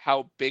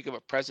how big of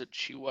a presence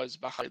she was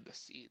behind the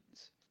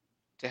scenes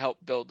to help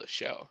build the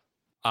show.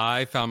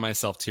 I found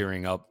myself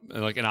tearing up,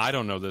 and I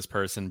don't know this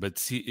person, but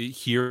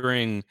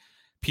hearing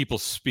people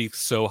speak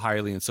so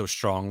highly and so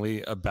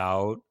strongly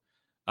about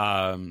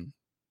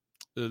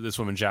this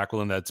woman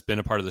Jacqueline that's been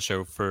a part of the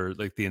show for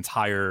like the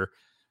entire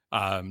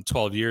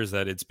 12 years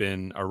that it's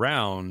been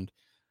around,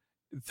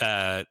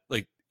 that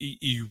like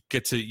you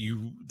get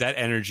to that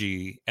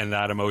energy and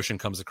that emotion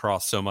comes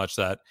across so much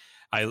that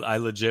I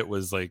legit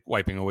was like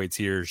wiping away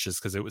tears just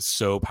because it was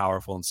so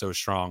powerful and so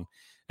strong,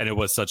 and it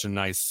was such a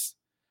nice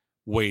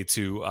way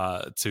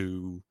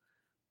to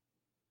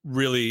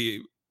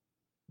really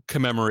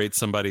commemorate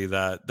somebody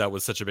that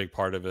was such a big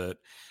part of it.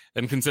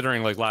 And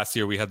considering like last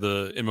year we had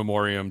the in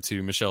memoriam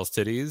to Michelle's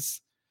titties,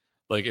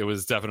 like it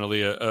was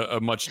definitely a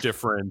much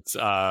different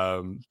spin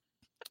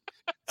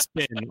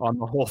on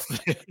the whole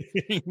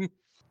thing.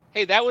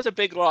 Hey, that was a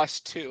big loss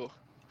too,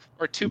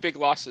 or two big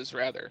losses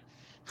rather.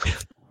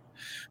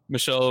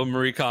 Michelle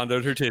Marie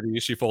Kondo'd her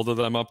titties. She folded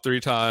them up 3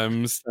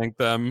 times, thanked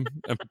them,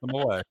 and put them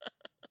away.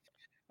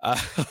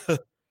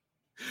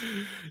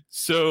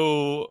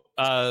 So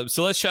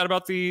let's chat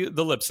about the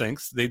lip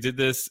syncs. They did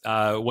this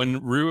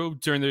when Rue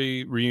during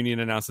the reunion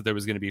announced that there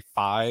was going to be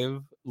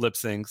 5 lip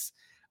syncs.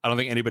 I don't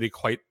think anybody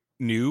quite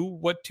knew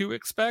what to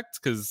expect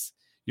because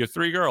you have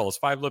 3 girls,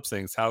 5 lip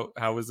syncs.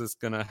 How is this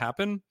going to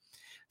happen?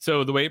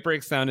 So the way it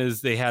breaks down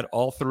is they had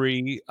all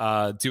 3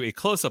 do a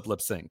close-up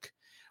lip sync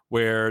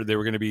where they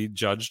were going to be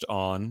judged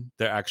on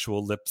their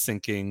actual lip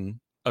syncing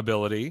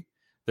ability,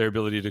 their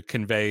ability to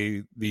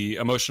convey the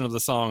emotion of the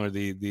song or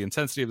the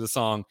intensity of the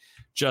song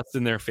just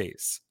in their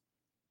face.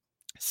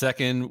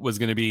 Second was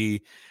going to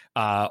be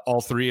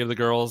All three of the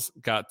girls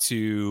got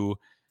to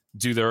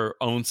do their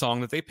own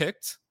song that they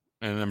picked.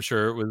 And I'm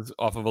sure it was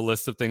off of a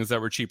list of things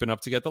that were cheap enough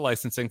to get the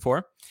licensing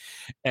for.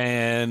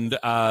 And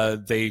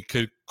they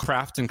could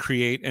craft and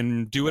create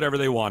and do whatever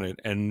they wanted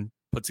and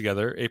put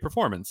together a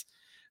performance.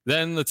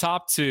 Then the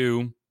top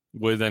two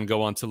would then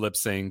go on to lip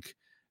sync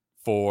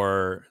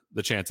for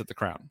the chance at the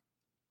crown.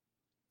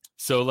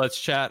 So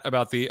let's chat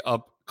about the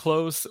up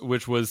close,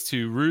 which was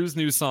to Rue's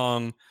new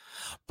song,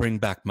 Bring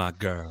Back My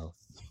Girls.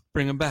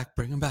 Bring them back,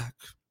 bring them back.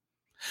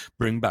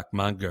 Bring back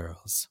my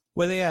girls.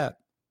 Where they at?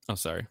 Oh,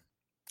 sorry.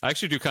 I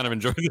actually do kind of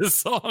enjoy this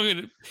song, and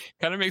it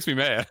kind of makes me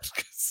mad.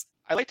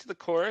 I liked the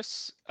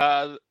chorus.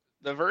 The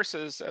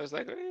verses, I was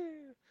like,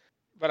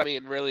 but I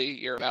mean,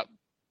 really,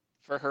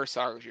 for her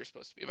songs, you're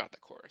supposed to be about the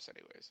chorus,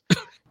 anyways.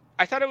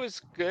 I thought it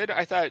was good.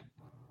 I thought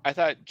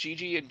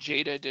Gigi and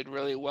Jada did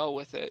really well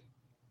with it.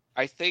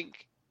 I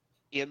think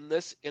in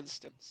this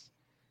instance,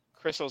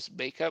 Crystal's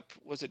makeup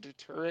was a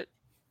deterrent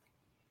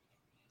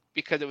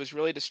because it was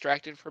really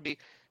distracting for me.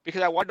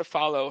 Because I wanted to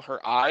follow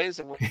her eyes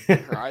and what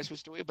her eyes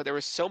was doing, but there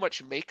was so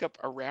much makeup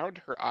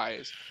around her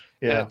eyes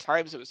that at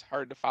times it was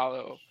hard to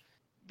follow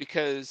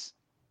because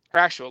her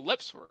actual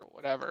lips were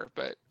whatever.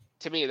 But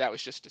to me, that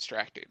was just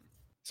distracting.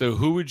 So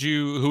who would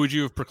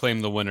you have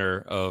proclaimed the winner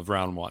of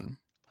round one?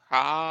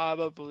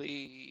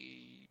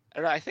 Probably, I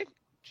don't know. I think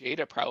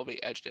Jada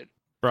probably edged it.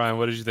 Brian,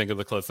 what did you think of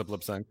the close-up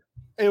lip sync?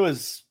 It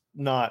was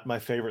not my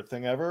favorite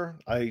thing ever.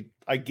 I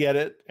get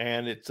it,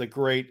 and it's a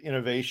great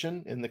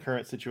innovation in the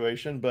current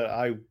situation, but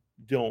I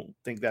don't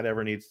think that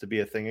ever needs to be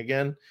a thing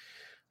again.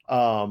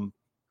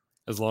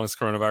 As long as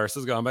coronavirus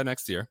is gone by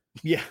next year.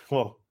 Yeah,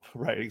 well,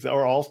 right.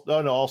 Or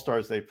All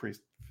Stars they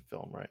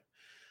pre-film, right?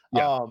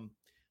 Yeah.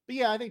 But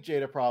yeah, I think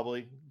Jada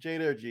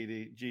or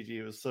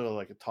Gigi was sort of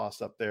like a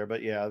toss up there.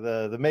 But yeah,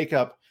 the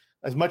makeup,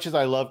 as much as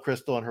I love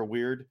Crystal and her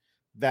weird,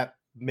 that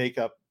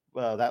makeup,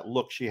 that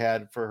look she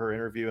had for her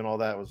interview and all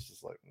that was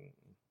just like,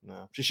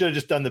 no. She should have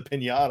just done the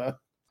piñata.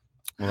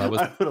 Well, I would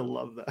have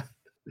loved that.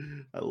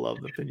 I love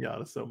the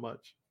piñata so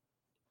much.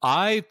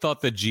 I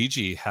thought that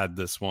Gigi had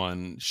this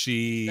one.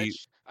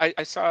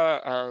 I saw,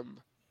 I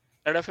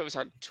don't know if it was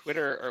on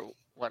Twitter or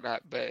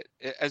whatnot, but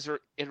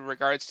in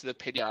regards to the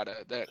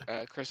piñata,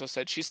 that Crystal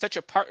said, she's such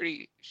a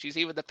party, she's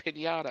even the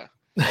piñata.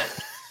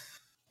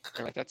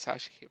 Like, that's how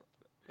she came up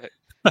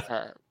with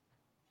it.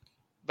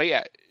 But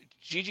yeah,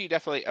 Gigi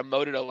definitely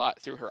emoted a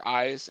lot through her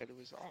eyes, and it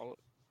was all.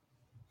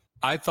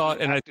 I thought,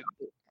 and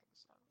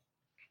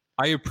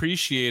I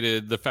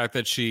appreciated the fact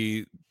that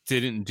she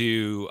didn't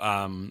do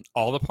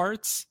all the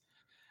parts,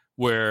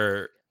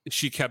 where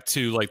she kept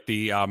to like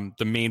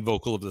the main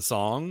vocal of the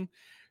song.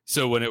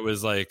 So when it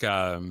was like,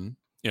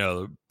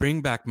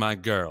 bring back my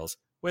girls,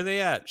 where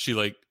they at?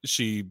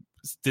 She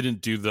didn't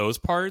do those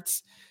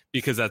parts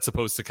because that's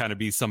supposed to kind of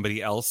be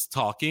somebody else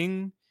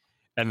talking.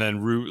 And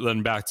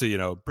then back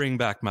to, bring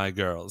back my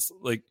girls.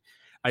 Like,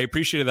 I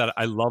appreciated that.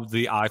 I love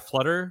the eye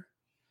flutter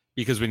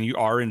because when you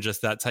are in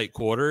just that tight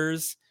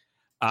quarters,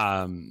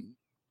 and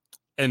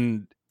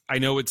I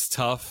know it's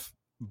tough,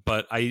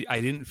 but I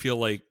didn't feel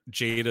like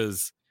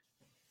Jada's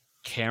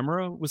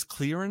camera was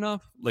clear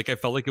enough. Like, I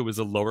felt like it was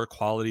a lower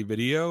quality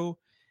video,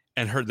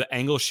 and the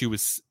angle she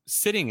was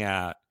sitting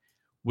at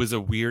was a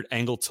weird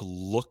angle to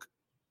look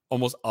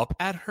almost up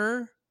at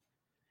her.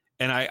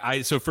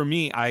 And so for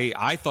me,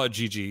 I thought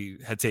Gigi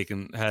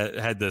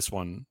had this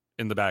one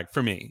in the bag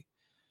for me.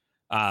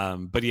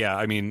 But yeah,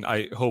 I mean,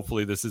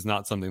 hopefully this is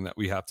not something that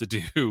we have to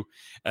do.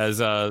 As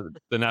the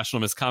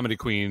National Miss Comedy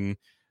Queen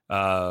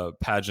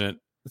pageant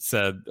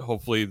said,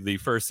 hopefully the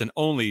first and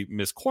only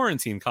Miss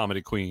Quarantine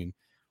Comedy Queen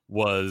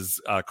was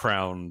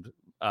crowned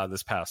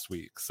this past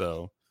week.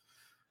 So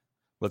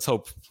let's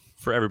hope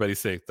for everybody's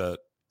sake that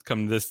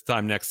come this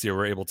time next year,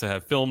 we're able to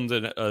have filmed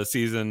a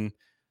season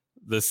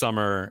this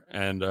summer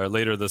and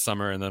later this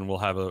summer, and then we'll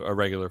have a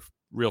regular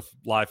real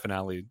live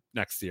finale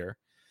next year.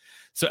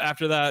 So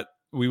after that,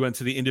 we went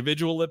to the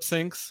individual lip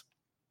syncs,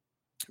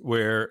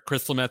 where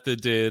Crystal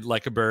Method did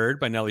Like a Bird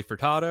by Nelly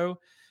Furtado,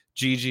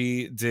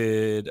 Gigi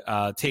did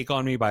Take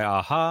On Me by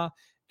Aha,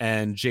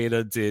 and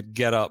Jada did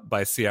Get Up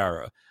by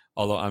Ciara.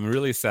 Although I'm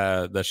really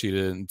sad that she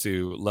didn't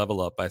do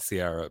Level Up by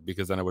Ciara,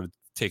 because then it would have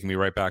taken me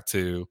right back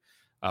to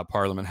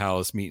Parliament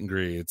House meet and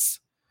greets.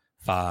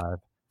 5,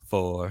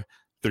 4,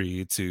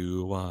 3,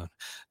 2, 1.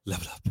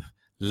 Level up,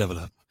 level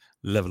up,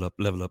 level up,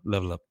 level up,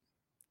 level up.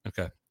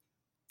 Okay.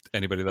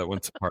 Anybody that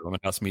went to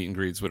Parliament House meet and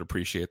greets would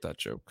appreciate that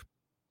joke.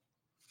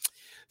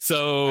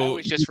 So I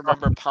always just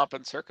remember Pomp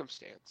and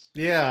Circumstance.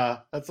 Yeah,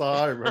 that's all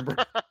I remember.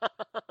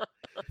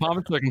 Pomp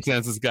and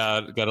Circumstances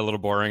got a little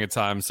boring at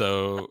times.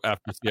 So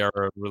after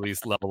Ciara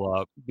released Level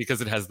Up,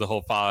 because it has the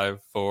whole 5,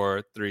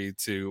 4, 3,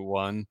 2,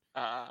 1.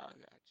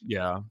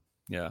 Gotcha.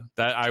 Yeah.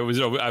 That I was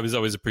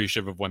always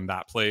appreciative of when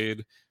that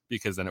played,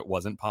 because then it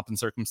wasn't Pomp and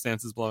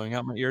Circumstances blowing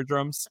out my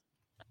eardrums.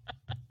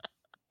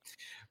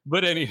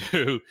 But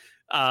anywho,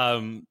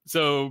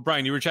 so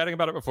Brian, you were chatting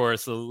about it before,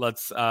 so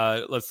let's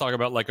talk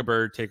about Like a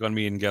Bird, Take On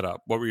Me, and Get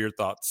Up. What were your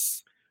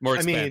thoughts?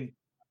 I mean,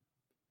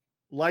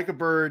 Like a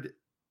Bird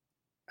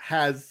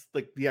has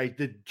like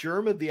the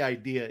germ of the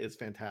idea is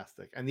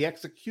fantastic, and the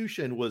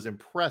execution was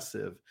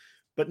impressive,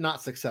 but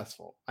not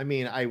successful. I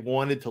mean, I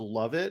wanted to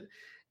love it,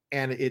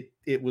 and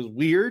it was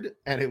weird,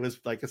 and it was,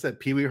 like I said,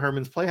 Pee Wee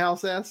Herman's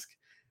Playhouse-esque,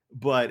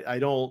 but I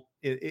don't.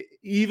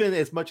 Even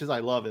as much as I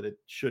love it, it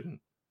shouldn't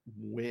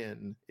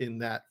win in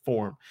that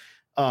form.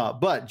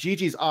 But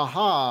Gigi's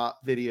Aha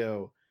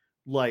video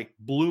like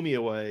blew me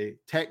away.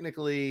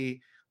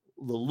 Technically,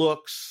 the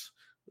looks,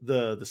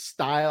 the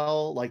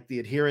style, like the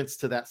adherence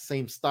to that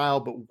same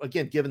style, but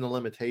again, given the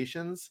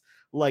limitations,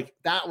 like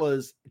that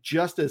was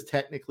just as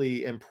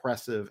technically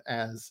impressive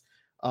as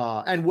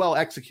and well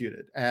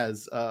executed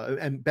as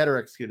and better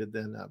executed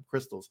than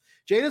Crystal's.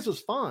 Jada's was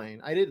fine.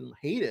 I didn't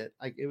hate it.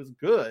 Like, it was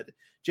good.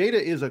 Jada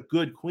is a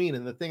good queen,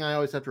 and the thing I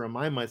always have to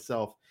remind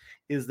myself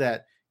is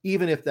that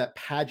even if that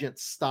pageant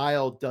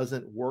style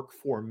doesn't work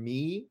for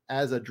me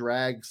as a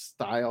drag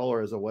style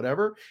or as a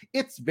whatever,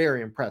 it's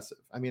very impressive.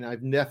 I mean,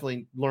 I've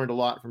definitely learned a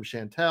lot from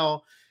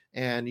Chantel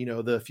and, you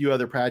know, the few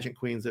other pageant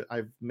queens that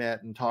I've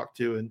met and talked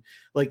to. And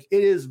like,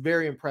 it is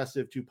very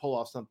impressive to pull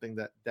off something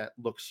that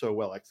looks so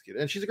well executed.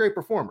 And she's a great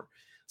performer.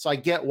 So I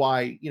get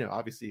why, you know,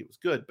 obviously it was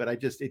good, but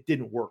it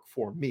didn't work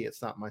for me.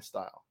 It's not my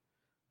style.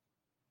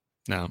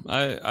 No,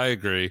 I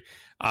agree.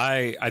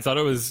 I thought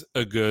it was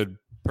a good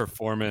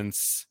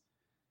performance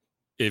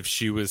if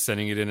she was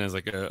sending it in as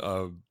like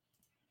an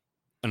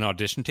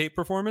audition tape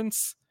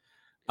performance.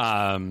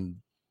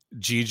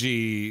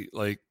 Gigi,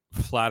 like,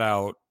 flat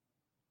out,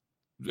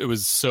 it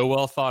was so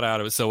well thought out.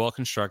 It was so well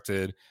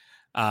constructed.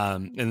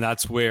 And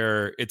that's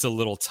where it's a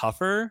little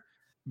tougher,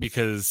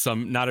 because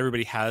not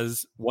everybody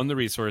has, 1, the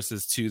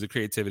resources, 2, the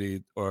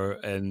creativity,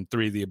 and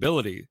 3, the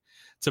ability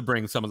to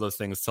bring some of those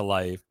things to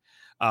life.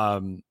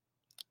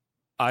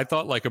 I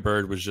thought Like a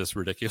Bird was just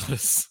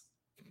ridiculous.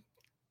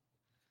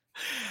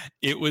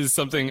 It was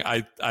something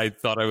I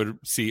thought I would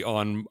see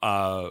on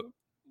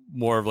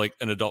more of like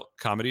an adult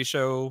comedy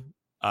show.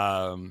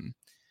 I'm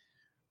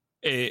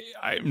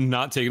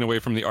not taking away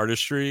from the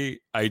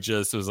artistry. I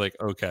just was like,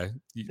 okay,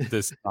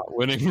 this is not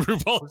winning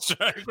RuPaul's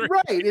Drag Race.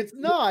 Right, it's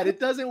not. It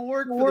doesn't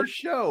work for the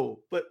show.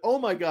 But oh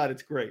my God,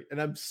 it's great,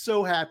 and I'm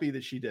so happy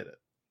that she did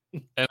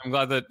it. And I'm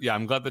glad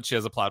that she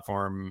has a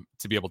platform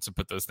to be able to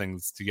put those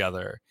things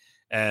together.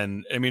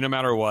 And I mean, no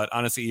matter what,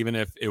 honestly, even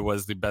if it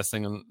was the best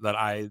thing that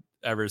I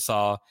ever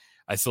saw,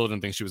 I still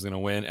didn't think she was going to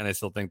win. And I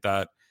still think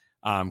that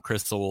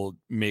Crystal will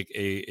make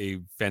a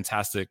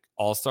fantastic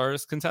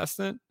All-Stars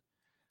contestant,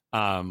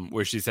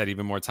 where she's had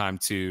even more time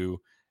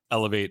to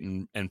elevate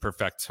and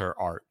perfect her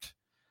art.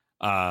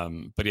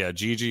 But yeah,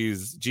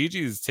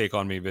 Gigi's Take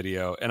On Me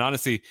video. And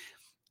honestly,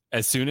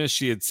 as soon as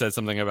she had said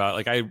something about,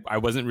 like, I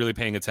wasn't really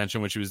paying attention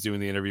when she was doing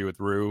the interview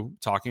with Rue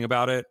talking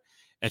about it.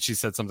 And she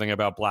said something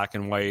about black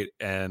and white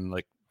and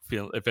like,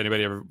 if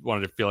anybody ever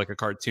wanted to feel like a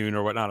cartoon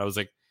or whatnot, I was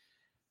like,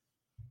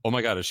 oh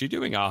my God, is she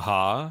doing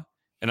Aha?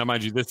 And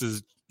mind you, this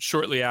is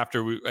shortly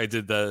after I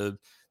did the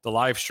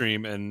live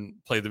stream and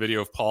played the video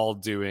of Paul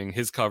doing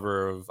his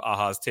cover of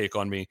Aha's Take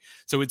On Me.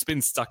 So it's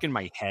been stuck in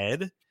my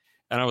head.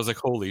 And I was like,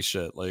 holy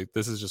shit, like,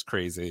 this is just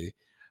crazy.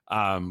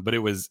 But it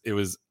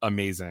was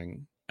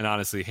amazing. And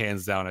honestly,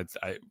 hands down,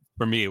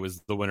 for me, it was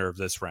the winner of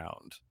this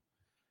round.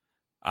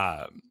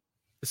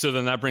 So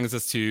then that brings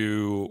us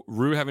to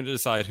Rue having to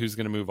decide who's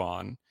going to move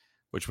on,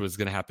 which was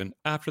going to happen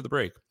after the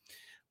break,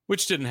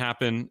 which didn't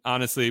happen.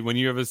 Honestly, when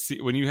you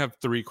have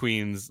 3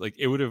 queens, like,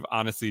 it would have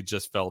honestly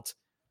just felt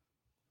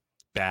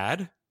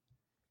bad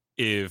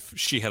if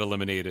she had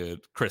eliminated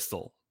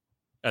Crystal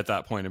at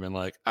that point and been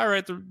like, all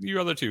right, you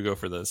other 2 go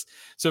for this.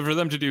 So for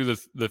them to do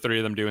the 3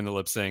 of them doing the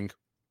lip sync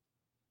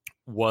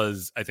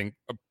was, I think,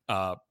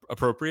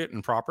 appropriate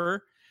and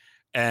proper.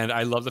 And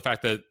I love the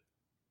fact that,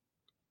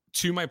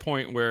 to my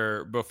point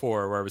where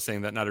I was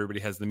saying that not everybody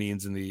has the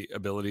means and the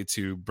ability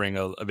to bring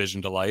a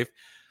vision to life,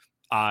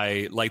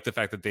 I like the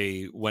fact that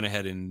they went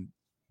ahead and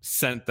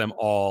sent them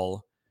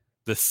all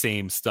the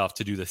same stuff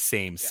to do the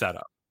same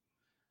setup.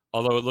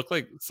 Although it looked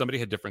like somebody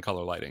had different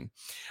color lighting.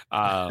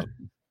 I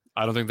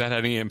don't think that had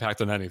any impact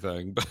on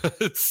anything.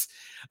 But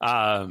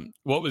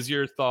what was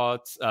your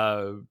thoughts?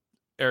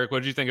 Eric, what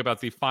did you think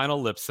about the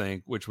final lip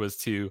sync, which was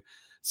to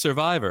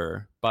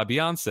Survivor by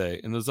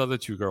Beyonce and those other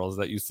 2 girls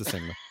that used to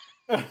sing them?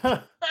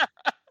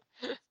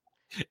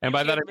 And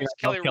by that I mean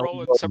Kelly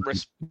Rowland some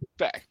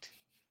respect.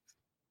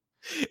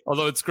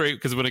 Although it's great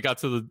because when it got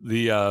to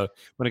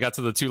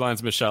the 2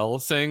 lines Michelle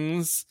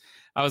sings,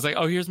 I was like,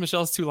 oh, here's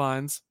Michelle's 2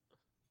 lines.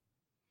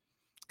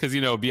 Because,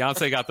 you know,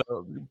 Beyonce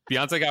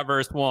got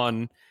verse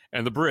 1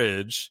 and the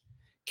bridge.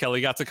 Kelly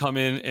got to come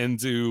in and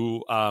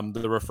do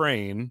the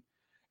refrain,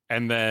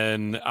 and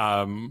then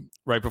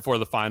right before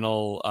the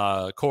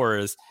final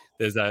chorus,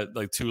 there's that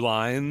like 2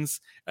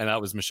 lines, and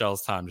that was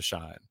Michelle's time to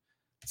shine.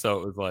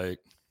 So it was like,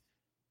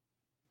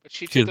 but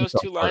she took those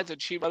 2 lines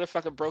and she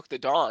motherfucking broke the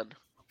dawn.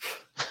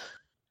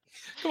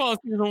 Come on,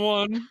 season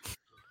 1.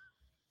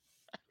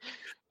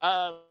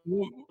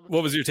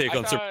 What was your take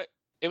on?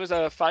 It was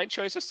a fine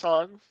choice of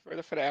song for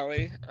the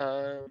finale.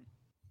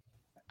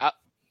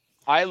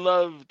 I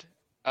loved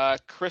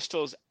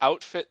Crystal's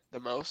outfit the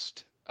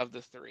most of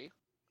the 3.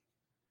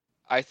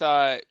 I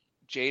thought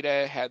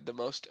Jada had the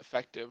most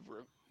effective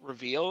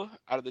reveal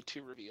out of the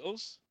two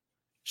reveals.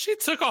 She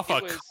took off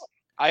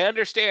I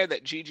understand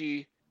that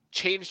Gigi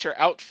changed her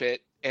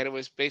outfit, and it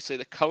was basically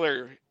the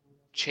color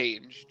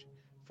changed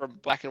from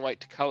black and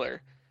white to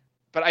color.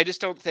 But I just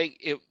don't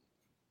think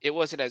it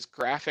wasn't as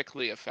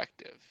graphically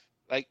effective,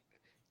 like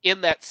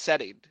in that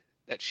setting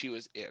that she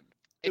was in.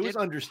 It was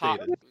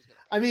understated.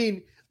 I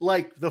mean,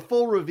 like the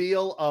full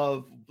reveal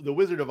of the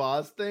Wizard of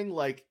Oz thing,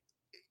 like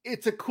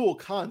it's a cool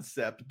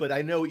concept, but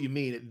I know what you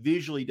mean. It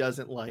visually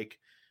doesn't like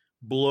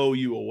blow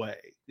you away.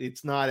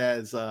 It's not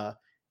as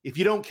if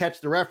you don't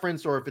catch the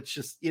reference, or if it's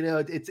just, you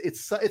know,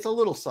 it's a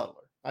little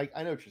subtler. I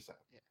know what you're saying.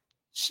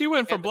 She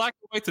went from black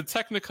and white to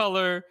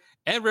Technicolor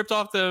and ripped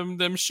off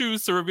them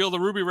shoes to reveal the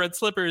ruby red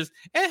slippers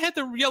and had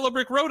the yellow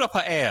brick road up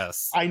her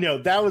ass. I know,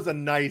 that was a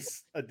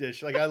nice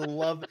addition. Like I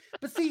love,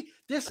 but see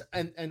this,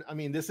 and I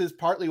mean, this is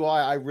partly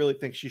why I really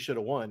think she should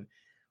have won.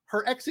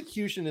 Her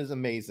execution is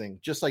amazing,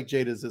 just like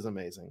Jada's is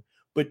amazing.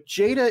 But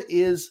Jada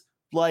is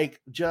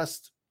like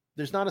just,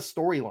 there's not a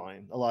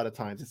storyline a lot of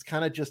times. It's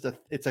kind of just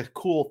it's a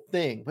cool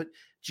thing. But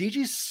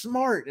Gigi's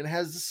smart and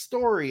has a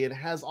story and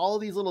has all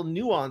of these little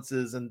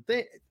nuances and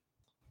things.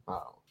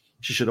 Oh,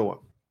 she should have won.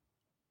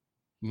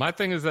 My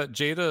thing is that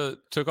Jada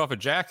took off a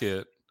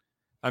jacket.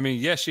 I mean,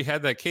 yes, she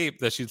had that cape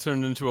that she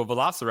turned into a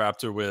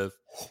velociraptor with,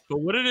 but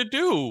what did it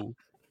do?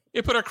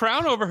 It put a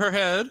crown over her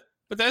head,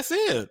 but that's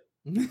it.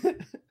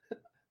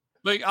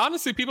 Like,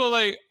 honestly, people are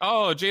like,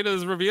 oh,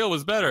 Jada's reveal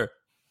was better.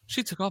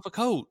 She took off a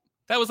coat.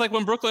 That was like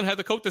when Brooklyn had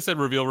the coat that said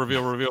reveal,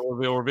 reveal, reveal,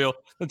 reveal, reveal,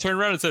 then turned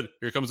around and said,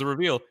 here comes the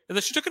reveal. And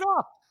then she took it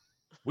off.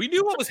 We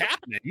knew what was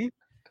happening.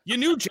 You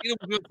knew Jada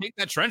was going to take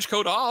that trench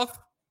coat off.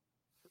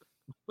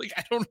 Like,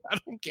 I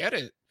don't get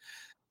it.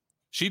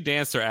 She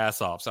danced her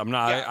ass off. So I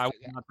will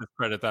not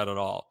discredit that at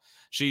all.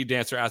 She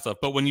danced her ass off.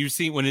 But when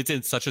it's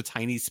in such a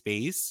tiny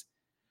space,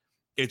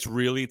 it's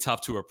really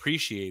tough to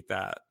appreciate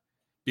that.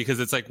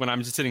 Because it's like when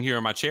I'm just sitting here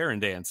in my chair and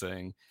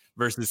dancing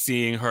versus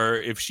seeing her,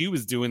 if she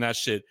was doing that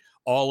shit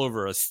all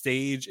over a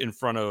stage in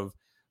front of,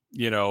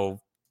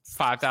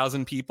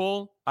 5,000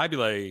 people, I'd be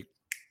like,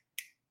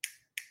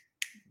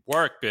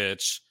 work,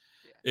 bitch.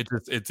 It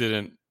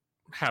didn't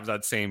have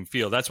that same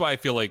feel. That's why I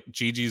feel like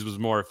Gigi's was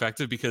more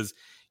effective, because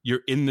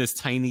you're in this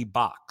tiny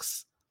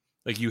box.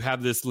 Like you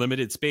have this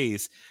limited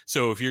space.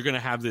 So if you're going to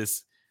have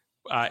this,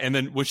 and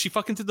then when she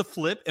fucking did the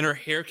flip and her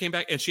hair came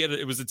back and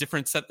it was a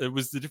different set. It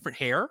was the different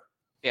hair.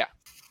 Yeah.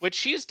 When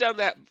she's done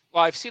that,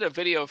 well, I've seen a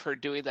video of her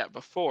doing that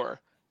before,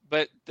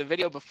 but the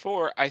video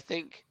before, I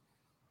think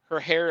her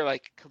hair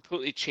like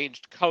completely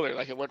changed color.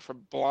 Like it went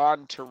from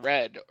blonde to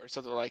red or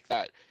something like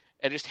that.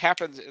 It just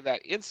happens in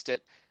that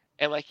instant.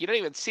 And like, you don't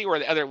even see where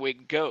the other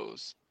wig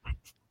goes.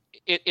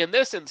 In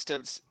this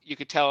instance, you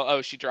could tell,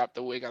 oh, she dropped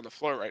the wig on the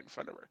floor right in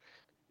front of her.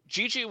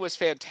 Gigi was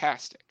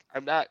fantastic.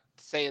 I'm not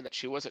saying that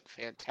she wasn't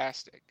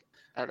fantastic.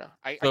 I don't know.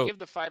 I give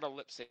the final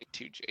lip sync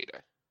to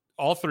Jada.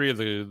 All three of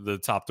the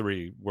top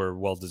three were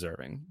well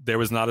deserving. There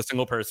was not a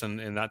single person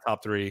in that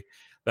top three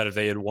that if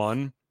they had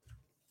won,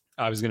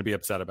 I was going to be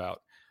upset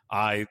about.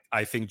 I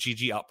think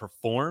Gigi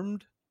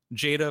outperformed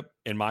Jada.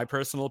 In my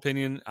personal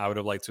opinion, I would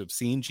have liked to have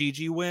seen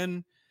Gigi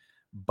win,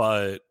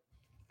 but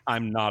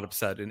I'm not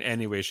upset in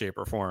any way, shape,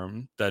 or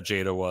form that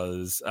Jada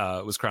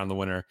was crowned the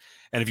winner.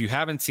 And if you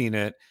haven't seen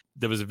it,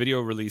 there was a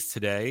video released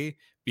today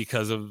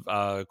because of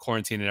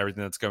quarantine and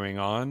everything that's going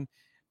on.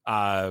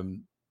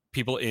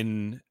 People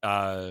in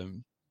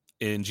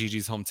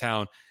Gigi's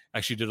hometown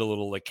actually did a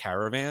little like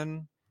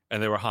caravan,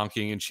 and they were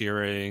honking and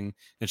cheering,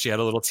 and she had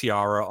a little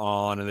tiara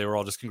on, and they were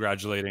all just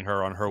congratulating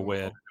her on her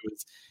win.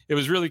 It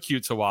was really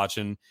cute to watch,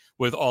 and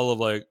with all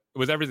of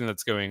with everything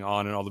that's going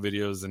on and all the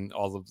videos and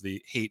all of the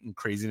hate and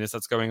craziness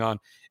that's going on,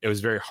 it was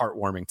very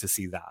heartwarming to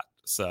see that.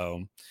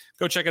 So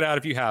go check it out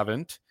if you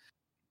haven't.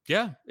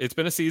 Yeah, it's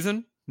been a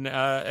season,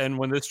 and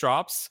when this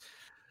drops,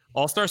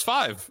 All Stars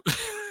 5.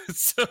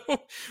 So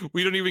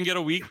we don't even get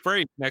a week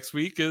break. Next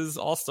week is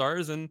All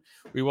Stars, and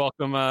we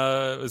welcome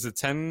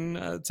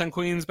 10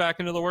 queens back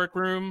into the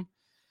workroom,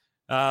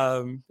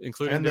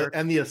 including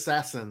and the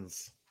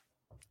assassins,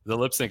 the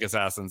lip sync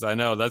assassins. I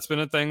know that's been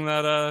a thing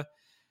that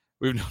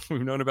we've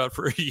known about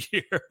for a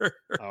year.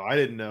 Oh, I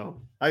didn't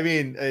know. I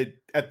mean,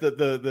 at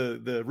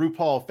the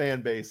RuPaul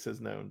fan base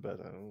has known, but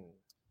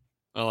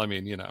well, I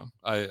mean,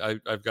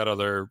 I've got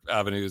other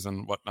avenues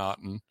and whatnot,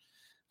 and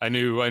I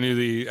knew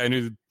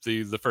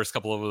the first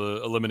couple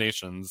of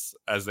eliminations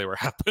as they were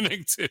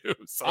happening too.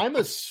 So. I'm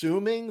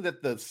assuming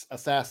that the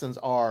assassins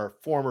are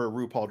former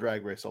RuPaul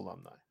Drag Race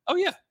alumni. Oh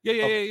yeah.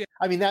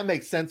 I mean, that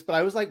makes sense, but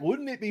I was like,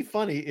 wouldn't it be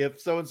funny if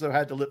so and so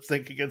had to lip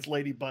sync against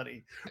Lady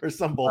Bunny or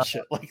some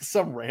bullshit, like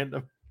some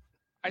random?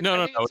 I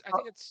think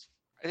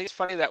it's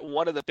funny that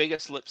one of the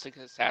biggest lip sync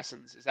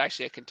assassins is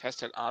actually a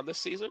contestant on the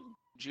season.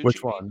 Jujubee.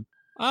 Which one?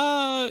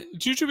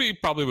 Jujubee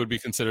probably would be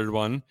considered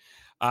one.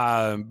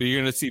 But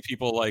you're going to see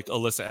people like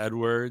Alyssa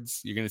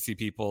Edwards. You're going to see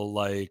people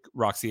like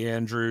Roxy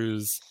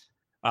Andrews.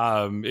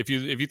 If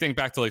you think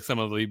back to like some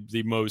of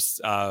the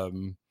most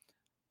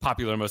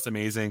popular, most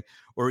amazing,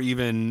 or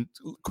even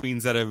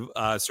queens that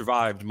have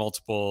survived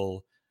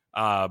multiple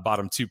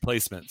bottom 2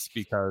 placements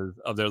because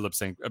of their lip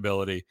sync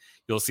ability.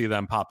 You'll see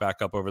them pop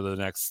back up over the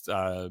next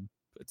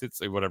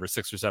it's like whatever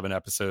 6 or 7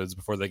 episodes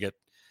before they get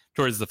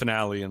towards the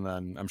finale, and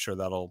then I'm sure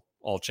that'll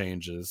all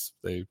change as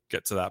they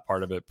get to that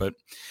part of it. But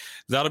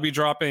that'll be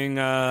dropping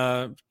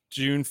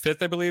June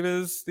 5th, I believe,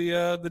 is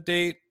the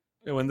date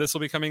when this will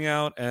be coming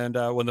out, and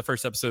when the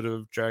first episode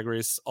of Drag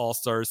Race All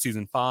Stars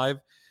Season 5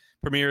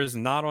 premieres,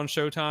 not on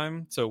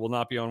Showtime, so it will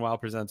not be on WoW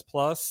Presents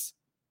Plus,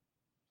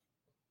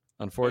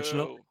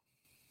 unfortunately. Oh,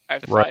 I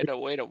have to find a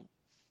way to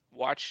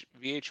watch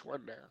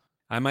VH1 now.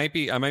 I might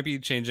be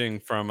changing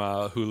from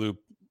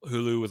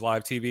Hulu with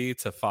live TV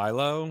to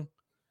Philo.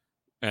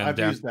 And I've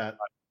used that.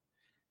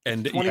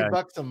 And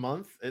 $20 a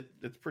month.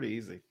 It's pretty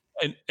easy.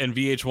 And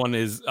VH1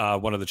 is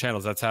one of the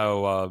channels. That's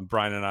how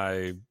Brian and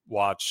I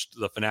watched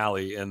the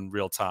finale in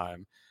real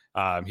time.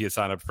 He had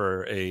signed up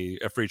for a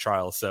free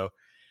trial, so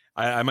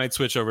I might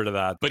switch over to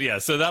that. But yeah,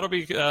 so that'll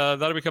be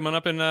coming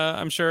up, and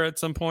I'm sure at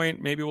some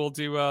point maybe we'll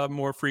do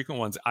more frequent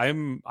ones. I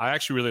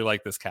actually really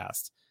like this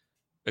cast,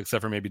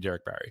 except for maybe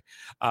Derek Barry.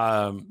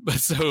 But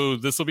so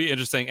this will be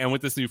interesting, and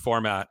with this new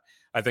format,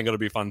 I think it'll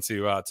be fun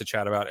to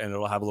chat about, and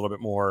it'll have a little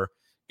bit more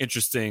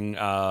interesting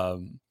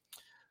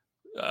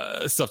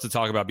stuff to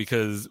talk about,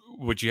 because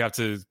what you have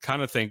to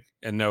kind of think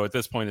and know at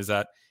this point is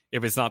that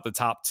if it's not the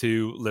top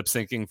 2 lip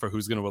syncing for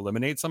who's going to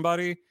eliminate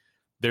somebody,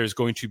 there's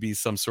going to be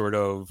some sort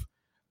of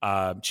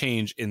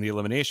change in the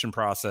elimination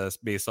process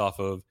based off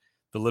of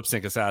the lip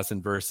sync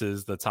assassin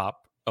versus the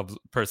top of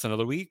person of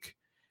the week,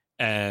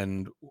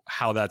 and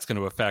how that's going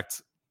to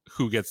affect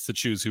who gets to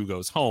choose who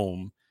goes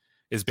home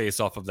is based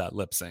off of that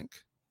lip sync.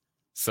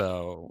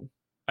 So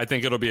I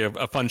think it'll be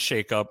a fun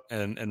shakeup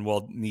and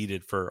well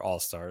needed for All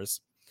Stars.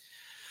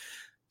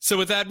 So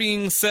with that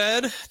being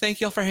said, thank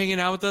y'all for hanging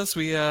out with us.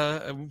 We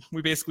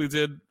basically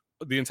did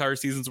the entire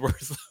season's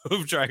worth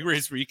of Drag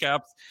Race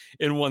recaps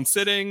in one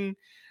sitting.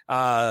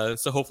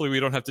 So hopefully we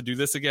don't have to do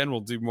this again.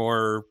 We'll do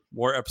more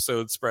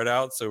episodes spread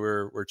out, so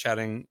we're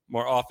chatting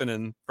more often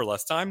and for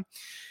less time.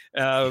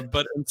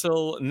 But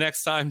until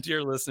next time,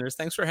 dear listeners,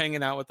 thanks for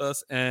hanging out with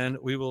us, and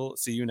we will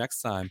see you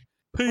next time.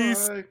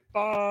 Peace.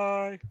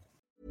 Bye.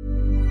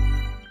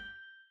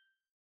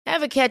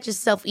 Ever catch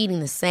yourself eating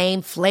the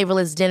same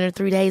flavorless dinner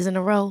 3 days in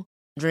a row?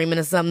 Dreaming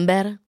of something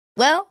better?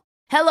 Well,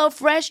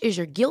 HelloFresh is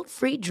your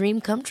guilt-free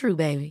dream come true,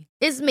 baby.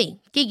 It's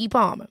me, Keke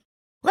Palmer.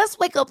 Let's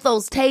wake up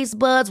those taste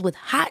buds with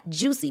hot,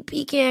 juicy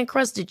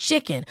pecan-crusted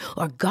chicken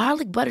or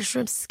garlic butter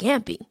shrimp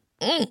scampi.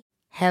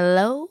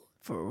 Hello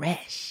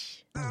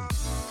Fresh.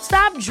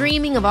 Stop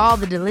dreaming of all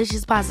the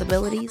delicious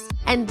possibilities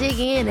and dig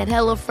in at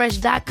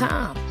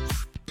HelloFresh.com.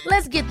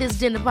 Let's get this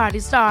dinner party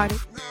started.